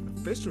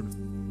ఫేస్ చూడు.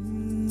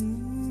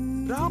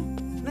 రామ్,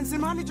 నేను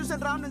సింహాన్ని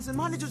చూసాను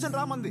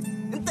రామ్ అంది.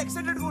 ఎంత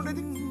ఎక్సైటెడ్గా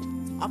ఉండేది.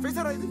 ఆ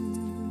ఫేసరా ఇది.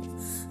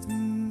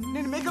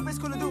 నేను మేకప్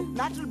వేసుకోలేదు,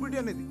 న్యాచురల్ బ్యూటీ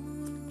అనేది.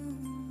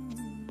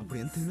 అప్పుడు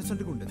ఎంత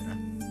ఇన్నోసెంట్గా ఉండేదిరా.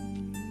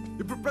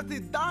 ఇప్పుడు ప్రతి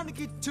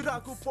దానికి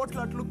చిరాకు,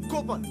 పోట్లాట్లు,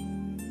 కోపాలు.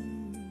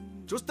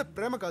 చూస్తే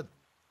ప్రేమ కాదు,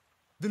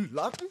 దీన్ని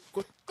లాక్కు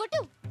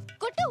కొట్టు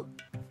కొట్టు.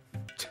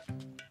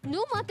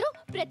 నువ్వు మాత్రం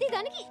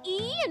ప్రతిదానికి ఈ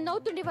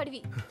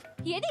నవ్వుతుండేవాడివి.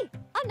 ఏది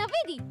ఆ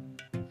నవ్వేది?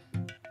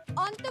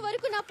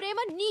 అంతవరకు నా ప్రేమ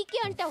నీకే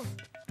అంటావు.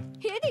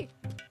 ఏది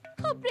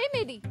ఆ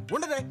ప్రేమేది?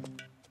 ఉండదే.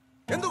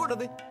 ఎందుకు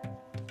ఉండదు?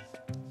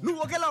 నువ్వు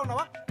ఒకేలా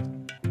ఉన్నావా?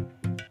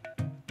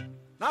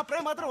 నా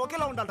ప్రేమ మాత్రం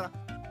ఒకేలా ఉండాలరా.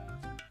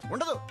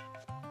 ఉండదు.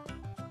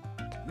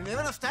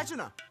 నేనేమైనా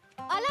స్టాచ్యూనా?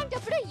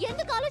 అలాంటప్పుడు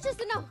ఎందుకు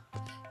ఆలోచిస్తున్నావు?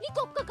 నీకు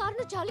ఒక్క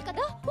కారణం చాలు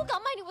కదా ఒక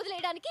అమ్మాయిని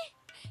వదిలేయడానికి.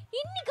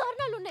 ఇన్ని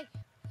కారణాలు ఉన్నాయి.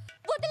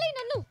 వదిలేయ్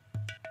నన్ను.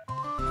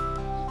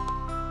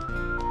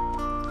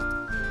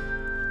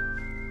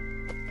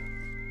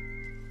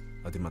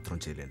 అది మాత్రం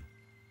చేయలేను.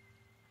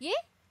 ఏ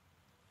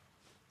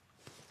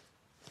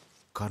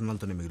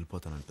కారణాలతోనే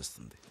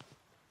మిగిలిపోతాననిపిస్తుంది.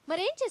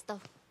 మరేం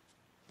చేస్తావు?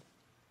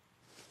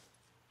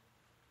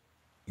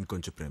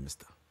 ఇంకొంచెం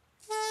ప్రేమిస్తా.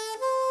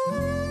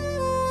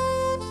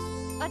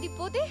 అది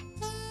పోతే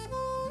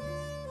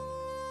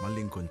మళ్ళీ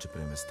ఇంకొంచెం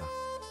ప్రేమిస్తా.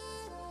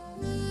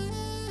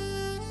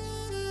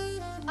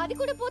 అది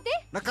కూడా పోతే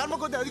నా కర్మ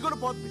కొద్ది అది కూడా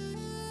పోతుంది.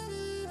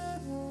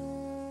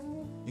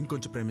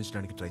 ఇంకొంచెం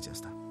ప్రేమించడానికి ట్రై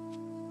చేస్తా.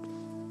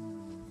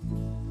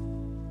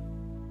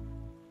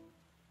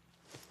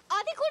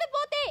 అది కూడా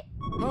పోతే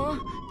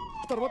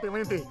తర్వాత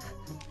ఏమైంది?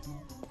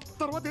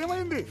 తర్వాత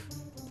ఏమైంది?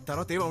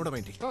 తర్వాత ఏమవడం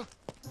ఏంటి?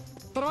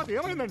 తర్వాత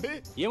ఏమైందండి?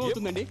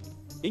 ఏమవుతుందండి?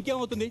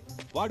 ఇంకేమవుతుంది?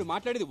 వాడు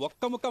మాట్లాడేది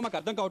ఒక్క ముక్క మాకు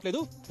అర్థం కావట్లేదు.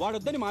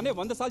 వాడొద్దని మా అన్నయ్య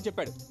 100 సార్లు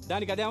చెప్పాడు.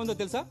 దానికి అదేముందో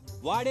తెలుసా?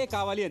 వాడే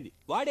కావాలి అంది.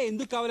 వాడే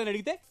ఎందుకు కావాలని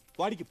అడిగితే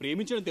వాడికి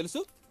ప్రేమించడం తెలుసు,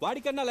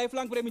 వాడికన్నా లైఫ్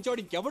లాంగ్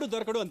ప్రేమించేవాడు ఇంకెవడు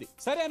దొరకడు అంది.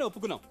 సరే అని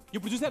ఒప్పుకున్నాం.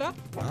 ఇప్పుడు చూసారా?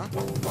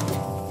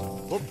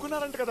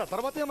 ఒప్పుకున్నారంట కదా,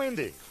 తర్వాత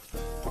ఏమైంది?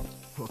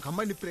 ఒక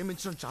అమ్మాయిని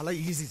ప్రేమించడం చాలా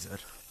ఈజీ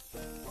సార్.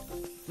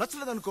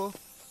 నచ్చలేదనుకో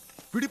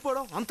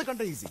విడిపోవడం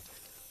అంతకంటే ఈజీ.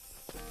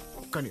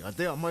 కానీ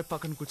అదే అమ్మాయి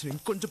పక్కన కూర్చొని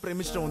ఇంకొంచెం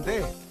ప్రేమించడం ఉంటే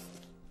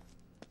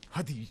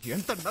అది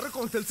ఎంత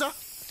నరకం తెలుసా?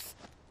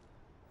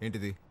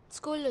 ఏంటిది?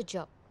 స్కూల్లో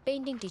జాబ్,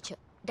 పెయింటింగ్ టీచర్.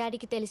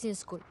 డాడీకి తెలిసిన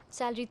స్కూల్,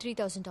 శాలరీ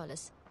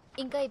 $3000.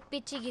 ఇంకా ఈ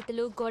పిచ్చి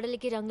గీతలు,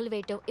 గోడలకి రంగులు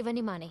వేయటం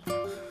ఇవన్నీ మానే.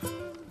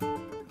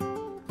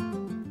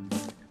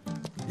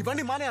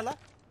 ఇవన్నీ మానేయాలా?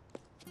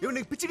 ఇవి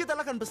నీకు పిచ్చి గీత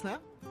ఎలా కనిపిస్తున్నా?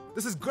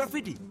 This is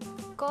graffiti.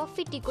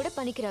 Coffee tea కూడా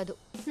పనికిరాదు.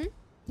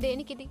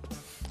 దేనికిది?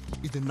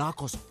 ఇది నా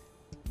కోసం,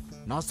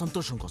 నా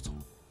సంతోషం కోసం.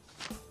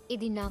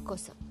 ఇది నా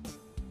కోసం.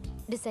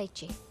 డిసైడ్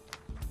చేయి.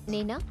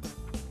 నేనా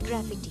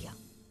గ్రాఫిటీయా?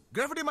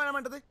 గ్రాఫిటీ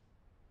మానేమంటది?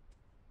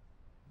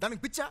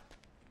 దానికి పిచ్చా?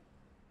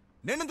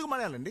 నేనెందుకు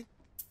మానేయాలండి?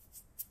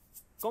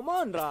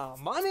 కమాన్ రా,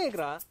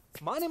 మానేయకరా.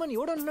 మానేమని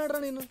ఎవడన్నాడు రా?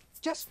 నేను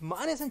జస్ట్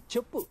మానేసని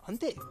చెప్పు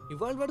అంతే.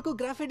 ఇవాళ వరకు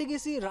గ్రాఫిటీ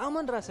గీసి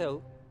రామన్ రాసావు,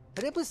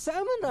 రేపు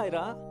శామన్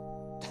రాయరా.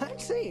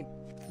 That's it.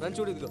 నన్ను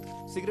చూడు, ఇదిగో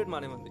సిగరెట్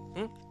మానేమంది,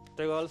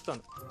 తెగ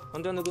కాలుస్తాను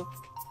అంతేందుకు.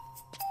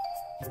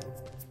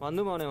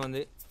 మందు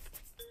మానేమంది,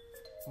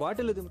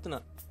 బాటిల్ దింపుతున్నా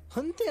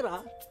అంతేరా.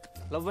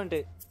 లవ్ అంటే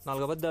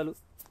 4 అబద్ధాలు,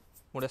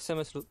 3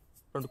 SMSలు,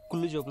 2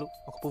 కుళ్ళు జోకులు,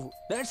 1 పువ్వు.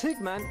 That's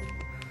it man.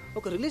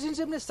 ఒక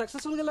రిలేషన్షిప్ని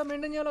సక్సెస్ఫుల్గా ఎలా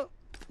మెయింటైన్ చేయాలో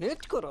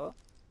నేర్చుకోరా.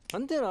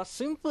 అంతేరా,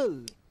 simple.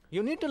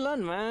 You need to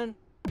learn man.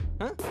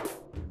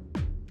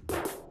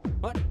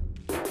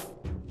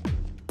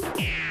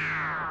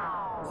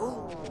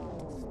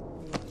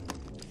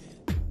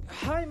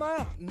 Hi మా,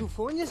 నువ్వు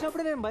ఫోన్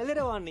చేసినప్పుడే నేను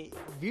బయలుదేరేవాడిని.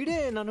 వీడే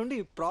నా నుండి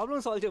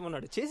ప్రాబ్లం సాల్వ్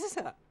చేయమన్నాడు,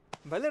 చేసేసా.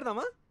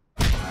 బయలుదేరదామా?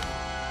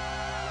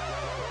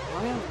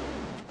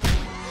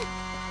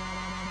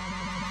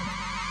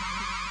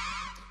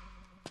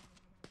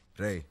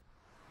 రే,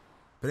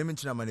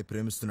 ప్రేమించినామని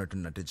ప్రేమిస్తున్నట్టు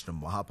నటించడం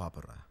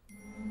మహాపాపరా.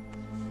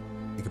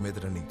 ఇక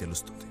మీదట నీకు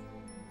తెలుస్తుంది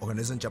ఒక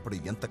నిజం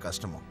చెప్పడం ఎంత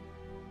కష్టమో.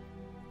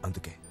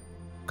 అందుకే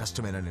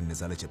కష్టమైన నేను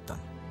నిజాలే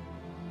చెప్తాను.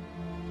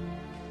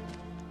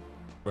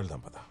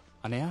 వెళ్దాం పద.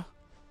 అన్నయ్య,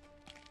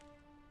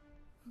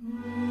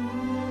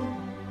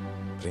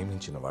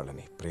 ప్రేమించిన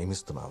వాళ్ళని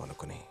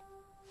ప్రేమిస్తున్నామనుకుని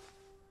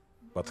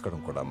బతకడం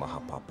కూడా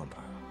మహాపాపం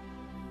రా.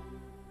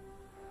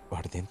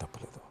 వాడిదేం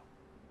తప్పలేదు.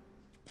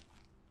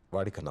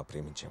 వాడికన్నా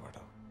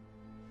ప్రేమించేవాడు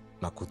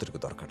నా కూతురికి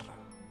దొరకడరా.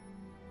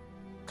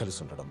 కలిసి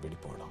ఉండడం,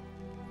 విడిపోవడం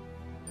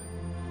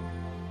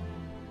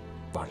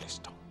వాళ్ళ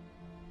ఇష్టం.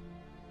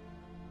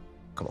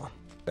 కమాన్,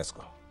 లెట్స్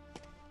గో.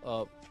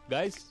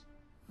 గైస్,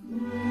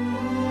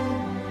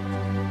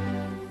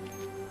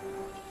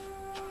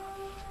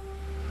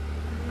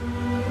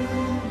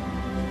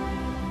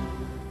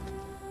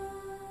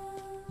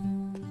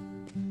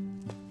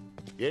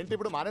 ఏంటి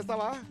ఇప్పుడు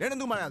మానేస్తావా? నేను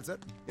ఎందుకు మానేయాలి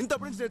సార్?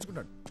 ఇంతప్పటి నుంచి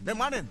నేర్చుకుంటాను. నేను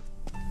మానేను.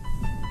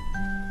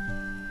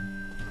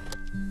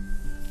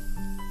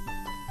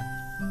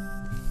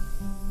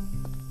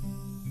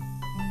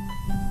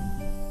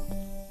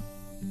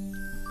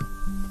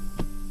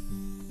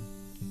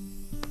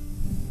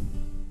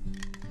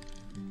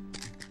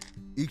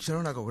 ఈ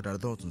క్షణం నాకు ఒకటి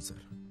అర్థమవుతుంది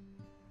సార్.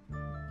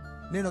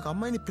 నేను ఒక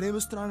అమ్మాయిని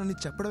ప్రేమిస్తున్నానని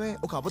చెప్పడమే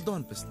ఒక అబద్ధం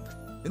అనిపిస్తుంది.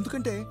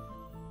 ఎందుకంటే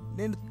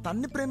నేను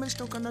తన్ని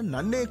ప్రేమించడం కన్నా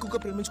నన్నే ఎక్కువగా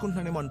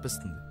ప్రేమించుకుంటున్నానేమో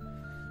అనిపిస్తుంది.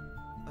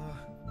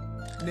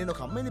 నేను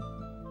ఒక అమ్మాయిని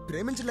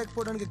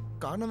ప్రేమించలేకపోవడానికి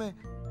కారణమే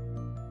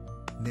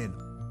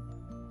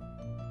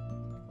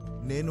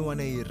నేను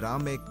అనే ఈ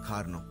రామే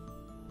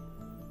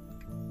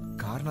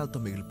కారణాలతో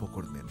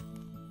మిగిలిపోకూడదు. నేను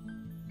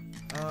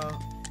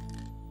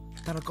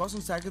తన కోసం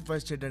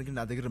సాక్రిఫైస్ చేయడానికి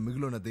నా దగ్గర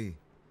మిగిలినది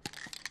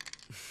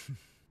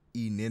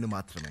ఈ నేను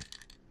మాత్రమే.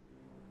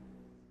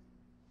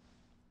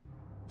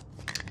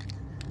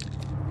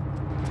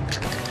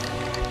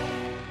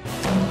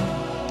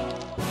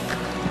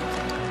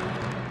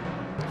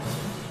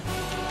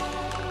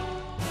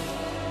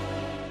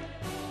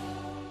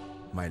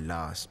 My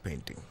last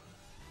painting.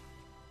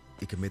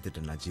 ఇక మీదట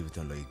నా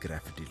జీవితంలో ఈ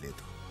గ్రాఫిటీ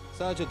లేదు.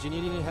 Sergeant, do you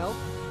need any help?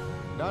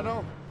 No.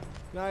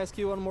 Can I ask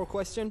you one more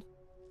question?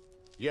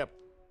 Yep.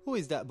 Who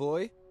is that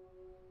boy?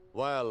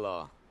 Well,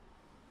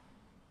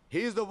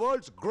 he's the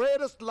world's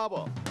greatest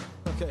lover.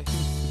 Okay,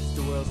 he's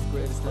the world's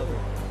greatest lover.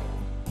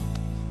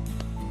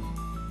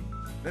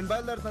 నేను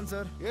బయలుదేరుతాను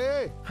sir.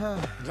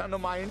 నన్ను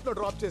మా ఇంట్లో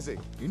drop చేసి.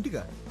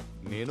 ఇంటిగా?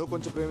 నేను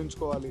కొంచెం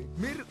ప్రేమించుకోవాలి.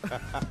 మీరు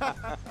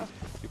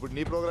ఇప్పుడు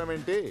నీ ప్రోగ్రామ్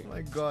ఏంటి?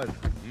 మై గాడ్,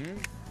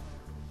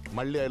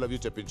 మళ్ళీ ఐ లవ్ యూ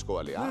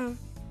చెప్పించుకోవాలి.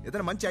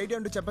 ఏదైనా మంచి ఐడియా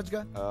ఉంటే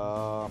చెప్పచ్చుగా.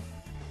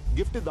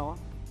 గిఫ్ట్ ఇద్దామా?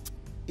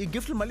 ఈ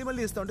గిఫ్ట్లు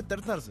మళ్ళీ ఇస్తా ఉంటే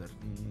తిడతారు సార్.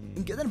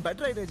 ఇంకేదైనా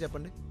బెటర్ ఐడియా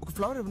చెప్పండి. ఒక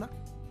ఫ్లవర్ ఇవ్వనా?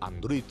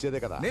 అందరూ ఇచ్చేదే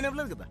కదా. నేను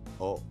ఇవ్వలేదు కదా.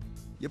 ఓ,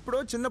 ఎప్పుడో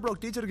చిన్నప్పుడు ఒక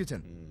టీచర్కి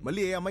ఇచ్చాను.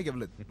 మళ్ళీ ఏ అమ్మాయికి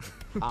ఇవ్వలేదు.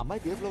 ఆ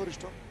అమ్మాయికి ఏ ఫ్లవర్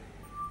ఇష్టం?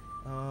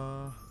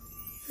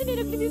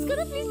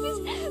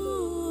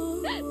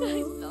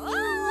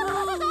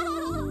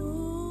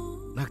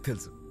 నాకు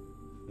తెలుసు.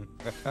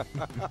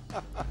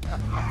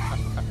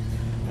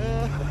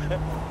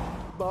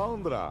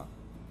 బాగుందిరా.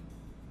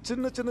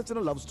 చిన్న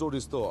లవ్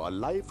స్టోరీస్ తో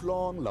life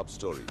long love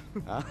story.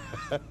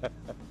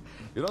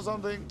 You know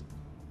something,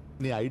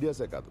 నీ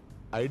ఐడియాసే కాదు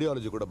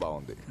ఐడియాలజీ కూడా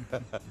బాగుంది.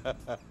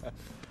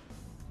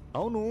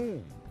 అవును,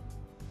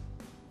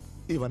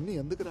 ఇవన్నీ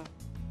ఎందుకురా?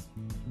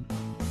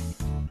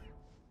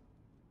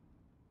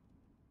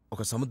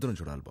 ఒక సముద్రం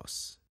చూడాలి బాస్.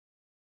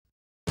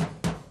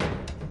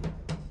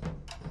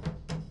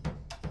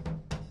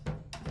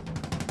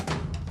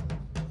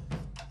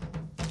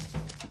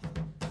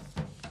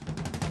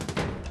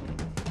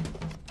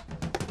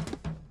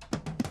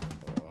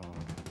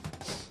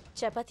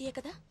 చపాతీయే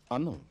కదా?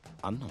 అన్నం.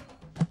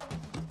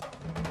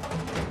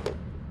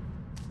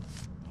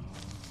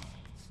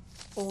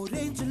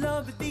 Orange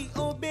love the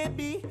oh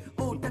baby,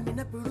 oh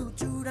తమినప్పుడు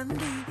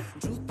చూడండి,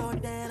 చూతో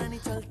డేరని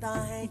చల్తా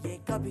హై ఏ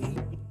కభీ.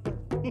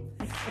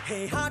 హే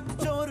హార్ట్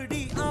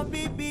చోరుడి ఆ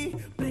బీబీ,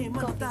 ప్రేమ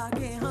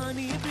తాగే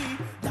హానీ బీ,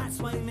 that's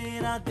why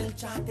मेरा दिल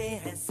चाहते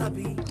हैं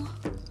सभी.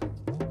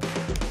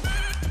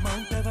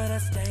 Mount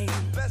Everest hey,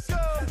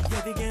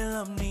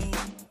 ఎదిగేలమ్ని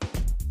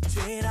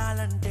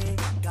చేరాలంటే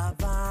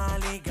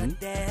కావాలి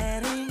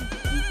గడ్డేరి,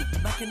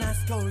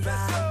 మకినాస్ కోల్డా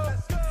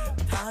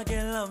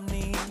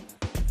తాగేలమ్ని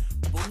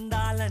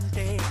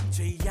ఉండాలంటే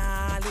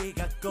చెయ్యాలి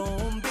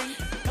గోంబింగ్,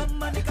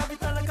 కమ్మని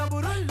కవితల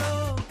కబురుల్లో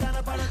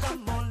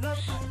కనపడతమ్మోళ్ళ.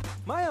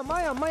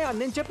 మాయా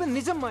నేను చెప్పింది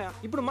నిజం మాయా.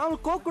 ఇప్పుడు మామూలు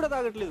కోక్ కూడా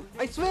తాగట్లేదు.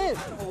 I swear.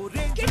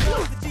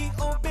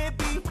 ఓ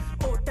బేబీ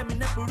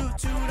ఓటమినప్పుడు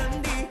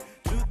చూడండి,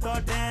 చూతో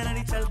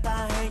డేరని చల్తా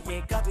హై ఏ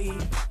కభీ.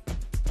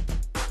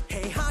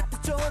 హే హార్ట్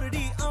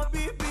చోరుడి ఆ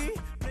బీబీ,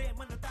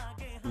 ప్రేమను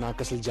తాగే. నాకు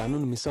అసలు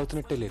జానుని మిస్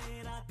అవుతున్నట్టే లేదు.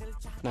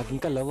 నాకు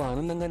ఇంకా లవ్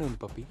ఆనందంగానే ఉంది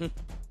పప్పి.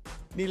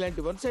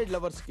 నీలాంటి వన్ సైడ్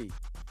లవర్స్ కి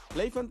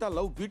లైఫ్ అంతా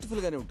లవ్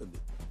బ్యూటిఫుల్ గానే ఉంటుంది.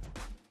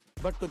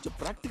 బట్ కొంచెం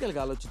ప్రాక్టికల్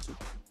గా ఆలోచించు.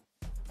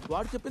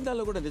 వాడు చెప్పిన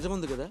దానిలో కూడా నిజం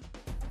ఉంది కదా?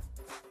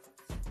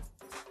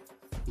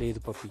 లేదు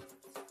పప్పి,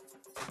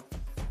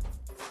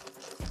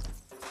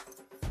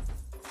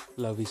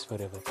 love is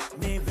for ever.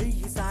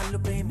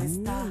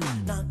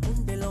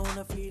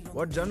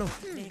 What Janu,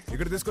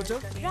 ఇక్కడ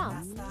తీసుకొచ్చావు?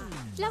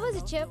 ఫ్లవర్స్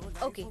ఇచ్చావు,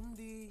 ఓకే.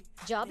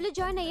 జాబ్ లో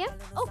జాయిన్ అయ్యా,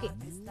 ఓకే.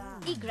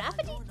 ఈ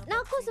గ్రాఫిటీ నా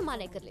కోసం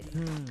మానేకర్లేదు.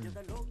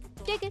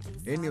 Take it.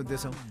 ఏంటి నీ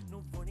ఉద్దేశం?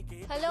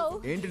 హలో,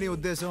 ఏంటి నీ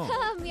ఉద్దేశం?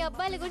 మీ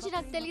అబ్బాయిల గురించి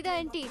నాకు తెలీదా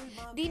ఏంటి?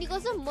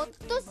 దీనికోసం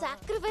మొత్తం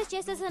సాక్రిఫైస్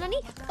చేసేసానని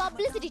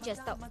పబ్లిసిటీ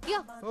చేస్తావు.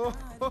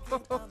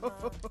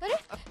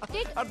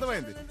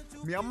 అర్థమైంది.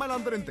 మీ అమ్మాయిలు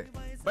అందరూ ఇంతే.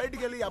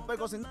 బయటికి వెళ్ళి అబ్బాయి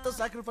కోసం ఇంత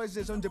సాక్రిఫైస్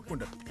చేసామని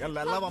చెప్పుకుంటారు.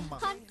 వెళ్ళావమ్మా,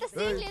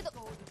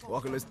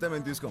 ఒకళ్ళు ఇస్తే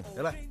మేము తీసుకోం.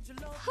 ఎలా?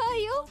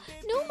 అయ్యో,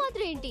 నువ్వు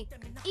మాత్రం ఏంటి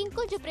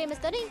ఇంకొంచెం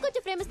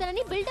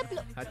ప్రేమిస్తానని బిల్డప్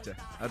లో. అచ్చా,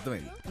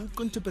 అర్థమైంది.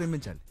 ఇంకొంచెం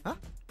ప్రేమించాలి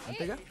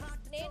అంతేగా?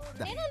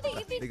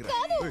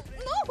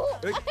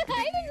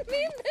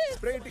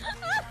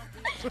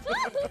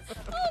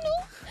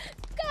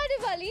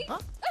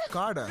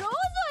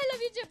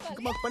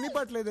 మాకు పని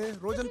పాటలేదే.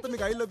 రోజంతా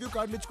మీకు ఐ లవ్ యూ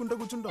కార్డులు ఇచ్చుకుంటూ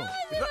కూర్చుంటాం.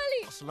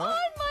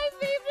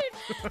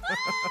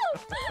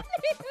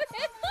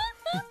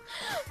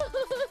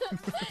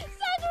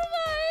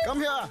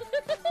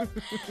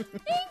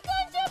 ఇంకా